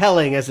as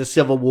compelling as a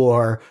Civil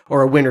War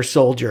or a Winter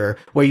Soldier,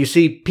 where you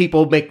see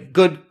people make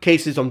good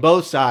cases on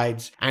both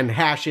sides and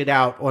hash it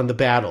out on the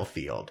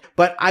battlefield.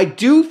 But I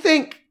do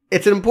think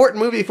it's an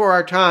important movie for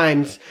our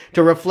times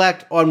to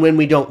reflect on when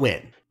we don't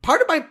win. Part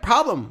of my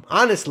problem,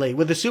 honestly,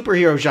 with the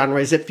superhero genre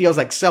is it feels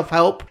like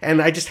self-help,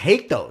 and I just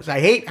hate those.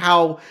 I hate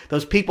how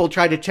those people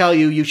try to tell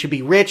you should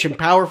be rich and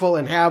powerful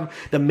and have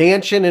the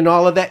mansion and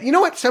all of that. You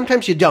know what?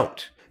 Sometimes you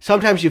don't.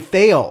 Sometimes you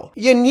fail.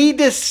 You need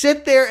to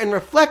sit there and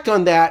reflect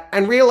on that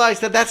and realize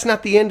that that's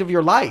not the end of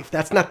your life.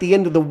 That's not the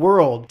end of the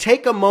world.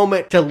 Take a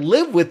moment to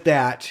live with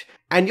that,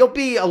 and you'll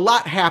be a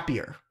lot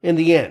happier in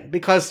the end,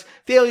 because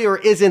failure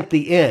isn't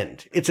the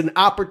end. It's an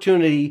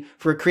opportunity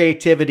for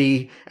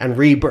creativity and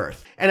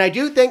rebirth. And I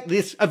do think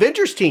this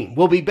Avengers team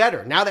will be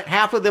better. Now that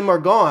half of them are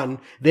gone,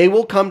 they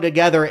will come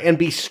together and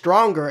be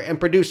stronger and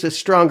produce a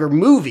stronger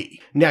movie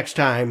next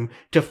time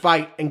to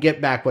fight and get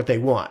back what they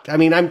want. I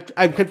mean,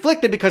 I'm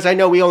conflicted because I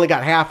know we only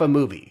got half a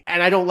movie,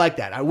 and I don't like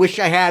that. I wish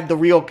I had the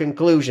real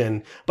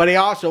conclusion, but I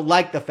also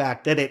like the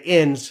fact that it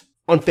ends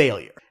on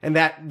failure. And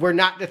that we're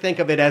not to think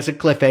of it as a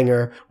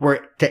cliffhanger.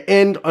 We're to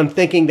end on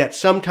thinking that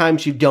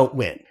sometimes you don't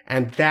win.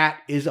 And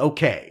that is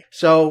okay.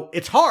 So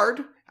it's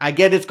hard. I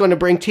get it's going to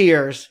bring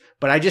tears,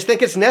 but I just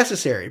think it's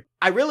necessary.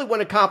 I really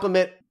want to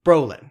compliment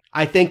Brolin.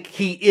 I think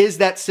he is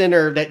that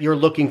center that you're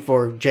looking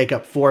for,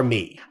 Jacob, for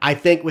me. I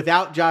think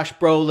without Josh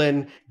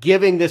Brolin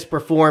giving this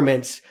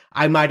performance,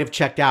 I might have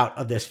checked out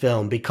of this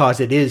film because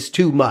it is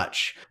too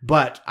much.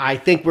 But I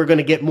think we're going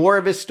to get more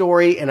of his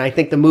story, and I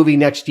think the movie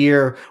next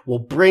year will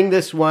bring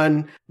this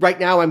one. Right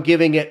now, I'm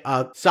giving it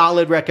a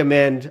solid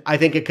recommend. I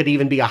think it could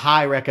even be a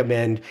high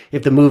recommend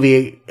if the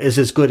movie is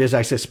as good as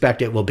I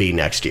suspect it will be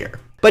next year.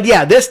 But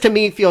yeah, this to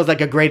me feels like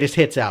a greatest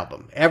hits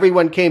album.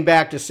 Everyone came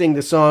back to sing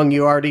the song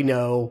you already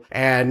know,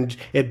 and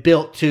it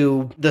built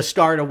to the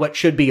start of what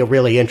should be a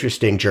really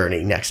interesting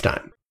journey next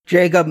time.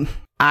 Jacob,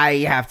 I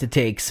have to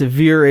take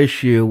severe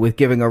issue with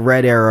giving a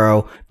red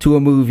arrow to a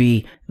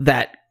movie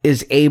that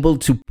is able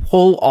to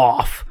pull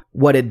off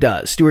what it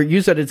does. Stuart,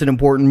 you said it's an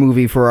important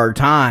movie for our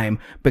time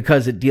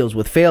because it deals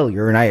with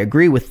failure, and I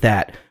agree with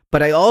that.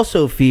 But I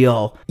also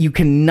feel you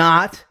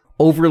cannot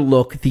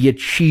overlook the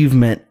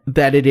achievement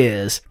that it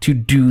is to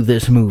do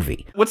this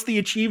movie. What's the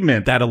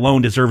achievement that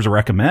alone deserves a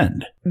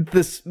recommend?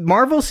 This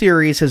Marvel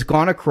series has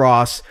gone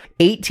across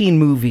 18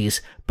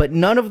 movies, but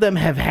none of them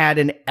have had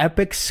an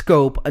epic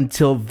scope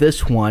until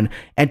this one.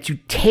 And to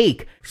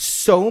take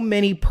so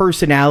many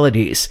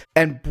personalities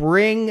and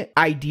bring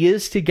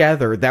ideas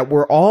together that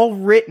were all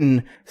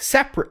written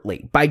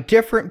separately by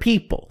different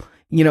people.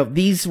 You know,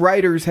 these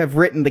writers have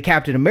written the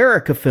Captain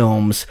America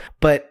films,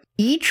 but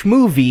each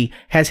movie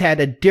has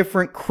had a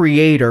different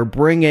creator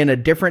bring in a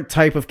different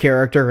type of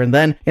character. And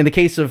then in the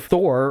case of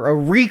Thor, a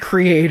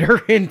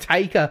recreator in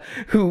Taika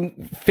who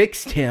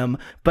fixed him.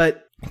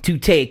 But to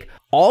take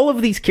all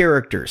of these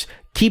characters,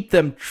 keep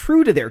them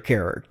true to their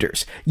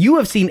characters. You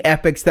have seen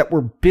epics that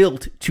were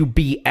built to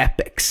be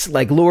epics.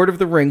 Like Lord of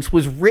the Rings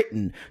was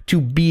written to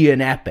be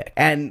an epic.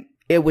 And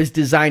it was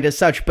designed as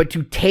such. But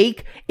to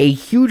take a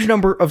huge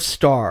number of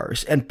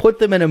stars and put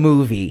them in a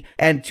movie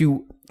and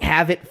to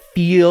have it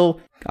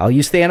feel, I'll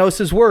use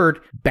Thanos' word,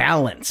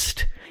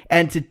 balanced,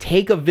 and to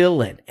take a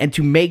villain and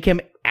to make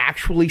him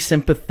actually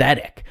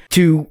sympathetic,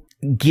 to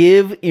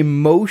give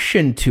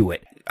emotion to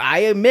it. I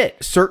admit,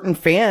 certain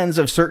fans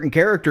of certain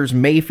characters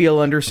may feel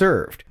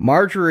underserved.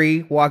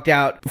 Marjorie walked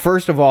out,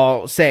 first of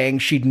all, saying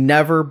she'd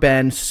never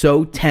been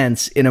so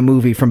tense in a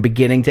movie from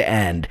beginning to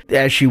end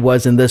as she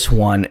was in this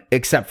one,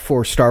 except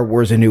for Star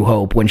Wars A New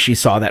Hope when she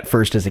saw that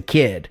first as a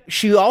kid.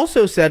 She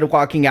also said,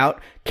 walking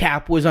out,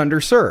 Cap was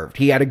underserved.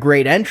 He had a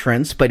great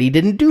entrance, but he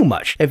didn't do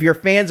much. If you're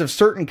fans of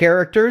certain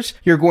characters,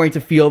 you're going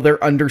to feel they're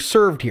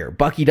underserved here.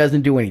 Bucky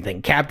doesn't do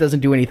anything. Cap doesn't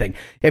do anything.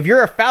 If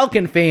you're a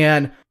Falcon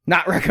fan,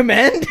 not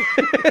recommend.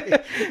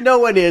 No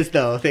one is,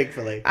 though,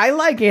 thankfully. I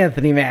like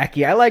Anthony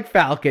Mackie. I like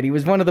Falcon. He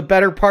was one of the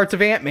better parts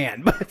of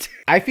Ant-Man, but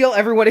I feel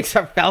everyone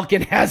except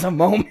Falcon has a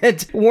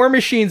moment. War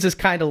Machines is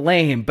kind of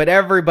lame, but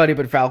everybody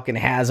but Falcon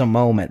has a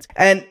moment.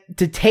 And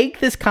to take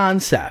this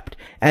concept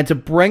and to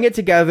bring it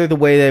together the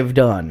way they've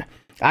done,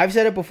 I've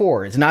said it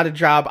before, it's not a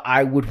job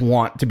I would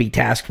want to be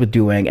tasked with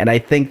doing, and I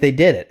think they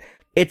did it.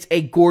 It's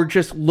a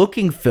gorgeous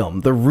looking film.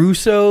 The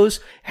Russos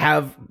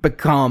have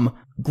become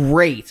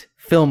great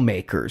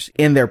filmmakers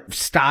in their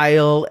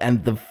style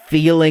and the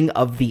feeling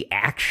of the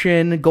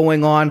action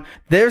going on.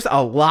 There's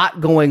a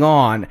lot going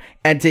on,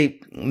 and to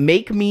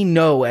make me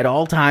know at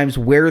all times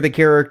where the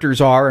characters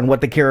are and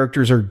what the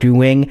characters are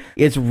doing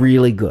is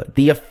really good.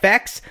 The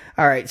effects,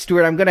 all right,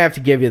 Stuart, I'm going to have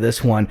to give you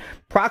this one.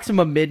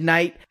 Proxima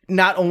Midnight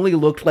not only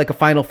looked like a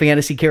Final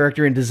Fantasy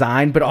character in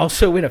design, but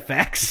also in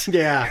effects.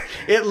 Yeah,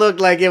 it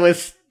looked like it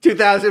was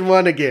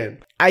 2001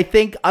 again. I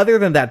think other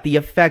than that, the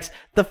effects,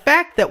 the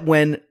fact that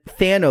when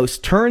Thanos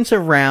turns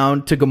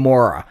around to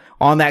Gamora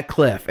on that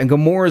cliff and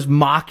Gamora's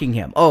mocking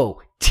him,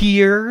 oh,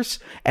 tears,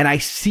 and I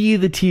see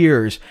the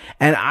tears,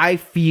 and I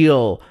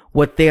feel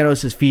what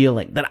Thanos is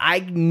feeling. That I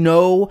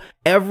know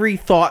every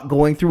thought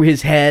going through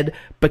his head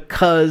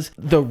because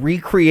the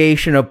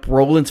recreation of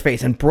Brolin's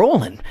face. And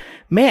Brolin,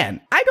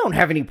 man, I don't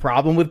have any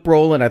problem with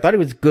Brolin. I thought he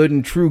was good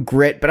in True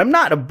Grit, but I'm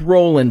not a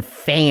Brolin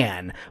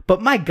fan.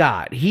 But my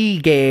God, he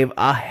gave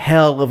a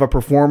hell of a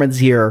performance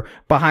here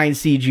behind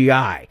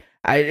CGI.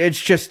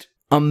 It's just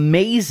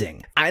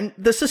amazing. And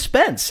the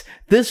suspense.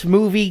 This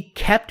movie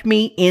kept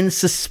me in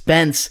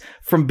suspense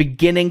from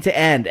beginning to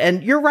end.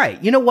 And you're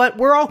right. You know what?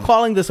 We're all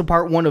calling this a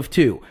part 1 of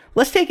 2.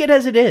 Let's take it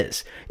as it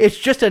is. It's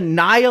just a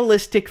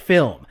nihilistic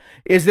film.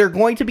 Is there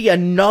going to be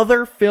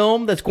another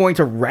film that's going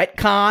to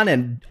retcon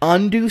and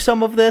undo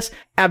some of this?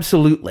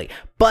 Absolutely.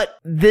 But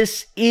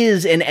this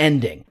is an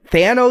ending.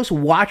 Thanos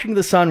watching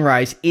the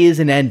sunrise is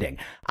an ending.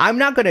 I'm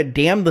not going to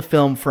damn the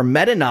film for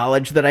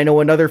meta-knowledge that I know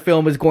another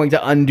film is going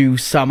to undo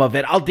some of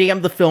it. I'll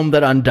damn the film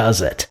that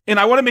undoes it. And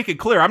I want to make it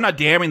clear, I'm not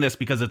damning this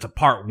because it's a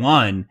part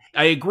 1.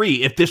 I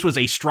agree. If this was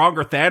a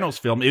stronger Thanos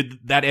film,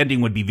 that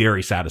ending would be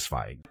very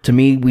satisfying. To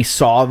me, we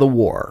saw the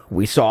war.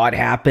 We saw it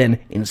happen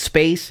in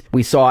space.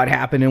 We saw it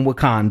happen in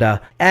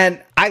Wakanda.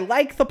 And I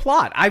like the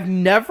plot. I've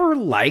never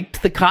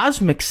liked the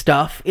cosmic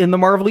stuff in the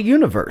Marvel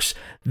Universe.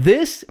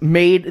 This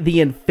made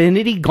the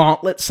Infinity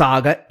Gauntlet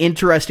saga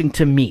interesting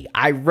to me.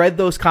 I read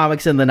those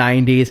comics in the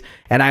 90s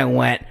and I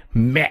went,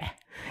 meh.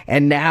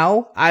 And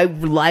now I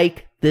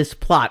like this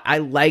plot. I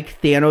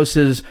like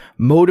Thanos'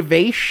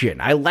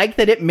 motivation. I like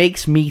that it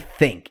makes me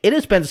think. It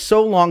has been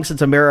so long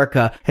since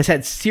America has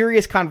had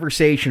serious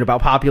conversation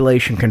about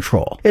population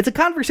control. It's a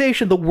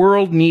conversation the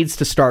world needs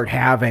to start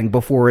having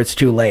before it's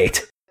too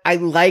late. I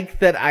like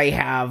that I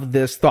have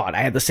this thought.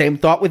 I had the same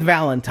thought with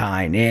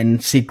Valentine in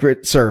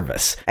Secret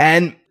Service.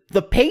 And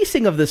the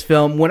pacing of this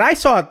film, when I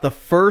saw it the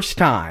first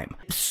time,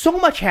 so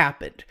much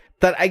happened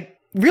that I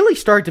really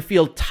started to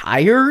feel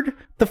tired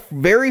the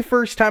very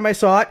first time I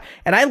saw it.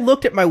 And I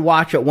looked at my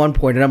watch at one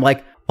point and I'm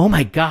like, oh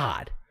my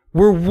God,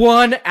 we're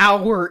 1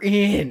 hour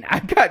in.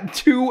 I've got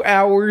 2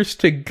 hours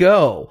to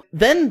go.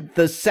 Then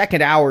the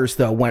second hours,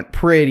 though, went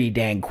pretty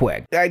dang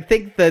quick. I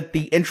think that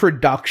the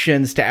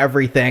introductions to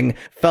everything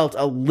felt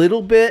a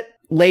little bit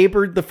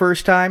labored the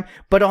first time,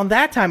 but on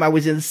that time I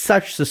was in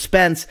such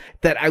suspense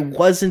that I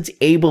wasn't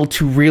able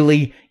to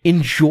really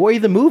enjoy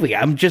the movie.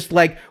 I'm just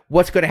like,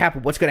 what's going to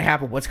happen? What's going to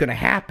happen? What's going to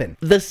happen?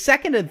 The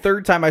second and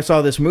third time I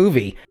saw this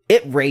movie,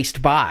 it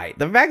raced by.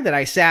 The fact that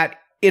I sat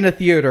in a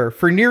theater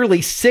for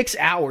nearly 6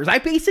 hours. I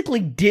basically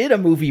did a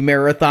movie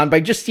marathon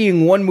by just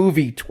seeing one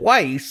movie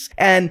twice,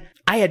 and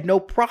I had no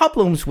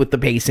problems with the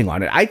pacing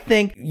on it. I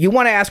think you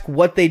want to ask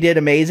what they did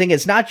amazing.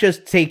 It's not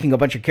just taking a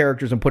bunch of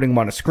characters and putting them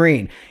on a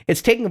screen.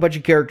 It's taking a bunch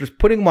of characters,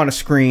 putting them on a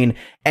screen,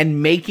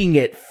 and making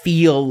it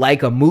feel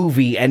like a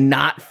movie and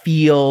not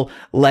feel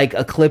like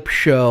a clip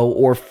show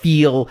or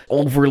feel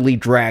overly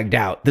dragged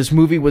out. This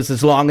movie was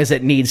as long as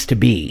it needs to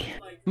be.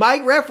 My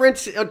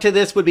reference to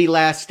this would be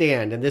Last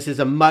Stand, and this is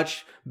a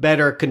much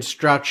better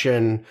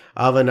construction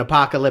of an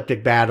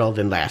apocalyptic battle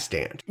than Last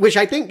Stand, which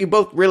I think you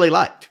both really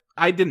liked.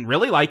 I didn't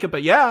really like it,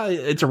 but yeah,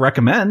 it's a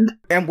recommend.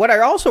 And what I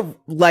also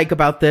like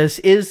about this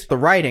is the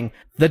writing,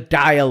 the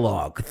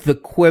dialogue, the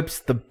quips,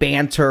 the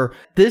banter.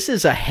 This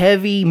is a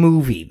heavy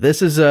movie.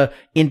 This is a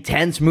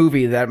intense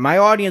movie that my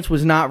audience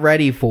was not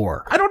ready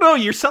for. I don't know.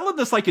 You're selling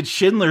this like it's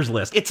Schindler's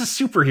List. It's a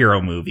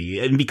superhero movie.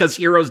 And because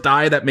heroes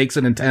die, that makes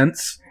it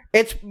intense.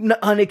 It's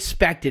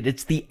unexpected.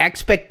 It's the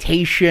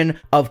expectation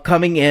of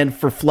coming in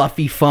for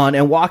fluffy fun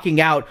and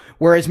walking out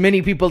where as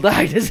many people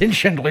died as in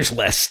Schindler's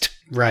List.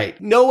 Right.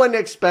 No one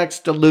expects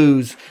to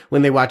lose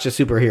when they watch a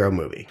superhero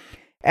movie.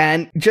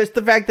 And just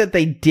the fact that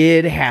they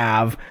did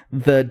have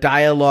the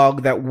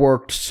dialogue that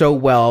worked so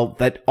well,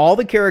 that all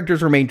the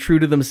characters remained true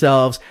to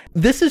themselves.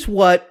 This is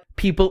what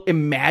people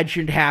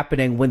imagined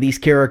happening when these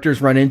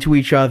characters run into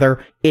each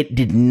other. It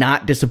did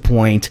not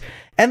disappoint.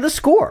 And the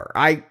score,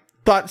 I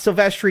thought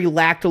Silvestri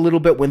lacked a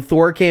little bit when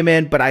Thor came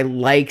in, but I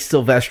like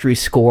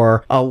Silvestri's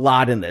score a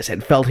lot in this.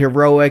 It felt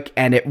heroic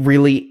and it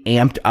really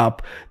amped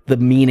up the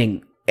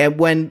meaning. And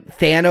when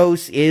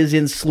Thanos is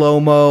in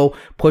slow-mo,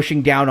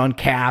 pushing down on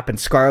Cap, and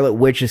Scarlet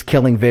Witch is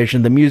killing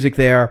Vision, the music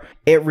there,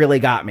 it really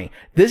got me.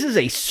 This is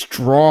a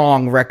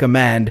strong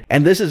recommend,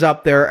 and this is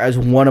up there as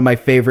one of my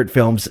favorite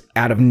films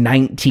out of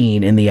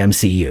 19 in the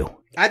MCU.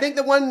 I think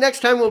the one next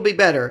time will be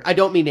better. I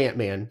don't mean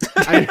Ant-Man.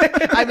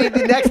 I mean,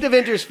 the next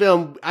Avengers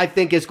film, I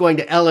think, is going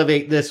to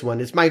elevate this one.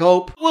 It's my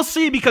hope. We'll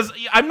see, because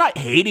I'm not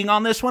hating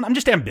on this one. I'm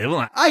just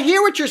ambivalent. I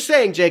hear what you're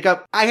saying,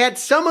 Jacob. I had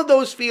some of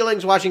those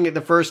feelings watching it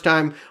the first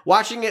time.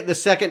 Watching it the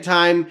second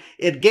time,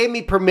 it gave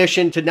me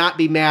permission to not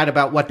be mad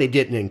about what they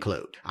didn't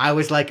include. I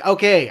was like,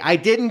 okay, I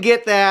didn't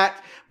get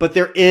that, but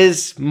there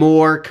is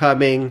more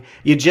coming.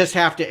 You just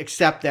have to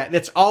accept that.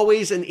 That's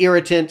always an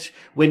irritant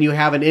when you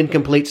have an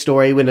incomplete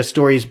story, when a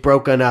story is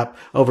broken up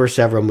over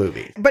several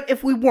movies. But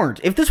if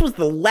this was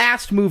the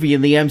last movie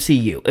in the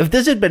MCU, if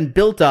this had been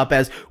built up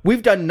as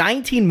we've done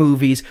 19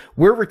 movies,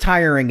 we're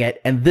retiring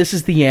it, and this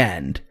is the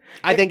end,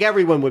 I think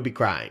everyone would be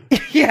crying.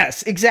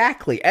 Yes,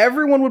 exactly.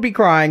 Everyone would be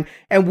crying.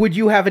 And would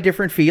you have a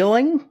different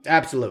feeling?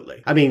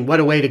 Absolutely. I mean, what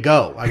a way to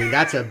go. I mean,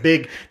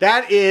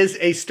 that is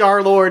a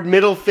Star-Lord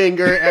middle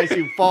finger as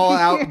you fall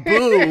out.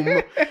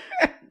 Boom.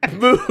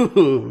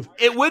 Move.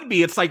 It would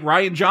be. It's like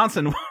Rian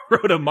Johnson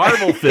wrote a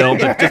Marvel film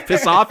to just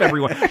piss off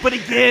everyone. But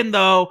again,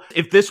 though,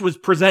 if this was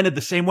presented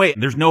the same way,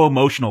 there's no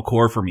emotional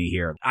core for me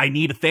here. I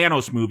need a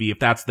Thanos movie if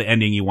that's the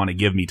ending you want to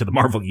give me to the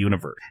Marvel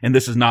Universe. And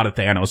this is not a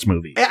Thanos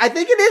movie. I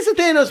think it is a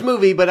Thanos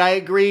movie, but I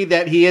agree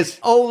that he is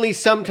only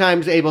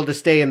sometimes able to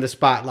stay in the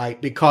spotlight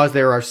because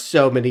there are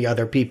so many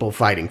other people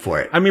fighting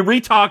for it. I mean,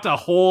 we talked a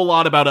whole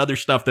lot about other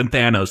stuff than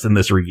Thanos in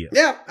this review.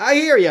 Yeah, I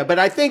hear you, but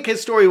I think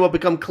his story will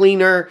become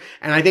cleaner,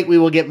 and I think we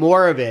will get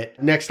more of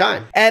it next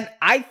time. And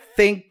I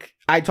think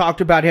I talked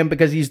about him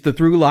because he's the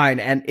through line,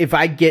 and if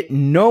I get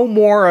no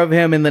more of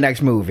him in the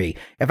next movie,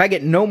 if I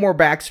get no more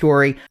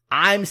backstory,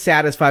 I'm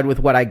satisfied with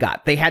what I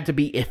got. They had to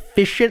be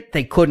efficient.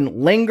 They couldn't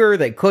linger.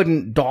 They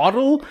couldn't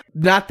dawdle.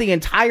 Not the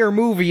entire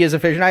movie is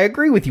efficient. I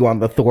agree with you on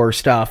the Thor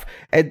stuff.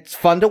 It's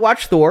fun to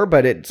watch Thor,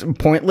 but it's a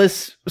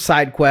pointless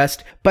side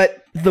quest.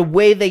 But the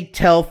way they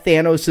tell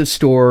Thanos'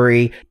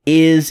 story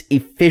is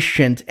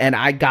efficient, and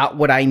I got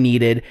what I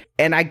needed.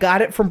 And I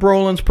got it from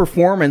Brolin's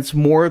performance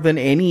more than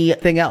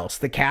anything else.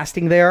 The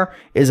casting there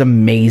is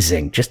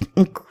amazing. Just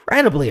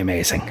incredibly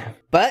amazing.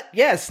 But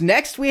yes,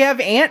 next we have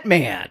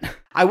Ant-Man.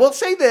 I will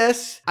say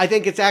this. I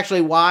think it's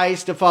actually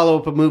wise to follow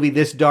up a movie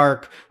this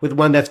dark with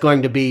one that's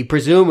going to be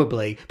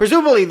presumably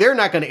they're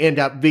not going to end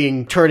up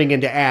turning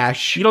into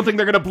ash. You don't think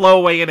they're going to blow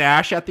away in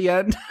ash at the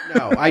end?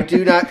 No, I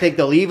do not think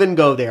they'll even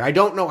go there. I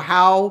don't know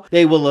how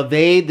they will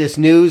evade this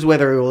news,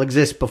 whether it will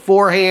exist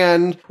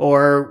beforehand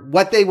or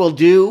what they will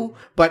do,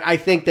 but I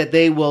think that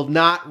they will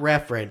not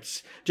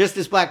reference, just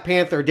as Black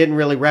Panther didn't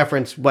really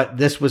reference what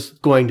this was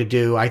going to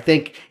do. I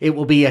think it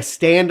will be a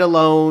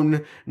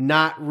standalone,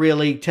 not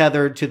really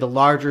tethered to the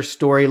larger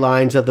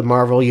storylines of the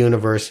Marvel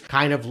Universe,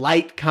 kind of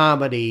light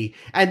comedy.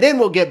 And then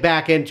we'll get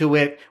back into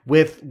it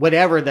with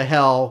whatever the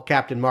hell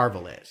Captain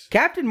Marvel is.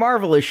 Captain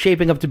Marvel is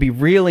shaping up to be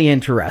really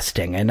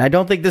interesting, and I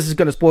don't think this is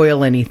going to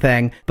spoil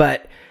anything,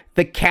 but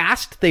the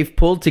cast they've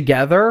pulled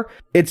together,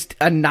 it's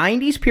a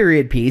 90s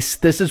period piece.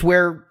 This is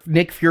where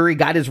Nick Fury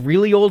got his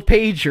really old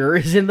pager,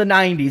 is in the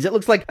 90s. It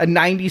looks like a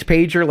 90s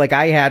pager like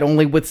I had,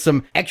 only with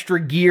some extra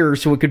gear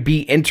so it could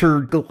be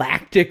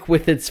intergalactic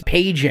with its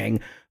paging.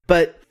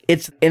 But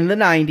it's in the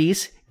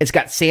 90s. It's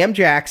got Sam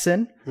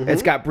Jackson. Mm-hmm.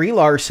 It's got Brie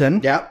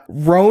Larson. Yep.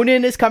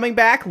 Ronan is coming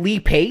back. Lee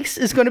Pace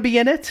is going to be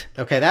in it.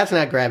 Okay, that's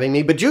not grabbing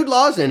me, but Jude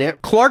Law's in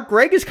it. Clark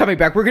Gregg is coming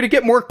back. We're going to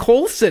get more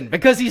Coulson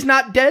because he's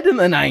not dead in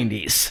the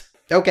 90s.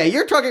 Okay,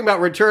 you're talking about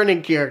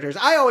returning characters.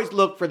 I always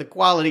look for the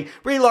quality.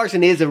 Brie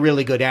Larson is a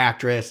really good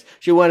actress.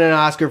 She won an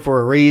Oscar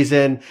for a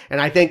reason. And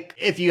I think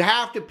if you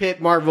have to pit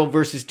Marvel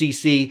versus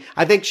DC,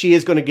 I think she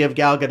is going to give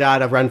Gal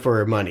Gadot a run for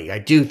her money. I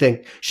do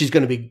think she's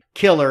going to be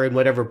killer in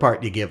whatever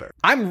part you give her.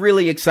 I'm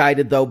really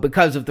excited, though,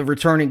 because of the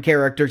returning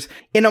characters.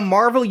 In a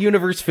Marvel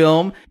Universe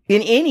film,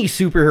 in any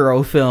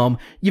superhero film,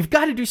 you've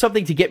got to do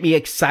something to get me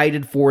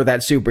excited for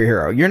that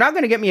superhero. You're not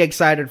going to get me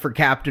excited for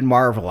Captain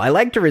Marvel. I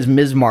liked her as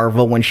Ms.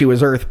 Marvel when she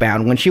was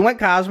Earthbound. When she went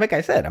cosmic,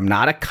 I said, I'm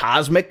not a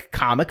cosmic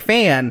comic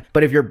fan,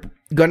 but if you're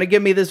going to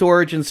give me this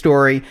origin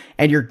story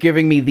and you're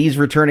giving me these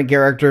returning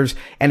characters,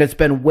 and it's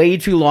been way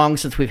too long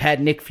since we've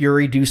had Nick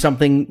Fury do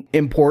something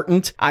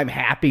important, I'm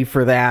happy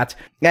for that.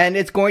 And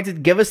it's going to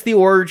give us the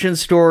origin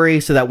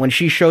story so that when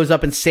she shows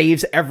up and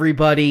saves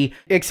everybody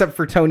except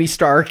for Tony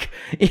Stark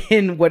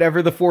in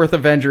whatever the fourth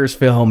Avengers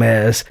film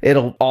is,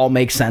 it'll all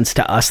make sense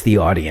to us, the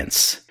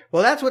audience.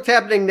 Well, that's what's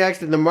happening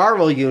next in the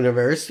Marvel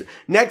Universe.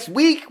 Next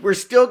week, we're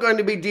still going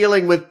to be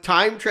dealing with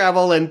time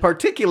travel and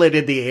particulate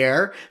in the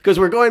air, because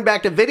we're going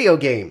back to video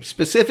games,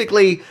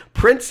 specifically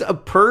Prince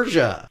of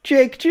Persia.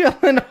 Jake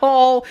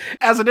Gyllenhaal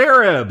as an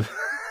Arab.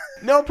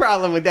 No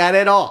problem with that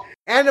at all.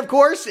 And of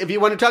course, if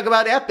you want to talk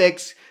about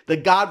epics, the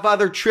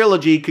Godfather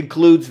trilogy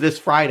concludes this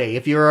Friday.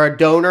 If you're a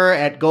donor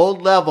at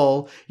gold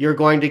level, you're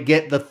going to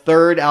get the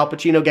third Al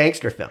Pacino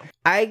gangster film.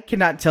 I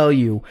cannot tell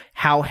you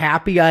how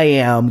happy I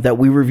am that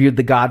we reviewed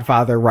The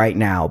Godfather right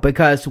now,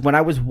 because when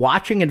I was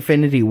watching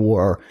Infinity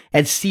War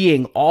and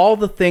seeing all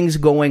the things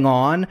going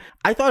on,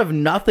 I thought of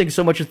nothing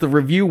so much as the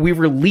review we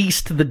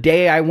released the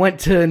day I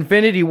went to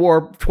Infinity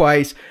War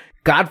twice,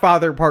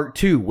 Godfather Part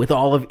 2, with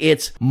all of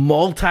its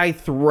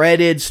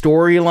multi-threaded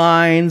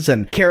storylines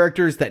and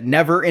characters that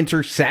never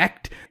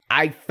intersect.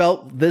 I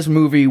felt this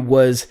movie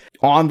was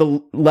on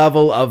the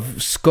level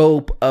of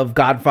scope of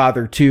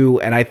Godfather 2,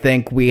 and I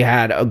think we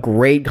had a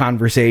great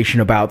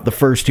conversation about the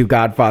first two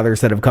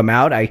Godfathers that have come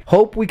out. I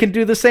hope we can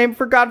do the same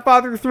for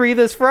Godfather 3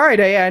 this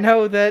Friday. I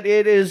know that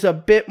it is a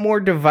bit more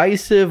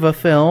divisive a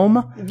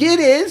film. It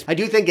is. I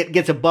do think it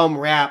gets a bum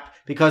rap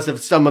because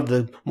of some of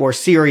the more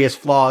serious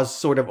flaws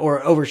sort of,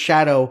 or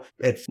overshadow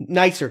its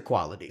nicer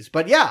qualities.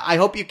 But yeah, I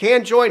hope you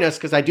can join us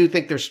because I do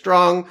think they're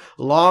strong,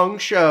 long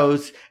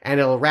shows, and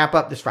it'll wrap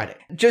up this Friday.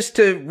 Just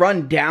to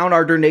run down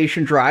our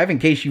donation drive, in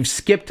case you've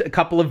skipped a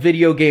couple of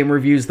video game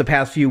reviews the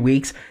past few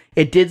weeks,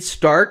 it did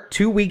start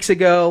 2 weeks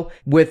ago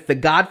with the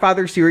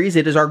Godfather series.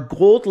 It is our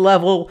gold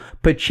level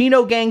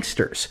Pacino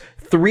gangsters.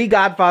 3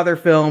 Godfather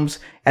films,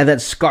 and then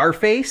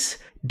Scarface,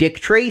 Dick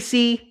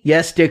Tracy.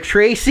 Yes, Dick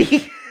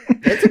Tracy.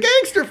 It's a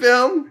gangster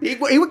film. He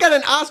got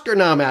an Oscar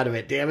nom out of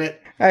it, damn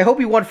it. I hope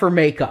he won for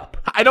makeup.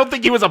 I don't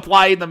think he was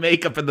applying the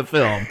makeup in the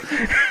film.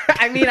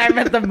 I mean, I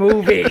meant the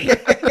movie.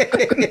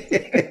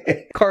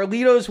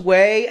 Carlito's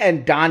Way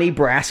and Donnie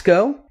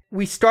Brasco.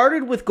 We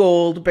started with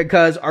gold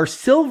because our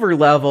silver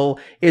level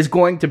is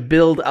going to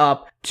build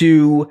up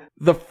to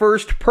the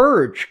first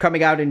Purge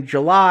coming out in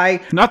July.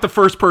 Not the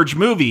first Purge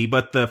movie,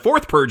 but the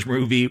fourth Purge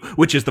movie,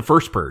 which is the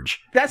first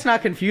Purge. That's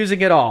not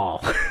confusing at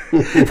all.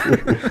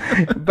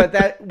 But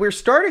that we're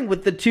starting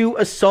with the 2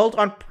 Assault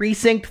on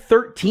Precinct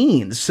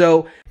 13.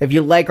 So if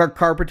you like our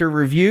Carpenter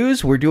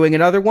reviews, we're doing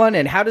another one.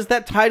 And how does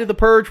that tie to the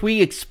Purge?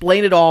 We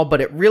explain it all,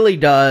 but it really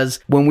does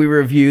when we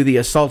review the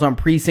Assault on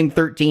Precinct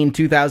 13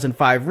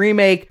 2005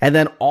 remake, and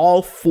then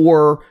all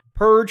 4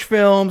 Purge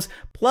films.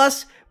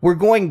 Plus, we're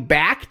going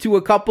back to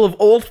a couple of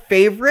old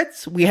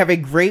favorites. We have a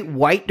great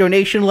white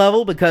donation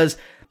level because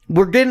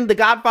we're getting The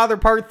Godfather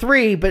Part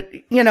 3, but,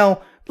 you know,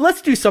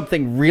 let's do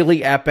something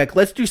really epic.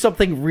 Let's do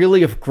something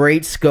really of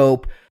great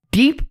scope.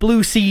 Deep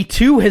Blue Sea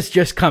 2 has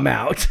just come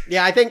out.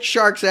 Yeah, I think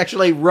Sharks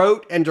actually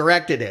wrote and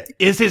directed it.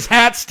 Is his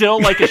hat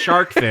still like a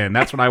shark fin?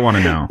 That's what I want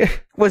to know.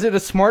 Was it a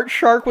smart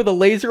shark with a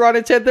laser on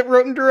its head that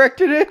wrote and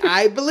directed it?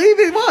 I believe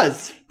it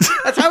was.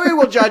 That's how we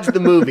will judge the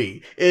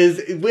movie,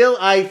 will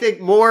I think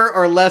more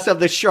or less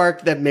of the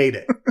shark that made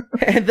it.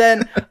 And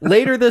then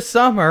later this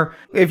summer,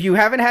 if you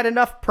haven't had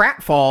enough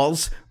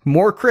pratfalls,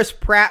 more Chris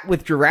Pratt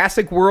with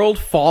Jurassic World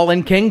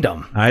Fallen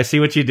Kingdom. I see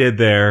what you did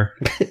there.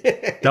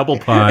 Double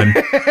pun.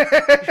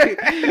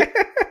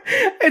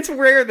 It's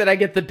rare that I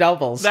get the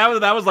doubles. That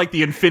was like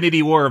the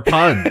Infinity War of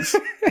puns.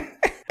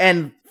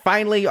 And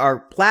finally, our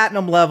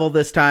platinum level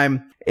this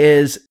time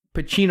is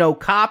Pacino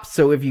Cops.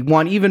 So if you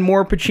want even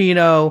more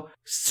Pacino,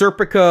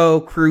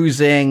 Serpico,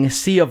 Cruising,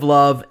 Sea of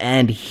Love,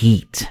 and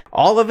Heat.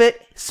 All of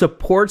it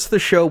supports the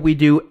show we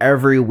do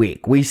every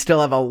week. We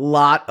still have a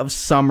lot of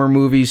summer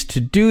movies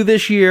to do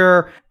this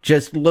year.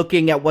 Just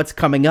looking at what's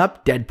coming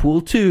up,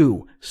 Deadpool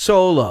 2,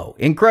 Solo,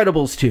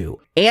 Incredibles 2,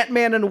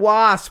 Ant-Man and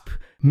Wasp,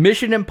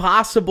 Mission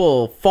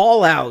Impossible,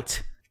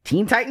 Fallout.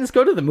 Teen Titans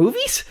Go to the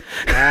Movies?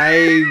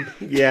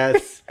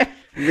 Yes.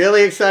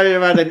 Really excited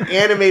about an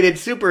animated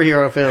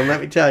superhero film, let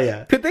me tell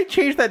you. Could they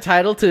change that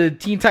title to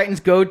Teen Titans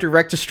Go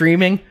direct to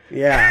streaming?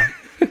 Yeah.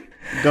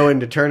 Go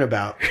into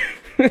Turnabout.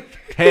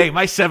 Hey,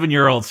 my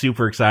 7-year-old's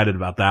super excited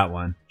about that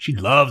one. She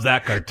loves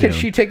that cartoon. Can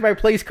she take my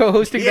place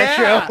co-hosting that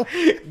show?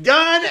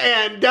 Done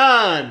and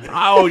done.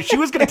 Oh, she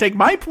was going to take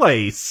my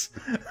place.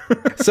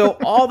 So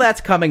all that's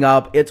coming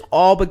up. It's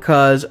all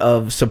because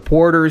of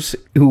supporters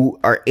who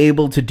are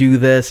able to do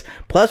this.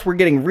 Plus, we're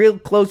getting real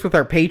close with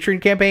our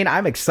Patreon campaign.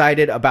 I'm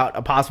excited about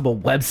a possible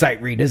website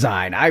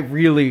redesign. I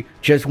really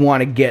just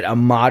want to get a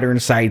modern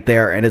site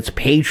there, and it's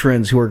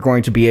patrons who are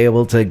going to be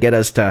able to get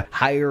us to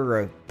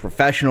hire a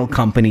professional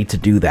company to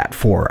do that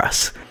for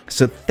us.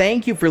 So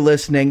thank you for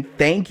listening.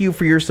 Thank you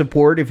for your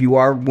support. If you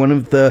are one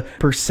of the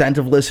 %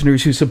 of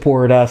listeners who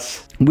support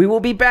us, we will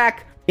be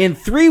back in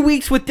 3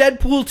 weeks with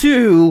Deadpool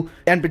 2,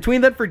 and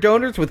between that for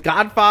donors with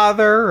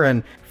Godfather,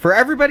 and for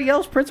everybody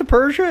else, Prince of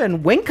Persia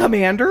and Wing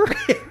Commander.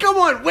 Come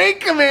on, Wing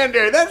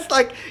Commander. That's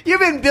like, you've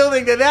been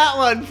building to that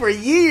one for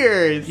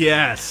years.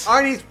 Yes.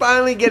 Arnie's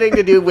finally getting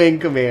to do Wing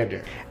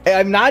Commander.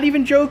 I'm not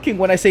even joking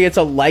when I say it's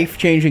a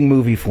life-changing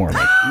movie for me.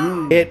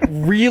 It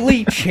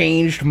really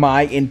changed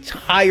my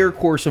entire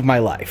course of my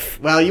life.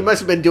 Well, you must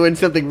have been doing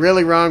something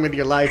really wrong with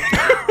your life.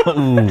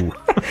 Ooh.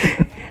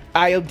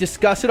 I'll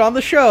discuss it on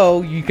the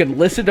show. You can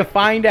listen to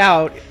find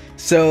out.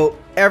 So,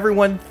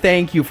 everyone,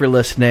 thank you for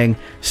listening.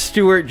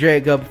 Stuart,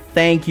 Jacob,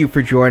 thank you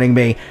for joining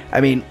me.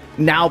 I mean,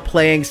 Now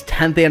Playing's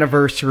 10th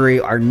anniversary,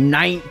 our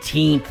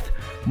 19th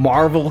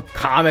Marvel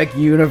Comic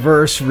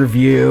Universe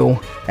review,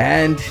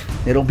 and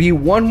it'll be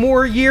one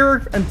more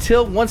year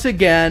until once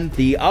again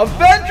the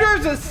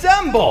Avengers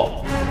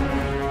assemble.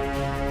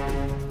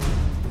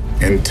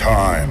 In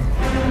time,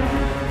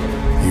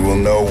 you will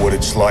know what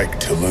it's like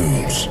to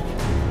lose.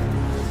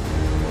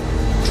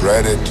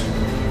 Dread it,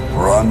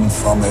 run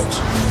from it.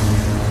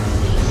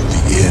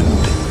 The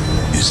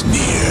end is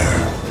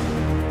near.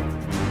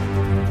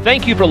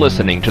 Thank you for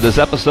listening to this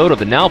episode of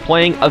the Now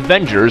Playing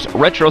Avengers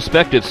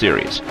Retrospective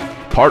Series,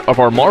 part of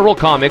our Marvel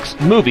Comics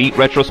Movie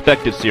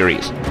Retrospective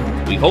Series.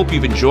 We hope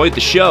you've enjoyed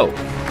the show.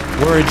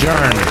 We're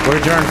adjourned. We're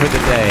adjourned for the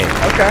day.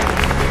 Okay.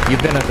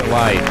 You've been a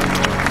delight.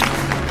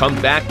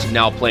 Come back to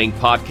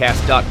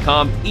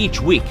NowPlayingPodcast.com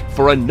each week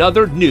for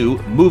another new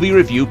movie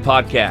review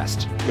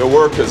podcast. Your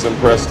work has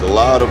impressed a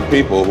lot of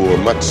people who are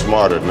much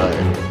smarter than I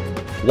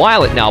am.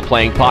 While at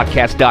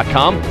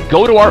NowPlayingPodcast.com,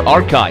 go to our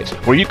archives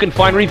where you can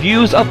find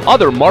reviews of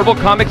other Marvel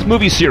Comics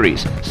movie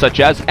series, such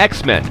as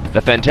X-Men,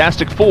 The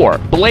Fantastic Four,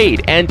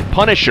 Blade, and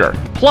Punisher,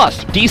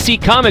 plus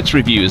DC Comics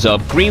reviews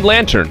of Green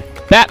Lantern,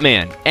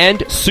 Batman,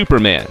 and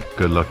Superman.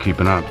 Good luck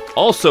keeping up.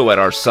 Also at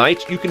our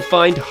site, you can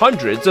find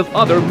hundreds of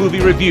other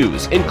movie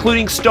reviews,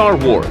 including Star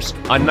Wars,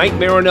 A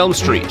Nightmare on Elm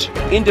Street,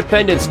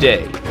 Independence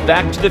Day,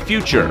 Back to the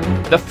Future,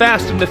 The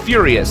Fast and the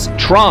Furious,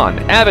 Tron,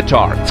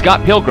 Avatar,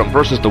 Scott Pilgrim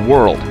vs. the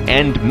World,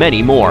 and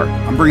many more.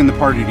 I'm bringing the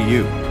party to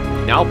you.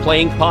 Now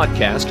Playing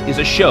Podcast is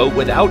a show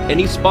without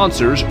any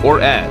sponsors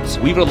or ads.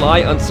 We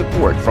rely on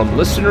support from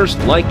listeners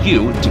like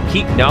you to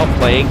keep Now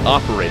Playing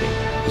operating.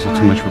 Is it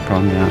too much of a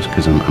problem to ask?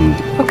 Because I'm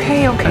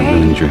Okay. I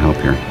really need your help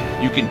here.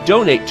 You can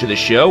donate to the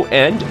show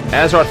and,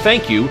 as our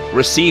thank you,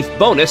 receive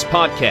bonus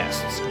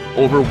podcasts.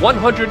 Over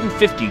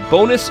 150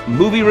 bonus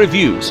movie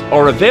reviews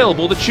are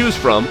available to choose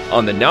from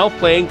on the Now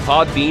Playing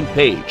Podbean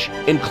page,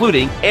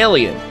 including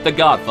Alien, The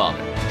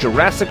Godfather,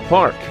 Jurassic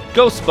Park,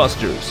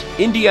 Ghostbusters,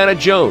 Indiana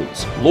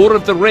Jones, Lord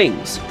of the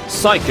Rings,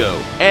 Psycho,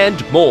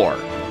 and more.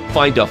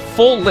 Find a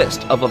full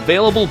list of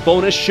available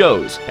bonus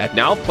shows at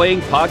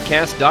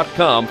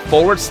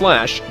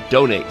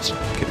nowplayingpodcast.com/donate.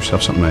 Get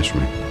yourself something nice for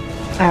me.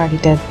 I already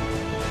did.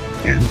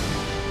 And?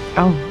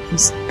 Oh, it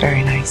was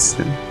very nice.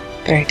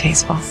 Very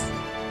tasteful.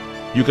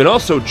 You can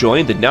also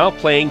join the Now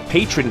Playing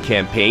Patron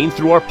campaign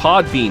through our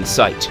Podbean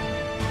site.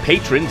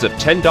 Patrons of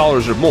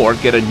 $10 or more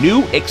get a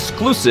new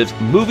exclusive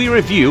movie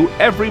review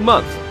every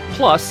month,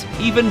 plus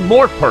even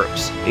more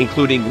perks,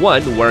 including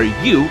one where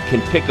you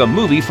can pick a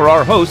movie for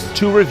our hosts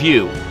to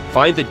review.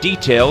 Find the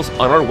details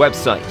on our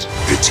website.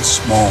 It's a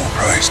small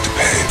price to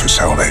pay for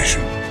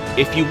salvation.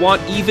 If you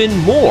want even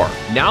more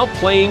Now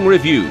Playing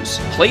reviews,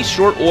 place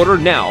your order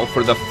now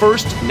for the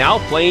first Now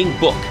Playing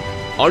book,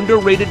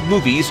 Underrated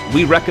Movies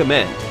We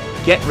Recommend.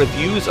 Get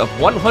reviews of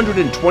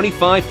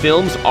 125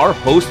 films our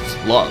hosts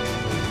love.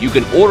 You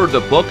can order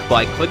the book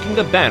by clicking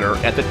the banner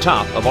at the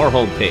top of our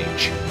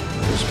homepage.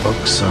 These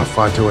books are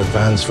far too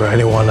advanced for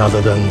anyone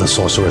other than the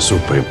Sorcerer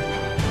Supreme.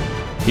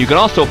 You can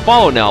also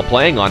follow Now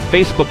Playing on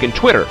Facebook and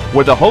Twitter,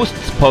 where the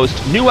hosts post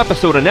new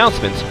episode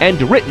announcements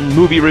and written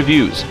movie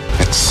reviews.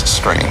 It's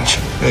strange.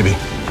 Maybe.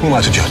 Who am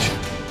I to judge?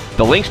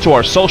 The links to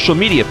our social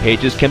media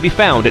pages can be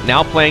found at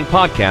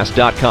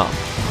NowPlayingPodcast.com.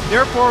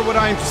 Therefore, what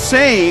I'm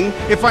saying,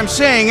 if I'm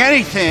saying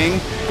anything,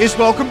 is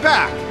welcome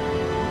back.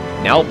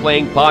 Now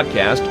Playing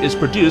Podcast is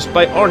produced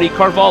by Arnie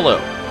Carvalho.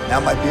 Now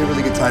might be a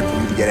really good time for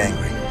you to get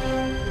angry.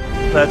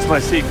 That's my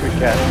secret,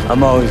 Cat.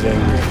 I'm always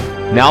angry.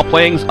 Now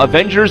Playing's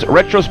Avengers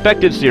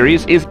Retrospective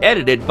Series is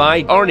edited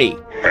by Arnie.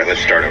 All right, let's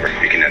start over.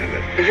 You can edit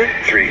it.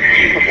 3,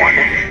 2,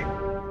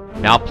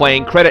 1. Now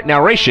Playing credit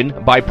narration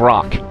by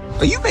Brock.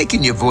 Are you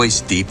making your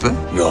voice deeper?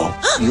 No.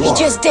 You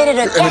just did it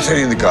again.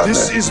 Imitating the god.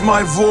 This is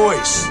my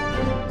voice.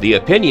 The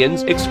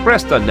opinions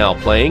expressed on Now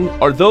Playing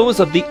are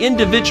those of the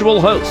individual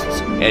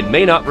hosts and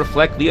may not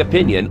reflect the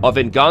opinion of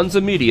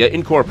Venganza Media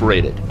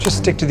Incorporated. Just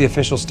stick to the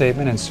official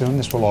statement and soon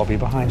this will all be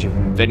behind you.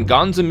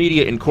 Venganza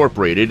Media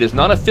Incorporated is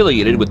not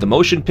affiliated with the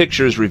motion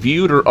pictures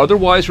reviewed or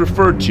otherwise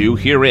referred to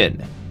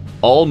herein.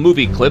 All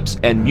movie clips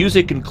and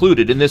music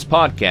included in this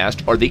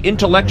podcast are the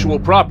intellectual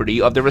property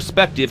of their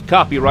respective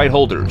copyright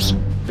holders.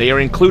 They are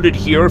included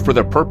here for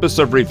the purpose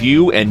of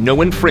review and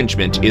no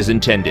infringement is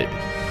intended.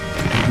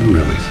 You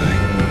really think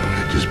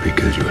that just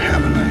because you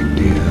have an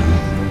idea,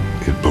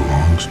 it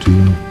belongs to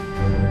you?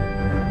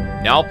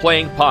 Now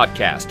Playing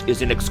Podcast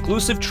is an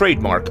exclusive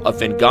trademark of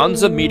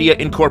Venganza Media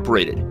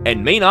Incorporated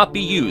and may not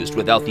be used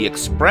without the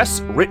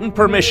express written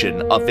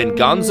permission of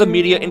Venganza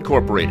Media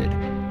Incorporated.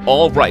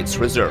 All rights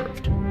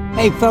reserved.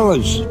 Hey,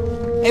 fellas.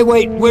 Hey,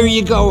 wait, where are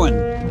you going?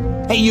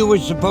 Hey, you were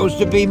supposed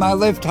to be my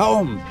lift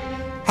home.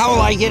 How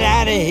will I get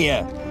out of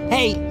here?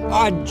 Hey,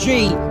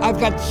 gee, I've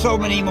got so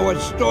many more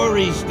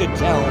stories to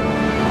tell.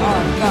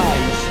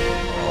 Guys.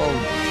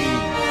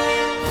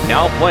 Gee.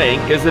 Now Playing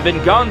is a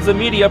Venganza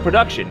Media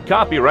production,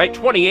 copyright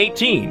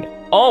 2018.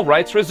 All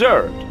rights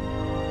reserved.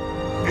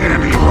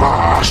 Any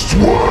last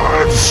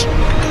words?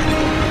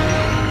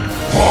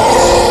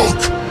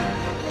 Hulk!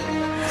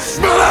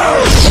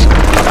 Smash!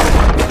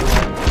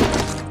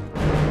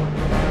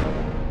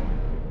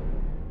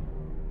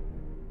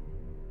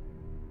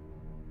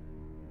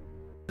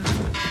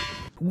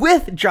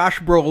 With Josh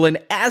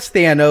Brolin as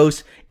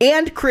Thanos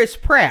and Chris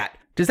Pratt.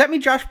 Does that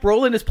mean Josh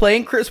Brolin is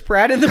playing Chris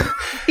Pratt in the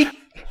movie?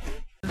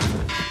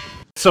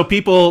 So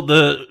people,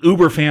 the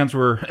Uber fans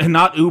were, and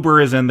not Uber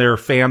as in they're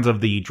fans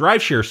of the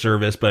drive-share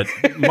service, but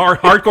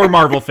hardcore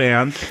Marvel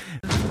fans.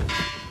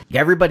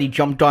 Everybody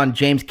jumped on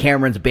James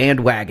Cameron's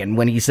bandwagon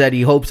when he said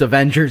he hopes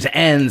Avengers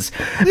ends.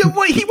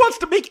 He wants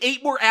to make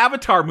 8 more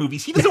Avatar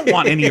movies. He doesn't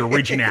want any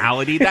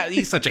originality.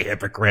 He's such a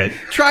hypocrite.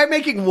 Try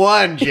making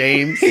one,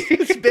 James.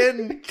 It's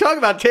been, talk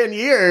about 10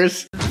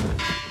 years.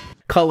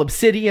 Cull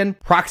Obsidian,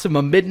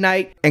 Proxima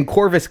Midnight, and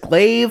Corvus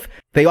Glaive,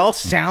 they all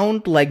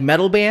sound like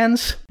metal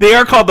bands. They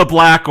are called the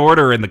Black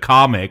Order in the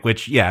comic,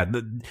 which, yeah,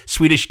 the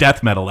Swedish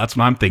death metal, that's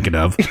what I'm thinking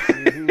of.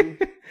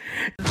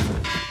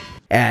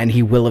 and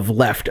he will have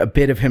left a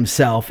bit of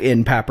himself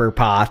in Pepper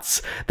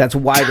Potts. That's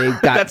why they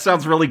got... That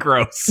sounds really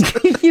gross.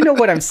 You know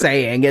what I'm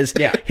saying, is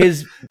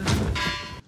his